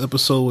 Last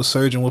episode was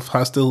Surging with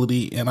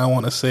Hostility, and I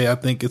want to say I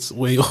think it's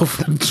way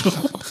over.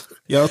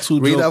 Y'all two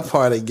Read joke. that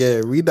part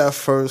again. Read that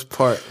first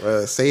part.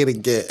 Say it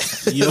again.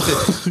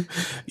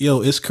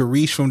 Yo, it's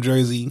Karish from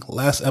Jersey.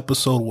 Last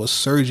episode was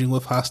Surging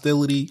with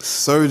Hostility.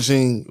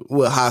 Surging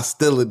with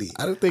hostility.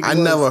 I don't think it I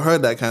was. never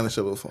heard that kind of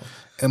shit before.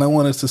 and I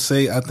wanted to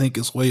say I think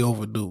it's way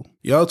overdue.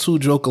 Y'all two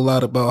joke a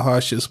lot about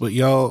hardships, but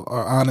y'all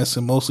are honest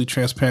and mostly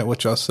transparent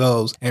with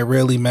yourselves and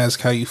rarely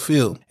mask how you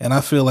feel. And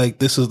I feel like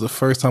this is the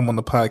first time on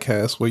the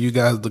podcast where you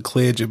guys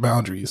declared your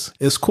boundaries.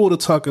 It's cool to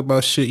talk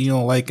about shit you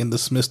don't like and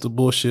dismiss the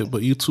bullshit,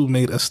 but you two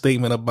made a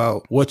statement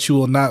about what you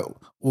will not...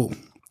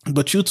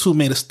 But you two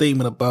made a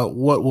statement about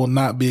what will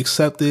not be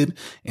accepted,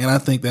 and I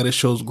think that it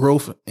shows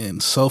growth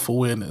and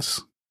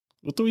self-awareness.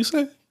 What do we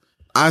say?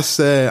 I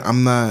said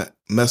I'm not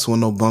messing with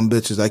no bum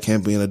bitches. I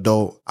can't be an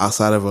adult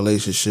outside of a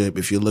relationship.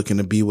 If you're looking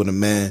to be with a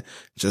man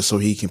just so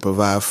he can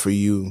provide for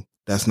you,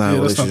 that's not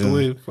a relationship. That's not the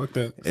way. Fuck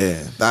that.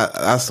 Yeah,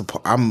 that's the.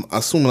 I'm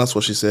assuming that's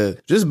what she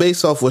said. Just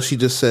based off what she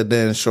just said,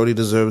 then Shorty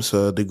deserves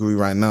her degree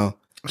right now.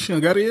 She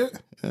don't got it yet.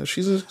 Yeah,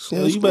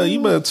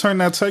 you better turn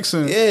that text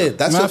in. Yeah,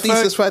 that's your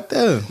thesis right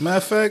there. Matter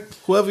of fact,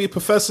 whoever your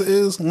professor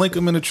is, link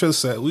them in the Tris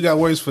set. We got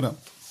words for them.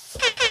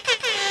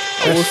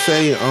 I will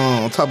say,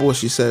 on top of what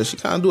she said, she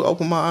kind of do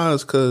open my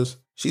eyes because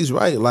she's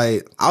right.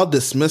 Like, I'll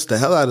dismiss the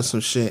hell out of some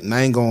shit and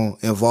I ain't going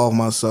to involve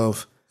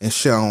myself in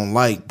shit I don't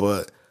like,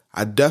 but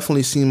I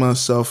definitely see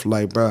myself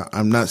like, bro,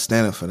 I'm not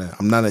standing for that.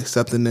 I'm not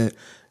accepting it.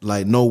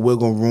 Like, no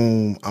wiggle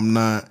room. I'm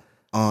not,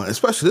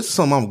 especially this is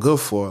something I'm good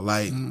for.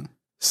 Like,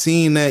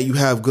 seeing that you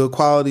have good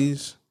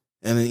qualities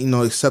and, you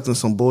know, accepting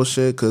some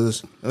bullshit,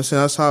 because I'm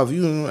saying that's how I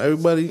view, you know,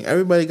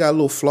 everybody got a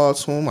little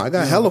flaws to them. I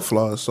got hella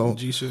flaws, so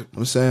G-shit.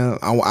 I'm saying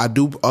I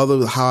do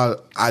others how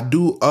I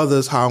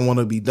want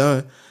to be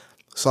done.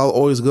 So I'm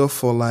always good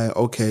for like,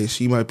 okay,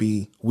 she might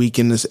be weak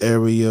in this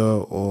area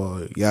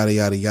or yada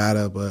yada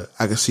yada, but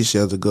I can see she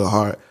has a good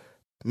heart.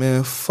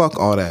 Man, fuck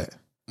all that.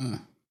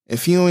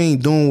 If you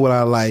ain't doing what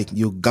I like,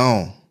 you're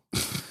gone.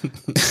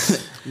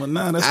 But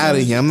nah, that's out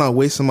of here. I'm not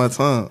wasting my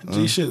time.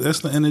 G-shit, that's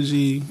the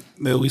energy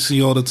that we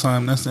see all the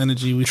time. That's the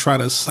energy we try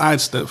to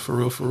sidestep for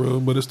real,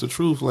 but it's the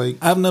truth. Like,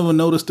 I've never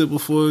noticed it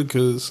before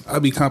because I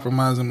be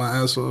compromising my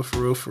ass off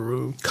for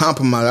real.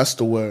 Compromise, that's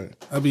the word.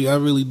 I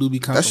really do be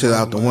compromising. That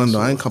shit out the window.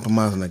 I ain't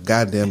compromising a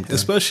goddamn thing.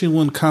 Especially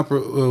when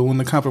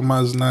the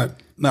compromise is not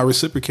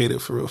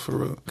reciprocated for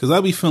real. Because I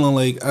be feeling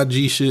like I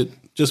G-shit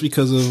just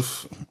because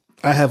of...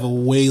 I have a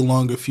way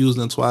longer fuse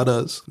than Twy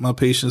does. My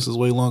patience is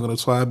way longer than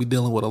Twy. I be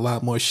dealing with a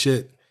lot more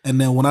shit. And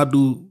then when I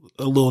do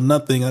a little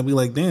nothing, I be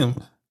like, damn,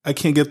 I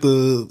can't get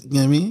the, you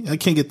know what I mean? I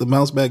can't get the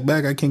bounce back.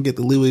 I can't get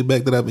the leeway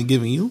back that I've been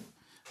giving you.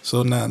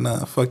 So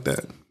nah, fuck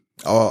that.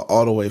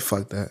 All the way,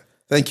 fuck that.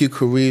 Thank you,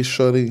 Kareem,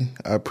 Shorty.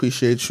 I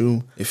appreciate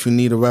you. If you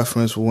need a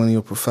reference for one of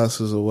your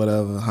professors or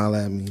whatever,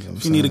 holla at me.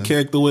 If you need a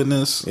character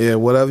witness. Yeah,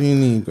 whatever you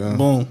need, girl.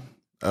 Boom.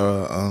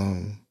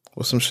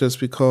 What some shits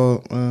be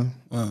called, man?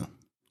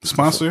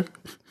 Sponsor.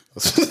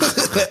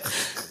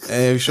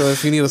 Hey, sure,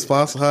 if you need a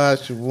sponsor, holla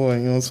at your boy.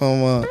 You know what I'm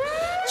talking about?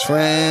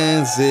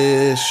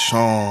 Transition.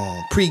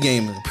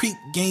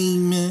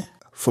 Pre-gaming.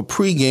 For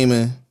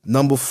pre-gaming,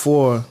 number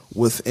 4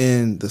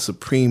 within the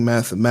supreme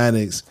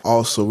mathematics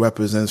also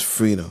represents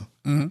freedom.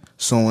 Mm-hmm.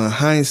 So in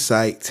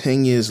hindsight,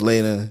 10 years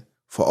later,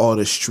 for all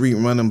the street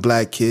running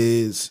black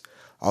kids,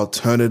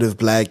 alternative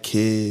black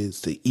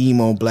kids, the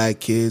emo black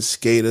kids,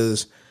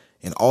 skaters,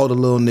 and all the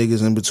little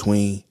niggas in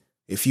between,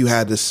 if you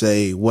had to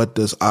say, what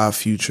does our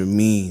future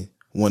mean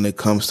when it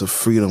comes to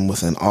freedom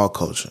within our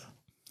culture?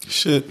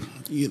 Shit.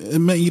 It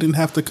meant you didn't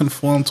have to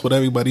conform to what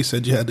everybody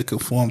said you had to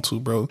conform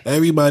to, bro.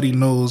 Everybody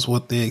knows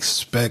what they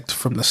expect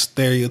from the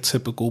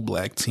stereotypical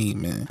black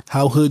teen, man.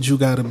 How hood you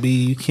gotta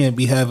be. You can't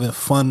be having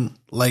fun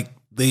like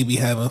they be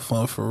having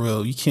fun for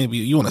real. You can't be,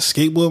 you on a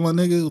skateboard, my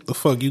nigga? What the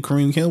fuck, you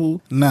Kareem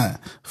Campbell? Nah,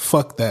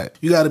 fuck that.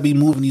 You gotta be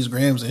moving these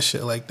grams and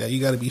shit like that.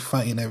 You gotta be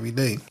fighting every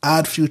day.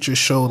 Odd Future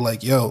showed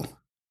like, yo,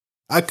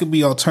 I could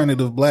be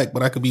alternative black,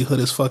 but I could be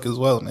hood as fuck as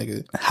well,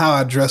 nigga. How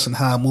I dress and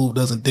how I move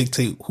doesn't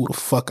dictate who the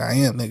fuck I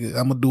am, nigga.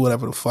 I'm gonna do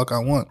whatever the fuck I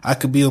want. I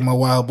could be on my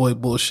wild boy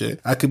bullshit.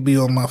 I could be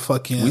on my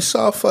fucking... We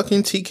saw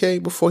fucking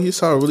TK before he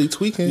started really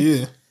tweaking.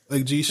 Yeah.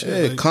 Like G shit.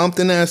 Yeah, like,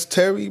 Compton ass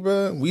Terry,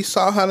 bro. We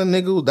saw how the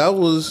nigga, that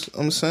was,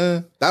 I'm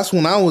saying, that's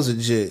when I was a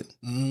jit.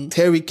 Mm-hmm.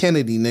 Terry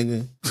Kennedy,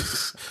 nigga.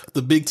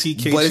 The big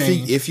TK But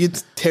chain. if you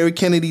Terry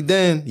Kennedy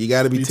then, you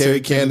gotta be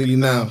Terry Kennedy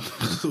now.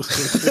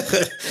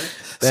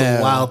 That's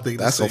a wild thing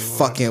That's to a say,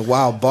 fucking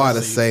wild bar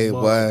to say,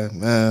 boy,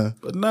 man.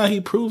 But nah,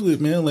 he proved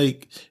it, man.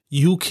 Like,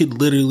 you could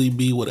literally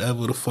be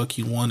whatever the fuck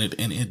you wanted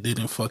and it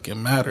didn't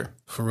fucking matter.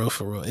 For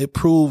real. It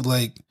proved,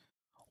 like,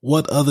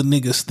 what other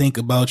niggas think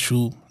about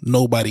you,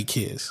 nobody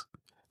cares.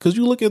 Because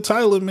you look at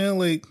Tyler, man,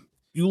 like,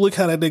 you look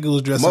how that nigga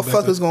was dressed.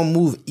 Motherfuckers gonna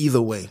move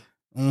either way.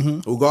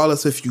 Mm-hmm.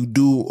 Regardless if you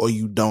do or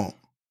you don't.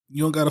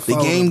 You don't gotta follow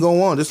the game them.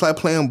 go on, just like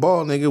playing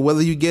ball, nigga.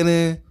 Whether you get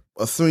in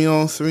a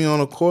 3-on-3 on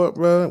the court,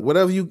 bro,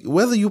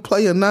 whether you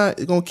play or not,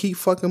 it's gonna keep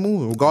fucking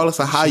moving. Regardless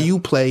of how you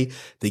play,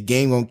 the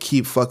game gonna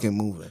keep fucking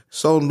moving.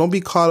 So don't be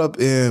caught up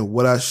in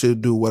what I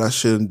should do, what I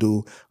shouldn't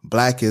do.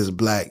 Black is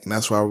black. And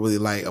that's what I really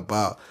like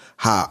about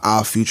how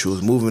our future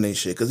was moving and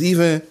shit. Cause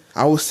even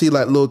I would see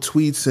like little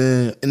tweets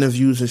and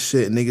interviews and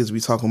shit, and niggas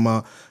be talking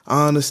about,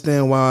 I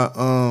understand why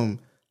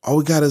all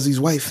we got is these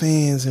white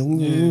fans and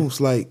woo. It's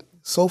like,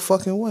 so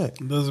fucking what?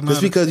 Doesn't matter.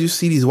 Just because you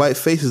see these white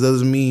faces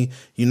doesn't mean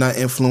you're not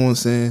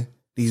influencing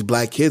these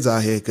black kids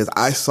out here because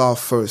I saw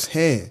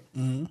firsthand.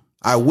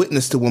 I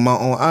witnessed it with my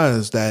own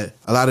eyes that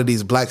a lot of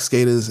these black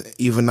skaters,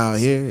 even out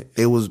here,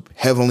 they was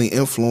heavily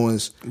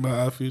influenced by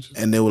Our Future,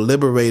 and they were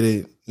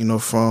liberated, you know,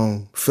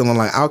 from feeling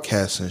like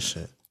outcasts and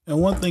shit. And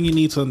one thing you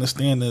need to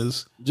understand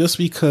is just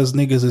because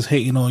niggas is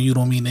hating on you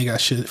don't mean they got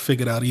shit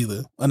figured out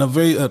either. And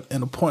an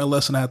important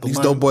lesson I have to learn.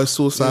 These dope boys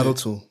suicidal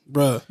too.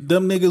 Bruh,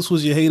 them niggas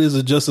who's your haters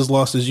are just as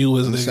lost as you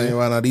is, I'm nigga. saying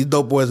right now, these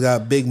dope boys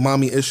got big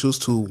mommy issues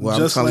too. Well, I'm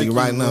Just telling like you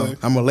right you, now, boy.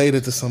 I'm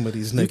related to some of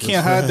these niggas. You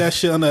can't hide that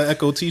shit under an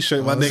Echo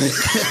t-shirt, my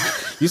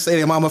nigga. You say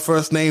their mama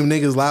first name,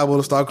 niggas liable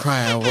to start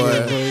crying, boy.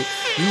 Yeah, boy.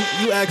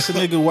 You ask a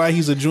nigga why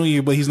he's a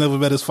junior, but he's never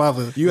met his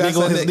father. You ask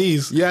nigga on that his nigga-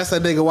 knees. You ask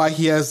that nigga why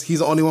he's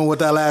the only one with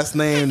that last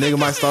name, nigga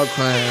might start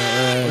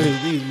crying. On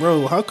his knees.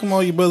 Bro, how come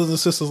all your brothers and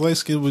sisters light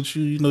skinned, but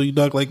you know you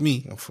dark like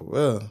me? For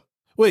real.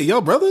 Wait,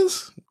 y'all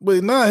brothers?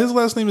 Wait, nah, his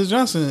last name is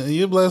Johnson, and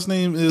your last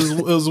name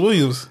is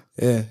Williams.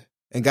 Yeah.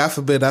 And God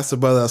forbid that's the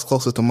brother that's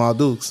closest to my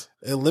Dukes.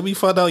 And let me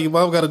find out your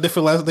mom got a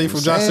different last name from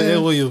Johnson saying.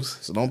 and Williams.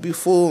 So don't be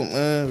fooled,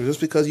 man. Just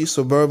because you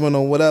suburban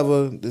or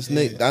whatever,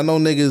 nigga, I know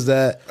niggas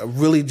that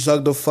really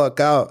jug the fuck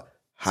out.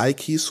 High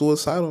key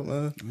suicidal,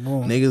 man.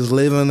 Niggas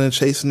living and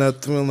chasing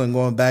that thrill and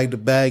going bag to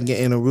bag,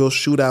 getting in real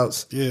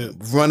shootouts. Yeah.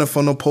 Running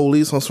from the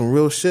police on some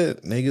real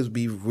shit. Niggas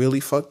be really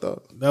fucked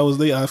up. That was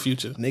their Our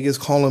Future. Niggas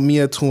calling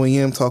me at 2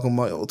 a.m. talking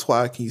about, yo,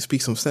 Twy, can you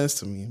speak some sense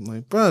to me? I'm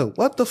like, bro,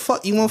 what the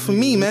fuck you want from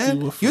me,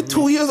 man? You're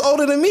 2 years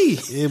older than me.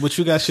 Yeah, but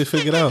you got shit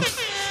figured out.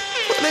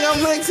 Nigga,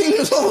 I'm 19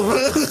 years old,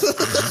 bro.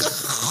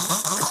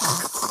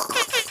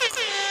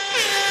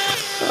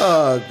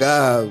 Oh,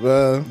 God,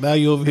 bro. Now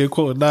you over here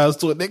quoting Nas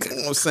to a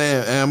nigga. I'm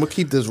saying, and I'm going to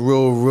keep this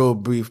real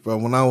brief, bro.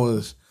 When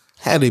I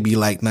had to be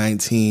like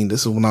 19,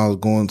 this is when I was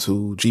going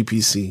to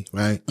GPC,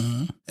 right?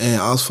 Mm-hmm.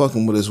 And I was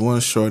fucking with this one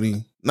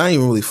shorty. Not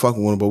even really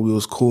fucking with her, but we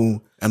was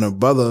cool. And her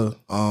brother,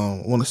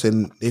 I want to say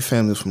they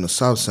family's from the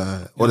south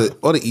side or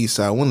the east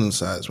side, one of the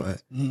sides, right?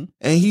 Mm-hmm.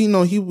 And he, you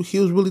know, he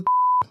was really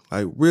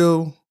like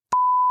real.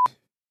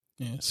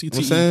 Yeah, CTE. You know what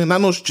I'm saying?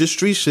 Not no just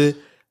street shit.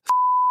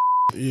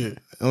 Yeah. You know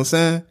what I'm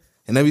saying?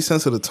 In every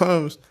sense of the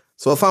terms.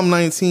 So if I'm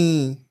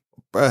 19,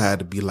 bro, I had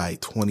to be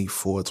like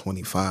 24,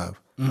 25.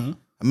 Mm-hmm.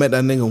 I met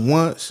that nigga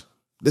once.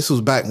 This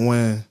was back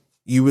when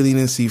you really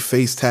didn't see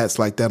face tats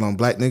like that on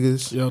black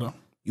niggas. Yeah.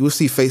 You would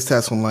see face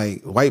tats on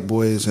like white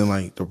boys and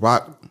like the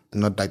rock,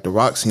 you know, like the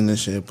rock scene and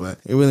shit, but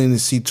you really didn't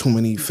see too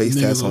many face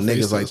tats on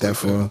niggas like that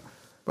for real.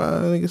 Bro,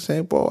 nigga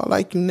saying, bro, I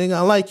like you, nigga.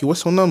 I like you.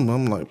 What's your number?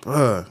 I'm like,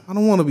 bro, I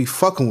don't want to be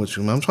fucking with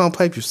you, man. I'm trying to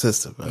pipe your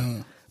sister,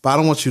 bro. But I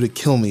don't want you to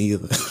kill me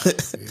either.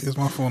 Here's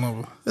my phone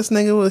number. This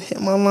nigga would hit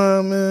my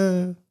line,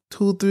 man.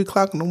 2, 3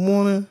 o'clock in the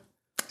morning.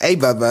 Hey,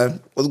 bro,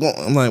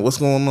 I'm like, what's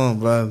going on,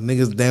 bro?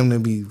 Niggas damn near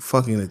be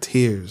fucking in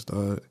tears,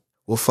 dog.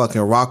 With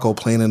fucking Rocco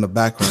playing in the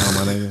background,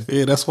 my nigga.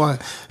 Yeah, that's why.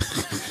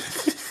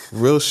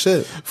 Real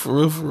shit.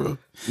 For real.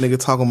 Nigga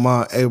talking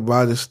about, hey,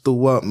 bro, I just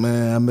threw up,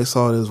 man. I mix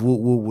all this whoop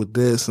whoop with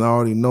this, and I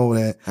already know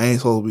that I ain't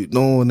supposed to be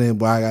doing it,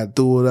 but I got to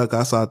do it up.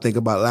 I started thinking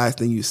about the last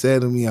thing you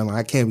said to me. I'm like,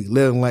 I can't be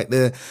living like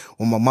that.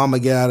 When my mama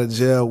get out of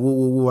jail, whoop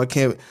whoop whoop, I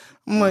can't.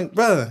 I'm like,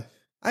 brother,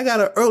 I got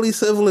an early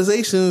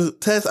civilization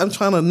test. I'm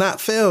trying to not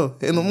fail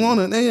in the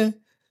morning, nigga.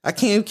 I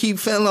can't keep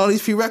failing all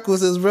these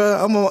prerequisites,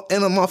 bro. I'm on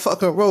end of my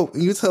fucking rope.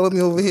 And you telling me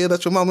over here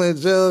that your mama in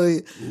jail.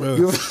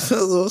 You're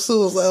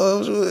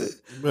suicide.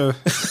 Bro.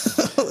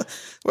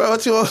 Bro,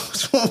 what you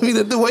want me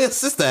to do? Where your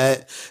sister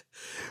at?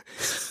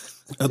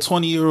 A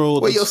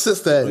 20-year-old. Where your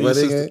sister at, bro?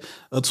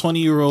 A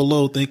 20-year-old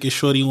low thinking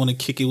shorty want to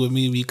kick it with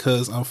me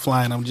because I'm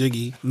flying, I'm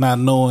jiggy, not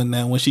knowing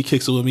that when she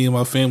kicks it with me and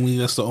my family,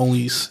 that's the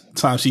only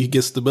time she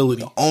gets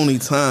stability. Only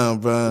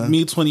time, bro.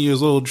 Me, 20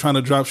 years old, trying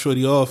to drop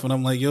shorty off, and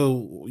I'm like,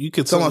 yo, you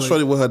could tell my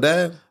shorty with her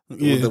dad.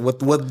 Yeah, with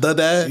the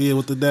dad. Yeah,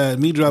 with the dad.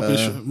 Me dropping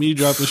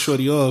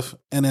shorty off,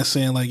 and then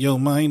saying like, "Yo,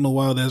 man, ain't no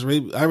wild ass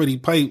rape. I already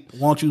piped.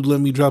 Why don't you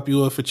let me drop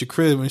you off at your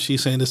crib?" And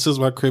she's saying, "This is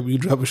my crib. You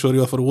dropping shorty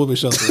off at a women's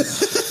shelter."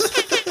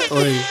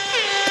 Like,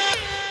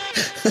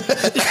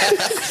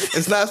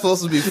 it's not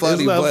supposed to be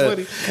funny, but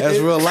that's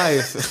real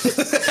life.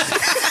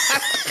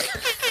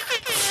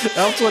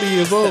 I'm 20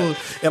 years old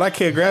and I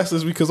can't grasp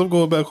this because I'm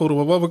going back home to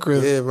my mama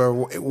crib. Yeah,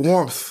 bro.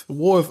 Warmth.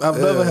 I've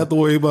never had to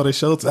worry about a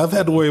shelter. I've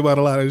had to worry about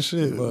a lot of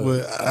shit,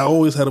 but I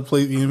always had a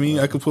place. You know what I mean?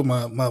 I could put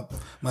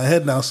my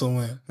head down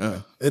somewhere.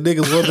 And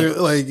niggas wonder,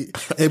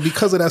 like, and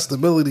because of that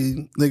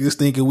stability, niggas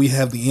thinking we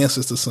have the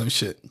answers to some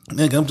shit.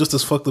 Nigga, I'm just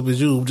as fucked up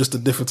as you. I'm just a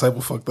different type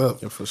of fucked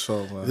up. Yeah, for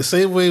sure, man. The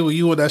same way when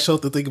you on that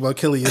shelter thinking about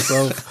killing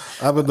yourself,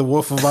 I'm in the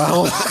war for my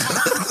home.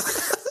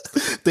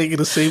 Thinking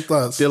the same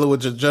thoughts. Dealing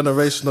with your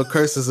generational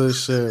curses and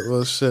shit.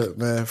 Well, shit,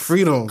 man.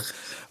 Freedom.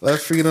 Let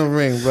freedom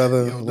ring,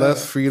 brother. Let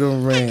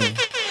freedom ring. All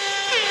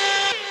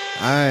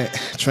right.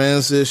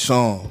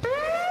 Transition.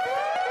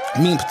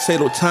 Meat and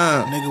potato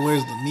time. Nigga,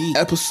 where's the meat?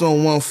 Episode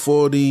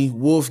 140.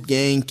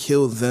 Wolfgang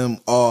killed them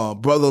all.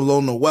 Brother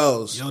Lona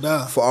Wells. Yo,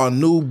 da. For our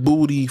new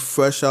booty,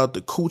 fresh out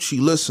the coochie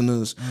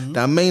listeners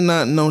that may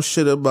not know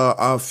shit about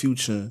Our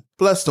Future,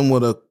 bless them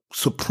with a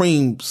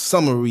supreme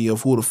summary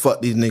of who the fuck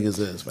these niggas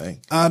is,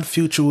 man. Odd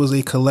Future was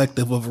a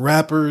collective of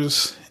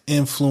rappers,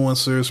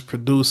 influencers,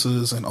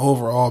 producers, and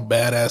overall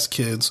badass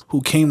kids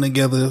who came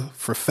together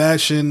for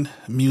fashion,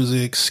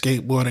 music,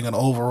 skateboarding, and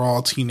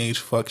overall teenage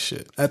fuck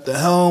shit. At the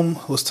helm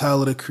was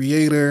Tyler, the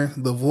Creator,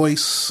 the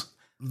voice.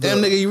 Damn,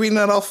 nigga, you reading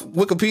that off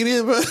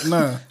Wikipedia, bro?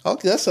 Nah.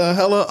 Okay, that's a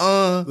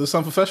hella, There's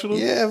some professional?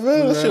 yeah,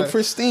 bro, that shit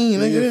pristine,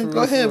 nigga. for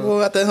Go ahead, real.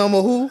 bro. At the helm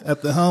of who?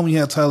 At the helm, you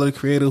had Tyler, the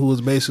Creator, who was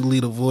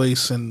basically the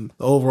voice and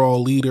the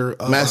overall leader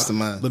of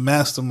Mastermind. the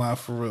mastermind,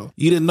 for real.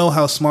 You didn't know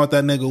how smart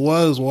that nigga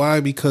was.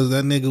 Why? Because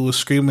that nigga was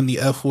screaming the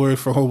F word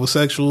for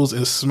homosexuals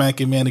and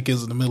smacking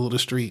mannequins in the middle of the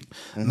street.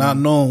 Not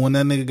knowing when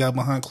that nigga got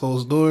behind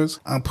closed doors,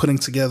 I'm putting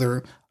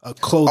together a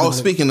clothing. Oh,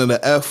 speaking of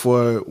the F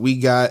word, we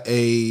got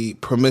a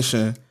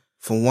permission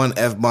for 1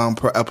 F-bomb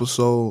per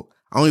episode.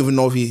 I don't even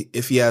know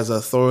if he has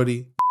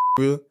authority.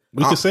 Real.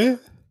 We can say it?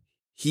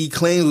 He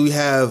claims we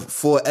have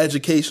for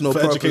educational For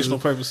purposes. educational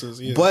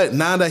purposes, yeah. But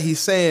now that he's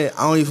saying it,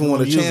 I don't even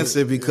want to use chance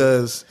it, it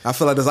because I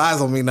feel like there's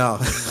eyes on me now.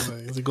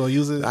 Is he gonna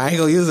use it? I ain't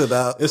gonna use it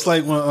though. It's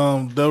like when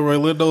Delroy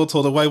Lindo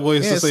told the white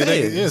boys Yeah, to say say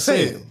that. it. Yeah, Say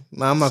say it. it.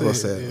 Nah, I'm not gonna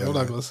say it. Yeah, man. I'm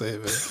not gonna say it,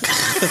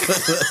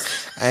 man.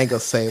 I ain't gonna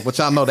say it. But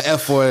y'all know the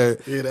F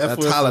word Yeah, the F that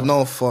word. Tyler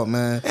known for,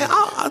 man.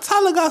 And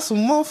Tyler got some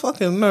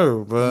motherfucking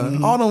nerve, bro.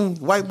 Mm-hmm. All them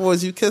white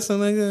boys you kissing,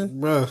 nigga.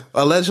 Bruh.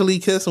 Allegedly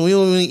kissing. We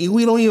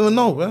don't even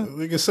know, bro.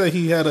 We can say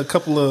he had a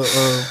couple of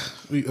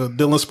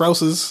Dylan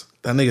Sprouses.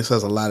 That nigga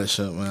says a lot of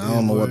shit, man. I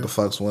don't know what the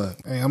fuck's what.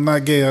 Hey, I'm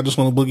not gay. I just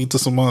want to boogie to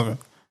some Marvin.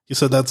 You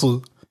said that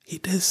too. He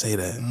did say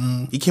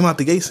that. He came out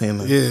the gate saying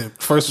that. Yeah,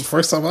 first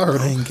time I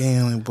heard I him. ain't gay,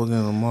 I ain't booging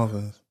the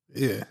Marvins.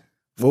 Yeah.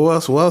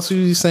 What else are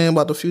you saying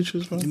about the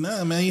futures, bro?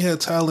 Nah, man, you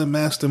had Tyler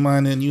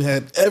Mastermind and you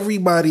had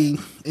everybody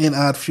in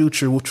Odd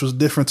Future, which was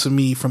different to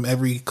me from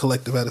every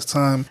collective at its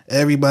time.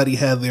 Everybody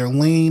had their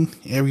lane.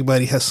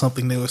 Everybody had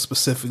something they were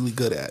specifically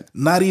good at.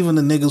 Not even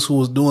the niggas who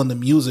was doing the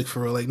music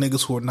for real, like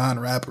niggas who were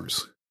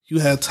non-rappers. You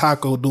had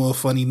Taco doing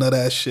funny nut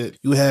ass shit.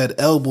 You had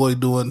L-Boy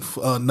doing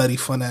nutty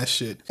fun ass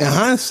shit. In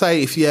hindsight,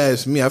 if you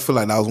ask me, I feel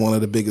like that was one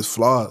of the biggest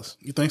flaws.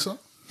 You think so?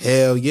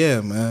 Hell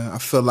yeah, man. I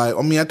feel like,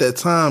 at that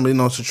time,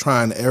 it's a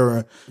try and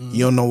error.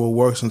 You don't know what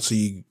works until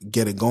you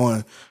get it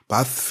going. But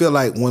I feel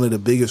like one of the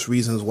biggest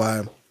reasons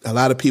why a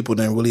lot of people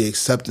didn't really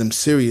accept them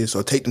serious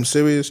or take them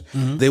serious,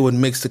 they would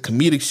mix the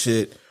comedic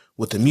shit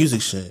with the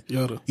music shit.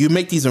 Yoda. You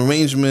make these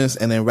arrangements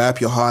and then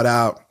rap your heart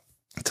out,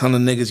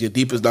 telling niggas your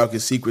deepest,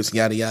 darkest secrets,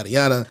 yada, yada,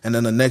 yada. And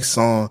then the next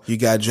song, you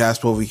got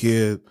Jasper over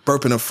here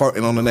burping and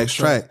farting on the next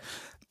track.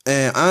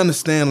 And I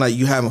understand, like,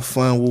 you having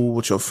fun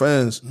with your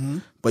friends,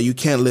 but you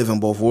can't live in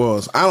both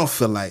worlds. I don't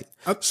feel like.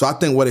 So I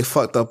think where they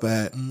fucked up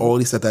at, or at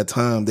least at that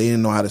time, they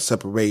didn't know how to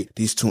separate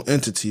these two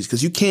entities.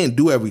 Because you can't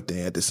do everything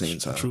at the same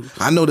time. True.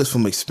 I know this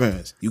from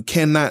experience. You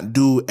cannot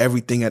do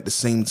everything at the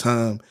same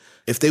time.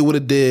 If they would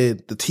have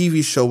did the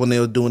TV show when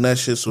they were doing that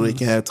shit so they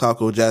can have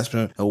Taco,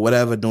 Jasper, or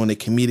whatever doing the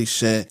comedic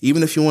shit,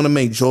 even if you want to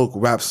make joke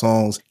rap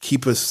songs,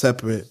 keep it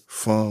separate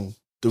from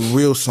the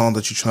real song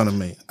that you're trying to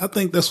make. I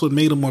think that's what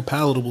made them more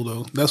palatable,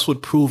 though. That's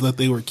what proved that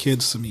they were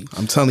kids to me.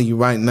 I'm telling you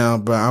right now,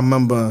 bro, I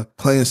remember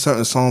playing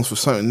certain songs for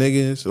certain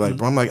niggas. Like,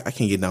 bro, I'm like, I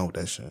can't get down with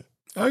that shit.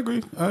 I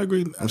agree. I'm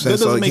saying, that so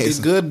doesn't it make can't-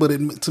 it good,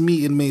 but to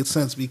me, it made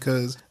sense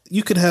because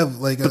you could have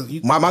like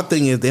My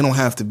thing is they don't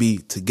have to be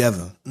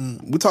together.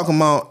 We're talking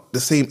about the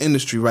same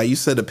industry, right? You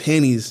said the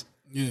Pennies,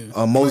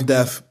 Mos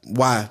Def.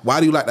 Why? Why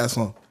do you like that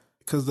song?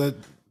 because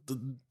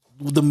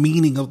the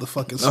meaning of the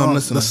fucking song,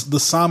 listening. the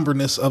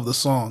somberness of the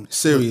song,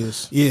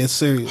 Serious, yeah, it's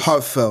serious,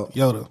 heartfelt,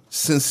 Yoda.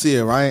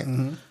 sincere, right?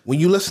 When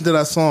you listen to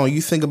that song,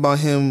 you think about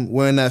him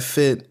wearing that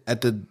fit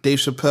at the Dave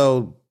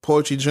Chappelle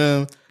Poetry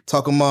Gym,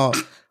 talking about,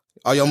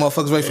 are y'all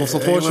motherfuckers ready for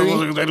some poetry?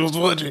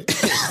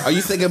 Are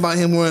you thinking about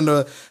him wearing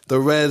the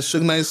red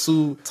Suge Knight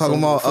suit, talking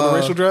about for the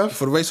racial draft?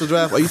 For the racial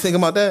draft, are you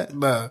thinking about that?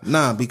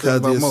 Nah, because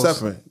About they're most.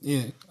 separate.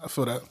 Yeah, I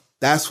feel that.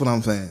 That's what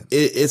I'm saying.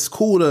 It's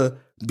cool to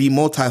be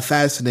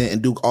multifaceted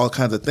and do all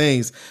kinds of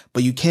things,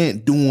 but you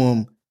can't do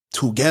them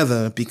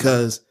together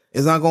because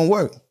it's not gonna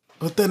work.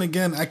 But then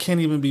again, I can't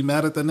even be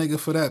mad at that nigga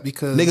for that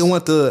because Nigga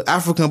went to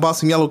Africa and bought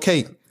some yellow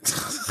cake.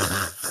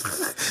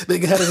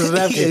 nigga had it in a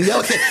napkin.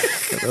 Yellow cake.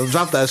 Don't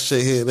drop that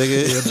shit here,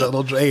 nigga.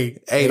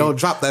 Don't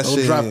drop that Don't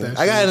shit. drop here. that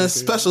I got shit. it in a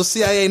special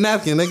CIA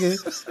napkin, nigga.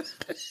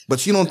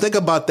 But you don't think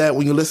about that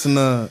when you listen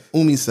to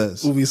Umi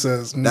Says. Movie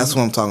says That's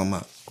what I'm talking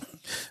about.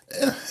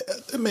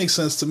 it makes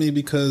sense to me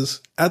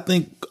because I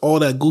think all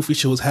that goofy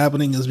shit was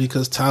happening is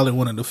because Tyler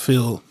wanted to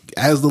feel,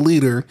 as the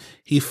leader,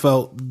 he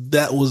felt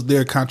that was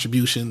their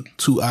contribution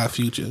to our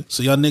future.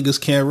 So y'all niggas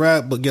can't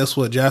rap, but guess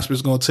what?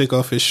 Jasper's gonna take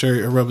off his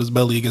shirt and rub his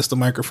belly against the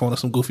microphone or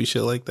some goofy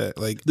shit like that.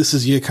 Like, this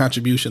is your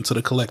contribution to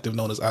the collective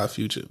known as our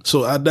future.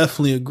 So I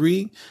definitely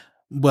agree,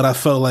 but I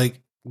felt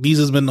like these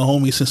has been the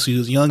homies since he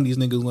was young. These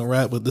niggas gonna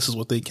rap, but this is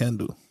what they can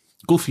do.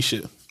 Goofy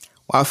shit.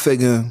 Well, I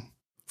figure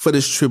for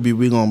this tribute,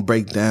 we're going to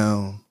break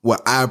down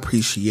what I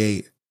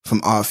appreciate from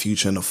our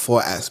future in the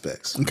 4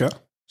 aspects. Okay.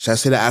 Should I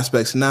say the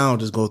aspects now or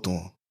just go through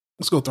them?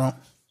 Let's go through 'em.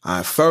 All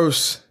right,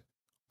 first,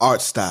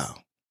 art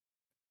style.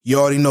 You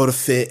already know the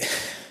fit.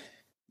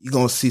 You're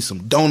going to see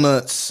some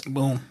donuts,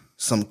 Boom.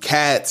 some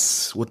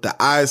cats with the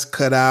eyes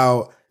cut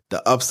out,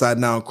 the upside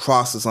down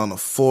crosses on the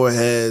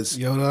foreheads.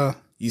 Yoda.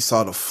 You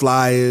saw the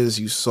flyers.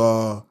 You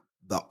saw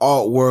the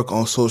artwork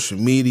on social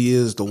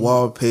medias, the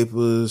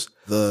wallpapers,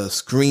 the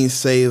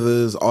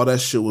screensavers. All that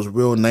shit was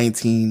real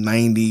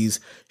 1990s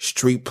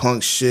street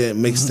punk shit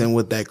mixed in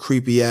with that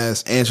creepy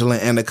ass Angela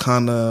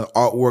Anaconda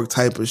artwork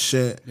type of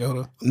shit.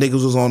 Yoda.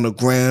 Niggas was on the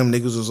gram.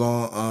 Niggas was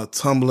on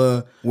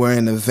Tumblr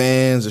wearing the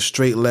Vans, the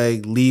straight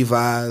leg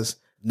Levi's.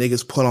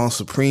 Niggas put on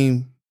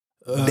Supreme.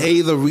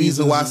 They the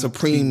reason why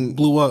Supreme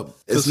blew up.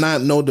 It's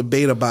not no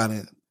debate about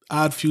it.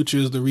 Odd Future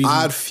is the reason.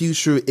 Odd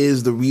Future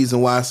is the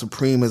reason why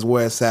Supreme is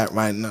where it's at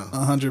right now.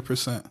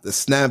 100%. The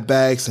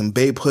snapbacks and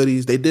Bape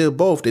hoodies, they did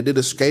both. They did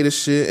the skater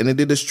shit and they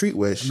did the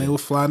streetwear shit. And they were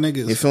fly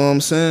niggas. You feel what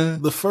I'm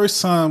saying? The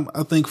first time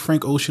I think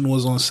Frank Ocean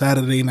was on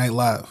Saturday Night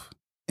Live.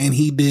 And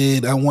he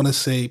did, I want to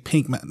say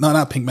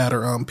not Pink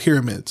Matter,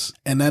 Pyramids.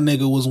 And that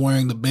nigga was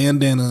wearing the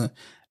bandana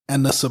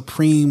and the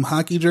Supreme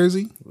hockey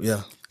jersey.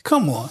 Yeah.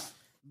 Come on.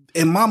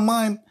 In my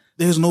mind,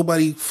 there's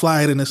nobody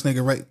flyer than this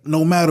nigga, right?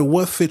 No matter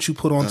what fit you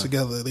put on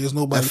together, there's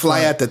nobody and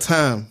fly at the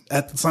time.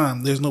 At the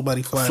time, there's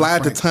nobody fly. Fly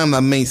at the time,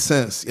 that made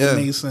sense. Yeah. It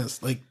made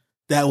sense. Like,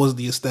 that was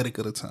the aesthetic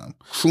of the time.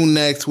 Crew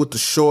necks with the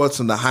shorts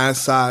and the high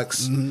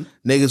socks.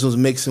 Niggas was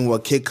mixing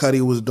what Kid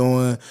Cudi was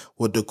doing,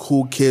 what the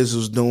Cool Kids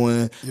was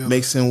doing,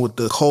 mixing with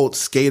the cult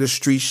skater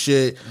street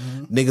shit.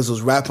 Niggas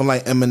was rapping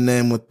like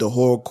Eminem with the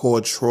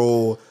horrorcore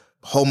troll,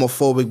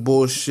 homophobic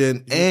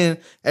bullshit. And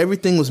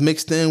everything was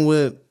mixed in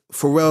with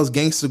Pharrell's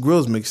Gangsta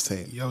Grills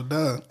mixtape. Yo,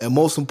 duh. And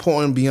most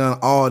important beyond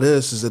all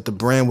this is that the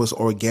brand was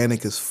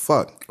organic as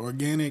fuck.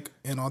 Organic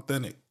and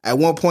authentic. At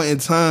one point in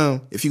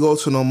time, if you go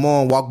to the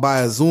mall and walk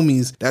by a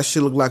Zoomies, that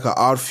shit look like an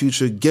Odd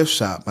Future gift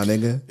shop, my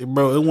nigga.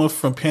 Bro, it went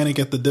from Panic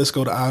at the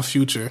Disco to Odd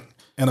Future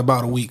in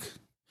about a week.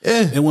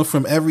 Yeah. It went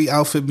from every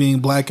outfit being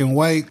black and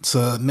white to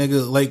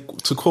nigga, like,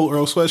 to quote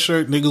Earl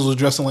Sweatshirt, niggas was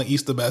dressing like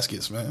Easter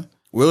baskets, man.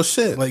 Real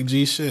shit. Like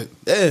G shit.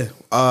 Yeah.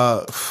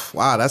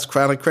 Wow, that's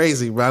kind of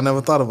crazy, bro. I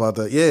never thought about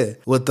that. Yeah.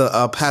 With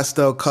the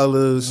pastel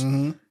colors,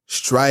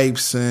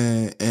 stripes,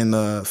 and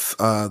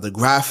the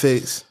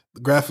graphics.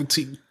 The graphic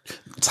tee.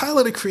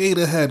 Tyler, the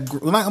Creator, had,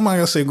 I'm not going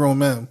to say grown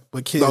men,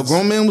 but kids. No,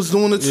 grown men was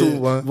doing it too,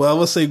 bro. Well, I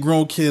would say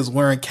grown kids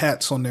wearing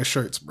cats on their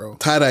shirts, bro.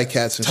 Tie-dye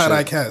cats and Tie-dye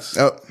shit. cats.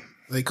 Yep.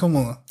 Like, come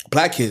on.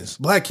 Black kids.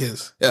 Black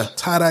kids. Yeah.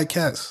 Tie-dye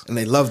cats. And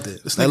they loved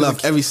it. They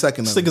loved every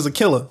second of it. This nigga's a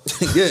killer.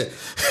 Yeah.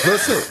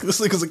 That's it. This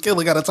nigga's a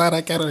killer. Got a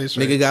tie-dye cat on his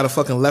shirt. Nigga got a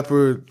fucking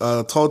leopard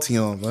tall tee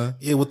on, man.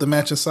 Yeah, with the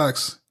matching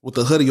socks. With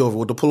the hoodie over,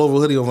 with the pullover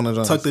hoodie over on the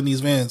joint. Tucked in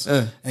these Vans.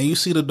 Yeah. And you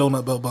see the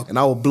donut belt buckle. And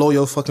I will blow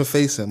your fucking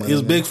face in, man.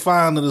 His big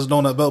fire under this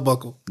donut belt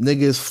buckle.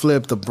 Niggas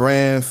flipped the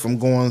brand from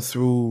going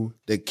through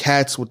the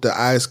cats with the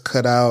eyes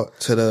cut out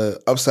to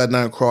the upside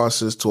down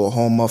crosses to a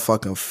whole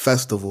motherfucking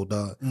festival,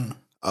 dog.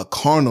 A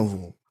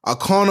carnival. A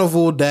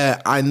carnival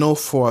that I know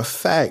for a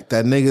fact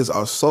that niggas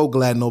are so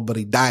glad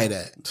nobody died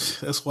at.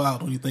 That's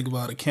wild when you think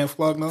about it. Can't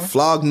flog nog?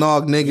 Flog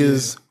nog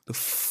niggas. Yeah. The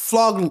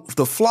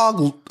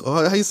flog,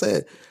 how you say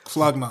it?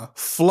 Flog nog.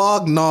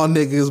 Flog nog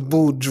niggas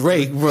boo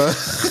Drake, bro.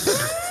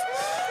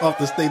 Off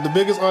the stage. The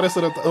biggest artist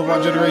of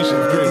our generation.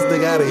 Get this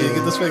nigga out of here.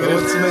 Get this nigga Where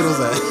the tomatoes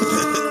at?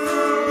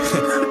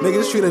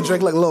 Niggas treated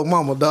Drake like little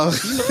mama, dog.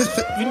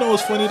 You know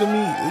what's funny to me?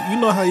 You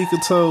know how you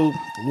could tell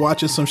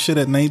watching some shit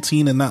at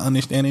 19 and not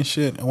understanding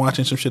shit, and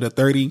watching some shit at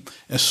 30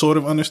 and sort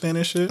of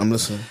understanding shit? I'm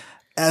listening.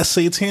 As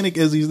satanic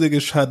as these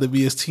niggas tried to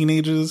be as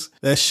teenagers,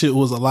 that shit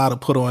was a lot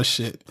of put on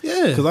shit.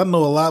 Yeah. Because I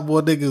know a lot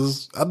more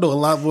niggas. I know a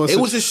lot more. It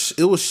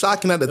was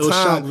shocking at the time.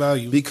 Shock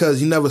value.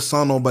 Because you never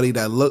saw nobody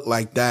that looked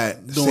like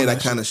that say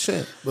that kind of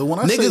shit. But when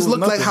I say niggas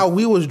looked nothing, like how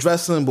we was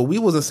dressing, but we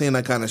wasn't saying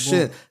that kind of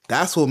shit.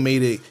 That's what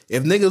made it.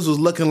 If niggas was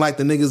looking like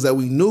the niggas that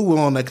we knew were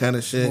on that kind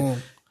of shit, you know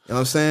what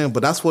I'm saying?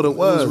 But that's what it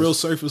was. It was real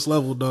surface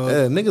level, dog.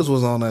 Yeah, niggas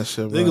was on that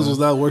shit, bro. Niggas was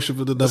not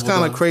worshiping the devil. It's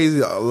kind of crazy.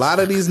 A lot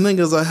of these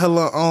niggas are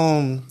hella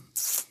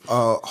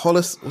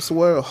what's the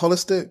word?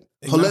 Holistic,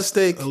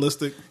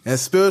 and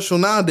spiritual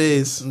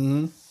nowadays.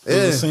 Yeah,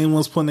 the same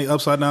ones putting their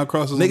upside down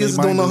crosses.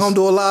 Niggas doing the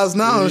alhamdulillahs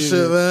now and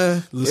shit,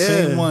 man. The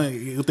same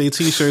one with their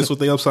t-shirts with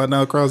their upside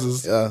down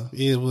crosses.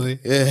 Yeah, boy.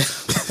 Yeah,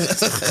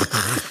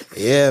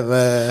 yeah,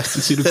 man. You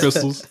see the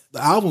crystals,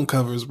 the album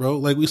covers, bro.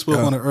 Like we spoke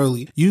on it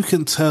early. You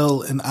can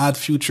tell an Odd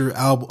Future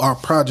album or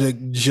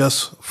project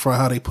just for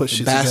how they put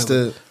shit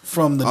together.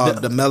 From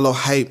the mellow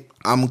hype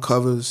album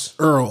covers.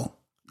 Earl.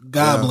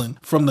 Goblin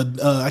from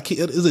the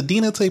is it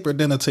Dina tape or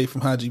Dina tape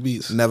from Haji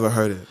Beats? Never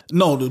heard it.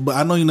 No, but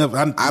I know you never.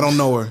 I don't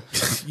know her.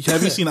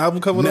 Have you seen the album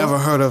cover? Never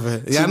heard of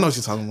it. Yeah, I know what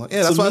you're talking about.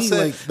 Yeah, that's what I said.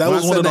 Like, that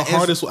was one of the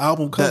hardest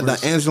album covers.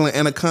 The Angela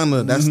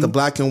Anaconda. That's the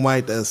black and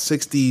white, the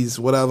 60s,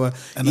 whatever.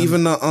 And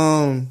even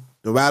the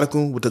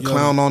Radical with the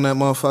clown on that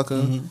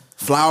motherfucker.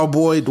 Flower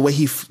Boy, the way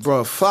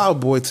Flower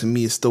Boy to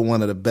me is still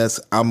one of the best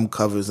album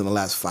covers in the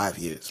last 5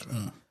 years.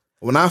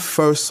 When I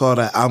first saw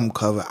that album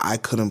cover, I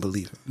couldn't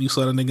believe it. You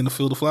saw the nigga in the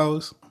field of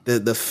flowers?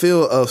 The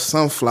feel of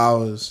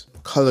sunflowers,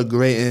 color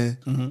grading,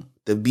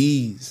 the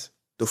bees,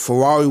 the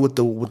Ferrari with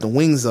the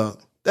wings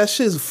up. That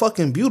shit is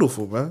fucking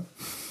beautiful, bro.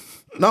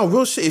 No,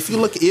 real shit. If you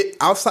look at it,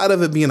 outside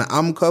of it being an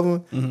album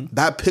cover,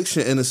 that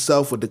picture in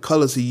itself with the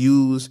colors he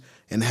used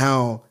and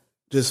how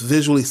just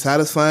visually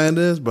satisfying it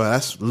is, bro,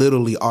 that's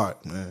literally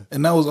art, man.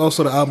 And that was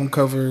also the album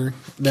cover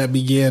that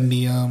began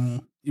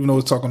the even though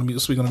we're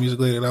speaking on the music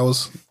later, that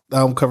was the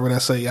album cover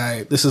that say, all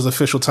right, this is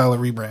official Tyler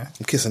rebrand.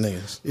 I'm kissing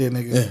niggas. Yeah,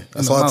 nigga. Yeah,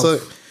 that's all it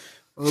took.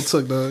 All it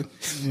took, dog.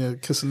 Yeah,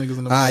 kissing niggas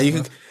in the All right,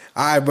 mouth.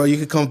 all right, bro, you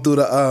can come through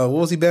the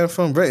what was he banned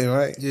from? Britain,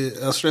 right? Yeah,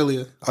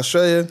 Australia.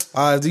 Australia.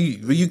 All right,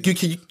 you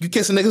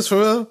kissing niggas for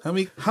real?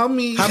 How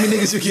many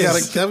niggas you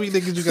kiss? How many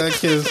niggas you gotta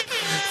kiss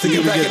To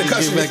get back in the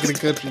country. Get back in the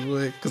country,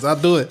 boy. Because I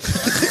do it.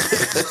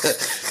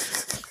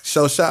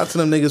 So shout out to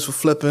them niggas for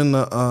flipping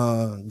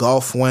the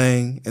Golf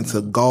Wang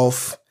into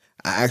Golf,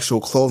 an actual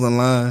clothing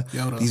line.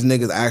 Yo, These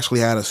niggas actually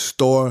had a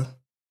store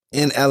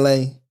in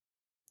LA.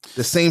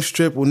 The same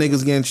strip where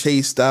niggas getting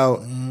chased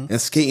out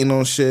and skating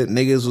on shit.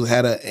 Niggas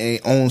had a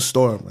own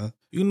store, man.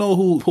 You know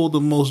who pulled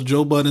the most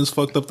Joe Budden's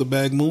fucked up the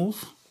bag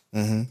move?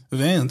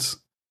 Vans.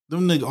 All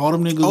them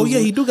niggas. Oh yeah,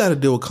 he do got to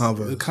deal with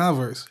Converse. The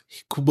Converse.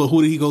 But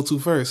who did he go to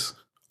first?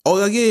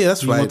 Oh yeah,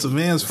 that's He right. went to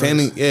Vans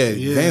first.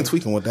 Van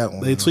tweaking with that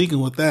one. They tweaking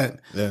with that.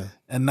 Yeah.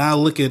 And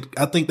now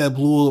I think that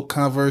blew up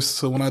Converse.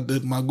 So when I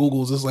did my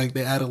Googles, it's like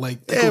they added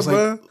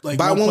bro.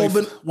 Buy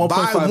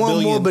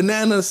one more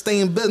banana to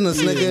stay in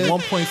business, nigga.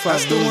 1.5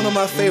 That's still one of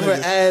my favorite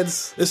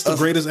ads. It's the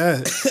greatest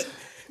ad.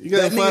 You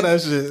gotta find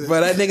that shit.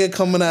 Bro, that nigga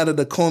coming out of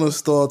the corner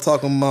store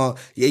talking about,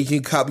 yeah, you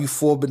can cop you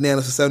 4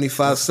 bananas for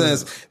 75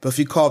 cents, but if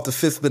you call up the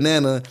 5th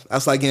banana,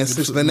 that's like getting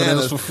 6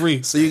 bananas for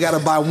free. So you gotta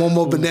buy one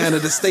more banana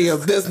to stay in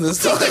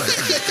business.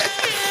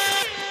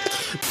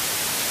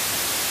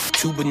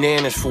 2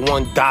 bananas for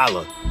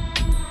 $1,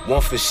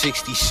 1 for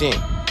 60 cents.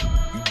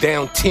 You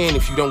down 10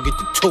 if you don't get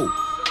the 2.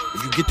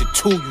 If you get the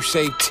 2, you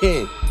save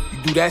 10.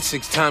 You do that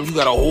 6 times, you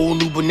got a whole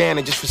new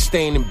banana just for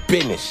staying in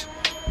business.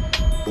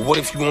 But what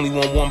if you only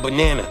want 1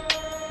 banana?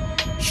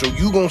 So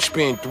you gonna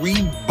spend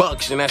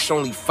 $3 and that's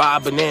only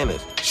 5 bananas.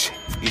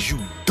 Is you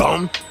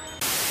dumb?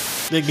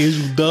 Nigga,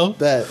 is you dumb?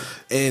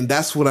 And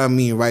that's what I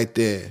mean right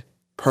there.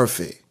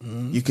 Perfect.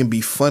 You can be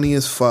funny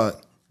as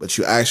fuck, but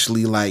you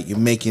actually you're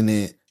making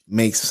it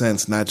make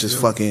sense, not just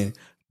fucking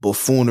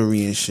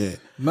buffoonery and shit.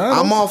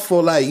 I'm all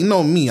for you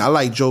know me. I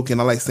like joking.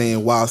 I like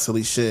saying wild,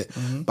 silly shit.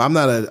 But I'm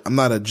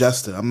not a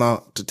jester. I'm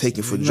not to take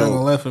it for You're joke. not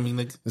gonna laugh at me,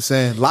 nigga. I'm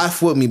saying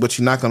laugh with me, but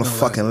you're not gonna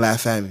fucking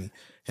laugh at me.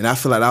 And I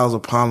feel like that was a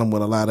problem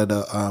with a lot of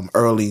the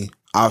early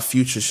Our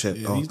Future shit.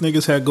 Yeah, these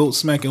niggas had goat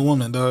smacking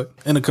women, dog,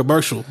 in a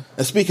commercial.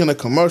 And speaking of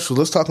commercials,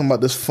 let's talk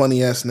about this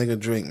funny ass nigga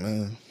Drake,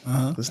 man.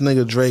 This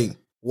nigga Drake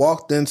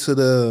walked into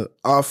the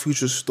Our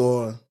Future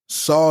store,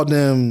 saw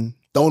them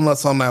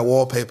donuts on that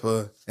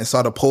wallpaper, and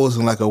started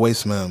posing like a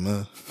waste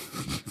man.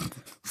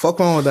 Fuck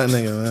wrong with that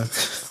nigga, man.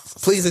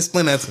 Please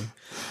explain that to me.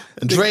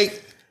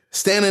 Drake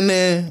standing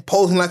there,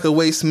 posing like a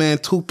waste man,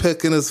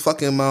 toothpick in his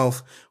fucking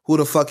mouth. Who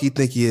the fuck you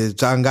think he is?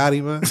 John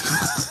Gotti, man?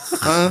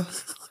 Huh?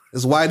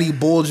 This Whitey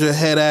Bulger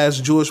head ass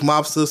Jewish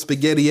mobster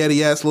spaghetti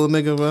Eddie ass little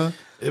nigga, man.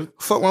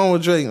 Fuck wrong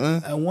with Drake,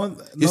 man?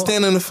 You're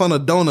standing in front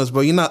of donuts,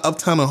 bro. You're not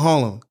uptown in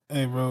Harlem.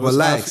 Hey, bro.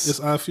 Relax. It's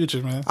Our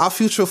Future, man. Our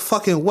Future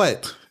fucking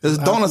what? There's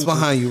donuts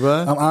behind you,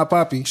 bro. I'm I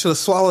Poppy. You should have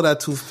swallowed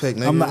that toothpick,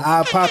 nigga. I'm the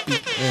I Poppy. Yeah,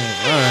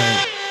 all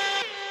right.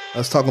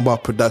 Let's talk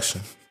about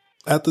production.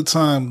 At the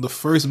time, the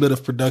first bit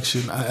of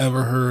production I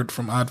ever heard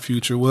from Odd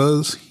Future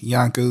was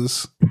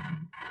Yonkers.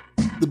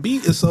 The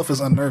beat itself is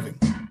unnerving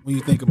when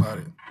you think about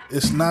it.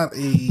 It's not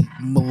a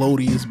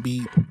melodious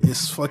beat.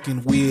 It's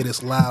fucking weird.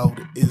 It's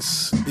loud.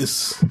 It's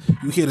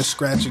you hear the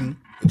scratching.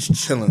 It's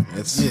chilling.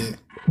 It's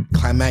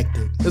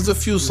climactic. There's a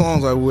few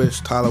songs I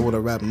wish Tyler would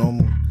have rapped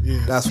normal.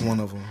 Yeah. That's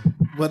one of them.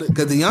 But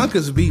because the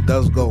Yonkers beat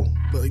does go.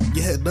 But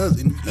yeah, it does.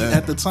 And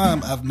at the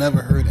time, I've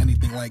never heard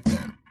anything like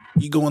that.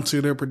 You go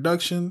into their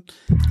production.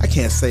 I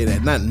can't say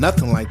that.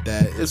 Nothing like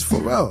that. It's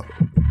Pharrell.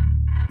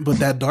 But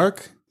that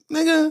dark?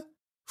 Nigga.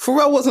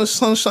 Pharrell wasn't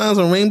Sunshines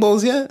and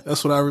Rainbows yet.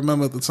 That's what I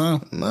remember at the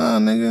time. Nah,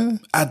 nigga.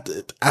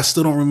 I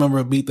still don't remember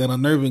a beat that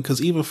unnerving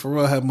because even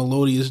Pharrell had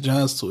melodious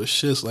johns to his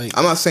shits. Like,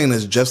 I'm not saying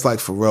it's just like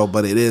Pharrell,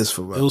 but it is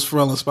Pharrell. It was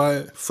Pharrell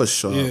inspired? For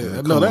sure.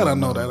 Yeah, man. I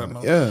know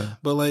that. Yeah.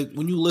 But like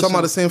when you listen. Talking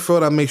about the same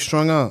Pharrell that makes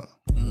Strung Out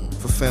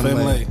for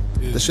Family.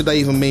 The shit that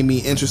even made me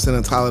interested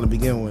in Tyler to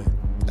begin with.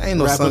 There ain't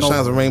no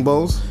Sunshines and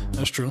Rainbows.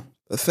 That's true.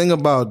 The thing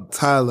about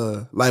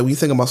Tyler, like when you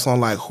think about a song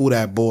like Who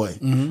That Boy,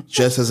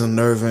 just as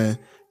unnerving,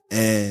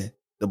 and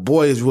the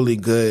boy is really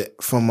good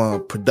from a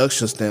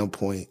production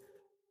standpoint,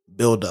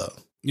 build up.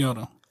 You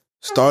know.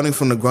 Starting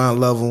from the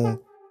ground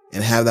level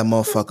and have that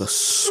motherfucker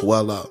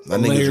swell up. That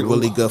nigga's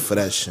really good for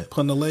that shit.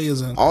 Putting the layers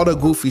in. All the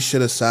goofy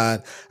shit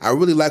aside, I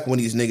really like when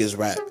these niggas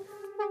rap.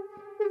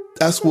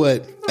 That's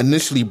what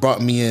initially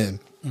brought me in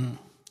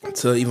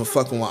to even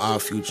fucking with Our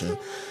Future.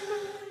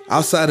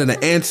 Outside of the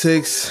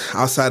antics,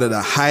 outside of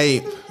the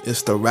hype,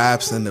 it's the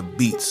raps and the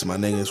beats, my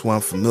nigga. It's what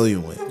I'm familiar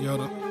with.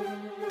 Yoda.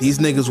 These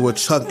niggas were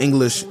Chuck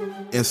English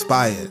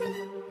inspired.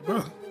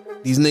 Bro.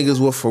 These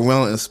niggas were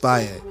Pharrell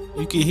inspired.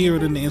 You can hear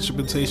it in the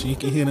instrumentation. You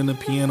can hear it in the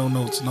piano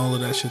notes and all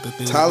of that shit that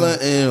they Tyler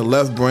and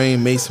Left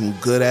Brain made some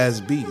good ass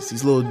beats.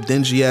 These little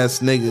dingy ass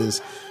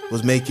niggas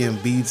was making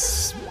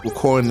beats,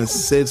 recording in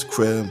Sid's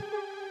crib.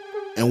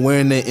 and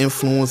wearing their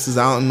influences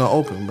out in the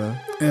open, bro.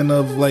 And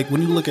like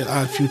when you look at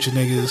Odd Future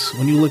niggas,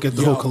 when you look at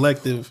the whole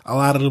collective, a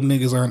lot of them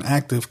niggas aren't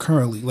active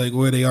currently, like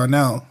where they are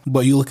now.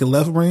 But you look at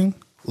Left Brain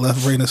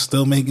is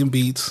still making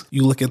beats.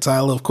 You look at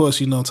Tyler, of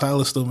course, you know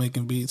Tyler's still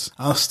making beats.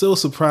 I'm still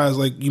surprised,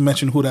 like you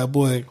mentioned Who Dat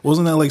Boy.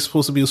 Wasn't that like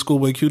supposed to be a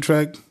Schoolboy Q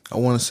track? I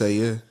want to say,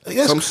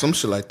 yeah. Some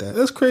shit like that.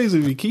 That's crazy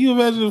to me. Can you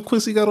imagine if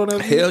Quincy got on that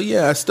beat? Hell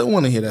yeah, I still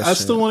want to hear that shit. I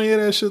still want to hear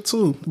that shit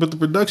too. But the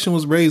production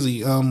was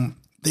crazy.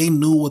 They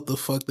knew what the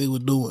fuck they were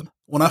doing.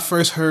 When I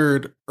first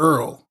heard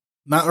Earl,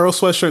 not Earl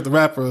Sweatshirt the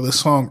rapper, the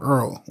song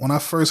Earl. When I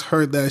first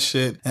heard that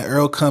shit and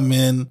Earl come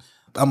in,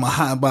 I'm a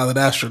hot and bothered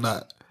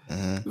astronaut.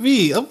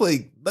 Mm-hmm. I'm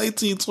like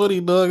 19, 20,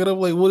 dog, and I'm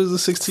like, what is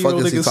a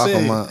 16-year-old nigga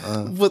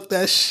saying? But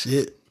that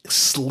shit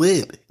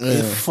slid. Yeah.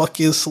 It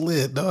fucking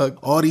slid, dog.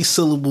 All these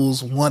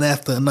syllables, one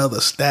after another,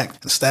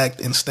 stacked and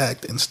stacked and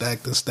stacked and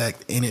stacked and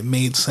stacked, and it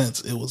made sense.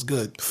 It was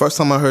good. First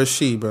time I heard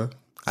She, bro.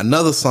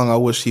 Another song I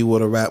wish he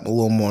would have rapped a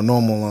little more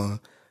normal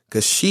on,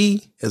 because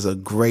She is a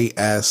great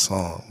ass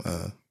song,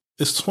 man.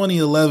 It's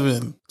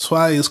 2011.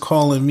 Twy is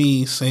calling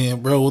me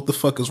saying, bro, what the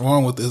fuck is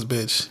wrong with this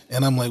bitch?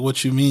 And I'm like,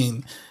 what you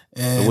mean?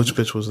 And which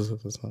bitch was this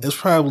at the time? It was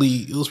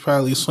probably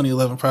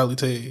 2011, probably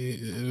tell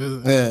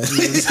you. Yeah.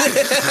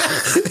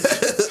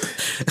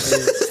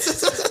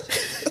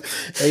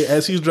 Hey,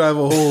 as he's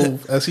driving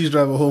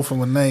home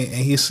from a night, and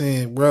he's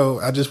saying,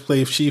 bro, I just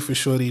played She for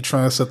Shorty,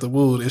 trying to set the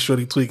mood, and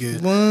Shorty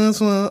tweaking. Once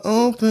one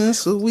open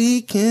so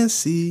we can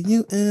see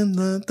you in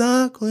the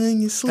dark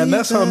when you sleep. And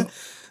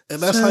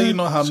that's how you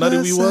know how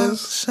nutty we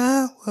was.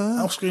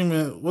 I'm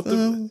screaming, what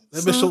the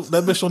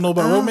that bitch don't know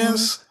about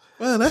romance?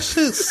 Man, that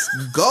shit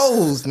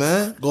goes,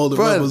 man. Golden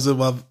Rebels in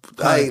my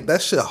like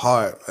that shit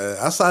hard, man.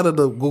 Outside of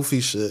the goofy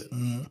shit.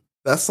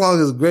 That song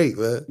is great,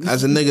 man.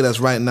 As a nigga that's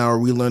right now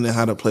relearning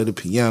how to play the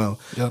piano,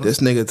 this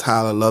nigga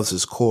Tyler loves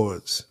his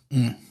chords.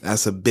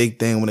 That's a big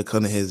thing when it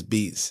comes to his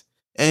beats.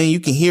 And you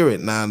can hear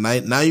it now.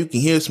 Now you can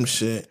hear some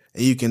shit.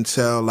 And you can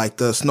tell, like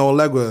the Snow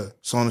Allegra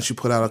song that you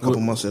put out a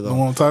couple months ago. The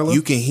one with Tyler?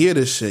 You can hear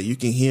this shit. You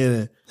can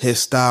hear his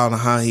style and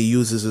how he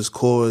uses his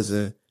chords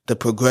and the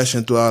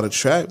progression throughout the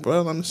track,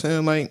 bro. I'm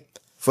saying, like,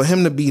 for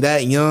him to be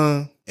that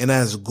young and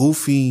as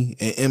goofy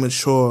and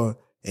immature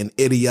and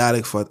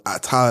idiotic for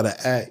Tyler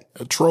to act.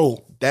 A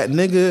troll. That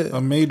nigga.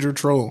 A major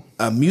troll.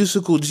 A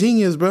musical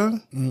genius, bro.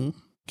 Mm-hmm.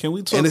 Can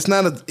we talk? And it's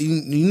not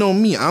you know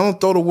me, I don't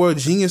throw the word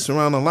genius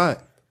around a lot.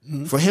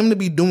 Mm-hmm. For him to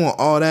be doing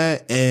all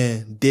that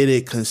and did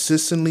it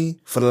consistently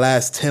for the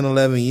last 10,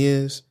 11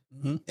 years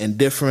in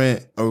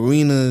different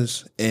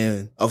arenas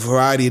and a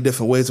variety of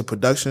different ways of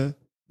production,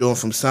 doing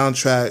from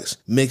soundtracks,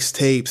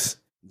 mixtapes,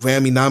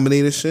 Grammy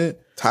nominated shit.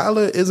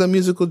 Tyler is a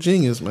musical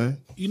genius, man.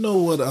 You know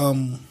what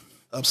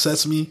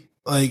upsets me?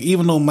 Like,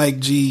 even though Mike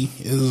G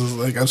is,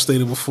 like I've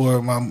stated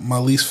before, my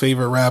least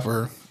favorite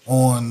rapper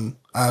on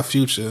Odd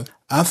Future,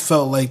 I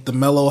felt like the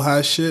Mellow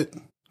High shit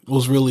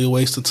was really a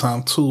waste of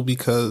time too,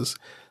 because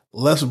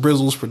Les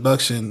Brizzle's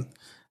production,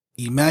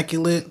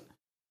 immaculate,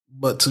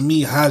 but to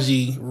me,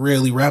 Haji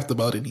rarely rapped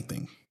about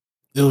anything.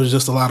 It was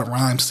just a lot of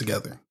rhymes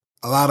together.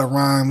 A lot of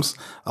rhymes,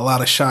 a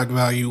lot of shock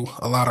value,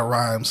 a lot of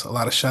rhymes, a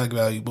lot of shock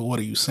value, but what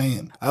are you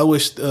saying? I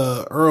wish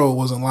Earl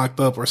wasn't locked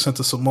up or sent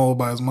to Samoa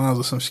by his mom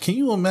or some shit. Can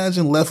you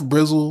imagine Left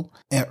Brizzle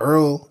and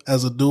Earl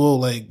as a duo,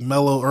 like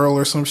Mellow Earl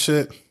or some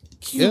shit?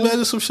 Can you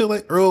imagine some shit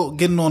like Earl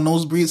getting on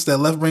those beats that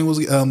Left Brain was,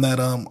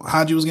 that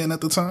Haji was getting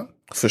at the time?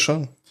 For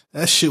sure.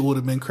 That shit would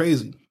have been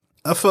crazy.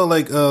 I felt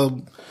like,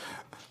 to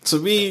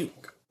me,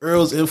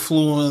 Earl's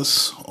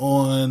influence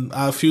on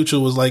Our Future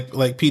was like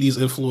PD's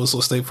influence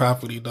on State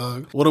Property,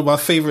 dog. One of my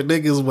favorite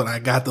niggas when I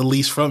got the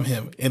least from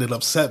him, and it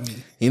upset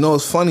me. You know,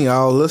 it's funny.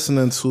 I was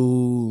listening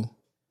to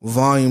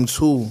Volume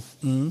 2,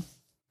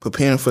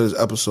 preparing for this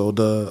episode,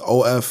 the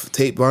OF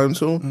tape Volume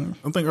 2.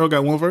 I think Earl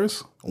got one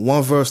verse.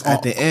 One verse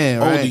at the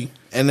end, right? Oldie.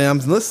 And then I'm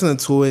listening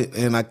to it,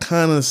 and I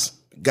kind of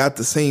got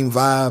the same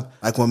vibe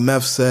like when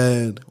Meth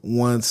said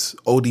once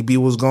ODB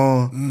was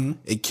gone,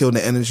 it killed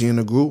the energy in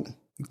the group.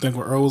 You think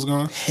when Earl was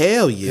gone?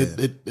 Hell yeah.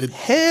 It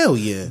hell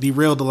yeah.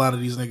 Derailed a lot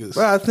of these niggas.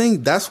 Bro, I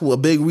think that's a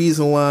big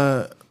reason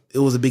why it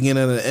was the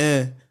beginning and the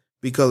end,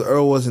 because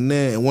Earl wasn't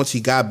there. And once he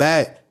got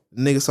back,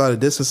 the nigga started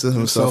distancing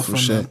himself from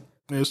shit.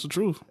 Yeah, it's the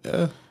truth.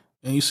 Yeah.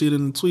 And you see it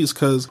in the tweets,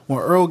 because when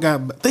Earl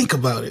got back, think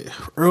about it.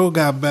 Earl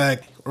got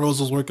back, Earls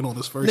was working on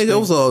his first nigga, it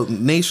was a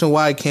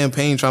nationwide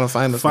campaign trying to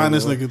find this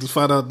nigga. To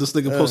find out this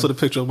nigga posted a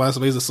picture of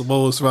MySpace of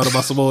Samoa surrounded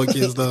by Samoan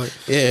kids, dog.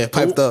 Yeah,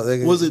 piped up.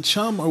 Nigga. Was it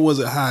Chum or was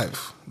it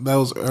Hive? That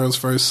was Earl's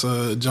first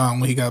John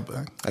when he got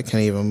back. I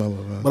can't even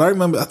remember, man.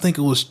 But I think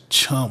it was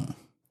Chum.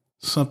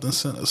 Something.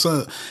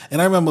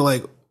 And I remember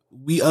like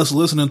us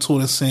listening to it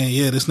and saying,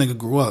 yeah, this nigga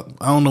grew up.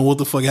 I don't know what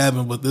the fuck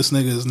happened, but this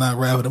nigga is not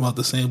rapping about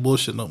the same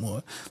bullshit no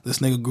more. This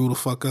nigga grew the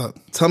fuck up.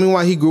 Tell me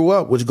why he grew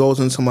up, which goes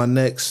into my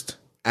next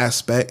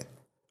aspect.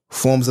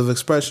 Forms of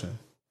expression.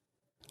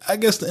 I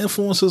guess the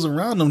influences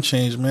around him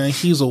changed, man.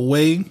 He's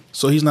away,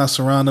 so he's not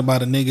surrounded by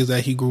the niggas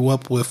that he grew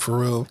up with for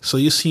real. So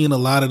you're seeing a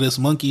lot of this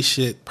monkey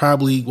shit,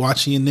 probably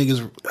watching your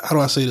niggas, how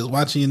do I say this,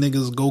 watching your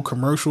niggas go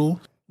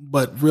commercial.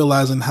 but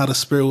realizing how the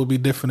spirit would be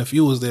different if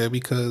you was there,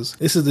 because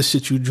this is the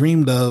shit you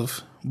dreamed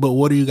of, but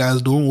what are you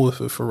guys doing with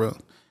it for real?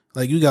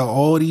 Like, you got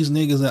all these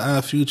niggas in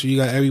our future, you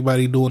got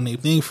everybody doing their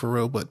thing for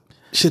real, but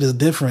shit is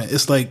different.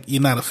 It's like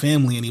you're not a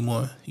family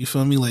anymore. You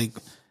feel me? Like,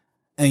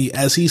 and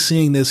as he's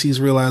seeing this,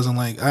 he's realizing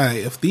like, all right,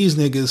 if these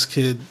niggas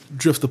could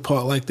drift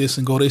apart like this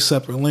and go their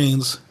separate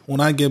lanes, when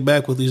I get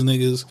back with these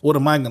niggas, what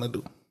am I gonna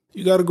do?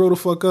 You gotta grow the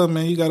fuck up,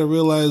 man. You gotta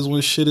realize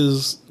when shit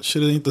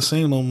ain't the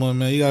same no more,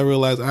 man. You gotta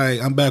realize, all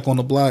right, I'm back on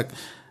the block.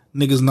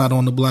 Niggas not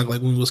on the block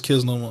like when we was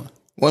kids no more.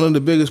 One of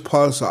the biggest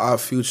parts of our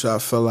future, I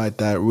feel like,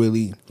 that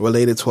really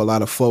related to a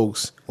lot of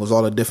folks was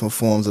all the different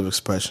forms of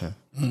expression.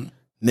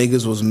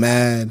 Niggas was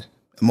mad,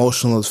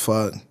 emotional as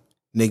fuck.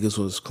 Niggas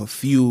was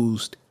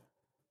confused,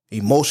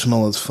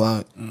 emotional as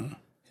fuck.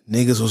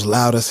 Niggas was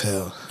loud as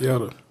hell.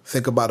 Yeah.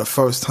 Think about the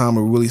first time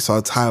we really saw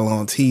Tyler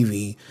on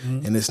TV,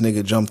 and this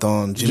nigga jumped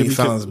on Jimmy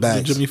Fallon's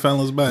back. Jimmy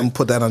Fallon's back. I'm gonna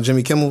put that on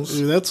Jimmy Kimmel's.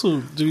 Yeah, that's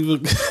who.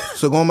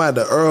 So going back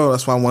to Earl,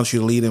 that's why I want you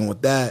to lead in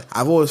with that.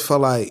 I've always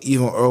felt like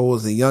even Earl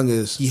was the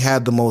youngest, he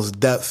had the most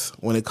depth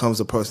when it comes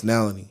to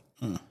personality.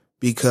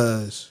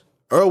 Because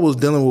Earl was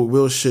dealing with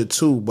real shit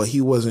too, but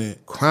he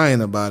wasn't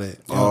crying about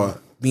it or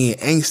being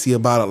angsty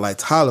about it like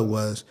Tyler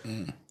was.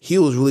 He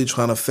was really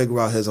trying to figure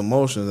out his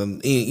emotions.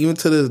 And even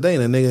to this day,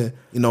 the nigga,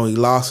 you know, he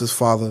lost his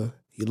father.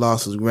 He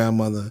lost his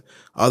grandmother.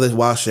 All this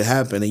wild shit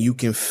happened, and you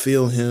can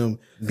feel him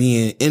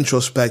being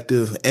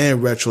introspective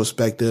and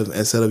retrospective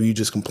instead of you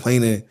just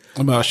complaining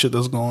about shit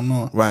that's going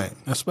on. Right.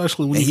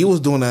 Especially when he was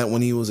doing that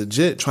when he was a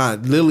jit,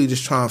 literally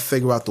just trying to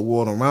figure out the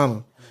world around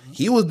him.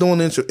 He was doing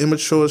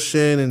immature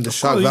shit and the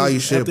shock value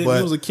shit, but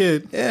he was a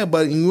kid. Yeah,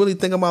 but you really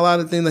think about a lot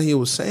of things that he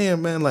was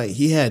saying, man. Like,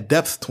 he had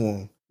depth to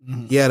him.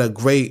 He had a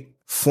great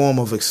form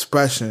of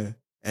expression.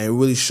 And it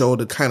really showed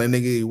the kind of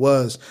nigga he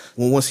was.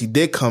 When once he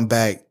did come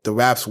back, the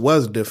raps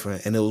was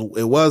different, and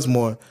it was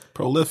more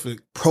prolific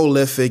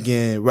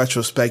and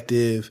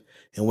retrospective.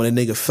 And when a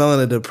nigga fell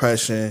into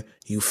depression,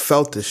 you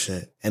felt the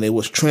shit, and it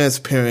was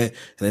transparent.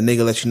 And the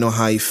nigga let you know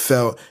how he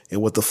felt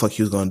and what the fuck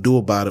he was gonna do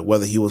about it,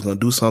 whether he was gonna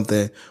do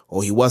something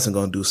or he wasn't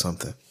gonna do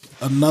something.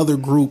 Another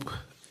group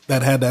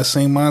that had that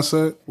same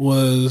mindset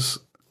was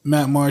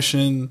Matt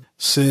Martian,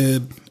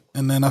 Sid.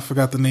 And then I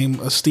forgot the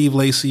name, Steve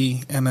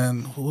Lacy, and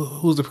then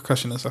who's the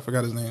percussionist? I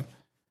forgot his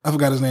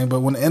name. But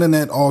when the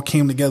internet all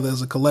came together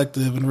as a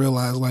collective and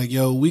realized, like,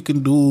 yo, we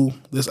can do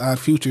this Odd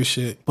Future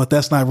shit, but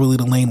that's not really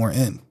the lane we're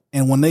in.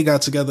 And when they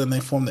got together and they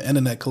formed the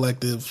Internet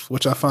Collective,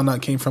 which I found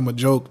out came from a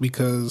joke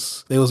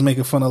because they was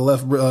making fun of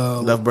Left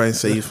Brain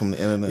Saved from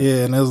the internet.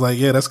 Yeah, and it was like,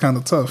 yeah, that's kind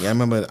of tough. Yeah, I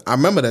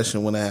remember that shit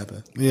when that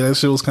happened. Yeah, that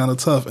shit was kind of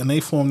tough. And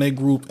they formed their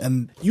group,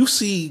 and you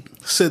see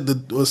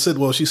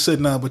she's Sid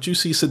now, but you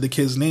see Sid the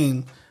Kid's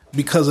name.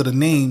 Because of the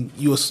name,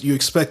 you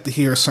expect to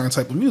hear a certain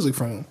type of music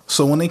from him.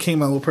 So when they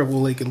came out with Purple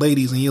Lake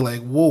Ladies, and you're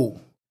like, whoa,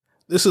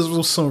 this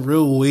is some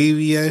real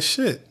wavy ass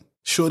shit.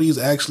 Shorty's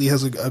actually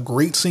has a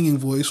great singing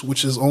voice,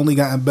 which has only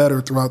gotten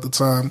better throughout the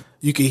time.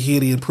 You can hear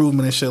the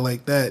improvement and shit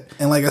like that.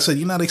 And like I said,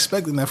 you're not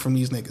expecting that from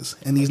these niggas.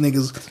 And these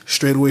niggas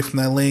straight away from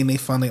that lane, they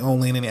found their own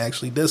lane and they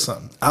actually did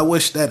something. I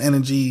wish that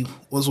energy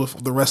was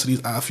with the rest of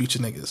these Odd Future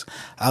niggas.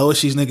 I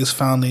wish these niggas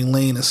found their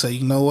lane and say,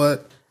 you know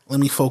what? Let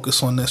me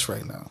focus on this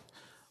right now.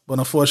 But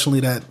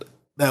unfortunately,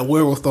 that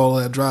wherewithal,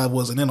 that drive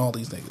wasn't in all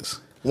these niggas.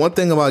 One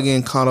thing about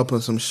getting caught up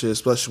in some shit,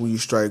 especially when you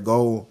strike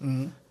gold,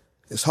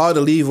 it's hard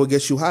to leave what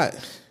gets you hot.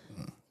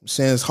 I'm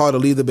saying it's hard to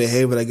leave the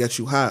behavior that gets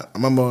you hot. I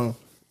remember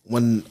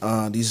when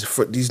these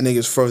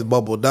niggas first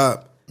bubbled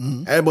up,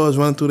 everybody was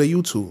running through their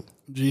YouTube.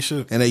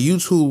 G-shit. And their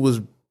YouTube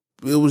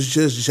was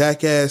just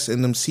Jackass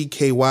and them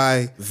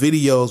CKY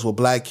videos with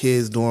black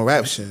kids doing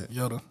rap shit.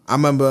 Yoda. I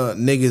remember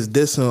niggas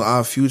dissing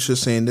Our Future,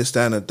 saying this,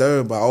 that, and the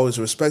third, but I always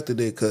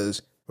respected it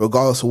because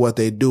regardless of what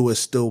they do, it's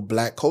still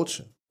black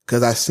culture.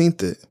 Because I seen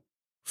it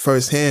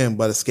firsthand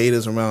by the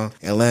skaters around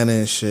Atlanta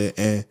and shit.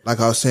 And like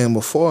I was saying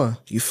before,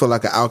 you feel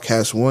like an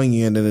outcast one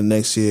year, and then the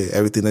next year,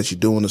 everything that you're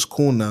doing is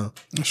cool now.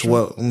 So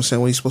what I'm saying,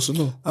 what are you supposed to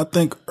do? I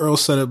think Earl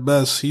said it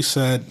best. He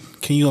said,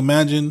 can you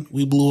imagine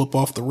we blew up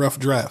off the rough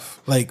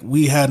draft? Like,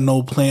 we had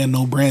no plan,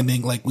 no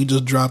branding. Like, we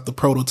just dropped the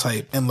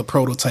prototype, and the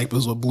prototype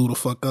is what blew the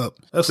fuck up.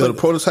 That's so like, the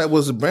prototype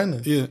was the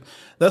branding. Yeah.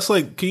 That's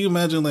like, can you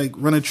imagine, like,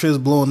 Running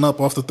Triz blowing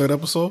up off the third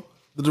episode?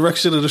 The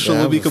direction of the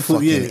show would be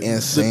completely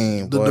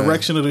insane. The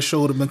direction of the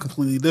show would have been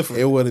completely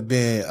different. It would have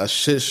been a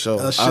shit show.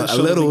 A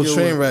little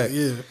train wreck.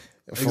 Yeah.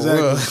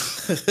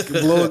 Exactly.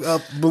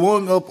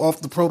 blowing up off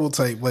the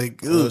prototype.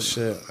 Like,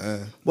 shit,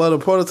 man. Well, the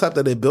prototype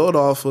that they built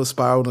off was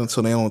spiraled into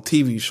their own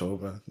TV show,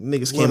 bro.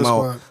 Niggas came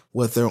out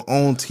with their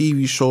own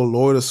TV show,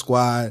 Lord of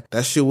Squad.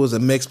 That shit was a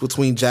mix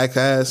between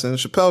Jackass and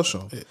Chappelle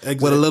Show. Exactly.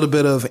 With a little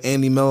bit of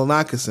Andy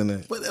Milonakis in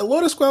it. But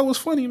Lord of Squad was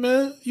funny,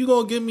 man. You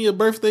gonna give me a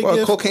birthday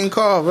gift? Cocaine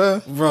Carl,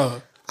 man.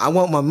 Bro. I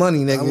want my money,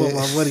 nigga. I want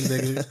my money,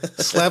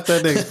 nigga. Slap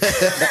that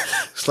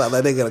nigga. Slap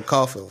that nigga in the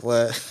coffin.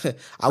 What?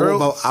 I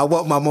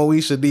want my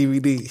Moesha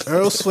DVD.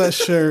 Earl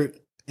sweatshirt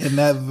and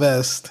that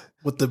vest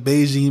with the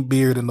Beijing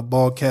beard and the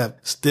bald cap.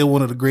 Still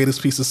one of the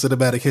greatest pieces of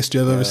cinematic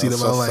history I've ever seen in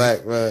my life.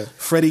 Fact, right.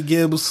 Freddie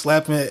Gibbs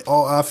slapping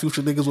all our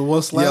future niggas with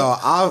one slap.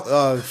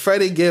 Yo,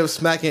 Freddie Gibbs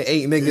smacking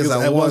 8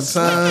 niggas at one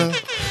time.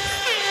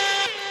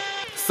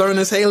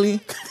 Thurnis Haley,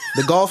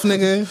 the golf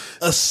nigga.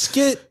 A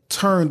skit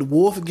turned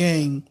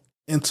Wolfgang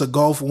into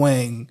Golf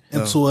Wang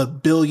into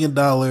 $1 billion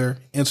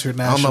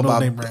international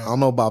name brand. I don't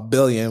know about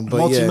billion, but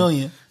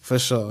multi-million. Yeah, for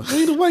sure.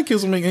 Maybe the white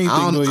kids will make anything.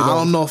 I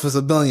don't know if it's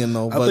 $1 billion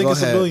though. But I think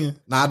it's $1 billion.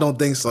 Nah, I don't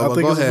think so. I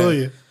think it's $1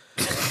 billion.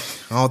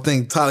 I don't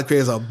think Tyler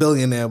Creator's a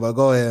billionaire, but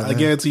go ahead. I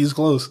guarantee he's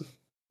close.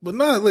 But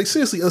nah, like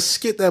seriously, a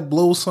skit that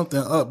blows something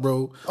up,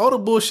 bro. All the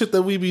bullshit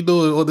that we be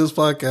doing on this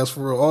podcast,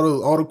 for real.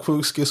 All the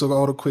quick skits and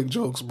all the quick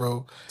jokes,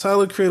 bro.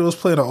 Tyler Creator was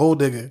playing an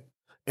old nigga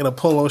in a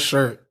polo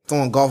shirt,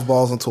 throwing golf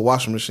balls into a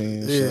washing machine.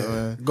 And shit,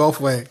 man. Golf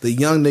Wang. The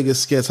young nigga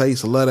skits, I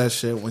used to love that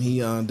shit when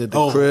he did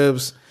the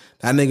cribs.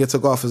 That nigga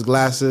took off his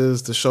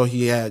glasses to show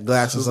he had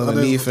glasses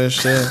underneath and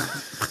shit.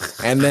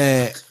 And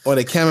then when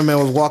the cameraman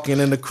was walking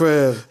in the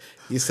crib,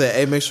 he said,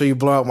 "Hey, make sure you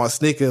blow out my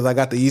sneakers. I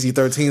got the Easy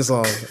 13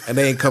 song." And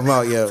they ain't come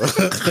out yet.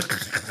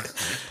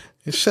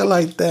 And shit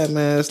like that,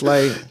 man. It's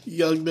like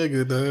young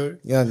nigga, dog.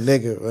 Young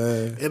nigga,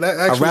 man. And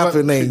a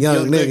rapper named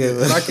Young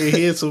Nigga. And I can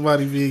hear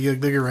somebody being young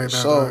nigga right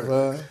now. Sure,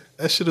 man.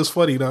 That shit is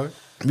funny, dog.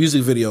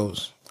 Music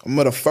videos. I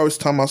remember the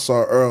first time I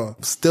saw Earl.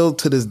 Still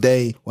to this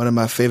day, one of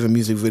my favorite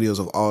music videos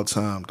of all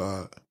time,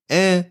 dog.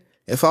 And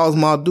if I was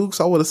Ma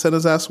Dukes, I would have sent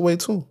his ass away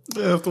too.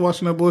 Yeah, after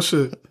watching that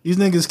bullshit. These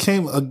niggas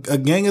came, a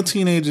gang of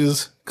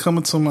teenagers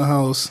coming to my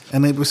house,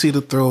 and they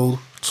proceeded to throw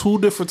 2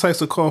 different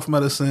types of cough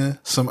medicine,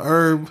 some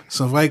herb,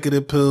 some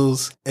Vicodin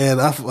pills,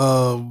 and I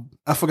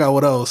forgot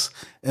what else,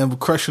 and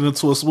crush it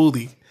into a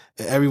smoothie,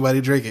 and everybody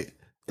drank it.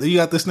 Then you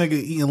got this nigga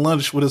eating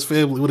lunch with his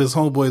family, with his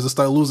homeboys, and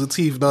start losing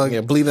teeth, dog. Yeah,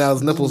 bleeding out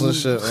his nipples and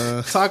shit,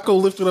 man. Taco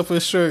lifted up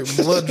his shirt,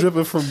 blood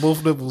dripping from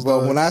both nipples,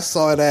 But dog. when I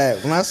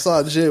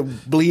saw Jim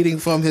bleeding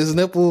from his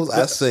nipples,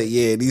 I said,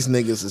 yeah, these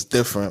niggas is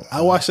different. I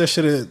watched that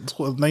shit in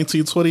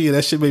 1920, and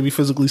that shit made me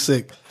physically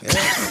sick.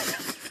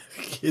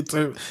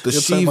 The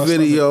She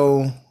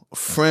video,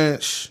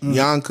 French,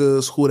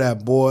 Yonkers, Who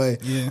That Boy.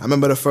 Yeah. I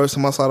remember the first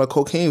time I saw the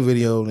cocaine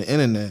video on the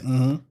internet.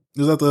 Mm-hmm.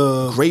 Is that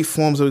the great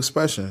forms of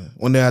expression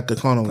when they're at the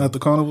carnival? At the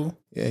carnival?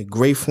 Yeah,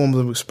 great forms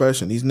of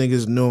expression. These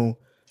niggas knew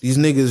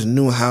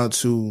how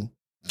to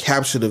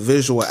capture the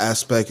visual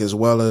aspect as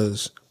well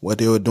as what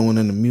they were doing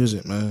in the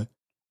music, man.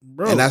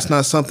 Bro. And that's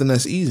not something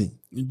that's easy.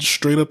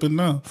 Straight up and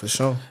down. For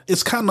sure.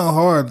 It's kind of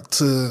hard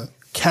to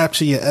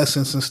capture your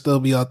essence and still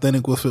be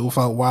authentic with it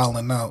without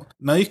wilding out.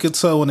 Now you could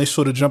tell when they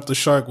sort of jumped the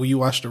shark when you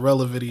watched the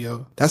Rella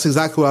video. That's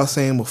exactly what I was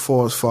saying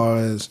before, as far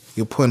as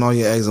you're putting all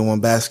your eggs in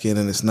one basket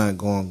and it's not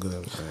going good,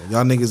 man.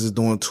 Y'all niggas is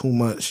doing too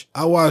much.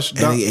 I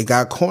watched and it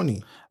got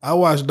corny. I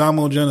watched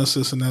Damo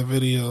Genesis in that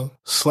video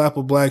slap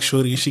a black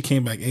shorty and she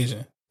came back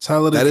Asian.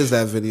 That is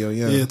that video,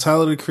 yeah. Yeah,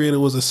 Tyler the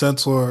Creator was a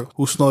centaur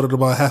who snorted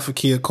about half a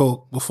key of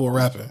coke before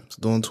rapping. It's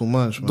doing too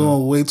much, man.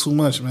 Doing way too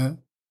much, man.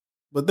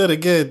 But then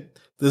again,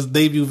 this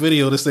debut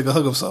video, this nigga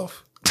hug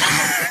himself.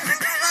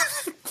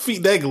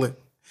 Feet dangling.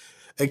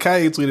 And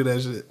Kanye tweeted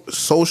that shit.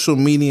 Social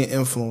media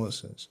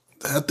influencers.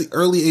 At the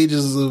early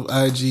ages of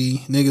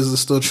IG, niggas are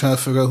still trying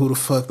to figure out who the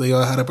fuck they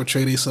are, how to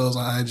portray themselves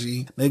on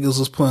IG. Niggas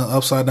was putting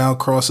upside down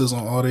crosses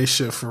on all their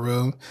shit for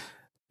real.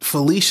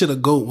 Felicia the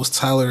Goat was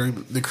Tyler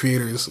the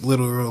Creator's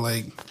literal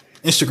like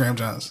Instagram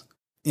Johns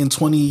in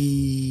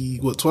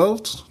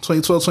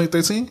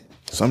 2013?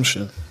 Some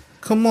shit.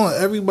 Come on,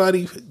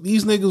 everybody.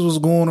 These niggas was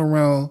going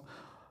around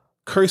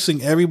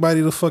cursing everybody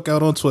the fuck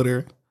out on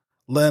Twitter,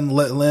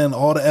 letting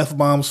all the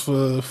F-bombs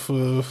for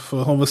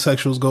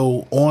homosexuals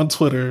go on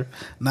Twitter,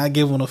 not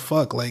giving a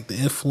fuck. Like, the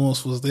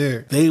influence was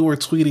there. They were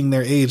tweeting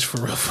their age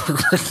for real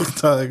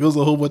time. It was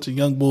a whole bunch of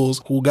young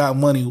bulls who got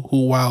money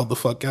who wilded the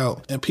fuck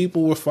out. And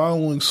people were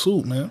following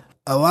suit, man.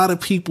 A lot of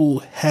people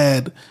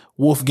had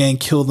Wolfgang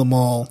Kill Them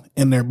All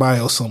in their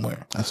bio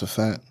somewhere. That's a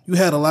fact. You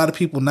had a lot of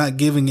people not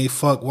giving a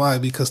fuck. Why?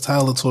 Because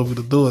Tyler told me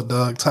to do it,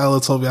 dog.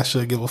 Tyler told me I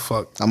should give a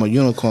fuck. I'm a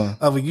unicorn.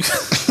 I'm a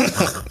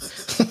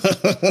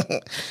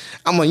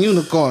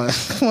unicorn.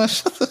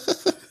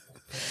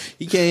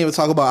 You can't even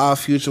talk about our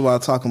future while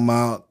talking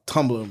about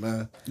Tumblr,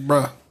 man.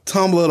 Bruh.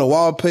 Tumblr, the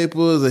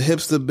wallpapers, the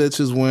hipster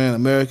bitches wearing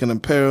American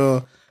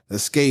Apparel, the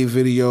skate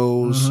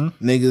videos.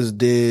 Mm-hmm. Niggas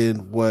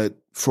did what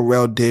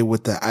Pharrell did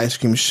with the ice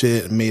cream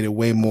shit and made it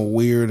way more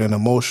weird and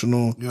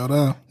emotional.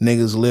 Yeah,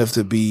 niggas lived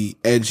to be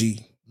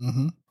edgy.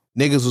 Mm-hmm.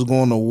 Niggas was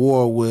going to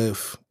war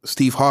with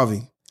Steve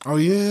Harvey. Oh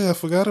yeah, I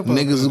forgot about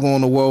niggas was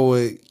going to war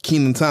with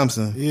Kenan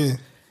Thompson. Yeah.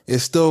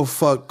 It's still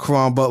fuck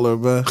Karan Butler,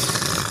 bro.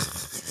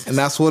 And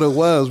that's what it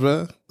was,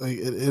 bro. Like,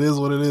 it is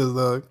what it is,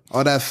 dog.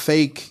 All that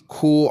fake,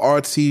 cool,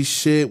 artsy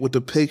shit with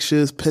the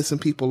pictures,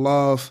 pissing people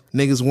off.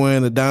 Niggas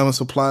wearing the Diamond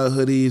Supply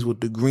hoodies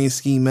with the green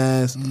ski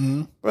mask.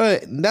 Mm-hmm.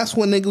 Right. That's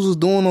what niggas was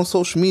doing on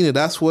social media.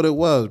 That's what it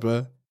was,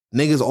 bro.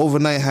 Niggas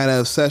overnight had an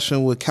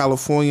obsession with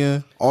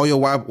California. All your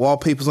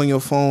wallpapers on your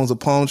phones, a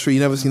palm tree.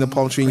 You never seen a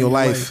palm tree in your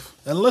life.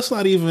 And let's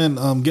not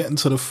even get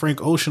into the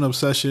Frank Ocean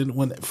obsession.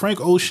 When Frank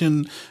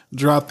Ocean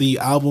dropped the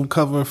album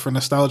cover for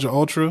Nostalgia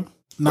Ultra,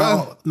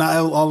 Now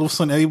all of a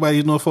sudden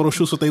everybody doing photo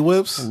shoots with their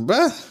whips.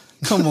 Bruh.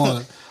 Come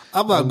on.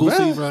 I'm not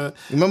goofy, bro.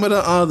 Remember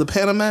the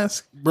Panda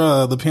mask?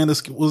 Bruh, the Panda,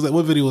 was that,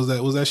 what video was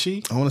that? Was that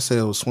she? I want to say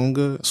it was Swim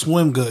Good.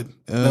 Swim Good.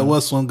 Yeah. That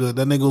was Swim Good.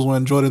 That nigga was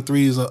wearing Jordan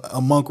 3s,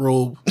 a monk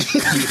robe.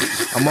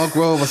 A monk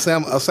robe, a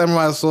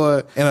samurai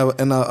sword,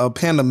 and a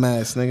panda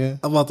mask, nigga.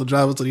 I'm about to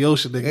drive into the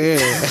ocean, nigga.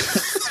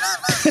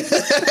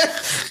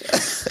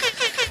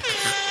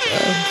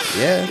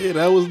 Yeah. Yeah,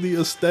 that was the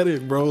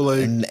aesthetic, bro.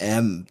 Like,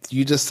 and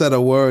you just said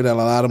a word that a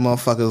lot of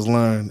motherfuckers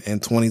learned in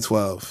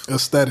 2012.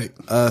 Aesthetic.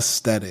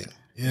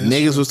 Yeah,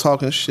 niggas was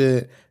talking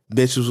shit,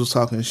 bitches was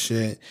talking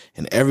shit,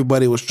 and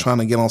everybody was trying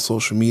to get on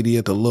social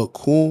media to look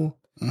cool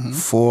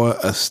for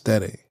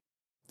aesthetic.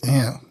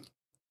 Damn.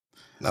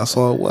 That's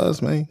all it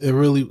was, man. It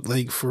really,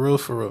 like, for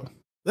real.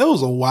 That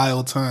was a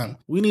wild time.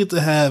 We need to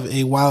have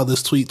a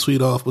wildest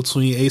tweet off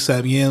between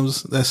ASAP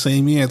Yams that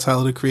same year and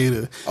Tyler the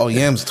Creator. Oh,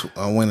 Yams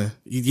winning.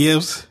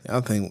 Yams?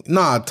 I think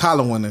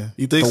Tyler winning.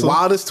 You think the so?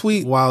 Wildest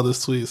tweet?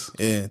 Wildest tweets.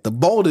 Yeah. The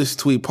boldest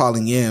tweet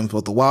probably Yams,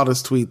 but the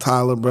wildest tweet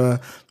Tyler, bruh.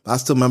 I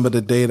still remember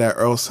the day that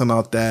Earl sent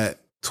out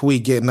that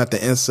tweet getting at the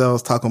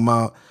incels talking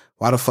about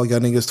why the fuck y'all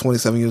niggas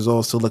 27 years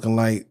old still looking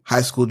like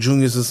high school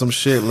juniors or some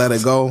shit. Let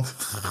it go.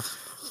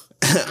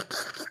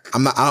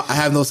 I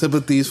have no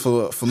sympathies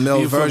for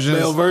male virgins.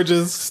 Male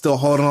virgins still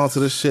holding on to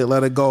this shit.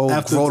 Let it go.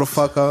 Grow the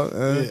fuck up.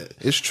 Yeah.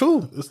 It's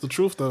true. It's the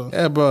truth though.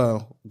 Yeah,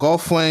 bro.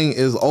 Golf swing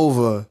is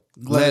over.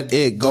 Let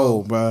it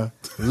go, bro.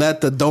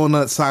 Let the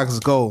donut socks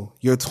go.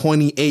 You're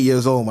 28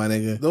 years old, my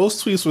nigga.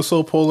 Those tweets were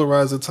so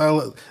polarized that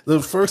Tyler,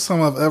 the first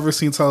time I've ever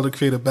seen Tyler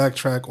create a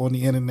backtrack on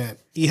the internet,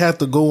 he had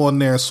to go on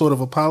there and sort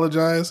of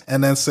apologize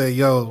and then say,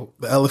 yo,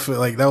 the elephant,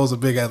 like, that was a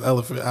big ass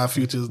elephant. Our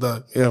future's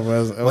done. Yeah,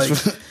 bro. Like,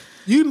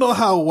 you know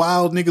how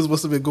wild niggas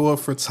must have been going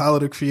for Tyler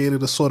the Creator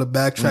to sort of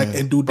backtrack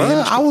and do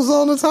damage. I was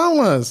on the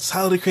timelines.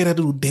 Tyler the Creator had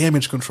to do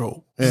damage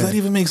control. Does that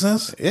even make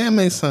sense? Yeah, it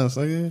makes sense.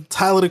 Nigga.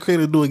 Tyler the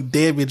Creator doing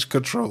damage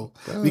control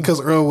because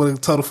Earl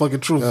wouldn't tell the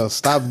fucking truth. Yo,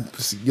 stop. Y'all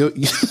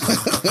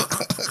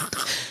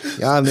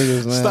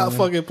niggas, man. Stop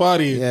fucking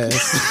partying. Yeah.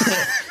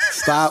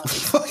 Stop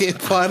fucking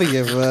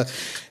partying, bro.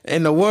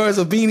 In the words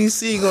of Beanie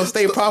C, gonna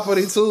stay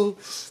property too.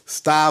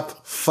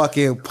 Stop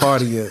fucking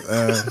partying.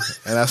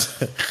 And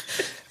that's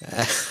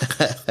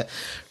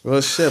real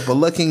shit. But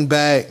looking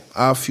back,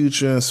 our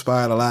future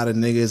inspired a lot of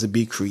niggas to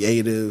be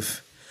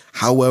creative,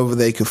 however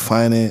they could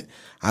find it.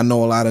 I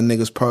know a lot of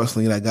niggas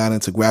personally that got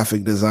into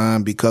graphic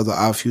design because of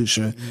Our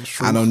Future.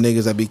 I know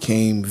niggas that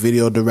became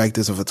video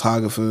directors and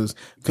photographers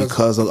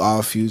because of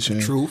Our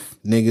Future. Truth.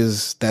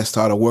 Niggas that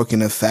started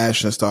working in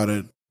fashion,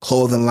 started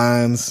clothing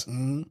lines,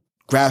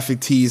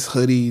 graphic tees,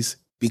 hoodies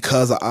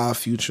because of Our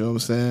Future. You know what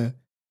I'm saying?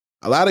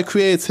 A lot of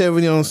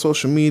creativity on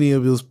social media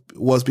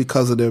was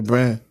because of their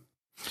brand.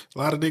 A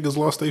lot of niggas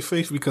lost their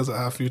faith because of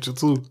Our Future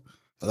too.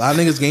 A lot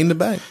of niggas gained it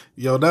back.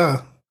 Yo,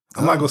 nah.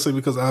 I'm not gonna say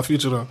because of Our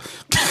Future though.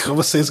 I'm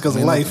gonna say it's because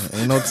of life.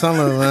 Ain't no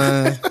telling,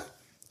 man.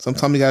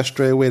 Sometimes you gotta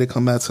stray away to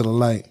come back to the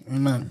light.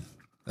 Amen.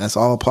 That's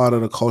all a part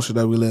of the culture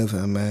that we live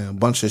in, man. A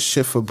bunch of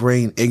shit for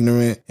brain,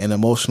 ignorant, and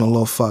emotional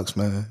little fucks,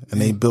 man.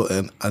 And they built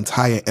an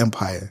entire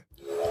empire.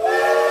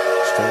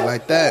 Straight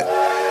like that.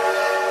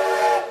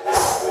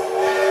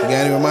 You got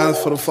any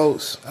reminders for the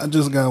folks? I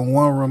just got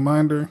one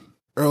reminder.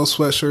 Earl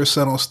Sweatshirt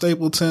set on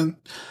Stapleton.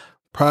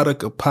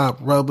 Product of pop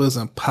rubbers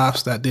and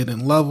pops that didn't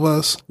love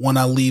us. When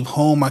I leave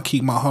home, I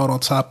keep my heart on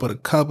top of the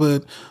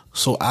cupboard,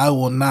 so I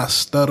will not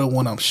stutter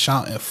when I'm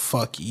shouting,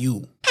 fuck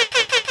you.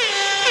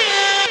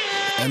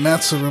 And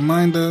that's a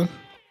reminder.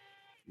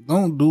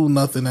 Don't do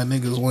nothing that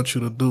niggas want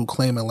you to do,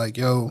 claiming like,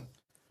 yo,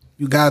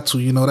 you got to,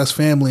 you know, that's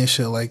family and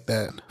shit like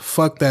that.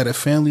 Fuck that. If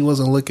family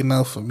wasn't looking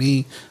out for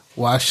me,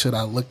 why should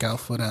I look out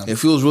for them?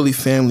 If it was really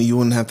family, you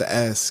wouldn't have to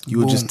ask. You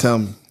would just tell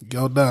me.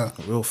 Yo, done.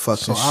 Real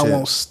fucking so shit. I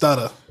won't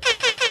stutter.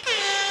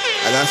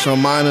 I got some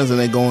reminders and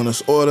they go in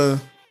this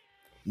order.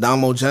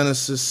 Damo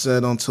Genesis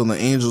said, until the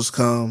angels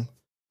come,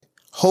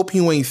 hope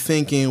you ain't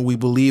thinking we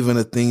believe in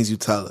the things you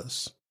tell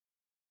us.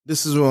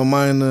 This is a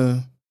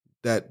reminder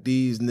that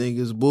these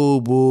niggas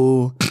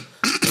boo-boo,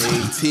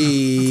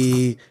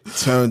 AT,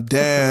 turned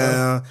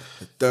down,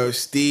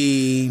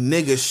 thirsty,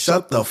 niggas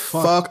shut the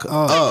fuck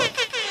up.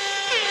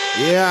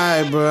 Yeah,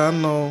 all right,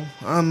 bro,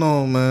 I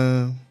know,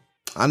 man.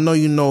 I know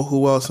you know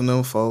who else in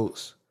them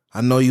folks. I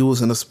know you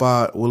was in the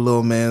spot with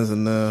Lil Mans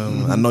and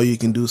them. I know you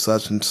can do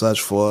such and such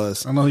for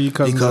us. I know you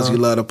because you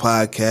love the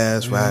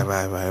podcast. Right.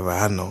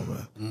 I know, bro.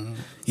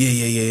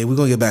 Yeah. We're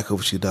gonna get back up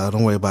with you, dog.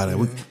 Don't worry about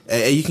it.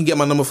 Hey, you can get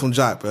my number from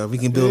Jock, bro. We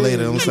can build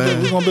later. You know what I'm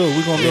saying? We're gonna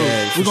build.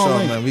 Yeah, for sure,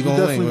 man. We're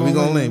gonna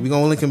link. We're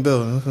gonna link and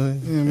build. Okay?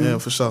 Yeah,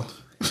 for sure.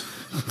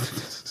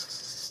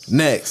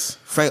 Next,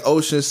 Frank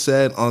Ocean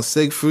said on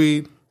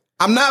Siegfried,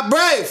 I'm not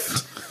brave.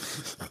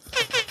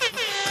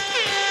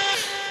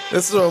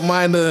 This is a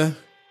reminder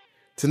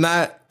to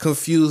not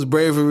confuse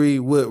bravery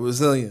with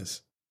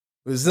resilience.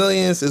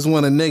 Resilience is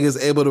when a nigga is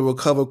able to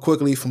recover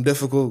quickly from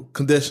difficult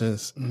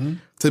conditions.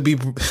 To be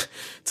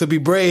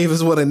brave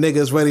is when a nigga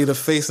is ready to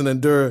face and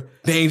endure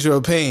danger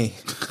or pain.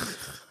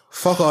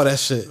 Fuck all that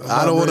shit.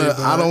 I don't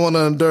want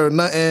to endure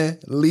nothing.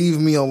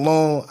 Leave me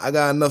alone. I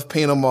got enough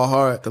pain on my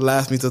heart to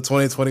last me till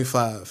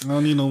 2025. I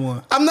don't need no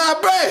more. I'm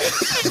not brave.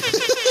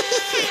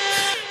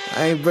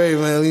 I ain't brave,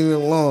 man. Leave me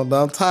alone.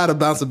 Dog. I'm tired of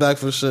bouncing back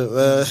for shit,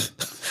 man.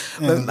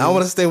 I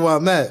want to stay where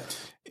I'm at.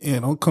 Yeah,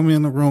 don't come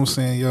in the room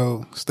saying,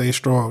 yo, stay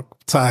strong. I'm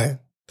tired.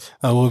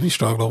 I will be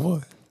strong no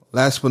more.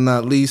 Last but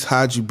not least,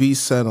 Haji B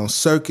said on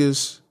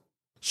Circus,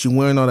 she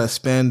wearing all that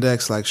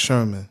spandex like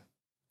Sherman.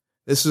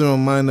 This is a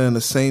reminder in the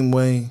same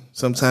way,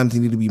 sometimes you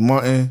need to be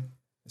Martin,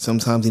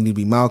 sometimes you need to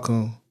be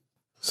Malcolm,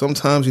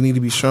 sometimes you need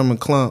to be Sherman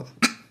Klump,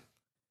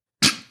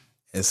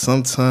 and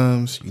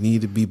sometimes you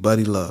need to be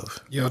Buddy Love.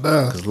 Yo,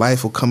 dog. Because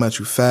life will come at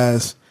you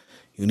fast.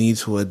 You need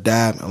to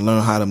adapt and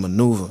learn how to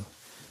maneuver.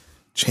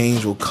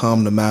 Change will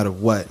come no matter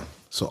what.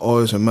 So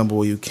always remember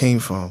where you came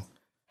from.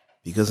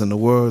 Because in the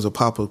words of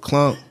Papa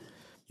Klump,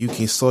 you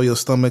can sew your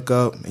stomach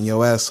up and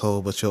your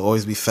asshole, but you'll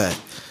always be fat.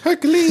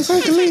 Hercules,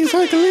 Hercules,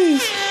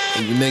 Hercules.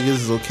 And you niggas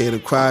is okay to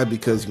cry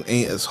because you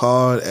ain't as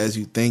hard as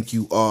you think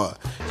you are.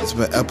 It's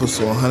been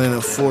episode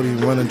 140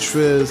 Running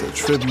Triz, a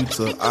tribute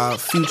to our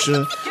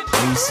future.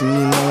 When you see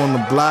me on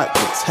the block,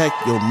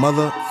 protect your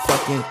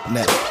motherfucking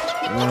neck.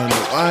 You wanna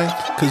know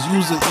why? Cause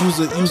use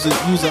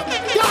it.